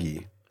and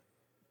Maggie,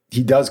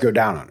 he does go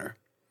down on her.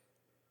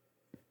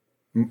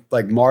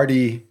 Like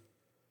Marty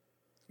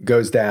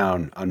goes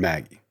down on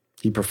Maggie.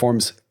 He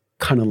performs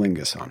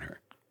cunnilingus on her.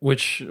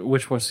 Which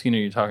one scene are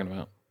you talking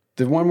about?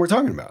 The one we're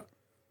talking about,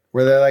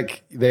 where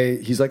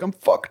he's like, I'm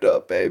fucked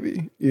up,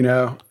 baby, you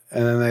know,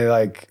 and then they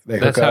hook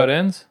That's up. how it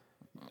ends?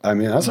 I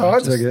mean, that's how I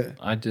took it.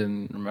 I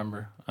didn't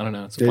remember. I don't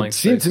know. It's a blank It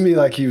seemed space. to me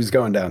like he was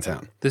going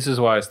downtown. This is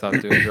why I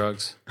stopped doing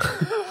drugs.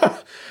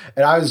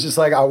 And I was just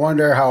like, I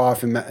wonder how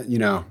often, you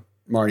know,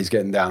 Marty's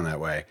getting down that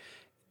way.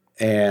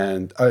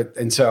 And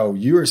so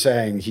you were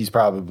saying he's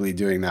probably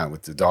doing that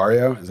with the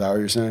Dario. Is that what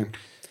you're saying?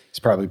 He's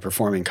probably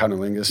performing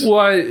cunnilingus.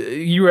 Well,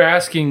 you were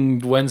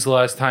asking when's the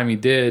last time he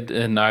did,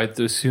 and I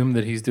assume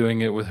that he's doing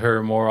it with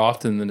her more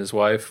often than his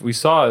wife. We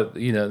saw it,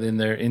 you know, in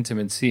their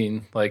intimate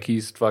scene. Like,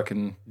 he's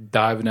fucking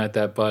diving at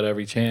that butt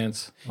every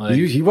chance. Like,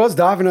 He was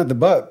diving at the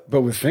butt,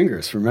 but with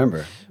fingers,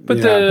 remember? But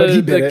You know, the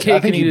he bit it. cake I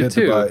think and he eat bit it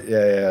the too. butt.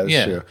 Yeah, that's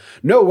Yeah. true.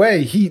 No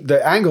way.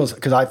 The angles,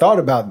 because I thought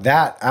about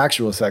that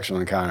actual sexual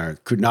encounter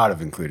could not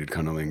have included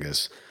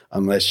cunnilingus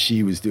unless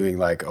she was doing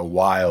like a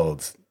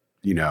wild,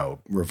 you know,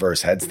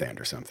 reverse headstand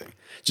or something.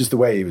 Just the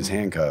way he was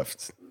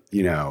handcuffed,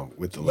 you know,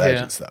 with the ledge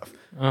and stuff.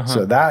 Uh-huh.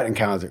 So that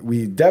encounter,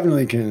 we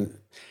definitely can.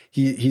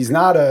 He's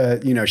not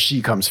a, you know,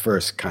 she comes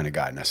first kind of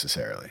guy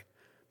necessarily,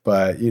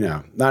 but you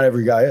know, not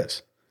every guy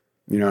is.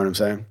 You know what I'm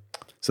saying?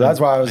 So that's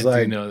why I was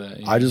like, do know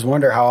that, yeah. I just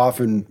wonder how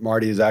often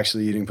Marty is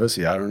actually eating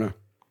pussy. I don't know.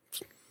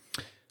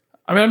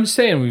 I mean, I'm just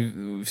saying,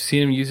 we've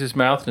seen him use his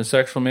mouth in a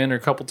sexual manner a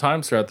couple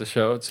times throughout the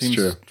show. It seems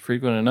true.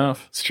 frequent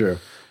enough. It's true.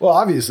 Well,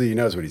 obviously he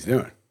knows what he's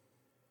doing.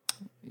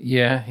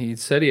 Yeah, he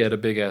said he had a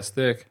big ass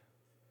dick.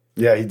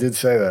 Yeah, he did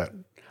say that.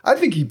 I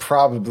think he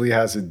probably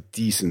has a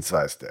decent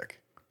sized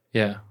dick.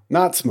 Yeah.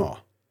 Not small,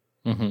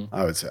 Mm-hmm.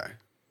 I would say.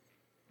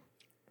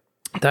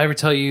 Did I ever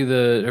tell you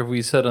or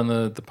we said on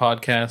the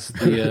podcast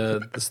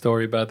the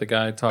story about the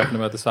guy talking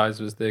about the size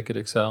of his dick at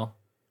Excel?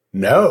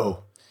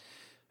 No.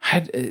 I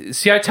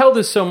tell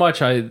this so much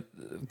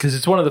because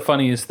it's one of the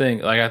funniest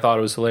things. Like, I thought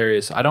it was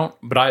hilarious. I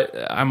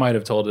might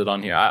have told it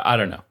on here. I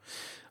don't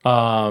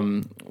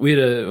know. We had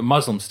a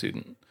Muslim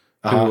student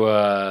who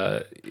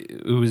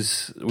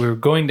we were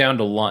going down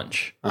to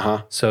lunch.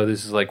 So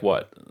this is like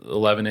what,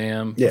 11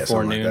 a.m. Yeah,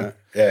 before something noon. like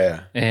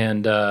that. Yeah.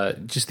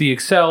 And just the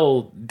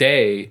Excel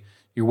day,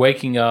 you're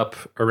waking up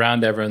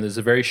around everyone. There's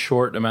a very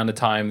short amount of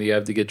time that you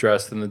have to get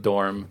dressed in the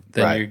dorm.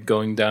 Then Right. you're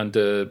going down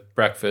to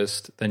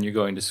breakfast. Then you're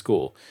going to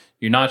school.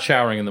 You're not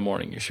showering in the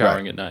morning. You're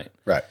showering at night.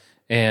 Right.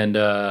 And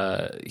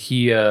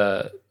he,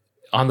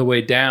 on the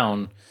way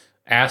down,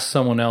 asked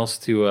someone else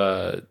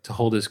to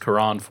hold his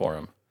Quran for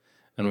him.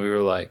 And we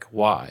were like,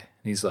 why? And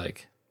he's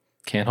like,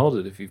 can't hold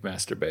it if you've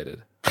masturbated.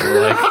 And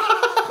we're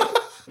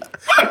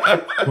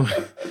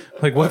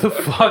like, what the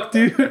fuck,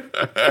 dude?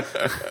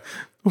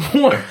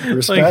 What?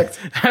 Respect.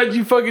 Like, how'd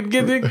you fucking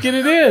get it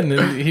in?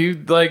 And he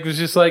was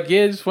just like,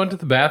 yeah, just went to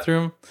the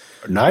bathroom.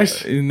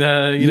 Nice. And, You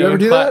know, ever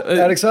do that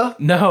at Excel?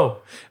 No.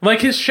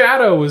 Like, his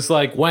shadow was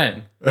like,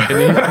 when?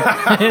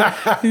 And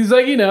he's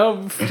like, you know,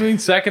 between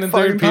second and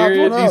Fucking third pop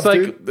period. one He's off,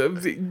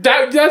 like,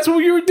 that's what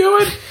you were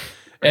doing?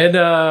 And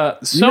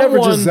You never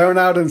just zone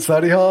out in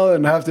study hall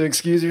and have to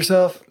excuse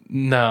yourself?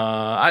 No,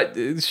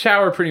 I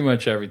shower pretty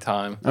much every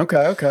time.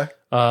 Okay.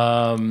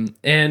 And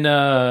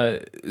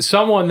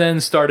someone then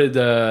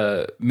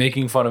started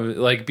making fun of it,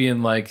 like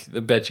being like, I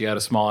bet you got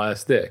a small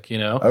ass dick, you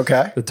know?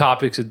 Okay. The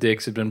topics of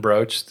dicks had been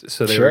broached,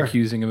 so they Sure. were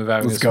accusing him of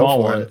having Let's a go small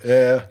for one. it.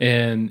 Yeah.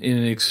 And in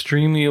an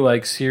extremely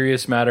like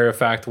serious, matter of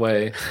fact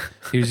way,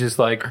 he was just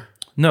like,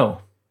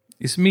 no,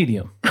 it's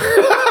medium.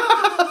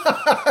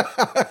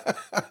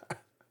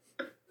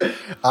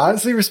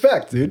 Honestly,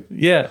 respect, dude.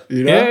 Yeah.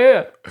 You know?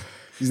 Yeah.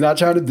 He's not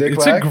trying to dick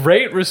It's whack. a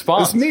great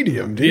response. It's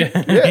medium, dude.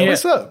 Yeah. Yeah, Yeah.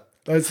 what's up?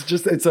 It's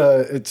just it's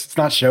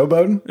not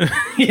showboating.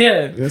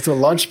 Yeah. It's a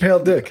lunch pail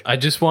dick. I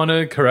just want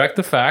to correct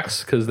the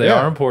facts because they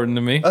Yeah. are important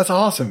to me. That's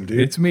awesome, dude.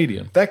 It's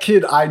medium. That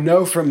kid, I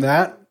know from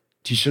that,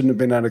 he shouldn't have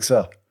been at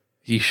Excel.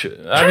 He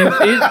should.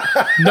 I mean,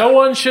 no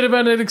one should have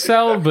been at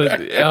Excel,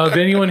 but of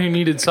anyone who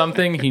needed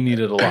something, he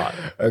needed a lot.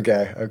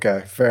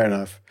 Okay, fair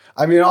enough.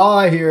 I mean, all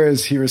I hear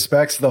is he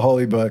respects the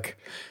holy book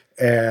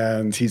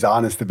and he's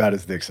honest about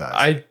his dick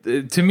size.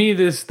 To me,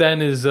 this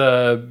then is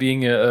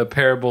being a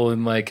parable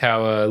in like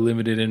how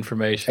limited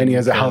information, and he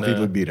has a healthy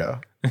libido.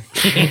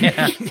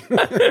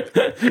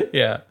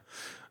 Yeah.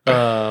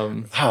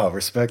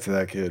 Respect to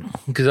that kid.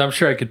 Because I'm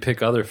sure I could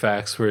pick other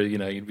facts where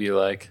you'd be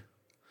like,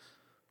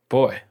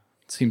 boy,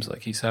 it seems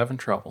like he's having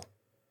trouble.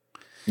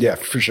 Yeah,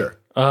 for sure.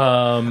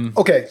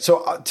 Okay,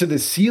 so to the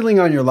ceiling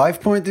on your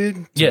life point,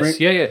 dude. Yes,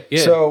 yeah.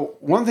 So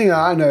one thing that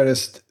I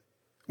noticed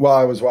while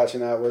I was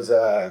watching that was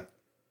I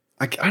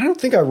don't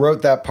think I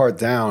wrote that part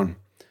down,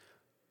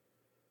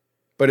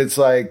 but it's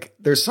like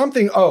there's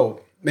something.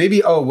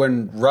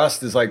 When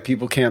Rust is like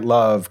people can't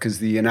love because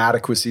the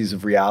inadequacies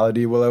of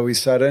reality will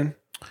always set in.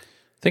 I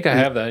think I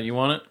have that. You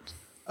want it?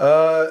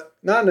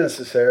 Not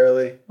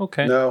necessarily.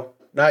 Okay. No,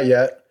 not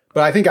yet.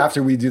 But I think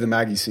after we do the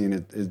Maggie scene,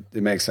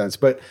 it makes sense.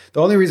 But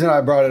the only reason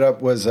I brought it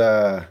up was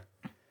I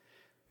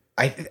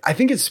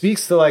think it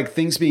speaks to like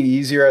things being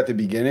easier at the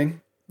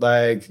beginning.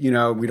 Like, we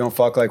don't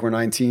fuck like we're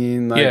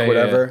 19, like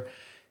whatever.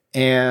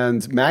 Yeah.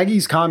 And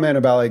Maggie's comment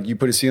about like you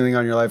put a ceiling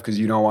on your life because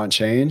you don't want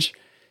change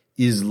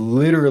is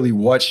literally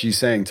what she's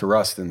saying to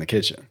Rust in the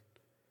kitchen.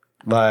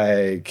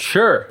 Like,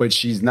 sure. But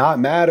she's not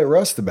mad at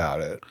Rust about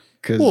it.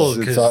 Because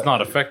it's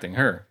not affecting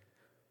her.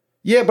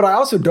 Yeah, but I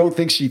also don't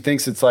think she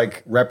thinks it's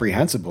like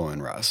reprehensible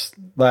in Rust.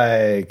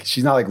 Like,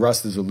 she's not like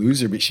Rust is a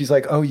loser, but she's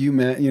like, oh, you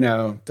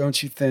man,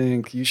 don't you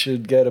think you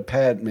should get a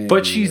pet, maybe?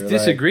 But she's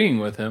disagreeing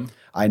with him.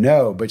 I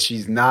know, but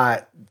she's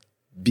not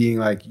being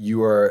like,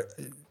 you are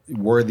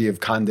worthy of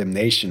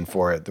condemnation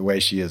for it the way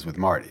she is with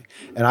Marty.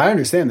 And I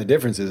understand the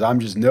differences. I'm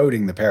just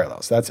noting the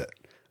parallels. That's it.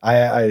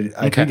 I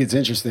think it's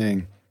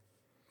interesting.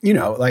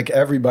 Like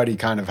everybody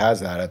kind of has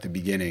that at the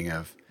beginning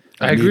of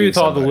I agree with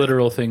all the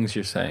literal things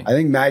you're saying. I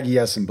think Maggie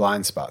has some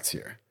blind spots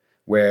here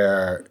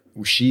where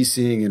she's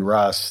seeing in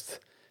Rust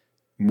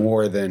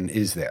more than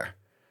is there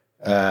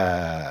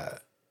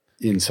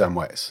in some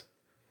ways.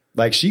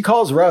 Like she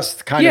calls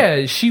Rust kind of...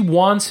 Yeah, she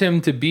wants him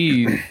to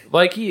be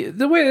like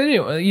the way,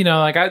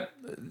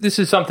 this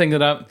is something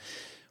that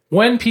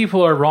when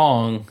people are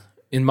wrong,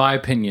 in my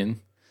opinion,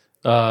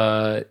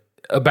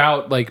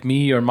 about like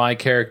me or my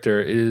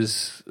character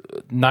is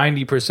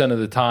 90% of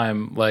the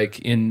time, like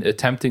in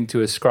attempting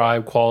to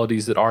ascribe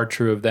qualities that are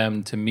true of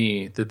them to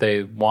me that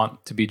they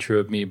want to be true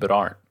of me but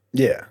aren't.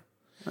 Yeah,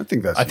 I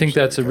think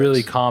that's a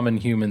really common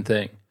human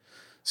thing.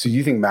 So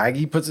you think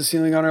Maggie puts a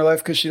ceiling on her life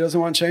because she doesn't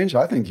want change?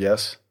 I think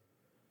yes.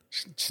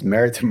 She's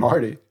married to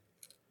Marty.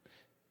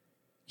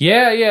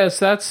 Yeah, yes,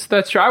 that's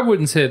true. I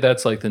wouldn't say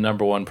that's like the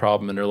number one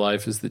problem in her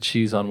life is that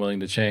she's unwilling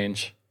to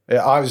change.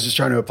 Yeah, I was just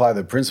trying to apply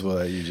the principle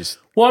that you just...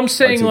 Well, I'm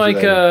saying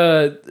like,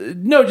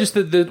 no, just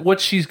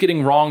what she's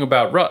getting wrong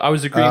about Rust. I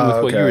was agreeing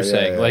with what you were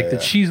saying.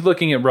 That she's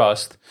looking at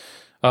Rust.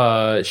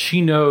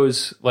 She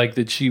knows like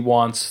that she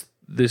wants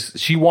this.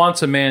 She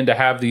wants a man to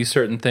have these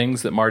certain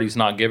things that Marty's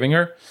not giving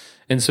her.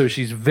 And so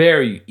she's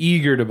very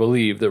eager to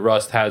believe that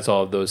Rust has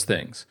all of those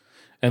things.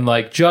 And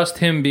like just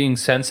him being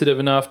sensitive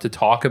enough to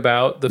talk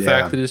about the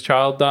fact that his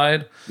child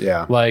died.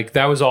 Yeah. Like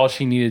that was all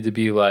she needed to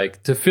be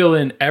like to fill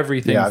in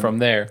everything from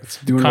there.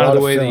 Kind of the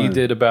way that you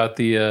did about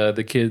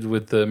the kid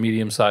with the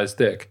medium-sized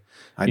dick.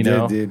 I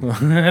did, dude.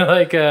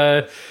 Like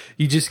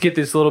you just get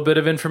this little bit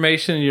of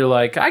information and you're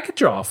like, I could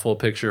draw a full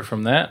picture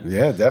from that.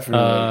 Yeah,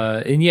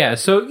 definitely.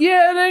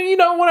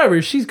 And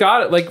whatever. She's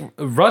got it. Like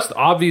Rust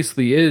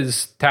obviously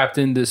is tapped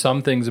into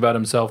some things about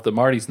himself that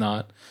Marty's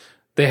not.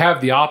 They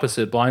have the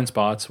opposite blind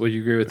spots. Would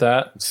you agree with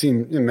that?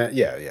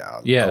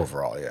 Yeah.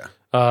 Overall, yeah.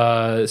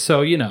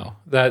 So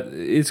that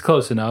it's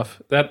close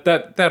enough.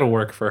 That'll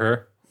work for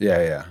her.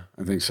 Yeah.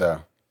 I think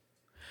so,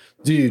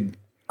 dude.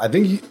 I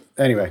think.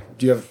 Anyway,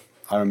 do you have?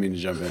 I don't mean to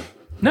jump in.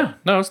 No,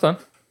 it's done.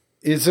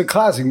 It's a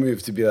classic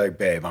move to be like,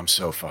 babe, I'm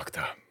so fucked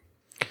up.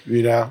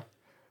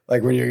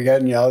 Like when you're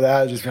getting yelled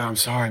at, just go, I'm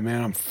sorry,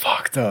 man, I'm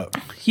fucked up.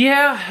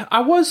 Yeah,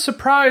 I was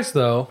surprised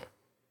though.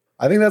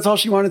 I think that's all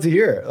she wanted to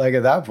hear. Like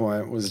at that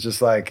point was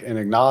just like an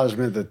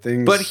acknowledgement that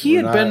things. But he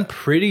had been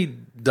pretty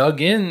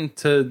dug in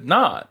to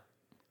not.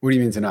 What do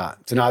you mean to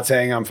not? To not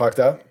saying I'm fucked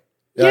up?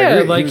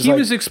 Yeah, like he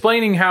was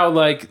explaining how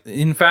like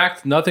in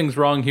fact nothing's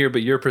wrong here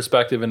but your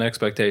perspective and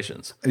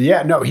expectations.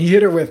 Yeah, no, he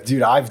hit her with,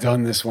 dude, I've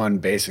done this one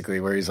basically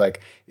where he's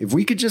like, if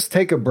we could just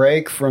take a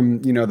break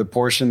from, the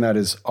portion that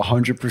is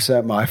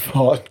 100% my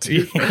fault,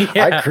 dude.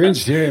 Yeah. I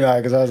cringed hearing that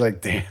because I was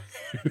like, damn.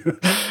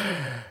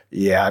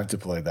 Yeah, I've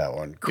deployed that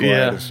one quite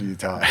a few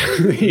times.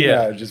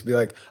 Just be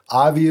like,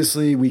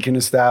 obviously we can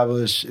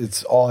establish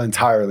it's all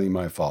entirely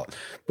my fault.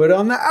 But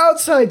on the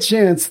outside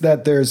chance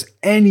that there's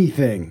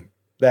anything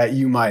that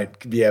you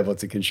might be able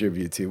to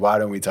contribute to, why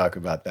don't we talk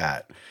about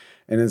that?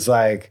 And it's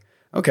like,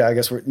 okay, I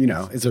guess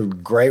it's a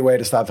great way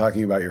to stop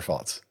talking about your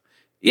faults.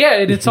 Yeah,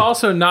 and it's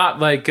also not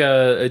like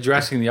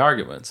addressing the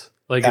arguments.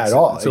 Like at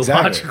all. It's a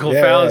logical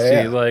fallacy.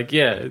 Yeah. Like,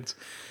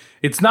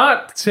 it's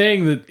not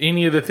saying that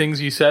any of the things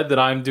you said that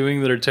I'm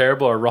doing that are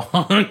terrible are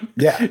wrong.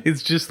 Yeah.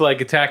 It's just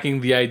like attacking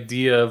the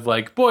idea of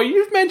like, boy,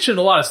 you've mentioned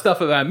a lot of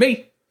stuff about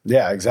me.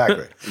 Yeah,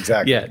 exactly.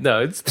 Yeah, no,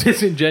 it's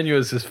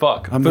disingenuous as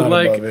fuck. I'm not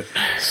above it.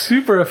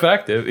 Super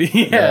effective.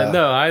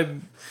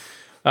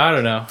 I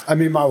don't know. I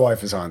mean, my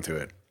wife is onto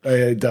it.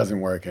 It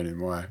doesn't work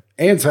anymore.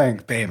 And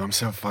saying, babe, I'm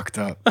so fucked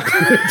up.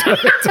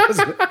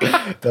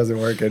 It doesn't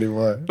work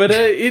anymore. But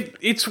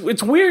it's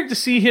weird to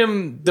see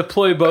him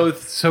deploy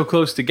both so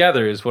close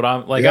together is what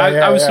I'm like.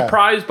 I was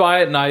surprised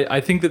by it, and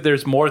I think that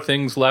there's more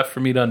things left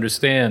for me to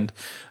understand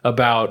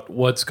about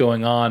what's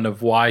going on,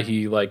 of why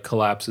he like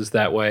collapses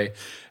that way.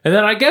 And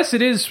then I guess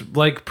it is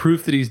like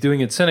proof that he's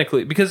doing it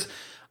cynically, because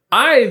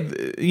naive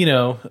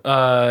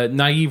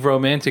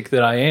romantic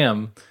that I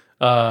am,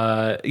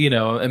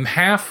 am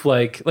half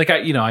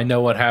I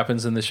know what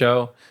happens in the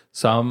show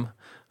some.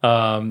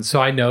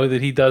 So I know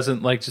that he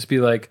doesn't like just be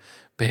like,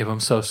 babe, I'm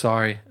so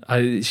sorry.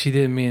 She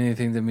didn't mean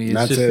anything to me.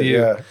 It's just you.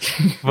 Yeah.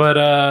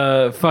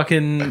 But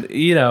fucking,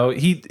 he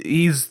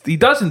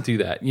doesn't do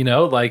that,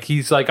 like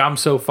he's like, I'm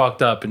so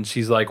fucked up, and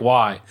she's like,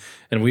 why?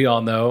 And we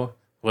all know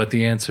what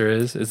the answer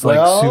is. It's like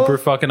super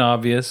fucking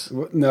obvious.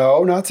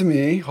 No, not to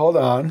me. Hold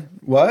on.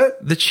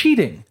 What? The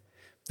cheating.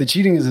 The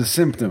cheating is a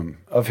symptom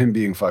of him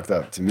being fucked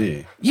up to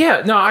me.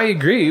 Yeah, no, I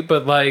agree,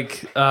 but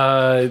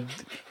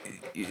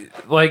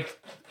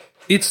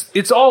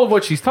it's all of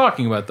what she's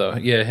talking about, though.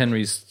 Yeah,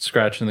 Henry's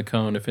scratching the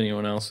cone. If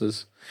anyone else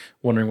is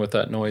wondering what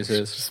that noise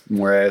is, just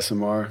more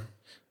ASMR.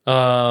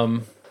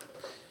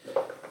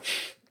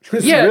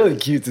 It's really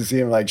cute to see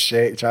him like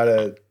shake, try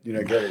to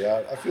get it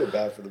out. I feel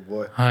bad for the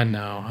boy. I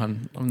know.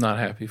 I'm not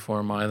happy for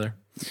him either.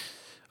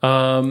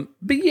 But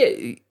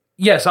yeah.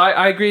 Yes,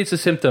 I agree it's a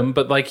symptom,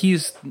 but like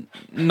he's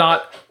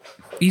not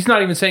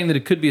even saying that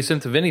it could be a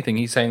symptom of anything.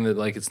 He's saying that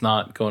like it's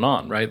not going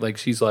on, right? Like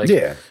she's like,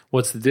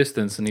 what's the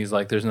distance? And he's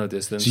like, there's no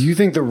distance. Do you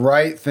think the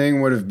right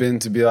thing would have been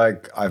to be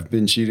like, I've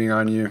been cheating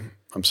on you,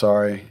 I'm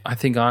sorry? I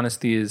think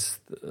honesty is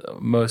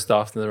most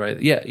often the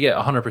right. Yeah,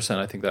 100%.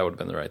 I think that would have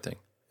been the right thing.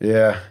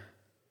 Yeah.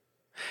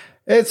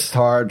 It's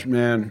hard,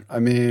 man. I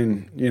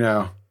mean, you're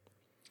not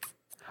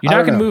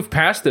going to move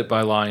past it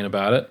by lying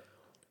about it.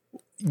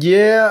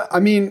 Yeah, I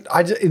mean,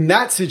 in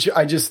that situation,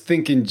 I just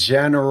think in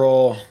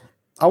general,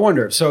 I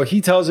wonder. So he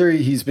tells her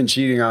he's been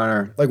cheating on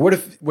her. Like, what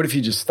if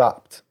he just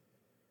stopped?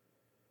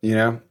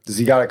 Does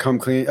he got to come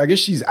clean? I guess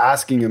she's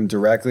asking him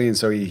directly, and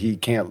so he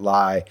can't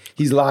lie.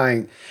 He's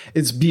lying.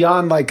 It's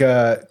beyond like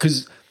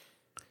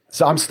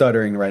so I'm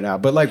stuttering right now,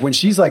 but like when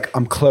she's like,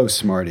 I'm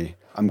close, Marty,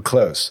 I'm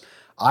close.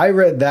 I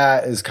read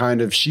that as kind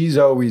of, she's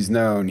always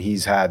known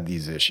he's had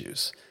these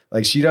issues.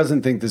 Like she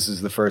doesn't think this is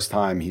the first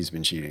time he's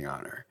been cheating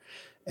on her.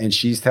 And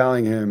she's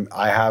telling him,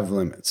 I have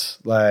limits.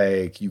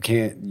 Like you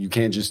can't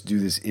just do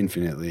this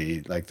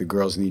infinitely. Like the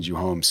girls need you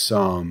home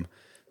some.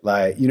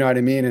 Like, you know what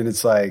I mean? And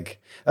it's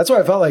like, that's why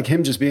I felt like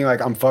him just being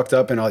like, I'm fucked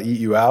up and I'll eat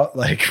you out,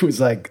 like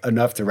was like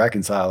enough to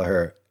reconcile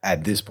her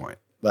at this point.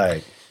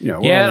 Like,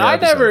 yeah, I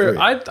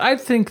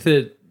think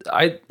that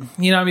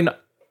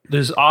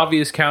there's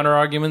obvious counter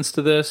arguments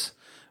to this,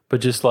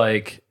 but just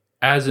like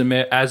as a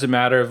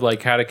matter of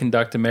like how to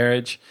conduct a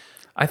marriage,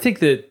 I think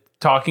that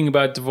talking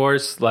about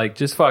divorce, like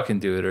just fucking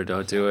do it or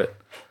don't do it.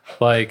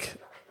 Like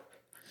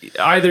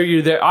either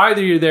you're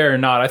there or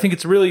not. I think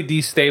it's really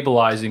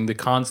destabilizing to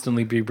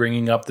constantly be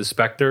bringing up the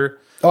specter.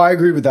 Oh, I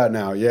agree with that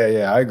now.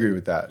 Yeah, I agree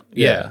with that.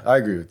 Yeah, I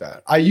agree with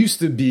that. I used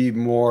to be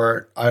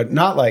more,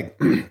 not like,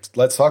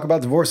 let's talk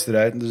about divorce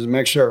today. Just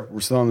make sure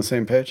we're still on the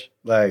same page.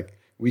 Like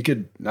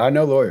I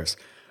know lawyers.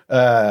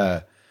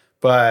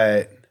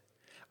 But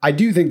I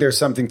do think there's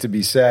something to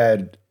be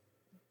said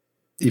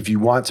if you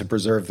want to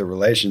preserve the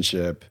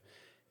relationship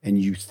and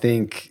you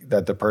think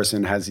that the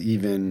person has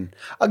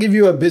I'll give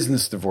you a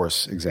business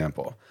divorce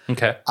example.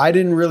 Okay. I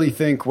didn't really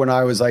think when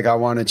I was like, I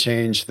want to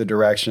change the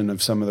direction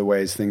of some of the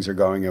ways things are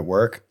going at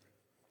work.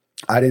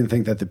 I didn't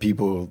think that the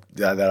people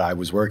that I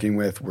was working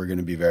with were going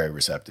to be very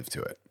receptive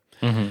to it.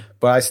 Mm-hmm.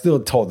 But I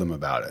still told them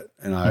about it.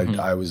 And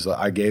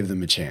I gave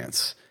them a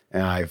chance.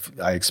 And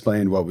I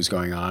explained what was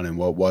going on and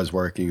what was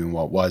working and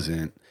what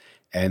wasn't.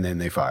 And then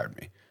they fired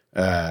me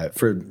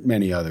for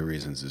many other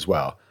reasons as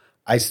well.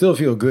 I still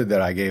feel good that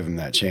I gave him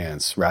that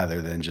chance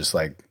rather than just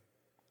like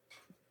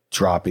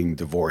dropping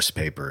divorce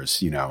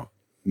papers,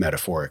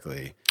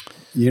 metaphorically.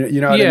 You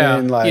know what I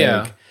mean?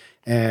 Like,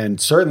 and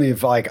certainly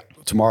if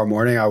like tomorrow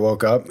morning I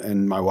woke up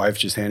and my wife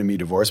just handed me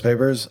divorce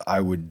papers,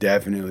 I would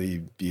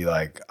definitely be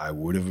like, I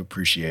would have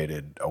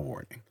appreciated a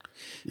warning.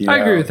 I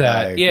agree with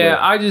that.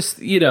 I just,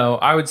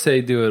 I would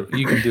say do it.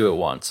 You can do it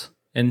once.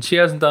 And she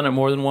hasn't done it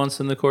more than once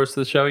in the course of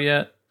the show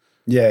yet.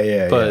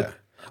 Yeah.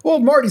 Well,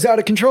 Marty's out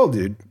of control,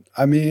 dude.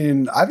 I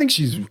mean, I think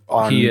she's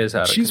on. He is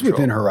out of control. She's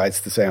within her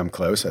rights to say I'm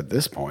close at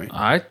this point.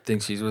 I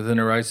think she's within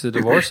her rights to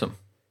divorce him.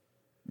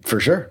 For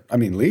sure. I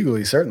mean,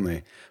 legally,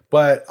 certainly.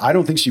 But I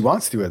don't think she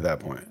wants to at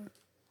that point.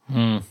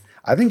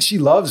 I think she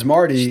loves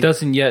Marty. She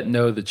doesn't yet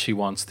know that she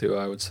wants to,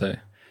 I would say.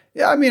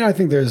 Yeah, I mean, I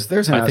think there's an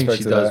aspect to that. I think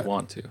she does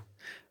want to.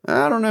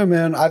 I don't know,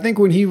 man. I think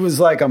when he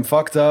was like, I'm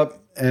fucked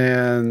up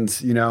and,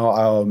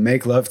 I'll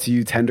make love to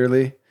you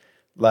tenderly,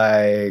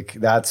 like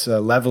that's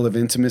a level of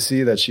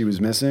intimacy that she was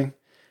missing.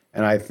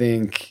 And I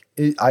think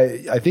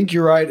I think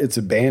you're right. It's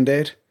a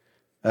Band-Aid.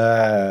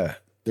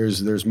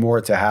 There's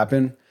more to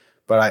happen,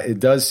 but it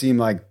does seem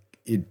like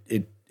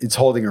it's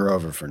holding her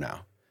over for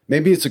now.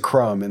 maybe it's a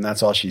crumb and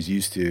that's all she's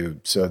used to.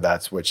 So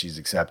that's what she's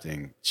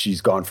accepting. She's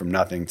gone from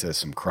nothing to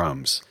some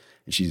crumbs,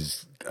 and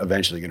she's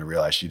eventually going to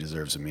realize she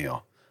deserves a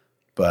meal.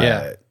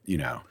 But, you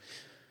know,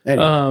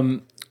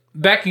 anyway.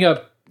 Backing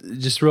up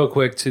just real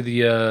quick to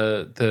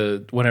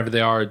the whenever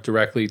they are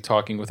directly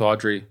talking with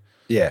Audrey.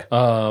 Yeah.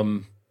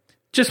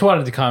 Just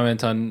wanted to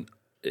comment on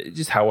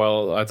just how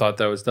well I thought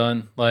that was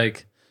done.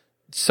 Like,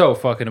 so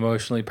fucking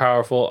emotionally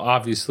powerful.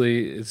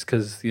 Obviously, it's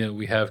because, you know,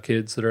 we have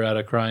kids that are at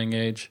a crying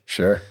age.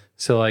 Sure.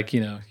 So, like, you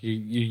know,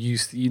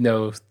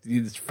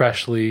 it's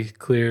freshly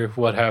clear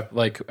what happened,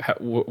 like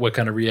what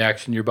kind of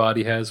reaction your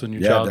body has when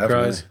your child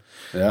cries.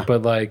 Yeah.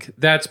 But like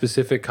that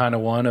specific kind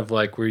of one of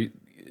like where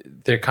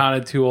they're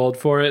kind of too old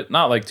for it.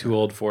 Not like too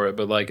old for it,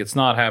 but like it's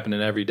not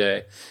happening every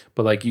day.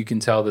 But like you can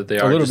tell that they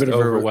are just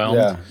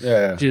overwhelmed.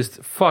 Yeah.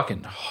 Just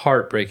fucking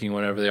heartbreaking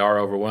whenever they are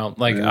overwhelmed.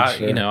 Like,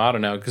 you know, I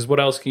don't know. Because what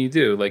else can you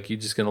do? Like, you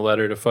just going to let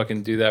her to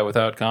fucking do that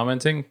without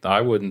commenting? I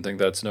wouldn't think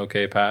that's an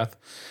okay path.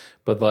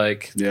 But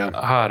like,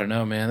 I don't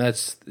know, man.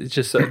 It's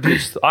just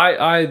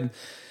I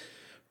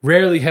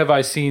rarely have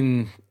I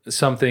seen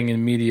something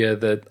in media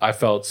that I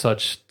felt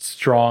such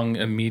strong,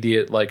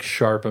 immediate, like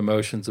sharp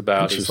emotions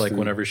about. It's like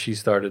whenever she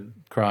started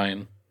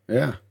crying.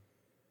 Yeah.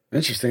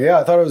 Interesting. Yeah,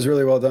 I thought it was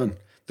really well done.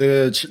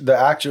 The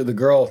actor, the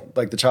girl,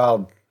 like the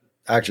child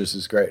actress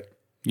is great.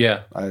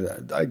 Yeah.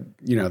 I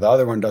you know, the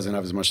other one doesn't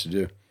have as much to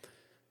do.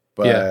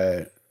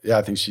 But yeah,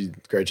 I think she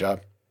great job.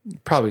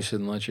 Probably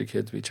shouldn't let your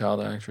kids be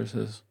child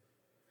actresses.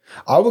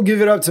 I will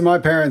give it up to my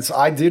parents.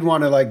 I did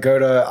want to like go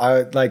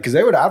to, because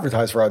they would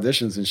advertise for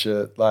auditions and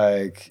shit,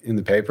 like in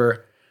the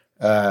paper.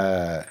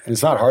 And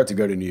it's not hard to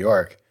go to New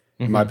York.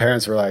 Mm-hmm. My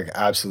parents were like,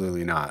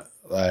 absolutely not.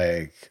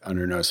 Like,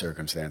 under no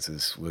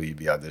circumstances will you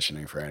be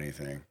auditioning for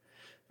anything.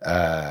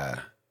 And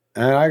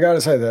I got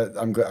to say that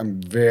I'm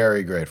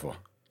very grateful,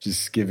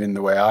 just given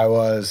the way I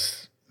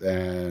was.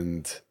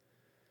 And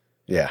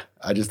yeah,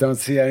 I just don't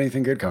see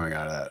anything good coming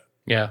out of that.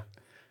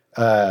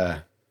 Yeah.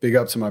 Big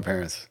up to my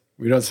parents.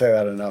 We don't say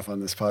that enough on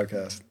this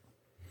podcast.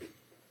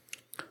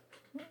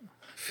 I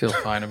feel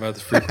fine about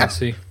the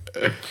frequency.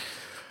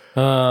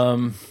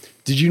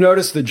 Did you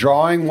notice the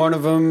drawing? One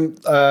of them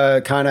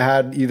kind of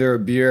had either a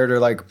beard or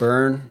like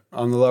burn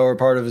on the lower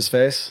part of his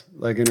face,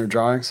 like in her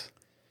drawings.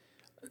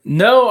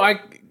 No,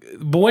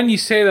 but when you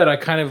say that, I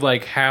kind of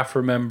like half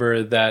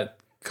remember that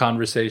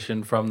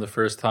conversation from the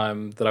first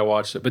time that I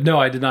watched it. But no,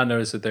 I did not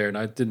notice it there, and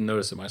I didn't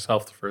notice it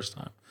myself the first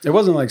time. It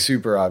wasn't like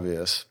super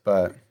obvious,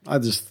 but I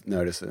just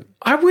noticed it.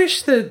 I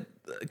wish that,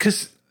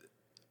 because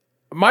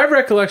my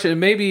recollection,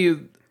 maybe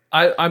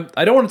I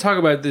don't want to talk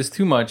about this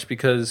too much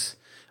because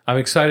I'm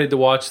excited to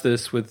watch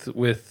this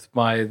with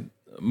my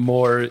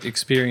more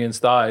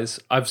experienced eyes.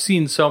 I've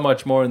seen so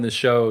much more in the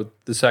show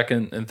the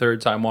second and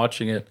third time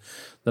watching it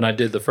than I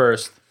did the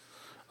first.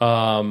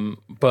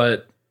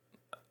 But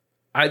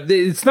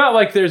it's not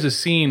like there's a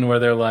scene where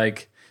they're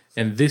like,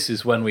 and this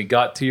is when we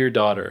got to your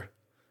daughter,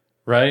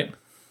 right?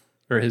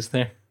 Or is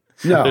there?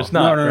 No, there's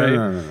not.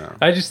 No.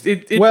 I just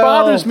it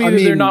bothers me that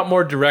they're not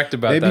more direct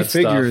about that stuff.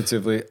 Maybe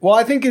figuratively. Well,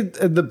 I think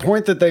the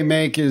point that they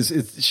make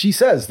is she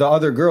says the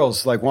other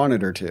girls like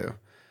wanted her to,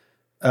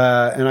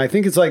 and I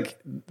think it's like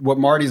what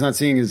Marty's not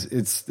seeing is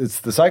it's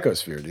the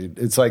psychosphere, dude.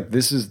 It's like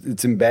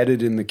it's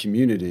embedded in the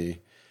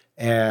community,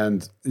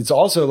 and it's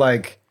also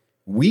like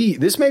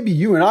this may be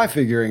you and I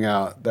figuring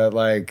out that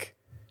like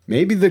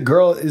maybe the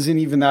girl isn't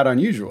even that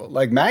unusual.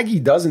 Like Maggie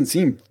doesn't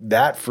seem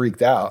that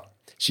freaked out.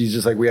 She's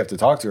just like, we have to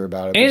talk to her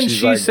about it. And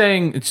she's like,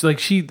 saying, it's like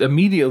she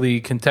immediately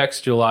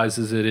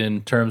contextualizes it in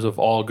terms of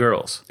all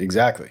girls.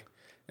 Exactly.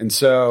 And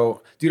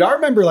so, dude, I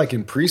remember like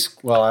in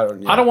preschool, well,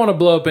 I don't want to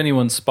blow up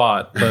anyone's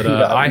spot, but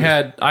I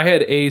had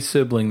a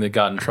sibling that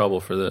got in trouble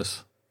for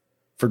this.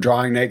 For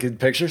drawing naked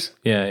pictures?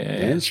 Yeah.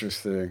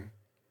 Interesting.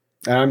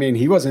 And I mean,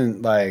 he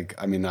wasn't like,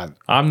 I'm not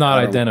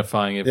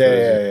identifying it.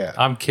 Yeah.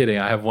 I'm kidding.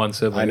 I have one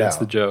sibling. That's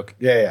the joke.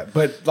 Yeah.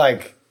 But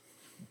like,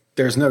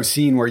 there's no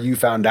scene where you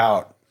found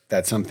out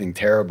that something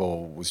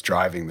terrible was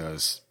driving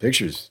those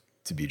pictures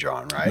to be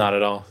drawn, right? Not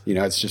at all. You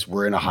know, it's just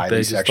we're in a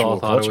highly sexual culture. They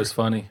just all thought it was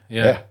funny.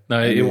 Yeah.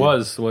 No, it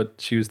was what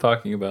she was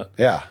talking about.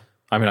 Yeah.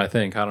 I mean, I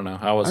don't know.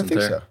 I wasn't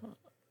there. So.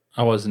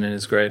 I wasn't in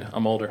his grade.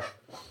 I'm older.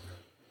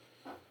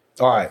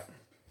 All right.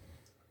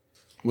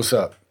 What's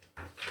up?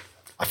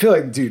 I feel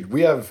like, dude,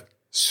 we have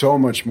so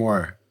much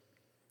more.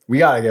 We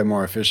got to get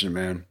more efficient,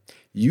 man.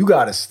 You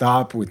got to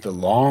stop with the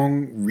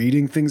long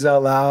reading things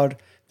out loud,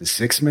 the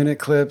 6-minute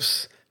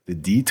clips, the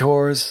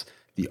detours,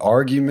 the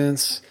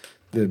arguments,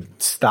 the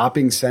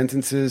stopping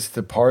sentences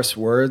to parse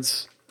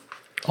words.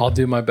 I'll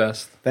do my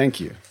best. Thank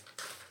you.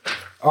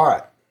 All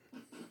right.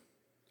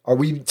 Are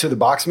we to the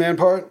Boxman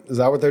part? Is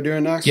that what they're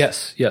doing next?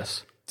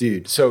 Yes.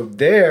 Dude, so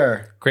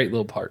there... Great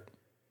little part.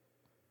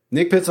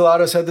 Nick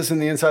Pizzolatto said this in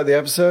the inside of the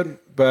episode,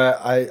 but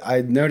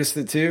I noticed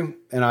it too,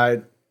 and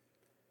I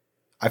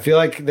feel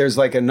like there's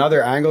like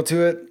another angle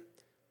to it.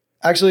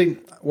 Actually,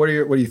 what do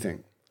you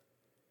think?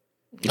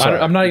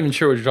 I'm not even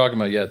sure what you're talking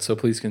about yet, so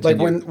please continue.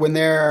 Like when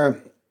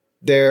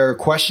they're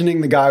questioning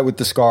the guy with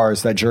the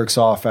scars that jerks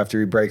off after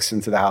he breaks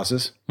into the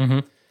houses, mm-hmm.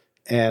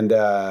 and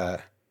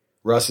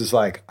Russ is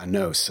like, I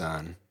know,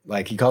 son.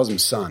 Like, he calls him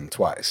son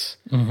twice.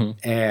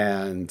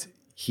 And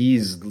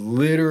he's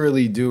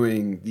literally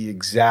doing the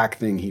exact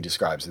thing he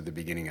describes at the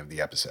beginning of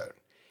the episode.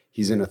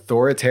 He's an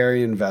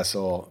authoritarian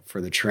vessel for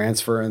the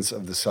transference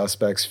of the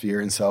suspect's fear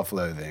and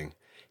self-loathing.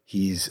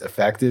 He's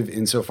effective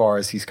insofar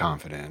as he's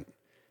confident.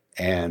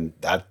 And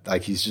that,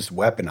 like, he's just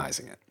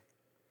weaponizing it.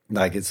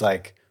 Like, it's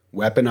like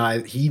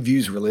weaponized. He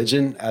views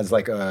religion as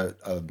like a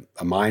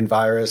mind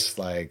virus.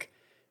 Like,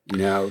 you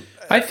know.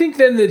 I think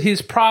then that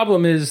his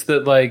problem is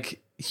that,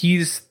 like,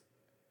 he's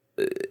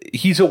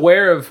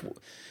aware of,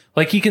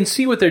 like, he can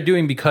see what they're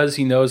doing because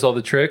he knows all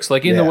the tricks.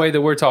 Like, in the way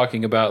that we're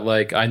talking about,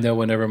 like, I know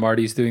whenever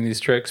Marty's doing these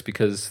tricks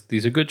because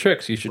these are good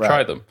tricks. You should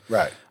try them.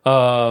 Right.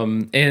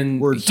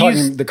 And we're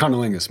talking the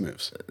cunnilingus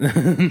moves.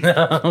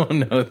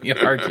 no, the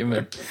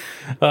argument.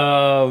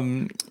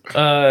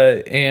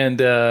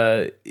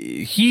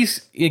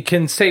 He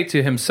can say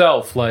to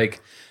himself,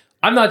 like,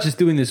 I'm not just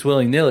doing this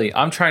willy-nilly.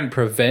 I'm trying to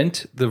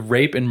prevent the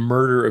rape and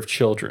murder of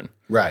children.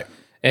 Right.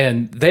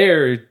 And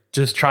they're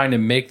just trying to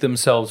make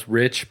themselves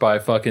rich by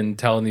fucking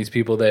telling these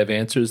people they have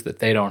answers that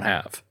they don't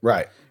have.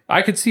 Right.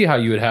 I could see how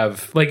you would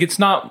have, like, it's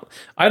not,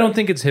 I don't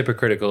think it's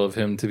hypocritical of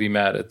him to be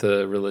mad at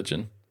the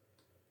religion.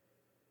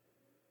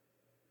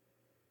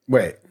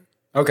 Wait.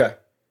 Okay.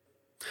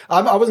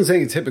 I wasn't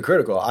saying it's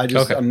hypocritical.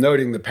 I'm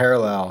noting the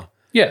parallel.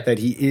 Yeah. That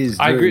he is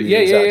doing I agree.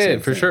 Yeah,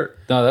 for sure.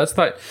 No, that's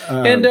not.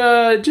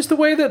 And just the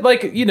way that,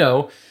 like, you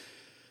know.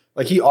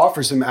 Like, he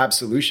offers him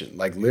absolution,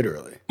 like,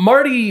 literally.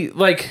 Marty,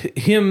 like,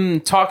 him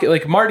talking,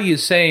 like, Marty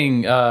is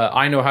saying,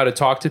 I know how to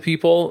talk to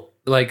people,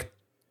 like,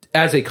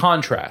 as a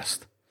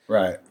contrast.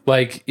 Right.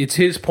 Like, it's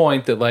his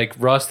point that, like,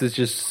 Rust is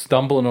just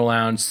stumbling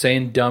around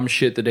saying dumb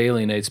shit that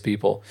alienates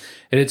people.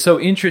 And it's so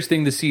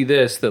interesting to see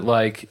this, that,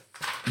 like,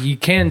 he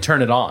can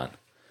turn it on.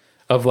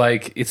 Of,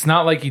 like, it's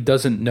not like he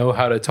doesn't know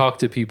how to talk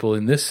to people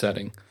in this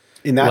setting.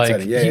 In that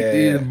setting,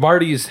 yeah.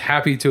 Marty is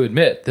happy to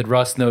admit that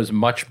Russ knows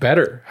much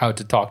better how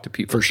to talk to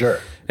people. For sure.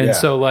 And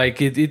so,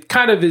 like, it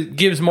kind of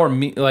gives more,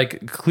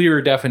 like,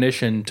 clearer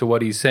definition to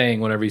what he's saying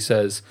whenever he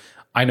says,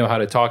 I know how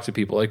to talk to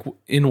people. Like,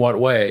 in what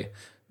way?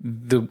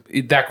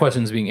 That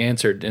question is being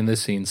answered in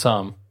this scene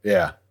some.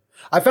 Yeah.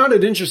 I found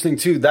it interesting,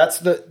 too.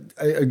 That's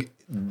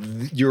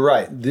you're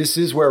right. This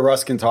is where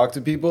Russ can talk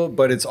to people,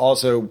 but it's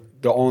also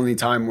the only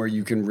time where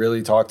you can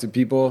really talk to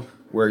people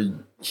where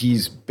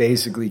he's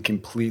basically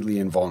completely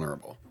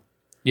invulnerable.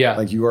 Yeah.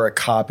 Like, you are a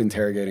cop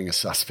interrogating a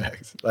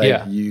suspect.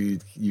 Like,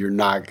 you're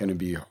not going to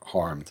be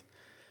harmed.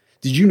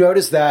 Did you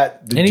notice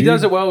that? And he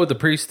does it well with the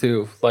priest,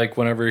 too. Like,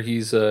 whenever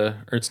he's or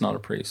it's not a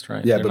priest,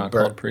 right? Yeah, they're not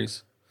called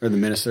priests. Or the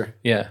minister.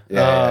 Yeah.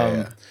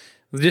 Yeah.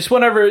 Just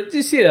whenever,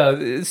 just,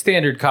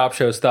 standard cop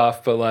show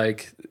stuff, but,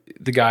 like,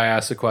 the guy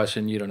asks a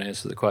question, you don't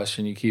answer the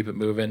question, you keep it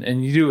moving,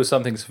 and you do with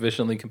something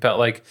sufficiently compelling.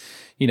 Like,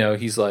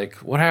 he's like,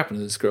 what happened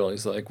to this girl?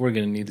 He's like, we're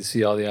going to need to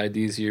see all the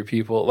IDs of your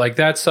people. Like,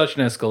 that's such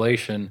an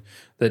escalation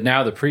that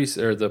now the priest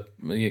or the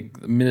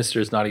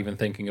minister is not even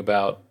thinking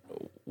about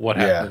what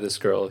happened to this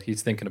girl.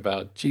 He's thinking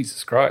about,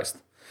 Jesus Christ.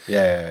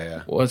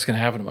 Yeah. What's going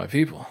to happen to my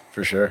people?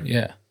 For sure.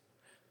 Yeah.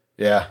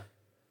 Yeah.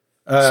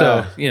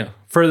 So,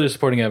 further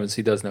supporting evidence,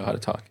 he does know how to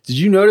talk. Did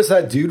you notice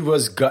that dude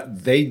was,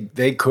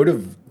 they could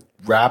have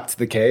wrapped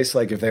the case,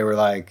 like, if they were,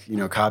 like,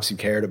 cops who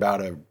cared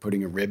about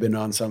putting a ribbon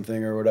on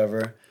something or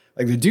whatever.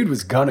 Like, the dude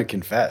was gonna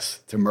confess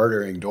to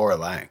murdering Dora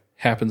Lang.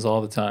 Happens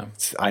all the time.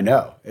 I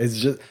know. It's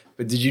just,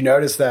 but did you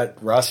notice that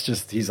Russ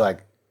he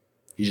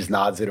just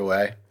nods it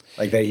away?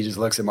 Like, he just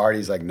looks at Marty,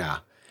 he's like, nah.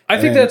 I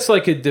think that's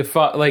like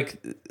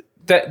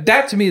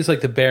that to me is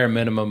like the bare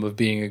minimum of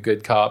being a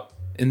good cop.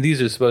 And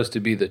these are supposed to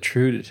be the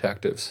true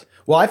detectives.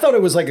 Well, I thought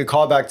it was like a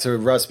callback to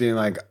Russ being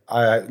like,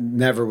 I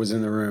never was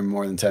in the room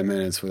more than 10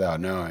 minutes without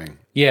knowing.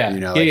 Yeah.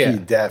 He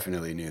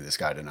definitely knew this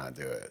guy did not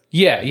do it.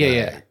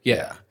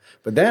 Yeah.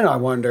 But then I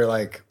wonder,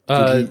 like,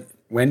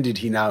 when did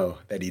he know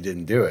that he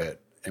didn't do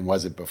it? And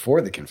was it before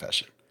the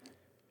confession?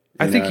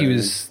 I think he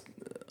was,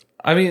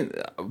 I think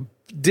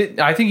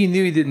he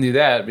knew he didn't do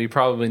that, but he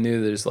probably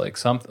knew there's, like,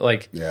 something,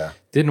 like,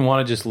 didn't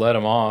want to just let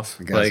him off.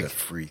 The guy's a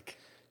freak.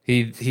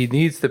 He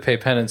needs to pay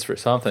penance for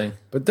something.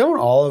 But don't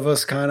all of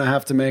us kind of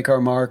have to make our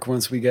mark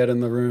once we get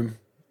in the room?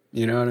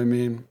 You know what I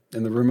mean?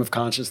 In the room of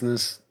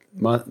consciousness,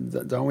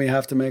 don't we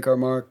have to make our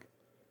mark?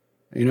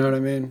 You know what I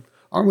mean?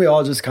 Aren't we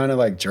all just kind of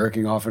like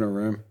jerking off in a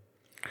room?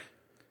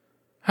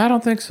 I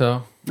don't think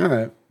so. All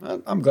right.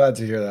 I'm glad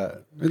to hear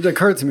that. It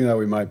occurred to me that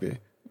we might be.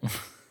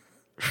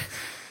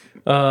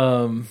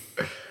 I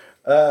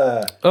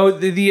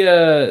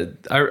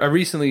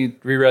recently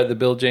reread the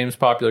Bill James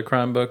Popular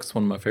Crime book. It's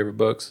one of my favorite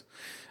books.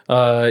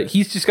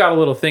 He's just got a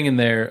little thing in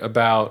there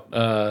about,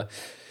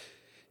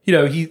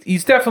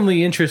 he's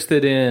definitely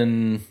interested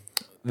in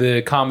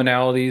the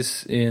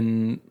commonalities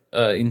in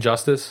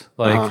justice,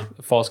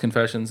 like false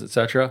confessions,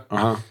 etc.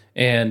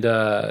 And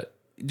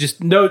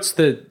just notes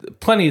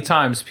that plenty of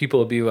times people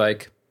will be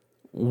like,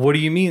 what do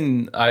you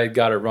mean I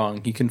got it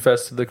wrong? He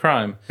confessed to the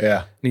crime.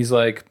 Yeah. And he's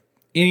like,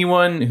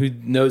 anyone who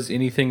knows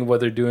anything of what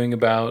they're doing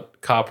about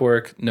cop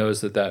work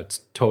knows that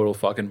that's total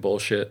fucking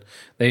bullshit.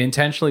 They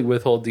intentionally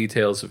withhold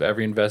details of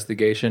every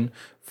investigation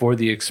for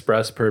the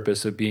express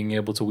purpose of being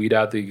able to weed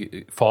out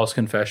the false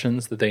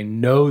confessions that they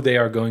know they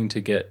are going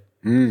to get.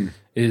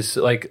 Is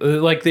like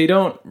they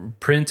don't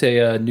print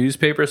a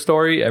newspaper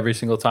story every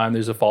single time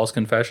there's a false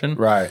confession.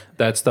 Right.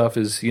 That stuff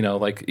is, you know,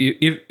 like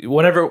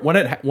when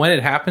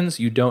it happens,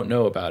 you don't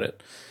know about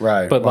it.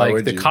 Right. But Why like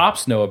would the you?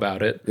 cops know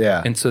about it.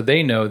 Yeah. And so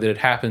they know that it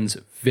happens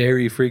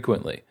very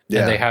frequently.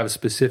 Yeah. And they have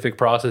specific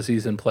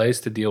processes in place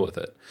to deal with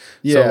it.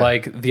 Yeah. So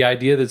like the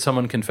idea that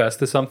someone confessed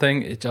to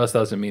something, it just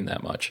doesn't mean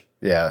that much.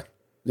 Yeah.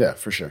 Yeah,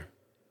 for sure.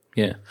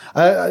 Yeah.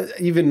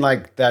 Even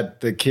like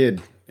that, the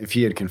kid, if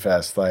he had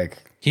confessed, like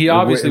He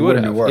obviously it would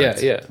wouldn't have.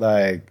 worked. Yeah.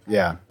 Like,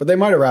 yeah. But they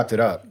might have wrapped it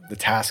up. The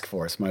task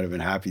force might have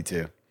been happy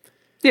to.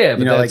 Yeah, but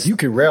You know, like you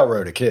could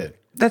railroad a kid.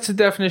 that's the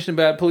definition of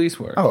bad police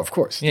work. Oh, of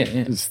course. Yeah,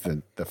 yeah. It's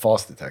the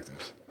false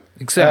detectives.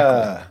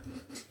 Exactly.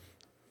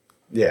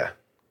 Yeah.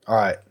 All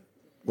right.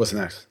 What's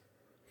next?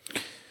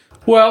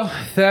 Well,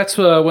 that's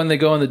when they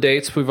go on the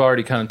dates. We've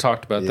already kind of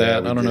talked about Yeah,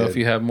 that. we I don't know did. if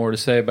you have more to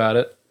say about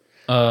it.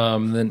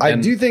 I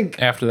do think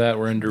after that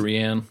we're into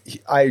Rianne.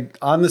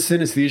 on the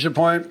synesthesia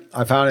point,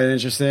 I found it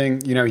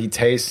interesting. You know, he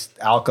tastes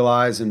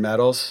alkalis and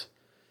metals.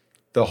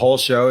 The whole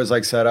show is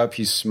like set up.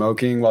 He's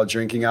smoking while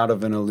drinking out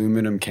of an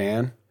aluminum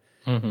can.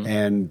 Mm-hmm.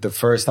 And the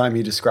first time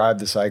he described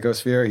the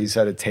psychosphere, he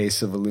said it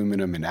tastes of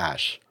aluminum and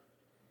ash,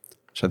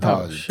 which I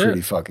thought was shit.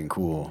 pretty fucking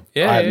cool.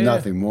 Yeah, I have yeah,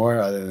 nothing more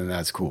other than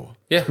that's cool.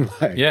 Yeah,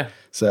 Like, yeah.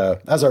 So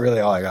that's really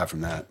all I got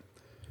from that.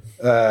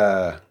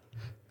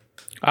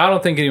 I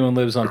don't think anyone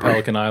lives on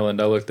Pelican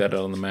Island. I looked at it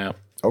on the map.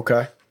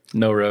 Okay.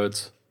 No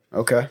roads.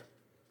 Okay.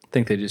 I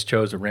think they just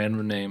chose a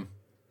random name.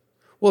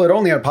 Well, it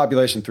only had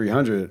population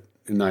 300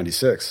 in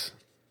 96,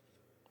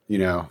 you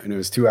know, and it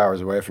was 2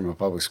 hours away from a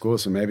public school.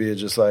 So maybe it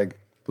just like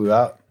blew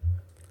out.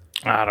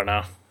 I don't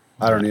know.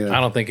 I don't either. I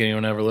don't think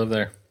anyone ever lived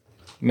there.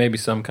 Maybe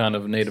some kind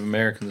of Native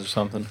Americans or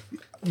something.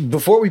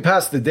 Before we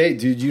pass the date,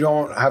 dude, you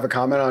don't have a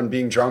comment on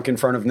being drunk in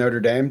front of Notre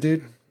Dame,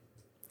 dude?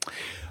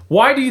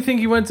 Why do you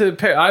think you went to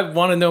Paris? I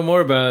want to know more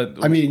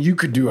about I mean, you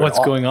could do it. What's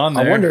going on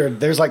I there? wonder if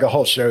there's like a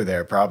whole show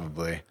there,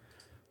 probably.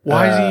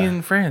 why is he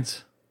in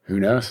France? Who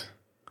knows?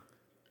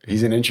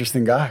 He's an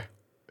interesting guy.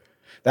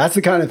 That's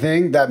the kind of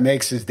thing that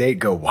makes his date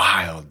go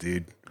wild,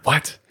 dude.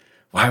 What?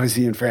 Why was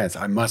he in France?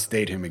 I must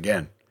date him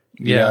again.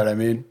 You know what I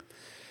mean?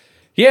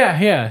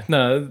 Yeah.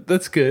 No,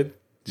 that's good.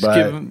 Just But,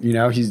 give him, you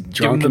know, he's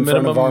drunk the in front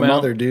of minimum our amount.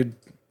 mother, dude.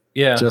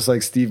 yeah. Just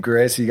like Steve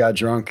Geraci got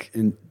drunk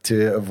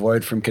to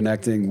avoid from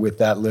connecting with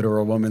that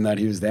literal woman that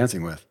he was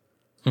dancing with.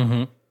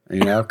 Mm-hmm.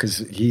 You know, because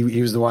he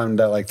was the one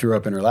that like threw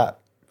up in her lap.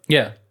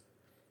 yeah.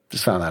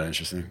 Just found that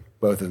interesting.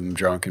 Both of them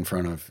drunk in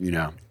front of, you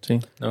know.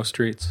 See, no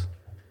streets.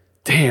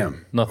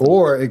 Damn. Nothing.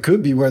 Or it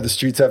could be where the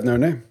streets have no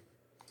name.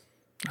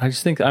 I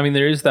just think, I mean,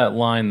 there is that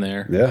line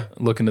there. Yeah.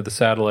 Looking at the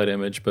satellite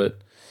image, but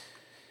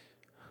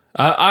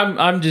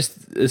I'm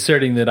just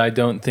asserting that I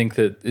don't think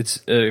that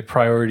it's a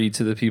priority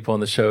to the people on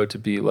the show to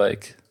be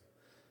like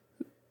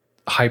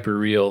hyper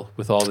real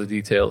with all the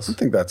details. I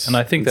think that's and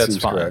I think that that's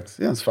seems fine. correct.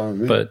 Yeah, it's fine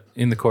with me. But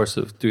in the course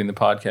of doing the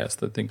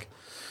podcast, I think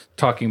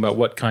talking about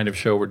what kind of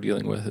show we're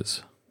dealing with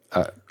is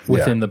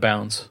within the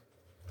bounds.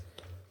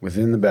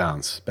 Within the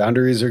bounds.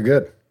 Boundaries are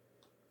good.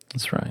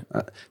 That's right.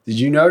 Did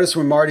you notice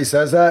when Marty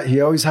says that? He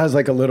always has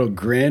like a little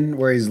grin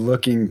where he's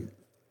looking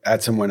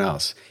at someone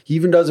else. He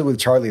even does it with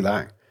Charlie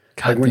Lang.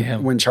 God Like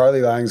damn. when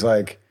Charlie Lang's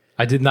like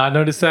I did not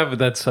notice that, but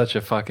that's such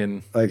a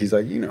fucking he's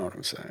like, you know what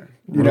I'm saying.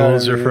 You know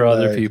rules what I are mean? for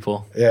other Like,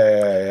 people.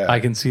 Yeah. I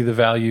can see the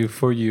value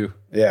for you.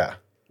 Yeah.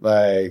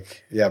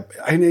 Like, yeah.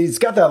 I mean, he's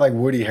got that like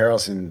Woody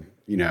Harrelson,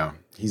 you know,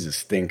 he's a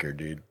stinker,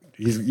 dude.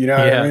 He's, you know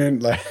what Yeah. I mean?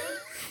 Like,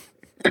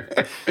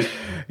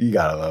 you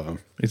gotta love him.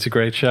 It's a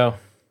great show.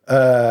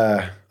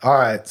 All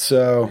right.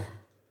 So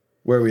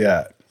where are we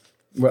at?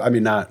 Well, I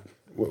mean, not,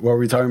 what were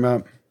we talking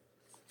about?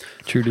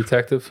 True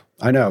Detective.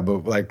 I know,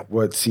 but like,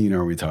 what scene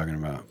are we talking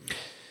about?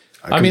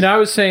 I mean, I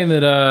was saying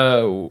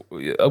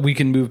that we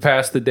can move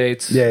past the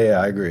dates. Yeah,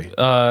 I agree.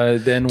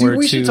 Then Dude, we're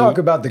we to should talk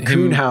about the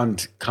him-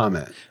 Coonhound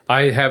comment.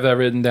 I have that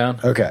written down.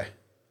 Okay.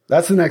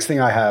 That's the next thing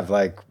I have,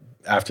 like,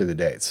 after the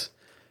dates.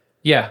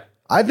 Yeah.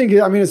 I think,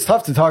 I mean, it's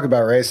tough to talk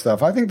about race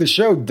stuff. I think the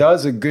show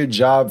does a good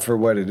job for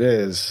what it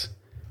is,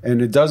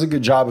 and it does a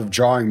good job of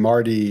drawing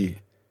Marty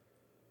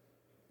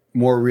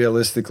more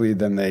realistically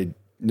than they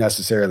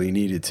necessarily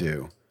needed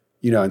to,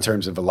 you know, in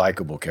terms of a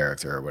likable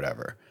character or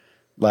whatever.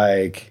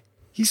 Like,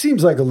 he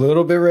seems like a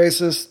little bit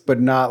racist,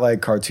 but not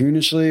like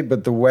cartoonishly,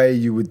 but the way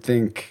you would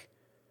think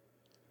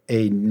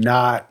a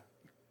not,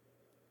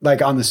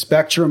 like on the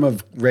spectrum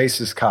of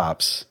racist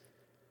cops,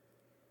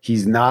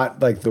 he's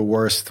not like the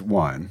worst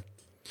one.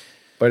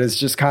 But it's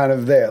just kind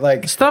of there.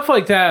 Like Stuff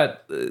like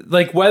that,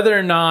 like whether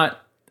or not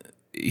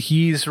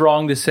he's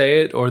wrong to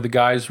say it or the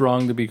guy's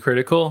wrong to be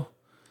critical,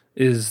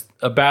 is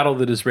a battle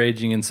that is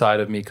raging inside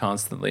of me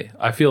constantly.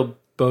 I feel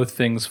both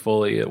things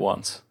fully at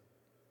once.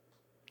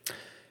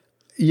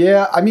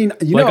 Yeah, I mean,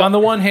 on the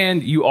one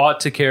hand, you ought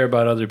to care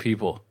about other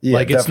people. Yeah,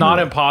 it's not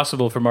definitely.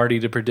 impossible for Marty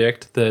to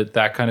predict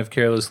that kind of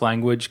careless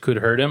language could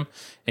hurt him,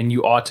 and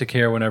you ought to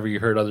care whenever you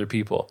hurt other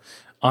people.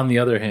 On the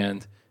other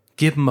hand,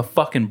 give him a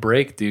fucking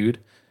break, dude.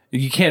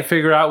 You can't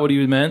figure out what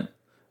he meant.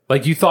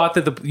 Like you thought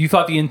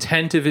the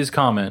intent of his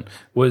comment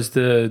was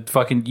to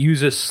fucking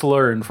use a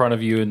slur in front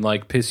of you and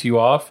like piss you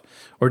off,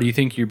 or do you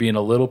think you're being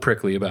a little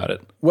prickly about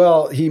it?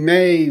 Well, he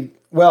may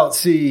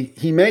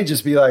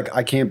just be like,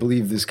 I can't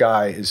believe this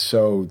guy is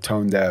so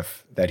tone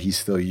deaf that he's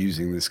still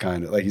using this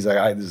kind of, like, he's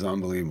like, this is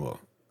unbelievable.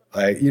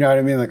 Like, you know what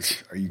I mean? Like,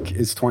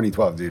 it's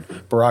 2012, dude.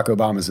 Barack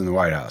Obama's in the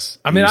White House.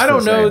 I mean, I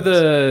don't know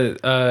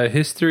the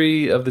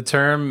history of the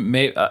term.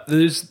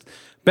 There's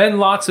been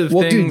lots of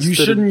things. Dude, you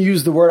shouldn't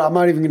use the word. I'm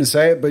not even going to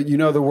say it, but you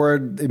know the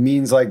word, it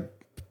means like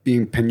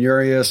being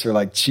penurious or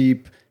like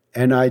cheap.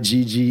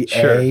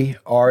 NIGGARDLY.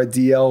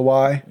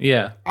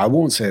 Yeah. I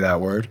won't say that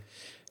word.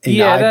 And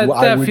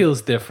that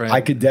feels different. I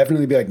could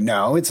definitely be like,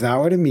 no, it's not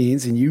what it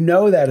means. And you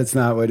know that it's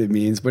not what it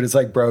means. But it's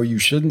like, bro, you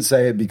shouldn't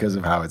say it because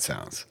of how it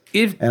sounds.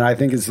 And I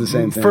think it's the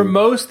same thing. For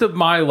most of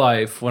my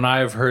life, when I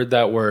have heard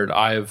that word,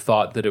 I have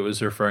thought that it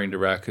was referring to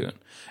raccoon.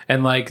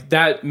 And like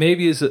that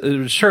maybe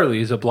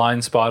surely is a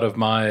blind spot of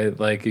my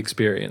like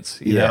experience,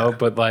 you know?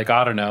 But like,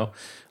 I don't know.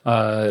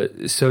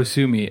 So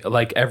sue me.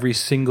 Like every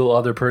single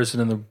other person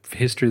in the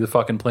history of the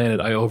fucking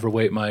planet, I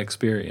overweight my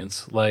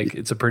experience. Like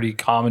it's a pretty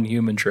common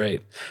human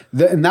trait.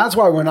 And that's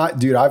why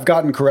I've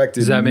gotten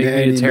corrected. Does that make me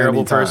a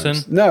terrible person?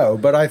 No,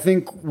 but I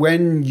think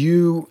when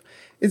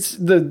it's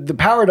the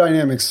power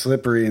dynamic's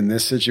slippery in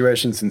this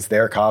situation since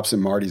they're cops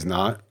and Marty's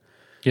not.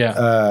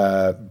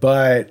 Yeah.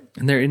 But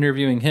and they're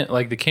interviewing him.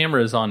 Like the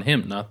camera is on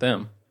him, not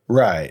them.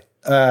 Right.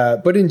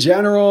 But in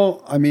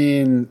general, I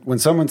mean, when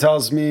someone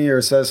tells me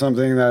or says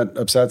something that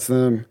upsets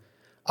them,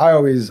 I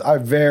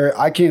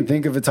can't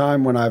think of a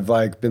time when I've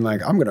like been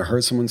like, I'm going to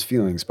hurt someone's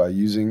feelings by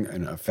using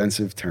an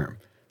offensive term.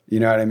 You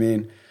know what I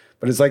mean?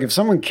 But it's like, if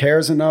someone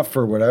cares enough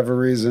for whatever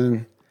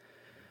reason,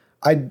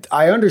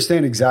 I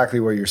understand exactly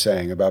what you're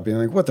saying about being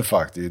like, what the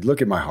fuck, dude,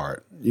 look at my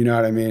heart. You know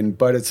what I mean?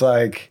 But it's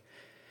like,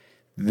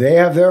 they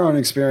have their own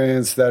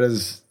experience that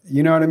is,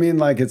 you know what I mean?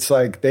 Like, it's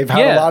like they've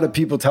had a lot of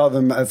people tell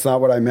them that's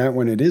not what I meant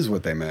when it is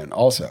what they meant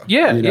also.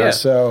 Yeah, you know?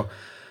 So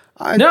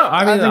I'm not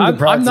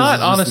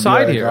on a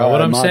side here.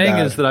 What I'm saying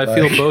is that I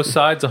feel both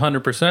sides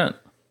 100%.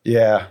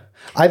 Yeah.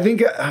 I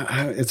think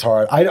it's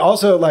hard. I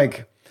also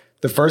like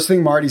the first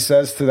thing Marty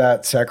says to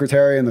that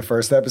secretary in the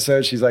first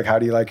episode, she's like, how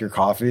do you like your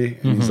coffee?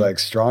 And he's like,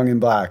 strong and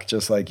black,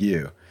 just like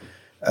you.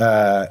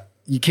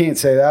 You can't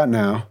say that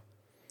now.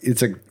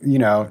 It's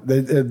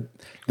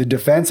the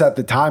defense at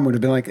the time would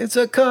have been like, it's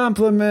a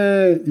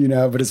compliment, you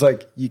know, but it's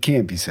like, you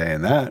can't be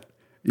saying that,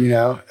 you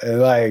know,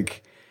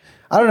 like,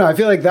 I don't know. I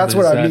feel like that's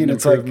what I mean.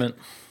 It's like,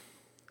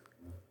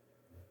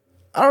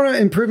 I don't know,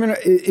 improvement.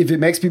 If it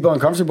makes people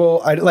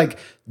uncomfortable, like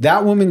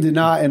that woman did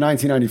not in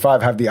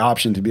 1995 have the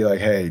option to be like,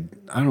 hey,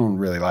 I don't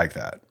really like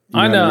that.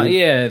 I know. I mean?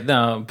 Yeah,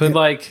 no, but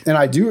and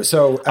I do.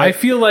 So I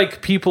feel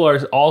like people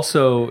are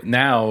also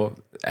now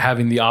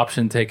having the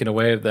option taken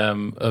away of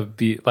them I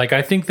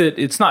think that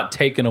it's not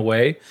taken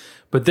away,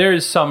 but there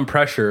is some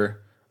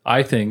pressure,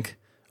 I think,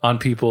 on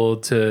people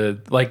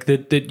to like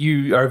that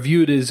you are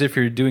viewed as if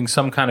you're doing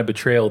some kind of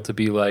betrayal to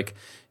be like,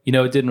 you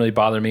know, it didn't really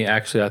bother me.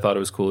 Actually, I thought it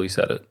was cool he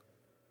said it.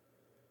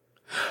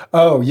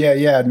 Oh, yeah,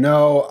 yeah.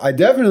 No, I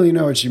definitely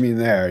know what you mean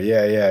there.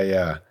 Yeah,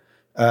 yeah,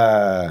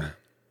 yeah.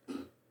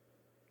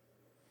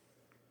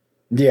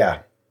 Yeah.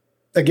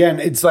 Again,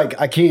 it's like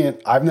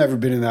I've never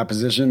been in that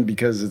position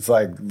because it's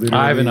like literally.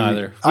 I haven't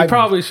either. We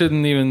probably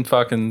shouldn't even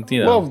fucking,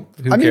 you know,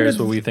 who cares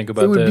what we think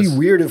about this? It would be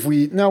weird if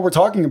we're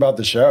talking about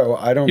the show.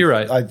 You're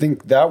right. I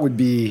think that would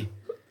be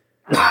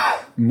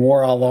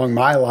more along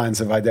my lines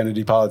of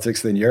identity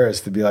politics than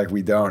yours to be like,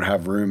 we don't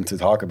have room to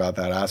talk about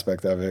that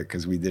aspect of it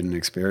because we didn't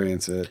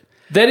experience it.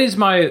 That is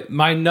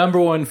my number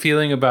one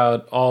feeling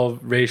about all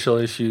racial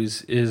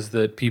issues is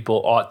that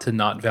people ought to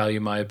not value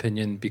my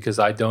opinion because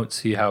I don't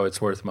see how it's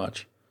worth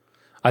much.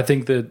 I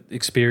think that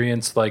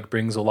experience like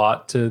brings a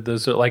lot to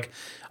those. Like,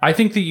 I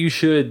think that you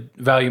should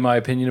value my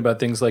opinion about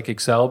things like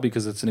Excel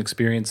because it's an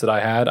experience that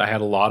I had. I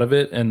had a lot of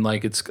it, and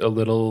like it's a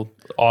little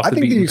off the beaten path. I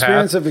think the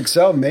experience of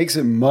Excel makes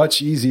it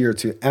much easier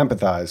to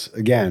empathize.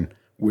 Again,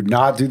 would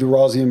not do the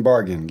Rawlsian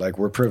bargain. Like,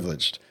 we're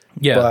privileged.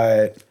 Yeah,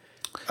 but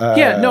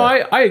yeah, no,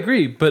 I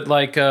agree. But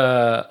like,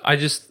 I'm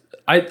just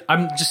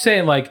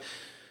saying like.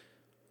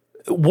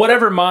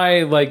 Whatever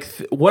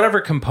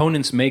whatever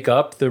components make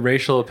up the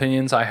racial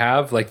opinions I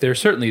have, like they're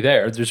certainly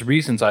there. There's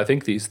reasons I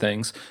think these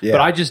things,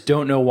 but I just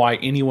don't know why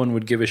anyone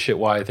would give a shit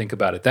why I think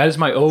about it. That is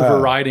my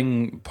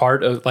overriding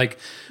part of like,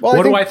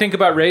 what do I think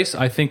about race?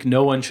 I think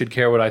no one should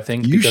care what I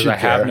think because I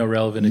have no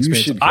relevant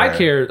experience. I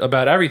care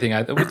about everything.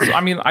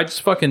 I mean, I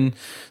just fucking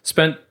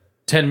spent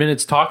 10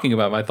 minutes talking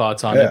about my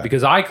thoughts on it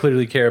because I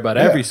clearly care about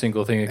every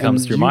single thing that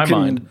comes through my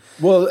mind.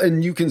 Well,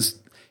 and you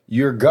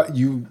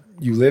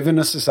live in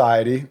a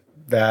society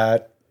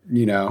that,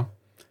 you know,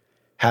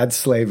 had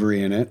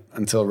slavery in it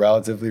until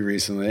relatively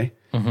recently.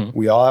 Mm-hmm.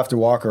 We all have to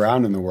walk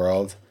around in the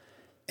world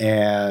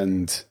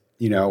and,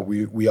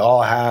 we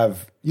all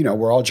have,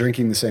 we're all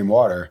drinking the same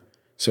water,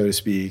 so to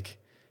speak.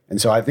 And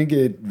so I think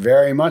it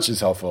very much is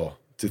helpful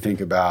to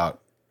think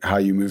about how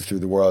you move through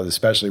the world,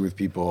 especially with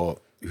people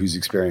whose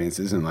experience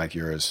isn't like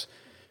yours,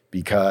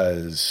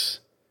 because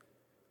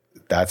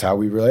that's how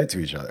we relate to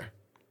each other.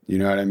 You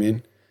know what I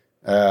mean?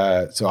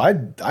 So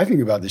I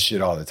think about this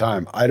shit all the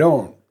time. I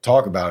don't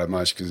talk about it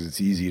much because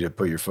it's easy to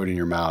put your foot in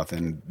your mouth.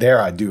 And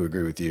there I do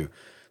agree with you.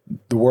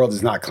 The world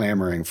is not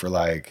clamoring for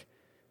like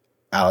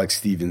Alex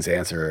Stevens'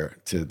 answer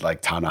to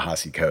like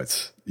Ta-Nehisi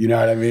Coates. You know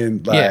what I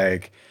mean?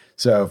 Like,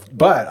 so,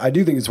 but I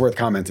do think it's worth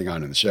commenting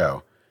on in the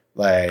show,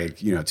 like,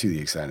 to the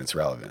extent it's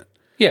relevant.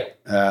 Yeah.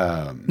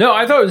 No,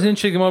 I thought it was an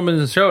interesting moment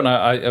in the show, and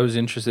I was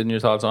interested in your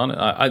thoughts on it.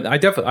 I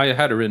definitely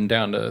had it written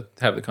down to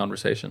have the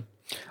conversation.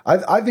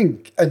 I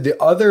think the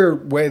other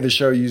way the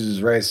show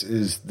uses race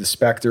is the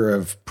specter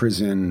of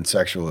prison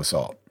sexual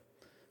assault,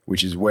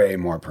 which is way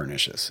more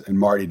pernicious. And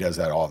Marty does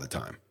that all the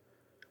time.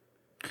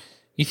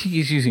 You think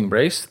he's using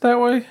race that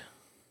way?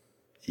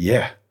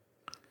 Yeah.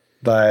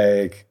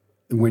 Like,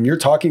 when you're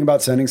talking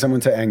about sending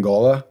someone to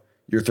Angola,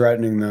 you're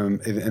threatening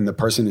them, and the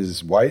person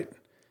is white.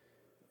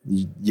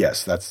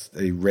 Yes, that's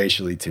a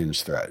racially tinged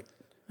threat.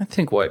 I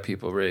think white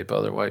people rape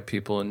other white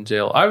people in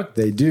jail.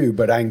 They do,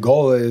 but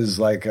Angola is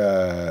like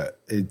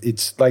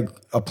it's like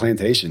a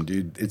plantation,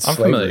 dude. It's I'm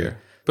slavery. familiar,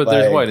 but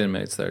there's white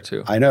inmates there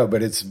too. I know,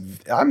 but it's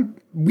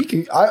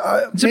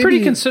It's a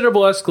pretty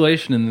considerable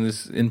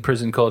escalation in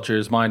prison culture,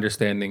 is my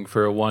understanding,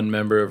 for one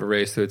member of a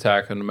race to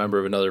attack a member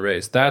of another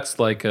race. That's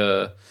like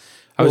I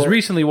was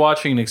recently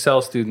watching an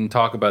Excel student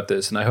talk about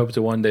this, and I hope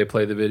to one day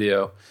play the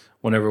video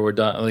whenever we're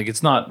done. Like,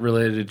 it's not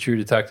related to True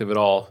Detective at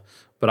all,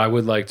 but I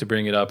would like to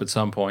bring it up at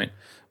some point.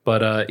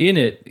 But in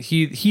it,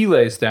 he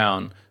lays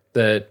down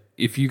that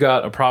if you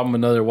got a problem with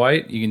another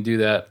white, you can do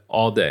that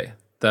all day.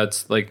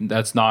 That's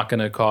not going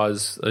to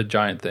cause a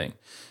giant thing.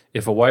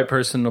 If a white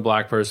person, a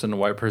black person, a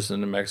white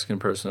person, a Mexican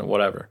person, or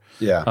whatever,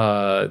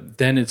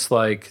 then it's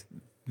like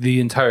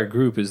the entire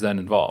group is then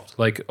involved.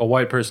 Like, a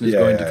white person is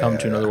going to come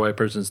to another white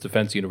person's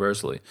defense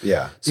universally.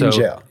 Yeah. So in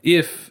jail.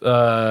 If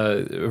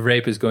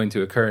rape is going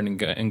to occur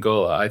in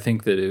Angola, I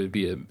think that it would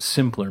be a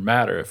simpler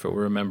matter if it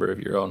were a member of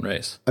your own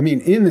race. I mean,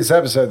 in this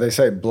episode, they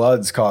say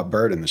Bloods caught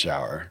Bird in the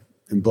shower,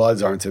 and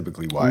Bloods aren't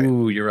typically white.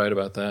 Ooh, you're right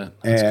about that.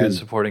 That's good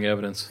supporting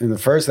evidence. In the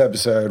first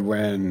episode,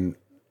 when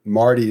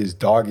Marty is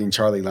dogging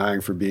Charlie Lang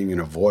for being in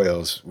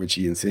Avoyles, which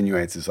he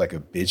insinuates is like a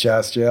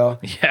bitch-ass jail.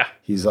 Yeah.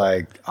 He's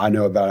like, I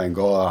know about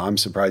Angola. I'm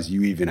surprised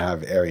you even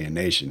have Aryan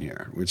Nation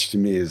here, which to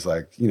me is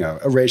like,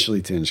 a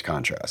racially tinged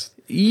contrast.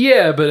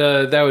 Yeah,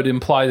 but that would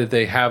imply that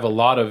they have a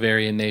lot of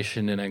Aryan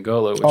Nation in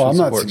Angola, which I'm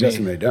not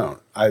suggesting they don't.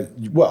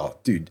 Well,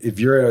 dude, if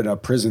you're in a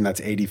prison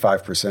that's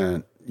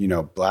 85%,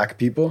 black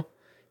people,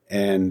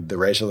 and the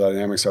racial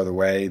dynamics are the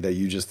way that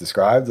you just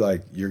described,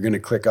 like, you're going to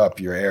click up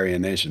your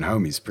Aryan Nation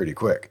homies pretty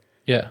quick.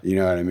 Yeah. You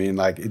know what I mean?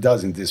 Like, it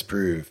doesn't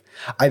disprove.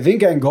 I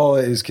think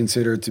Angola is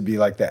considered to be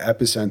like the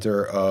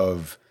epicenter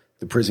of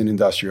the prison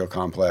industrial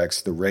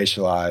complex, the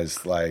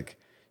racialized, like,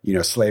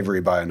 slavery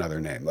by another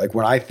name. Like,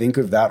 when I think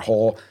of that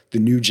the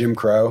new Jim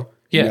Crow,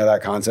 that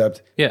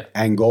concept,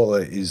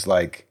 Angola is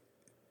like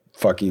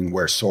fucking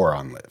where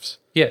Sauron lives.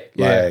 Yeah.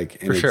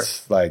 Like, for sure.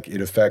 Like,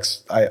 it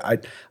affects, I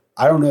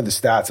don't know the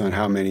stats on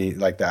how many,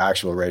 like, the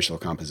actual racial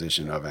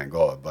composition of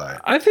Angola,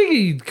 but I think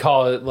you'd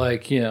call it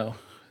like,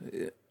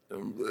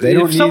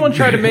 if someone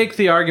tried to make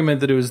the argument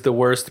that it was the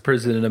worst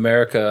prison in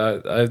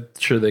America, I'm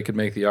sure they could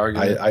make the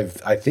argument.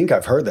 I think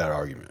I've heard that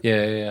argument.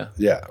 Yeah.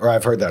 Yeah, or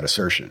I've heard that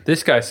assertion.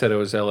 This guy said it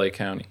was L.A.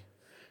 County.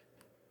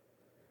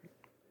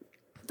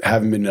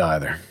 Haven't been to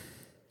either.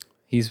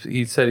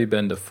 He said he'd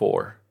been to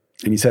 4.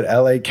 And he said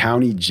L.A.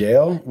 County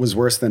jail was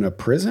worse than a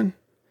prison?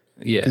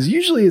 Yeah. Because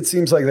usually it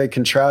seems like they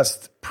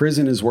contrast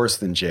prison is worse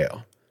than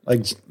jail.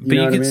 Like, but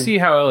you can see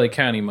how L.A.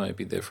 County might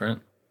be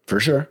different. For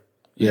sure.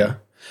 Yeah.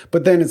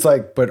 But then it's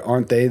like, but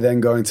aren't they then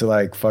going to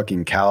like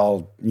fucking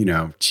Cal,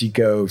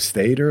 Chico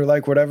State or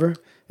like whatever?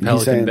 And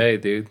Pelican Bay,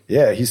 dude.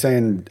 Yeah, he's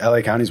saying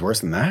LA County's worse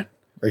than that?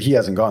 Or he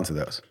hasn't gone to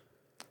those?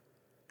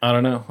 I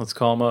don't know. Let's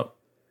call him up.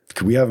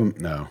 Could we have him?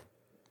 No.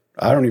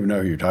 I don't even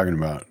know who you're talking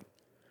about.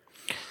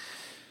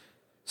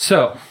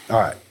 So. All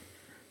right.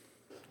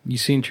 You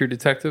seen True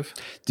Detective?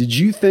 Did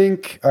you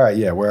think, all right,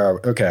 yeah, where are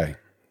we? Okay.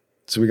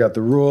 So we got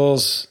the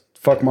rules.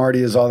 Fuck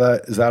Marty, is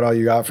that all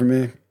you got for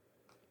me?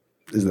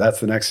 That's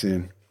the next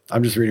scene.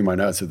 I'm just reading my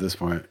notes at this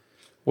point.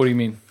 What do you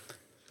mean?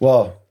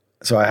 Well,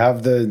 so I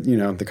have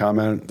the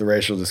comment, the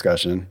racial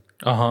discussion.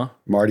 Uh-huh.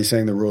 Marty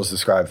saying the rules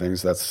describe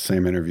things. That's the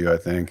same interview, I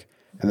think.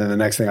 And then the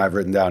next thing I've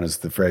written down is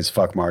the phrase,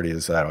 fuck Marty,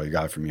 is that all you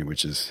got for me,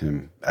 which is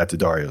him at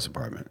Daddario's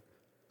apartment.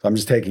 So I'm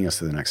just taking us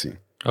to the next scene.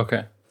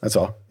 Okay. That's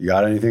all. You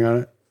got anything on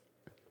it?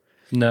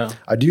 No.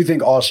 I do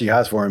think all she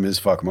has for him is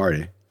fuck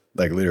Marty.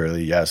 Like,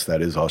 literally, yes,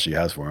 that is all she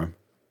has for him.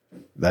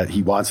 That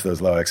he wants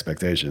those low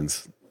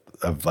expectations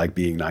of like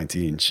being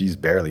 19. She's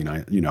barely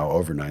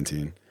over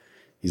 19.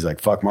 He's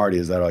like, fuck Marty,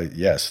 is that all?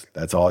 Yes,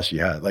 that's all she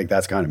had. Like,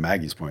 that's kind of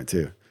Maggie's point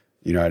too.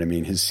 You know what I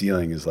mean? His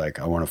ceiling is like,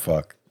 I want to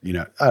fuck,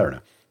 I don't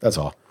know. That's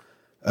all.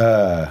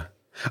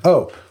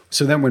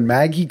 So then when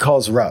Maggie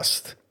calls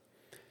Rust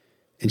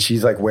and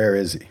she's like, where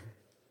is he?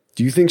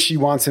 Do you think she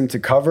wants him to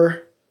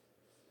cover?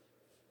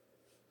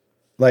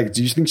 Like,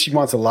 do you think she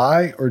wants to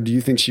lie? Or do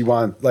you think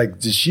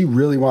does she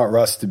really want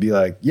Rust to be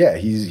like, yeah,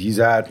 he's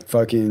at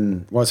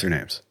fucking, what's her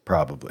name's?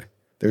 Probably.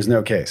 There's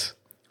no case.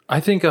 I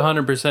think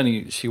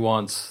 100% she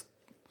wants,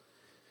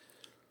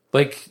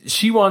 like,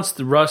 she wants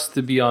the Rust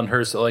to be on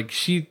her side. Like,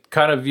 she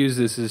kind of views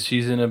this as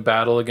she's in a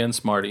battle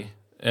against Marty,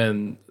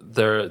 and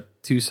there are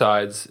two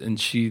sides, and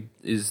she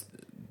is,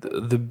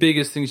 the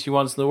biggest thing she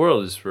wants in the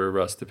world is for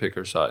Rust to pick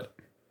her side.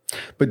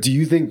 But do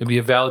you think, it'd be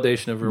a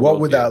validation of her what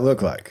would that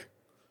look like?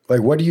 Like,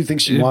 what do you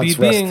think she wants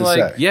Rust to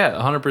say? Yeah,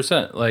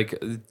 100%. Like,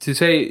 to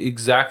say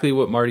exactly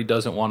what Marty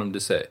doesn't want him to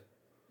say.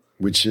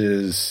 Which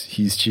is,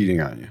 he's cheating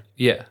on you.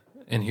 Yeah.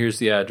 And here's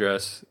the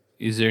address.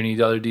 Is there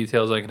any other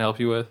details I can help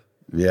you with?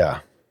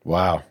 Yeah.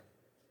 Wow.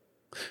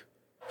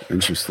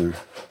 Interesting.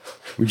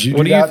 Would you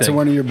do that to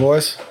one of your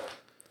boys?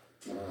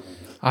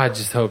 I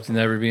just hope to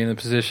never be in the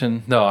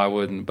position. No, I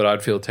wouldn't, but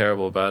I'd feel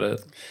terrible about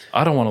it.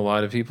 I don't want to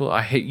lie to people.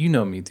 I hate, you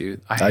know me,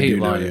 dude. I hate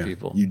lying to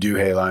people. You do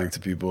hate lying to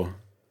people.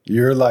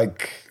 You're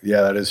like,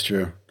 yeah, that is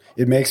true.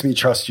 It makes me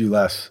trust you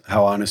less,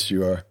 how honest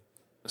you are.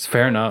 It's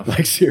fair enough.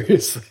 Like,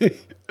 seriously.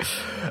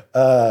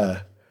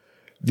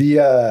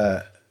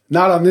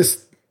 Not on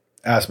this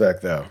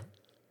aspect, though.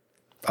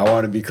 I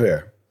want to be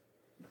clear.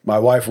 My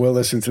wife will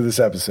listen to this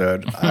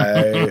episode.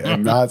 I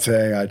am not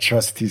saying I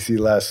trust TC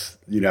less,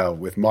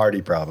 with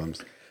Marty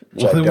problems.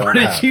 What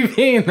did you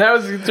mean? That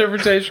was the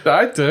interpretation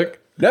I took.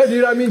 No,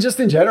 dude, I mean,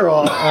 just in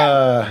general,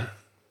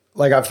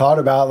 like, I've thought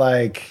about,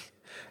 like,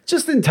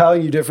 just in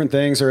telling you different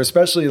things, or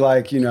especially,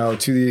 like,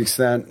 to the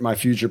extent my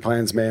future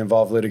plans may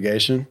involve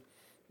litigation,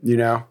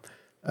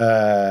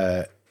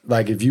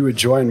 like, if you would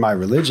join my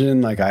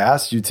religion, like I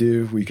asked you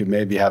to, we could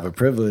maybe have a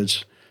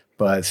privilege.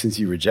 But since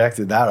you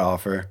rejected that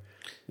offer,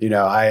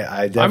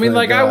 I definitely, I mean,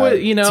 like, I would,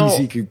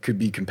 TC could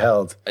be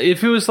compelled.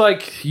 If it was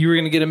like you were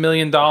going to get $1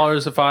 million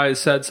if I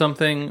said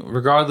something,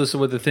 regardless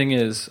of what the thing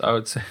is, I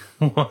would say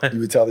what?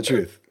 You would tell the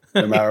truth,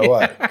 no matter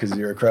what, because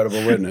you're a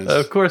credible witness.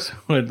 Of course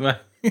I would, man.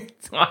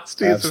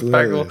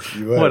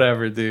 Absolutely.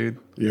 Whatever, dude.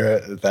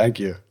 Thank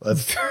you.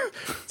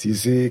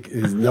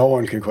 TC, no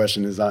one can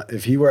question his.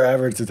 If he were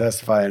ever to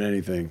testify in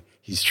anything,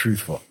 he's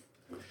truthful.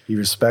 He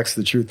respects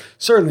the truth,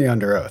 certainly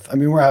under oath. I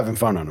mean, we're having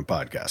fun on a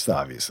podcast,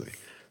 obviously,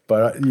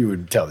 but you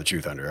would tell the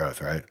truth under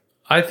oath, right?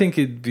 I think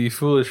it'd be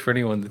foolish for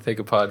anyone to take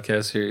a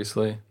podcast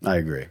seriously. I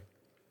agree.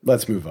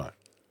 Let's move on.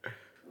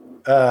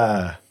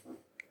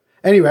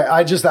 Anyway,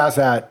 I just asked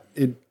that.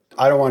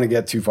 I don't want to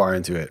get too far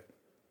into it.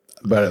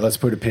 But let's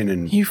put a pin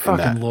in. You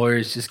fucking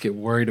lawyers just get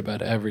worried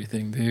about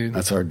everything, dude.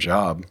 That's our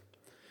job.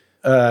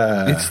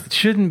 It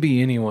shouldn't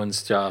be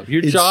anyone's job.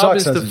 Your job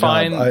is to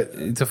find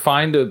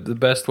the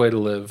best way to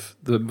live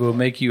that will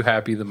make you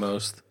happy the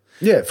most.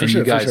 Yeah, for and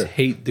sure. You guys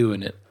hate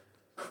doing it.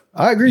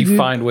 I agree. You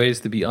find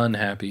ways to be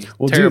unhappy.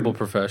 Well, terrible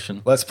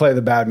profession. Let's play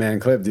the Batman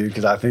clip, dude,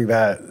 because I think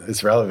that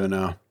it's relevant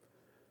now.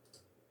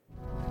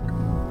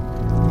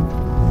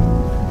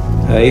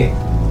 Hey.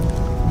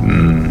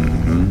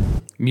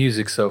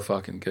 Music's so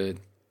fucking good.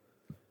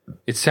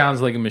 It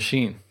sounds like a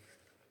machine.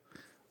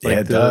 Like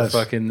it does.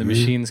 The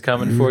machine's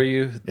coming for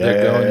you.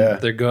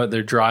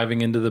 They're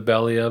driving into the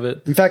belly of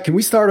it. In fact, can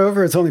we start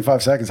over? It's only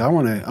 5 seconds. I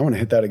want to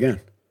hit that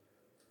again.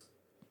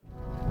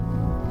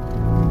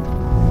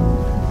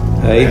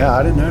 Hey. Yeah,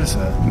 I didn't notice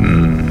that.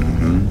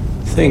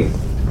 Think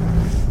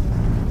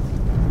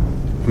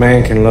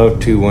man can love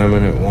 2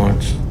 women at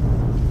once?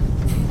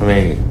 I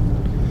mean,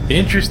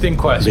 interesting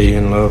question. Be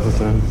in love with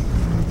them?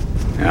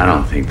 I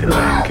don't think the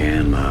man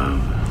can love.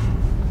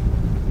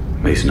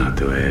 At least not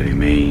the way that he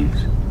means.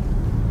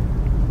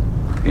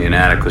 The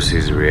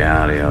inadequacies of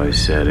reality always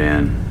set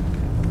in.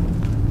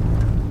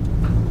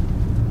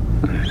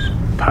 This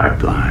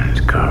pipeline is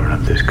carving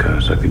up this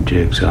coast like a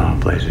jigsaw.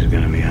 The place is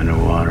going to be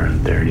underwater in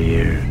 30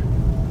 years.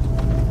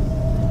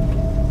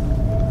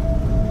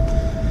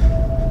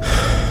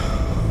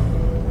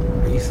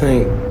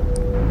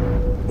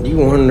 You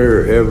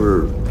wonder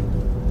ever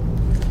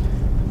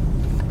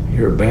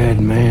you're a bad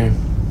man?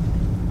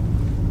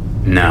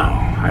 No,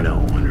 I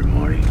don't wonder,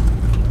 Morty.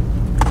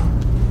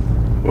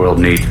 The world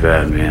needs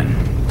bad men.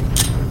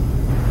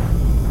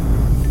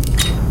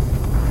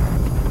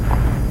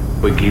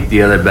 We keep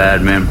the other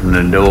bad men from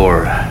the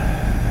door.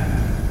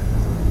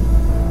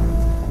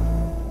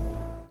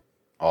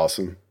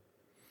 Awesome.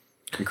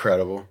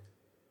 Incredible.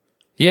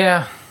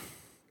 Yeah.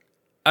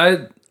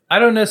 I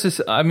don't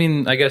necessarily, I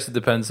mean, I guess it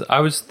depends. I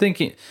was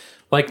thinking,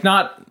 like,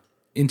 not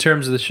in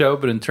terms of the show,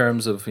 but in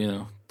terms of,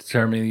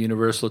 determining the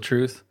universal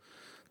truth.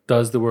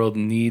 Does the world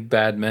need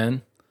bad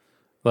men?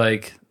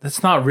 Like,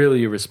 that's not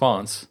really a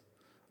response.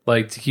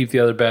 Like, to keep the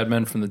other bad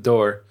men from the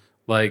door.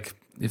 Like,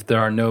 if there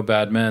are no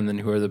bad men, then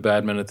who are the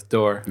bad men at the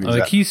door? Exactly.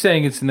 Like, he's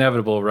saying it's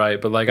inevitable, right?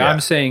 But, like,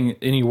 I'm saying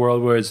any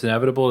world where it's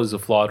inevitable is a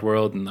flawed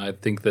world, and I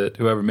think that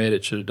whoever made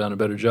it should have done a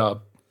better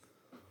job.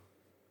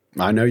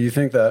 I know you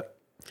think that.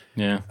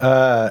 Yeah.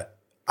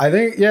 I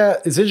think,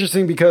 it's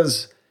interesting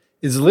because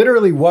it's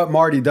literally what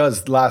Marty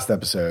does last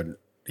episode.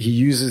 he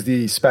uses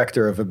the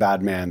specter of a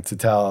bad man to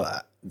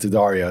tell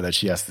Daddario that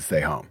she has to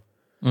stay home.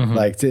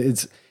 Like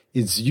it's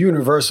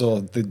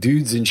universal. The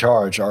dudes in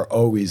charge are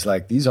always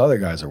like, these other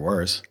guys are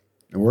worse.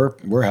 And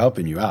we're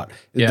helping you out.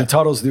 The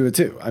Tuttles do it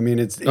too. I mean,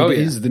 it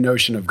is the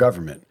notion of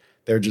government.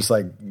 They're just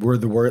like, we're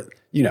the worst,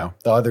 you know,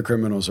 the other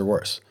criminals are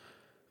worse.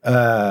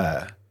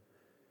 But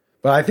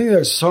I think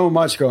there's so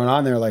much going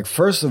on there. Like,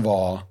 first of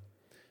all,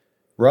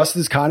 Rust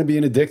is kind of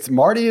being addicted.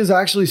 Marty is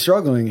actually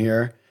struggling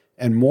here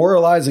and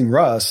moralizing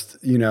Rust,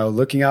 you know,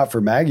 looking out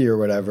for Maggie or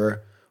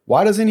whatever.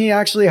 Why doesn't he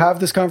actually have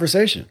this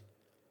conversation?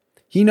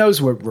 He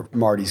knows what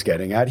Marty's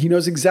getting at. He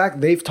knows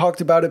exactly. They've talked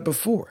about it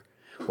before.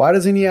 Why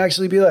doesn't he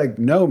actually be like,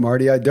 no,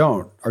 Marty, I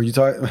don't. Are you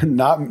talking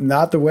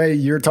not the way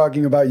you're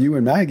talking about you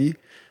and Maggie?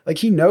 Like,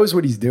 he knows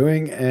what he's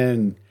doing,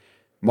 and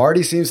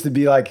Marty seems to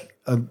be like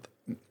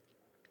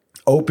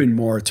open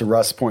more to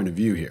Rust's point of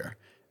view here,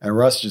 and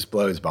Rust just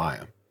blows by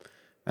him.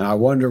 And I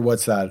wonder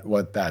what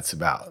that's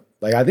about.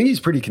 Like, I think he's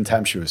pretty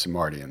contemptuous of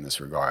Marty in this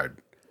regard.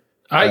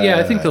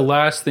 I think the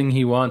last thing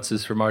he wants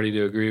is for Marty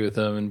to agree with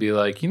him and be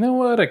like, you know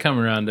what? I come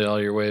around to all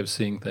your way of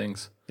seeing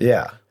things.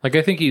 Yeah. Like,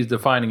 I think he's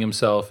defining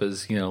himself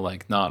as, you know,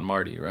 like, not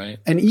Marty, right?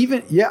 And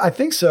even, I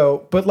think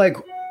so. But like,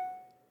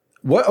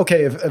 what?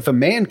 Okay, if a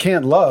man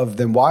can't love,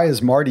 then why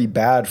is Marty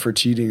bad for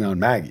cheating on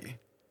Maggie?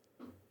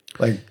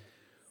 Like,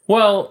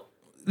 well,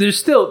 there's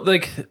still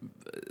like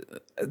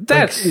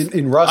that's like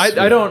in Rust.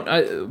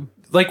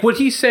 Like what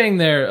he's saying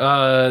there.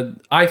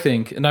 I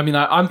think, and I mean,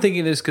 I'm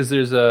thinking this because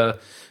there's the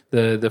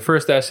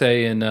first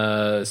essay in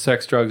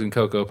Sex, Drugs, and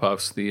Cocoa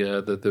Puffs.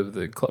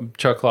 The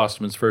Chuck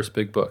Klosterman's first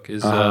big book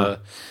is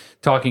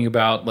talking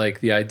about like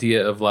the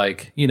idea of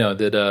like, you know,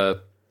 that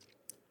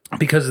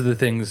because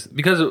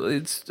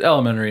it's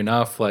elementary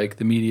enough, like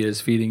the media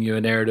is feeding you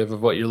a narrative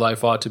of what your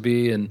life ought to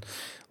be, and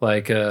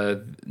like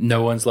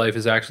no one's life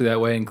is actually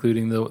that way,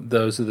 including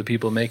those of the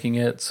people making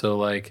it. So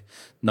like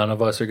none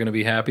of us are going to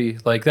be happy.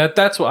 Like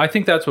that's what I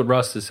think. That's what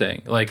Rust is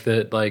saying. Like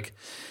that. Like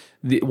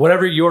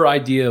whatever your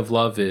idea of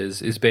love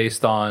is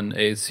based on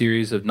a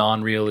series of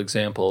non-real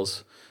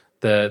examples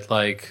that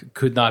like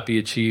could not be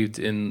achieved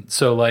in.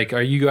 So like,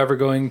 are you ever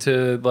going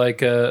to like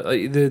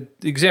the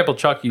example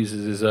Chuck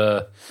uses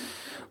is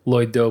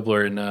Lloyd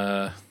Dobler in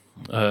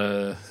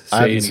Say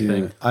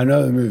Anything. I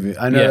know the movie.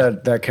 I know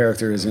that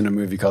character is in a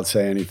movie called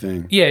Say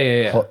Anything.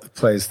 Yeah.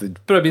 Plays the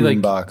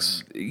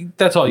boombox. Like,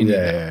 that's all you need.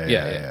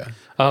 Yeah.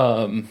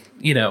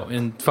 You know,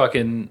 and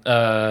fucking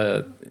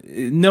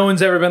no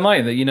one's ever been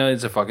lying that, you know,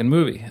 it's a fucking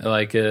movie.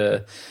 Like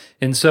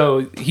and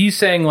so he's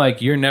saying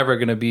like you're never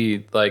gonna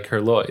be like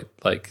her Lloyd,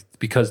 like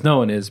because no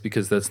one is,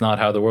 because that's not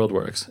how the world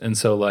works. And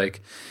so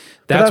like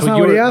that's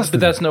what he asked. But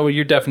that's not what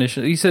your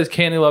definition. He says,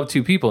 can he love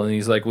two people? And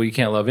he's like, well, you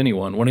can't love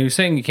anyone. When he was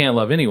saying you can't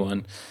love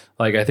anyone,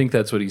 like I think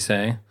that's what he's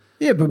saying.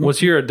 Yeah, but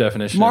what's your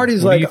definition?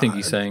 Marty's what like, do you think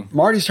he's saying?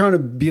 Marty's trying to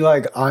be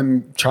like,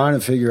 I'm trying to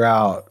figure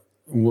out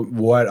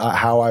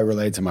how I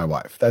relate to my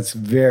wife. That's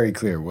very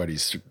clear what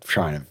he's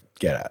trying to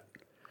get at.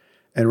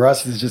 And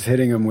Rust is just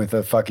hitting him with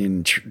a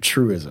fucking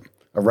truism,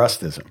 a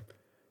Rustism.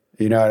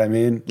 You know what I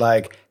mean?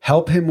 Like,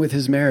 help him with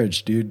his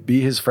marriage, dude.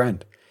 Be his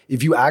friend.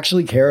 If you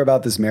actually care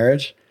about this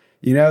marriage,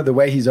 you know, the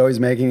way he's always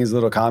making his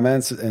little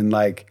comments and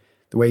like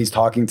the way he's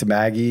talking to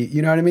Maggie,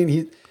 you know what I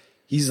mean?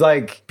 He's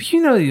like, but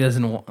you know, he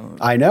doesn't want.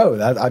 I know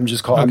that. I'm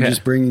just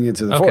bringing it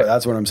to the fore.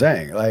 That's what I'm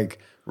saying. Like,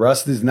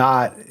 Rust is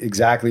not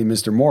exactly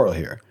Mr. Moral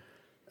here.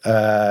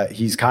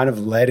 He's kind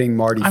of letting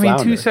Marty flounder. I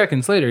mean, 2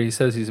 seconds later, he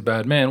says he's a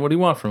bad man. What do you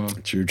want from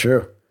him?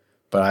 True.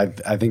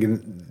 But I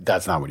think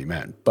that's not what he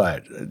meant.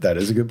 But that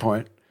is a good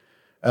point.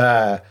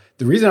 The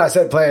reason I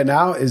said play it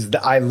now is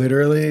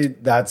that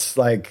that's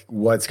like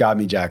what's got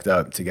me jacked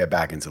up to get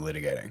back into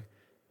litigating,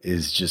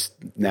 is just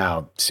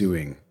now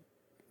suing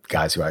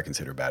guys who I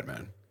consider bad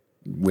men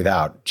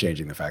without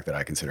changing the fact that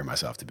I consider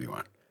myself to be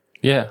one.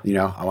 Yeah. You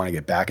know, I want to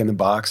get back in the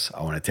box.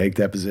 I want to take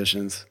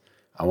depositions.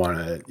 I want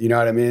to, you know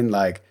what I mean?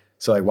 Like,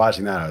 so like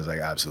watching that, I was like,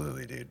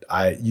 absolutely, dude.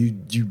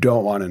 You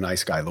don't want a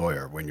nice guy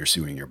lawyer when you're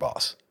suing your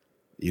boss.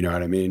 You know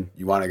what I mean?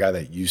 You want a guy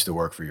that used to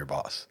work for your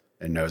boss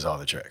and knows all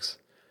the tricks.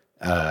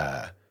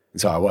 And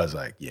so I was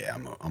like, yeah,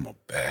 I'm a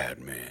bad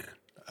man.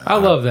 I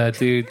love that,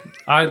 dude.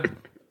 I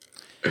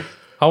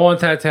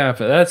want that to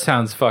happen. That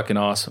sounds fucking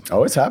awesome.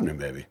 Oh, it's happening,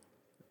 baby.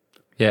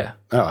 Yeah.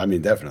 Oh, I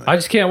mean, definitely. I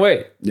just can't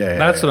wait. Yeah.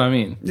 That's what I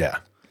mean. Yeah.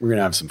 We're going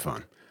to have some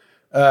fun.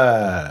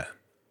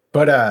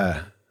 But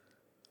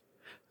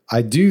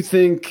I do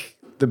think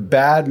the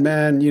bad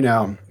men, you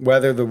know,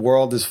 whether the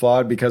world is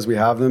flawed because we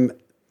have them,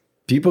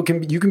 you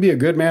can be a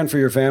good man for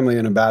your family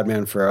and a bad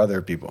man for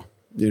other people.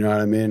 You know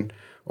what I mean?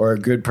 Or a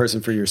good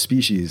person for your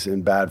species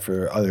and bad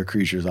for other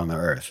creatures on the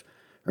earth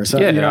or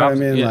something. Yeah, you know what I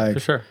mean? Yeah, like, for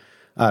sure.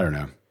 I don't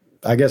know.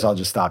 I guess I'll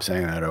just stop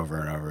saying that over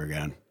and over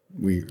again.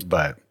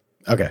 But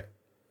okay.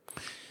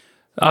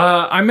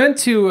 I meant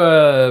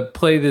to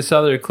play this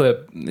other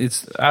clip.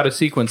 It's out of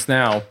sequence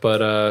now,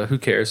 but who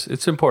cares?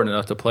 It's important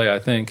enough to play, I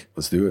think.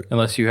 Let's do it.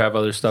 Unless you have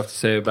other stuff to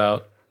say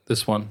about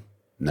this one.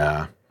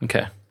 Nah.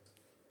 Okay.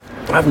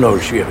 I've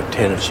noticed you have a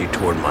tendency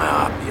toward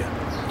myopia.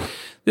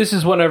 This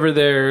is whenever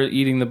they're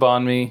eating the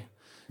banh mi.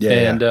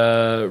 And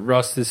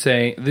Rust is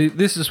saying,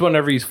 this is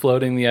whenever he's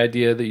floating the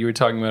idea that you were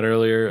talking about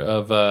earlier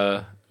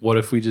of what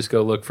if we just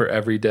go look for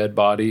every dead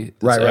body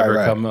that's ever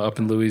come up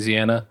in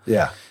Louisiana?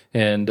 Yeah.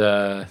 And,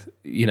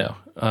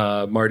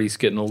 Marty's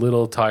getting a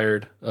little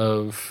tired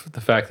of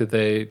the fact that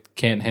they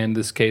can't hand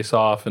this case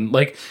off. And,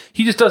 like,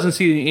 he just doesn't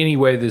see any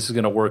way this is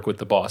going to work with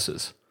the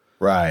bosses.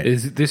 Right.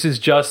 This is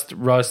just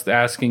Rust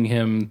asking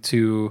him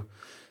to,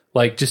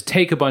 like, just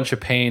take a bunch of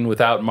pain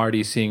without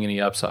Marty seeing any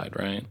upside,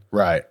 right?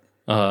 Right.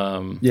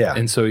 Yeah.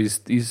 And so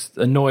he's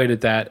annoyed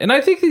at that. And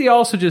I think that he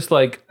also just,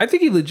 like, I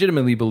think he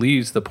legitimately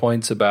believes the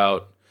points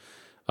about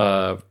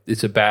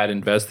it's a bad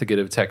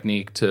investigative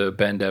technique to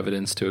bend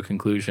evidence to a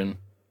conclusion.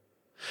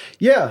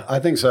 Yeah, I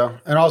think so.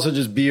 And also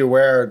just be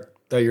aware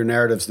that your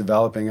narrative's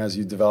developing as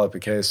you develop a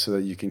case so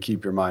that you can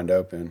keep your mind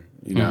open,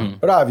 you know. Mm-hmm.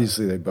 But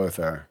obviously they both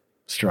are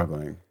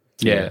struggling.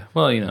 Yeah.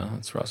 Well, you know,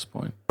 that's Russ's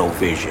point. No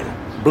vision.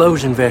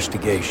 Blows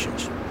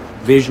investigations.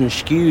 Vision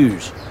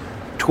skews.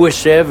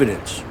 Twists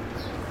evidence.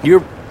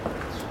 You're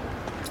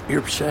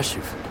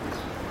obsessive.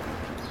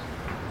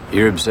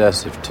 You're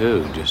obsessive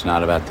too, just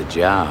not about the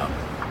job.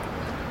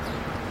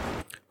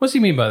 What's he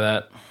mean by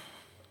that?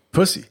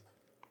 Pussy.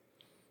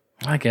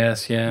 I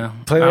guess, yeah.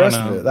 Play the rest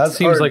of it. That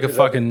seems like a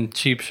fucking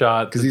cheap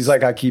shot. Because he's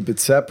like, I keep it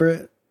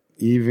separate,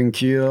 even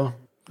keel.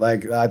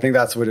 Like, I think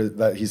that's what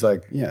that he's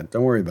like, yeah,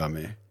 don't worry about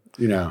me,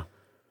 you know.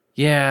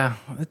 Yeah,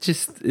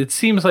 it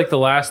seems like the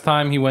last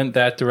time he went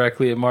that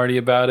directly at Marty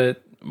about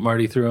it,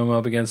 Marty threw him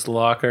up against the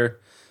locker.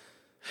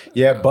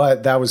 Yeah,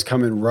 but that was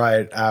coming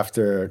right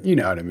after, you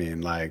know what I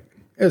mean? Like,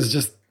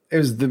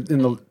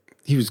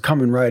 he was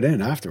coming right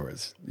in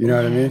afterwards. You know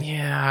what I mean?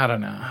 Yeah, I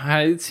don't know.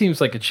 It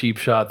seems like a cheap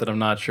shot that I'm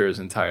not sure is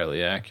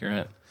entirely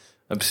accurate.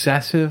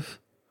 Obsessive?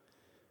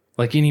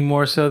 Like any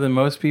more so than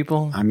most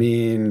people? I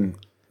mean,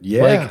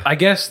 yeah. Like, I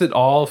guess that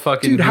all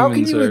fucking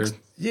humans are...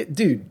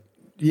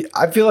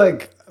 I feel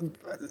like...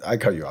 I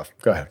cut you off.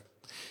 Go ahead.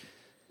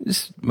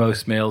 Just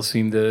most males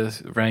seem to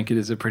rank it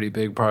as a pretty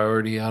big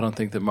priority. I don't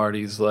think that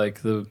Marty's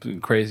like the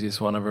craziest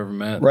one I've ever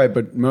met. Right,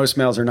 but most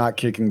males are not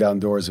kicking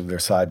down doors of their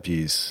side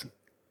piece,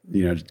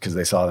 you know, because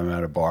they saw them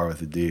at a bar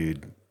with a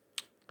dude,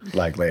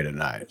 like late at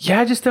night.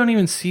 Yeah, I just don't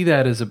even see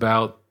that as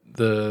about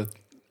the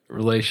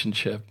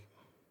relationship.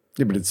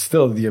 Yeah, but it's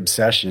still the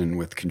obsession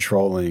with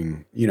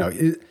controlling, you know,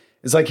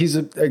 it's like it's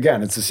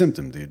a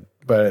symptom, dude.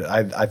 But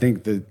I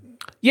think that...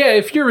 Yeah,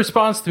 if your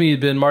response to me had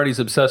been Marty's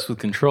obsessed with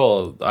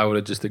control, I would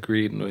have just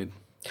agreed.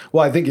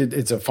 Well, I think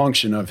it's a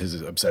function of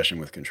his obsession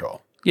with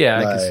control. Yeah,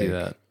 I can see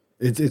that.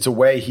 It's a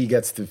way he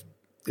gets to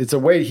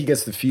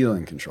feel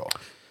in control,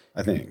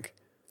 I think.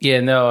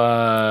 Yeah, no,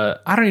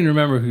 I don't even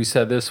remember who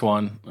said this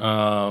one.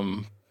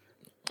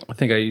 I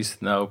think I used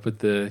to know, but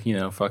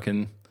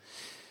fucking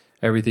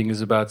everything is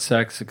about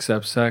sex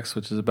except sex,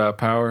 which is about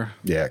power.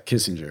 Yeah,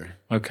 Kissinger.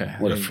 Okay.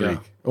 What a freak.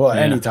 Go. Well,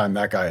 anytime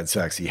that guy had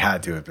sex, he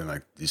had to have been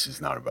like, this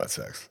is not about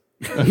sex.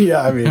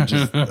 Yeah, I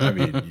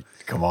mean,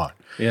 come on.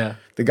 Yeah.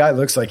 The guy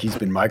looks like he's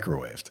been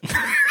microwaved.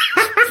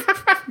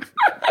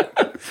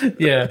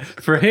 Yeah,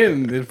 for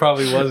him, it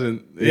probably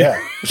wasn't. Yeah.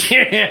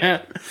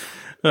 Yeah.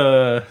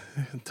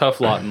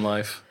 Tough lot in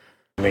life.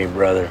 Me,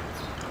 brother,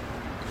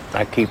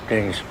 I keep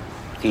things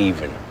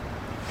even,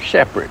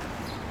 separate.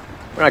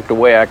 Like the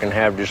way I can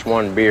have just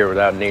one beer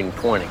without needing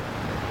 20.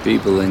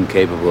 People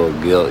incapable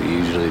of guilt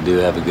usually do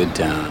have a good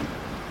time.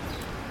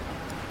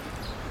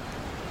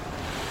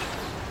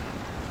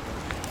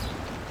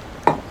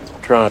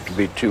 Try not to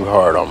be too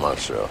hard on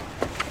myself.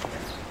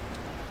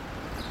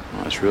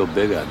 Well, that's real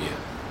big of you.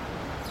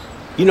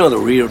 You know the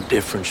real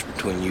difference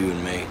between you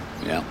and me?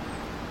 Yeah.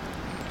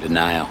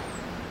 Denial.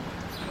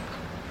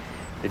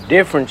 The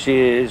difference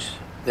is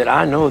that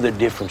I know the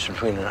difference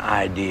between an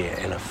idea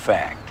and a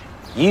fact.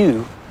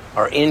 You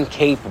are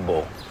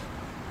incapable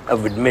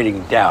of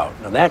admitting doubt.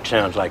 Now that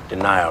sounds like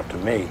denial to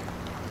me.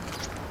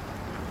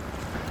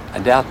 I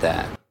doubt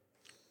that.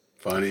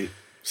 Funny.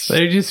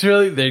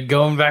 They're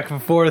going back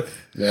and forth.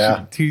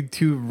 Yeah.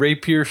 Two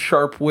rapier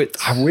sharp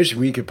wits. I wish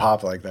we could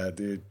pop like that,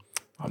 dude.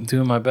 I'm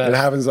doing my best. It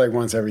happens like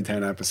once every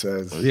 10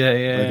 episodes.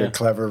 Yeah. Like a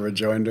clever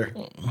rejoinder.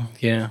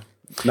 Yeah.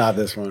 Not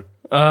this one.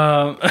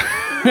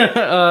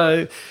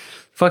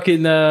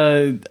 Fucking,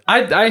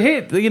 I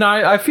hate,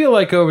 I feel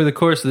like over the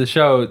course of the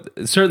show,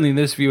 certainly in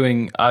this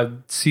viewing, I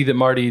see that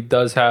Marty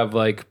does have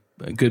like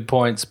good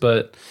points,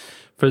 but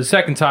for the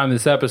second time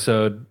this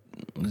episode,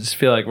 I just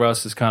feel like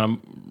Russ is kind of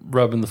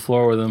rubbing the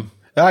floor with him.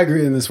 I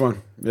agree in this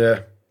one.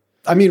 Yeah.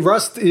 I mean,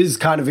 Rust is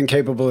kind of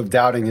incapable of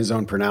doubting his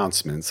own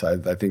pronouncements. I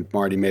think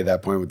Marty made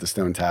that point with the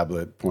stone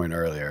tablet point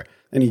earlier,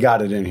 and he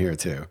got it in here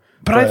too.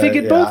 But I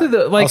think both of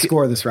the I'll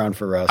score this round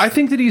for Rust. I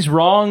think that he's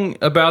wrong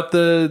about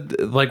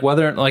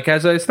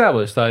as I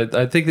established.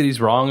 I think that he's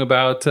wrong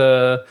about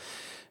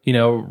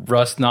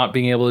Rust not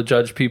being able to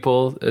judge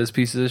people as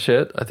pieces of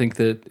shit. I think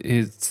that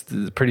he's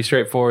pretty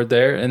straightforward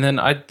there. And then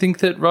I think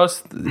that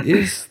Rust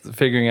is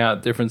figuring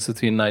out the difference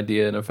between an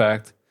idea and a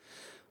fact.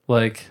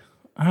 Like,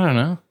 I don't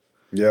know.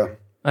 Yeah.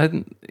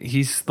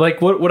 He's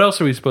like, what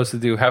else are we supposed to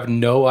do? Have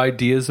no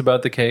ideas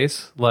about the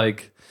case?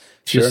 Like,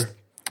 sure.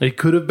 It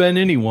could have been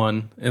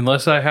anyone.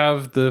 Unless I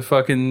have the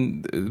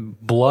fucking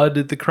blood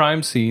at the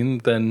crime scene,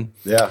 then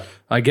Yeah.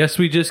 I guess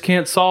we just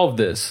can't solve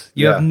this.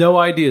 You have no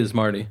ideas,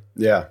 Marty.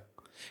 Yeah.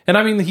 And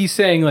I mean, he's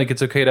saying like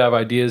it's okay to have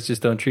ideas,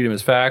 just don't treat them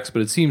as facts.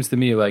 But it seems to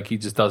me like he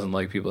just doesn't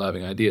like people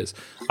having ideas.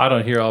 I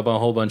don't hear a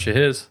whole bunch of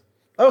his.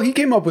 Oh, he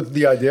came up with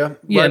the idea.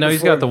 Yeah, right no,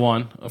 he's before- got the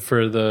one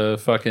for the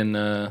fucking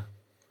the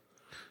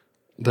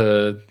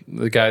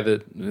guy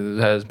that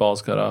had his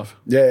balls cut off.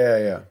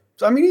 Yeah.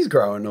 So, I mean, he's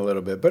growing a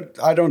little bit, but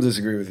I don't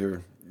disagree with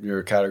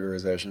your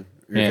categorization,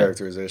 your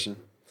characterization.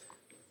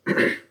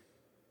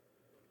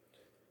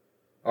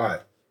 All right.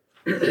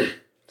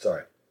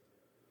 Sorry.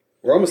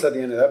 We're almost at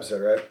the end of the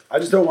episode, right? I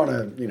just don't want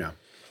to,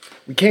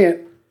 we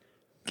can't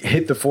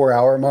hit the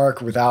 4-hour mark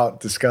without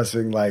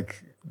discussing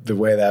like the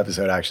way the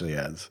episode actually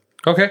ends.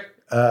 Okay.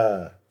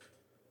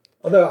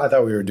 Although I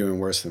thought we were doing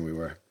worse than we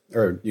were,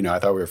 or I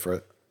thought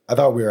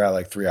we were at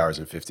like 3 hours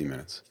and 50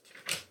 minutes.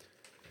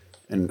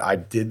 And I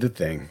did the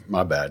thing,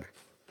 my bad,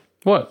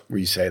 What? where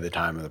you say the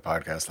time of the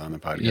podcast on the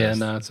podcast. Yeah,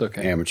 no, it's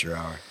okay. Amateur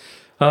hour.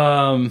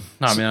 No,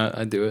 I mean,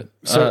 I do it.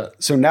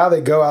 So now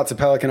they go out to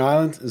Pelican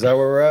Island. Is that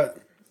where we're at?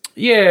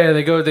 Yeah,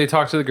 they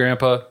talk to the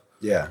grandpa.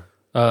 Yeah.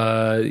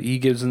 He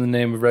gives them the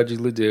name of Reggie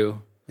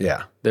Ledoux.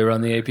 Yeah. They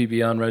run the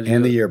APB on Reggie.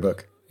 And the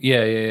yearbook.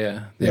 Yeah.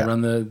 They Yeah.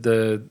 run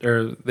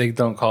or they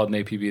don't call it an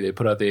APB. They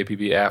put out the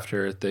APB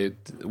after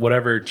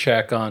whatever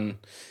check on,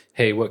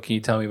 hey, what can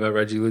you tell me about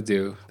Reggie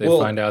Ledoux? They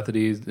find out that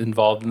he's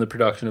involved in the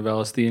production of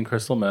LSD and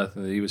crystal meth,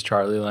 and that he was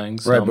Charlie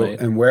Lang's cellmate.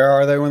 And where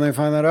are they when they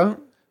find that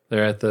out?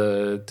 They're at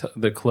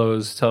the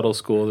closed Tuttle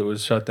school that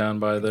was shut down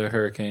by the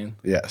hurricane.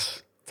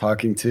 Yes.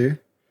 Talking to?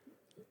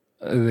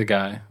 The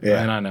guy.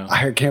 Yeah. And I know.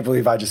 I can't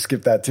believe I just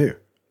skipped that too.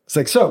 It's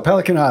like, so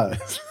Pelican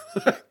Island.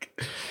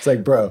 It's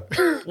like, bro.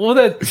 Well,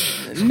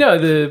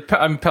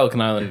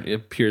 Pelican Island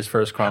appears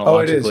first Oh,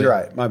 chronologically. it is. You're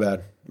right. My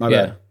bad.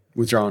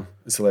 Withdrawn.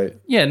 It's late.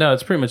 Yeah, no,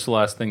 it's pretty much the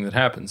last thing that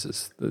happens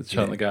is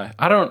showing the guy.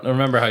 I don't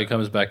remember how he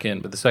comes back in,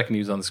 but the second he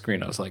was on the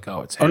screen, I was like,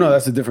 oh, it's him. Oh, no,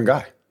 that's a different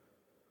guy.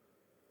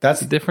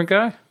 That's a different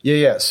guy?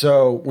 Yeah.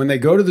 So when they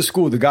go to the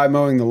school, the guy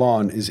mowing the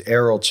lawn is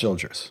Errol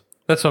Childress.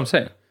 That's what I'm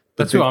saying.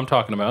 That's who I'm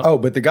talking about. Oh,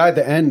 but the guy at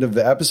the end of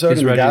the episode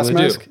in the gas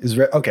Reggie mask is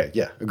okay.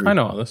 Yeah, agreed. I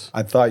know all this.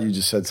 I thought you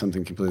just said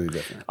something completely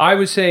different. I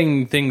was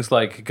saying things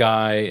like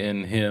guy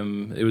and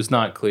him. It was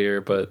not clear,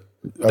 but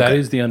that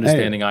is the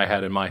understanding I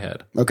had in my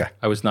head. Okay.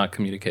 I was not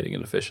communicating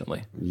it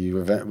efficiently.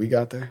 We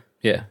got there?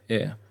 Yeah.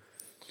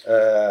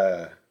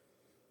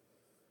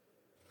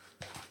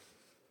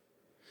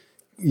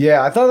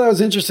 Yeah, I thought that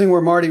was interesting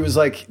where Marty was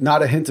like,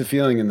 not a hint of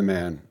feeling in the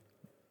man.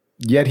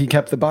 Yet he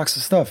kept the box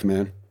of stuff,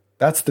 man.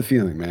 That's the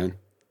feeling, man.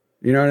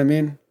 You know what I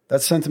mean?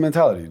 That's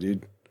sentimentality,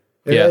 dude.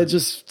 It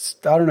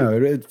just, I don't know.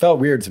 It felt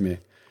weird to me.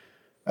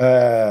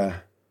 I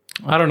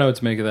don't know what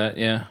to make of that.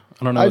 Yeah.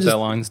 I don't know what that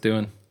line's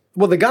doing.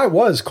 Well, the guy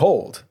was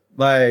cold.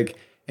 Like,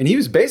 and he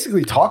was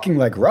basically talking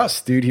like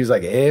Russ, dude. He was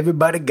like,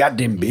 everybody got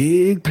them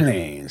big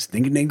plans,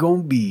 thinking they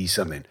gonna be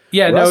something.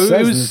 Yeah, Russ no,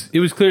 it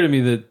was clear to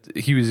me that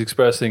he was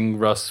expressing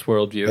Russ's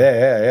worldview.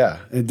 Yeah.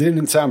 It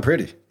didn't sound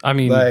pretty. I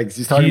mean, like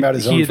he's talking about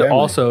his own family. He had family.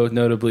 also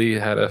notably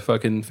had a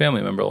fucking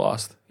family member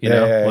lost. You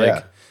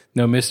know,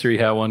 no mystery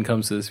how one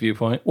comes to this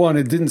viewpoint. Well, and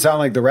it didn't sound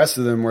like the rest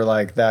of them were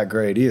like that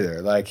great either.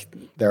 Like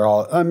they're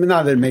all, I mean,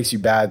 not that it makes you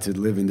bad to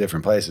live in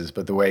different places,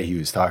 but the way he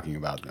was talking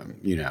about them,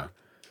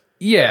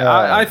 Yeah,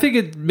 I think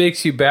it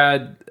makes you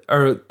bad,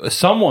 or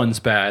someone's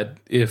bad,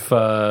 if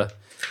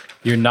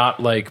you're not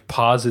like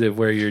positive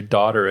where your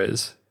daughter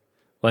is.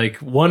 Like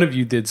one of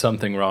you did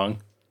something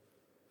wrong.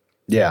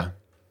 Yeah.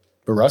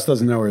 But Russ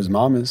doesn't know where his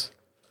mom is.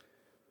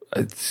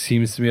 It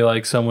seems to me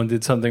like someone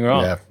did something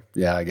wrong.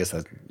 Yeah, I guess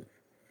that's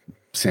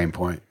same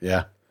point.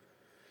 Yeah.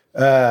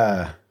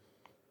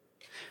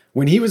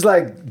 When he was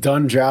like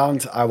done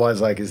drowned, I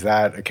was like, is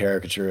that a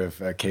caricature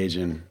of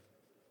Cajun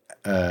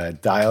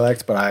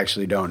dialect? But I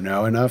actually don't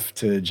know enough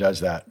to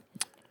judge that.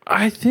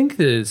 I think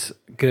that it's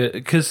good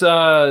because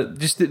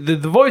just the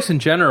voice in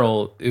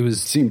general, it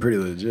seemed pretty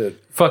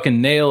legit.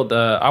 Fucking nailed.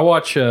 I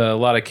watch a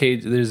lot of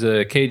Cajun. There's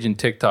a Cajun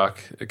TikTok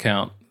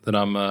account that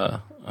I'm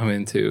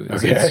into.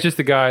 It's just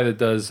a guy that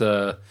does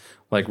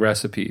like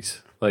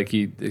recipes. Like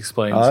he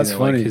explains,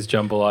 like his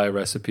jambalaya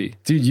recipe.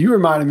 Dude, you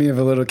reminded me of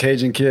a little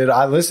Cajun kid.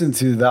 I listened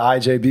to the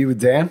IJB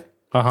with Dan.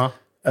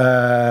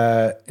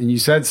 And you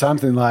said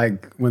something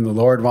like, "When the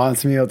Lord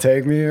wants me, He'll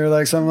take me," or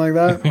like something like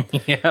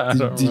that.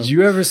 Yeah. Did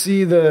you ever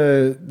see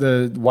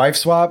the Wife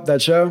Swap,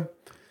 that show?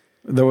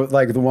 The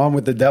one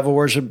with the devil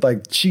worship,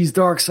 like she's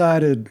dark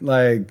sided,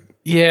 like.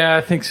 Yeah,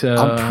 I think so.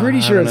 I'm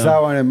pretty sure it's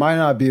that one. It might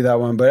not be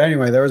that one, but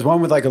anyway, there was one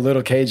with like a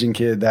little Cajun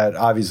kid that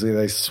obviously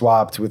they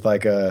swapped with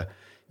like a,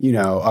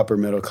 upper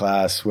middle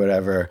class,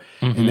 whatever.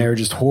 Mm-hmm. And they were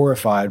just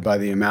horrified by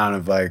the amount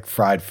of like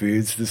fried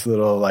foods this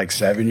little like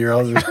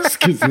 7-year-old was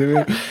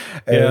consuming.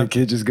 And the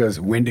kid just goes,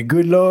 "When the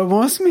good Lord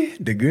wants me,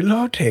 the good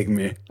Lord take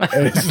me."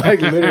 And it's like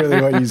literally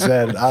what you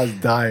said. I was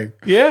dying.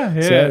 Yeah.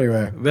 So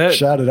anyway,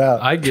 shout it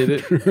out. I get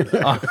it.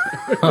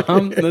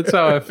 That's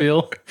how I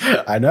feel.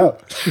 I know.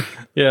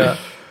 Yeah.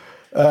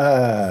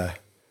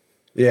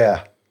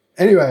 Yeah.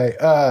 Anyway,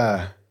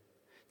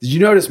 Did you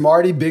notice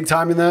Marty big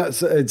time in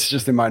that? It's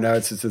just in my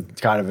notes. It's a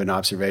kind of an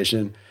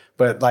observation.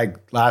 But like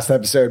last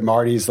episode,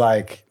 Marty's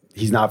like,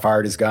 he's not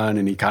fired his gun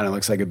and he kind of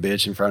looks like a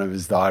bitch in front of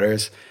his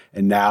daughters.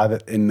 And now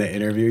that in the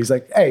interview, he's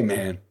like, hey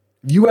man,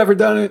 you ever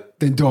done it?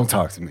 Then don't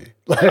talk to me.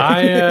 Like,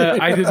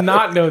 I did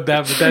not know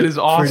that, but that is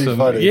awesome.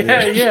 Funny,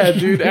 yeah, dude. yeah,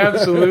 dude,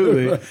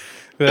 absolutely.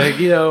 Like,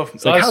 you know,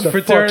 like, how us the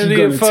fraternity fuck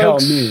you and gonna tell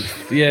folks.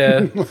 me?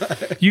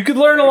 Yeah. You could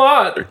learn a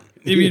lot if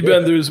you'd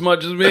been through as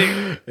much as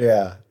me.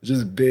 Yeah,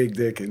 just big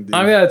dicking, dude.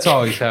 I mean, that's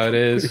always how it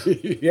is.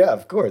 Yeah,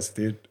 of course,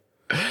 dude.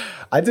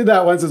 I did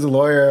that once as a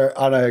lawyer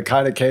on a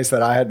kind of case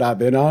that I had not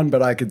been on,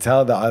 but I could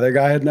tell the other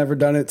guy had never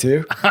done it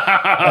too. And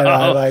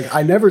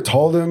I never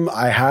told him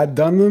I had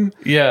done them.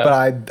 Yeah.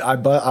 But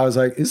I was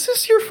like, is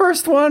this your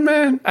first one,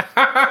 man?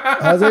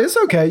 I was like, it's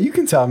okay. You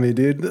can tell me,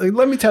 dude. Like,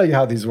 let me tell you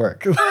how these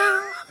work.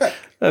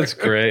 That's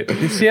great.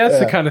 You see, that's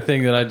the kind of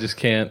thing that I just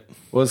can't.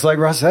 Well, it's like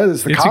Russ said,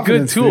 it's the It's a good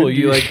confidence, tool.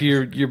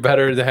 dude. You're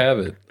better to have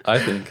it, I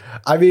think.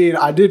 I mean,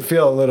 I did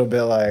feel a little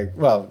bit like,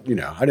 well, you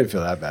know, I didn't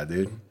feel that bad,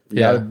 dude.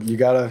 You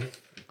gotta.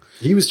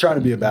 He was trying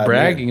to be a bad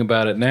Bragging man.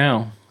 about it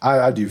now.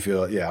 I do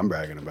feel it. Yeah, I'm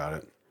bragging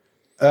about it.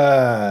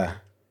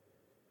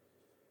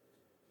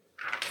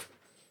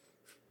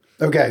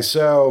 Okay,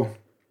 so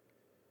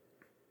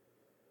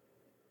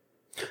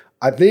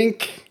I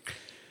think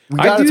we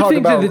got to talk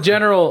about that the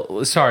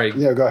general. Sorry,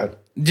 Yeah, go ahead.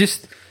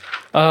 just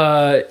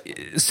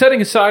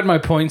setting aside my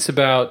points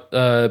about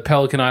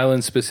Pelican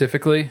Island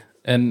specifically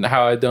and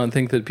how I don't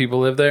think that people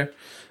live there.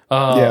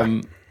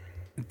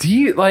 Do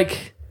you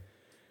like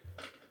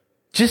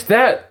just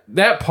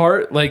that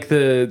part, like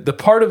the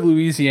part of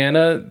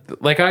Louisiana?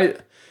 Like I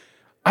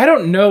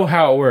don't know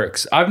how it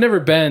works. I've never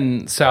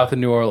been south of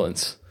New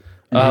Orleans,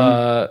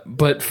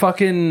 but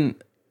fucking,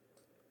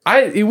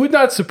 it would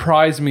not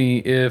surprise me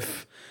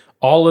if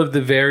all of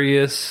the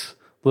various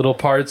little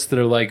parts that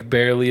are like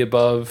barely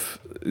above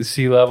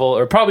sea level,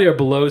 or probably are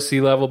below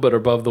sea level but are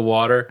above the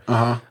water.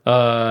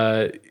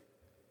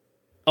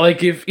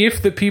 Like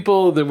if the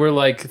people that we're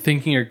like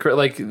thinking are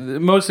like,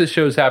 most of the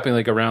shows happening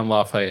like around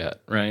Lafayette,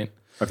 right?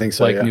 I think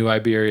so. Like yeah. New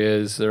Iberia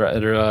is, or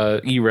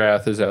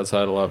Erath is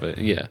outside of Lafayette.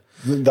 Yeah.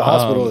 The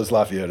hospital is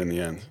Lafayette in the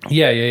end.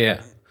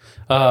 Yeah.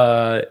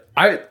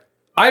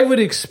 I would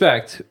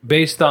expect,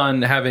 based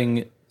on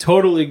having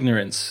total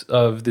ignorance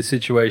of the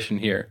situation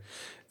here,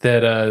 that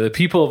the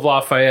people of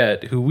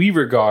Lafayette, who we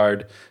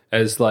regard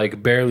as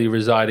like barely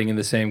residing in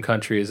the same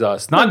country as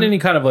us, not in any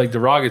kind of like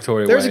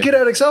derogatory There's way. a kid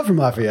at Excel from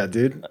Lafayette,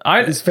 dude.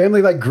 His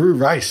family like grew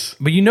rice.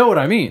 But you know what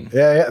I mean.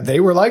 Yeah,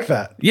 they were like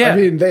that. Yeah. I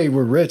mean, they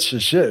were rich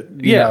as shit.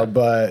 You know,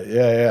 but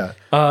yeah.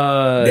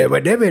 They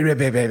were like,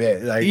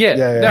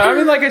 Yeah. No, I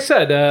mean, like I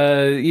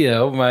said, you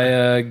know,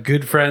 my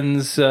good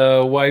friend's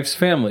wife's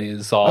family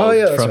is all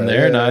from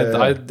there, and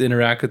I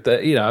interact with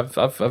that. You know,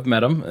 I've met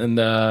them, and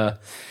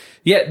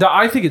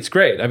I think it's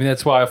great. I mean,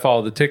 that's why I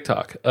follow the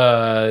TikTok.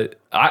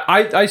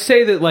 I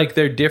say that like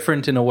they're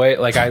different in a way.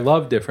 Like I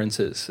love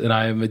differences, and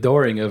I am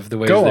adoring of the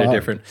ways they're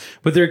different,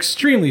 but they're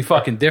extremely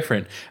fucking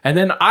different. And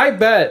then I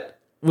bet,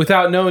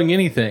 without knowing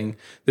anything,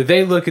 that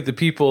they look at the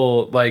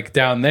people like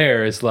down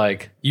there as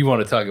like, you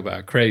want to talk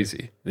about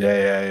crazy.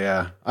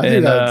 Yeah. I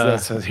think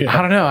that's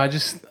I don't know. I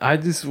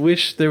just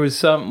wish there was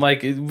some,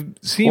 like, it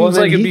seems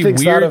like it'd be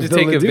weird to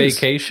take a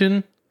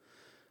vacation.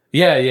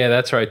 Yeah,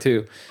 that's right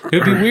too. It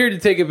would be weird to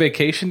take a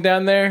vacation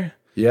down there.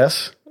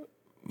 Yes.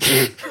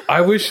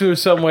 I wish there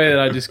was some way that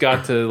I just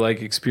got to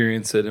like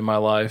experience it in my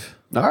life.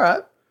 All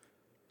right.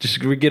 Just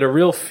get a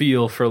real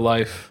feel for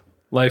life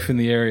in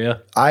the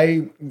area.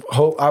 I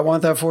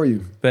want that for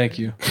you. Thank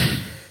you.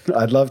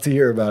 I'd love to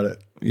hear about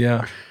it.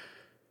 Yeah.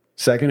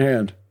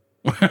 Secondhand.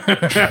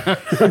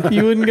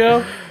 You wouldn't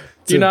go?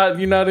 You're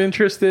not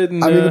interested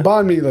in I mean, the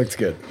banh mi looks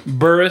good.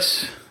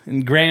 Burris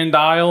and Grand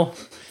Isle.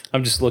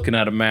 I'm just looking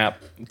at a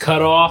map.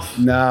 Cut Off.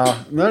 No,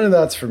 none of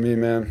that's for me,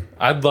 man.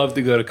 I'd love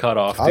to go to Cut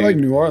Off. I like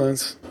New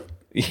Orleans.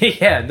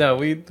 Yeah, no,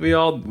 we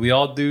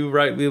all do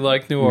rightly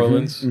like New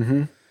Orleans.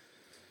 Mm-hmm.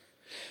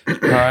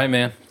 All right,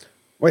 man.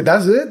 Wait,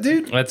 that's it,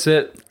 dude? That's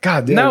it.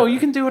 God damn. No, you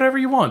can do whatever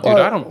you want, dude.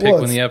 I don't pick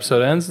when the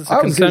episode ends. It's a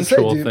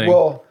consensual thing.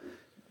 Well,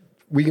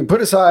 we can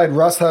put aside,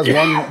 Russ has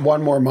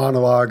one more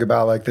monologue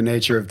about like the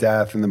nature of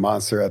death and the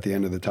monster at the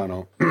end of the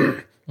tunnel.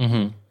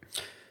 Mm-hmm.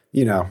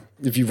 You know,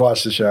 if you've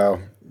watched the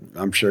show,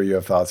 I'm sure you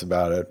have thoughts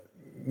about it.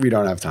 We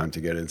don't have time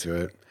to get into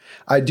it.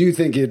 I do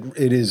think it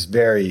is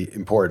very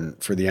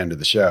important for the end of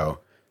the show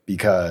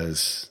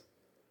because,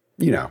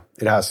 you know,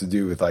 it has to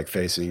do with like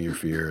facing your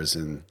fears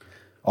and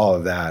all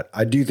of that.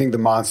 I do think the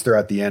monster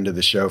at the end of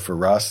the show for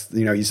Russ,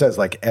 you know, he says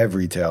like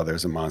every tale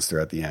there's a monster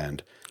at the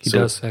end. He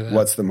does say that.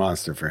 What's the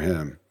monster for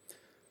him?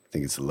 I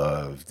think it's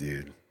love,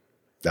 dude.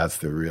 That's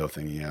the real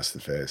thing he has to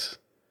face.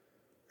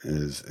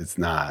 It's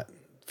not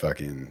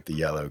fucking the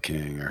Yellow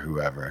King or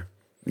whoever.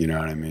 You know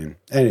what I mean?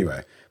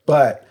 Anyway,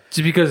 but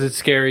just because it's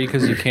scary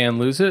because you can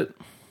lose it?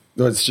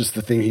 No, it's just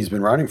the thing he's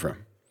been running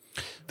from.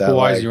 But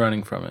why is he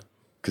running from it?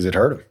 Because it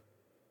hurt him.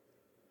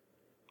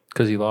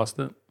 Because he lost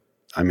it?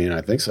 I mean,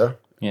 I think so.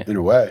 Yeah. In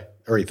a way.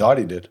 Or he thought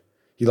he did.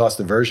 He lost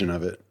a version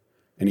of it.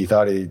 And he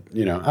thought I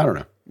don't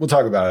know. We'll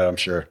talk about it, I'm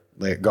sure.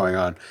 going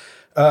on.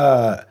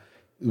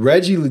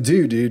 Reggie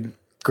Ledoux, dude,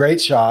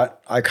 great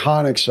shot,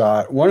 iconic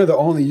shot. One of the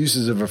only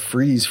uses of a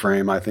freeze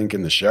frame, I think,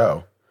 in the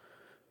show,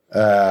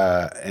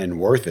 and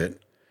worth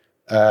it.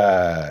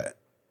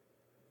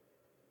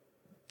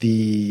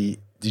 Did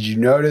you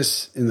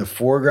notice in the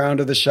foreground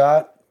of the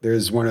shot,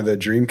 there's one of the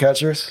dream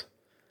catchers?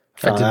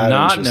 I did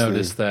not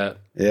notice that.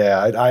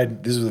 Yeah,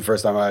 this was the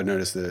first time I had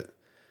noticed it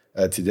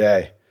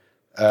today.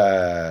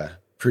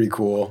 Pretty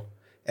cool.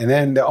 And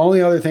then the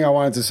only other thing I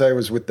wanted to say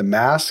was with the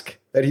mask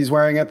that he's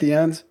wearing at the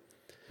end.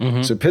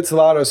 Mm-hmm. So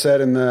Pizzolatto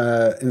said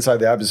inside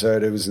the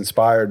episode, it was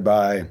inspired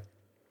by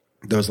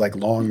those like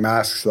long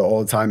masks the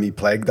old-timey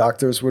plague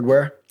doctors would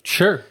wear.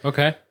 Sure.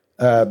 Okay.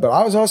 But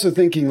I was also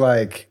thinking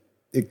like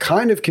it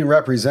kind of can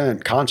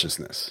represent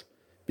consciousness,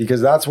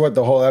 because that's what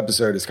the whole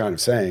episode is kind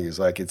of saying, is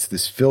like it's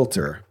this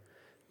filter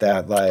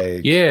that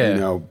like,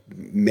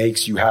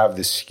 makes you have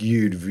this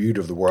skewed view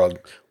of the world.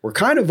 We're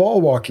kind of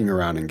all walking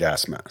around in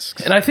gas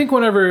masks. And I think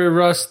whenever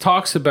Russ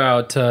talks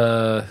about,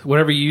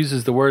 whenever he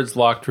uses the words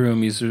locked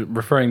room, he's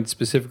referring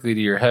specifically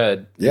to your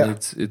head. Yeah.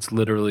 It's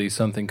literally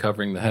something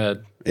covering the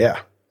head.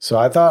 Yeah. So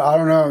I thought, I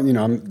don't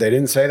know, they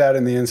didn't say that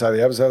in the inside of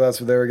the episode,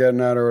 that's what they were getting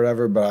at or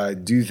whatever, but I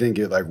do think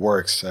it like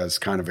works as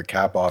kind of a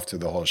cap off to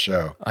the whole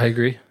show. I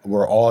agree.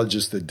 We're all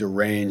just a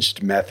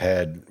deranged meth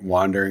head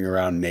wandering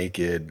around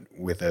naked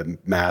with a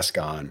mask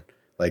on,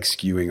 like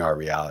skewing our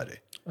reality.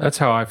 That's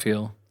how I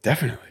feel.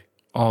 Definitely.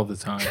 All the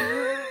time.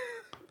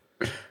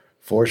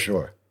 For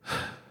sure.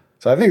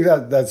 So I think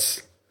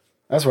that's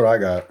what I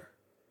got.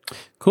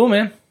 Cool,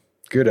 man.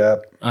 Good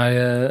app.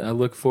 I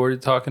look forward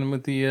to talking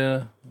with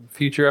the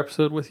future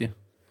episode with you.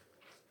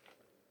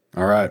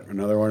 All right,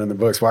 another one in the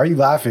books. Why are you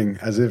laughing?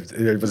 As if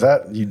was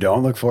that you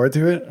don't look forward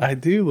to it? I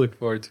do look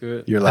forward to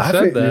it. You're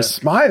laughing. You're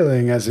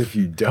smiling as if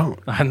you don't.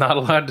 I'm not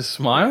allowed to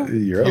smile.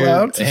 You're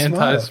allowed to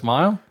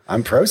anti-smile.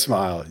 I'm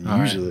pro-smile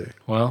usually. Right.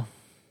 Well,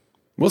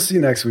 we'll see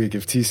next week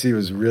if TC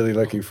was really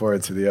looking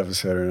forward to the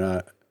episode or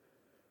not.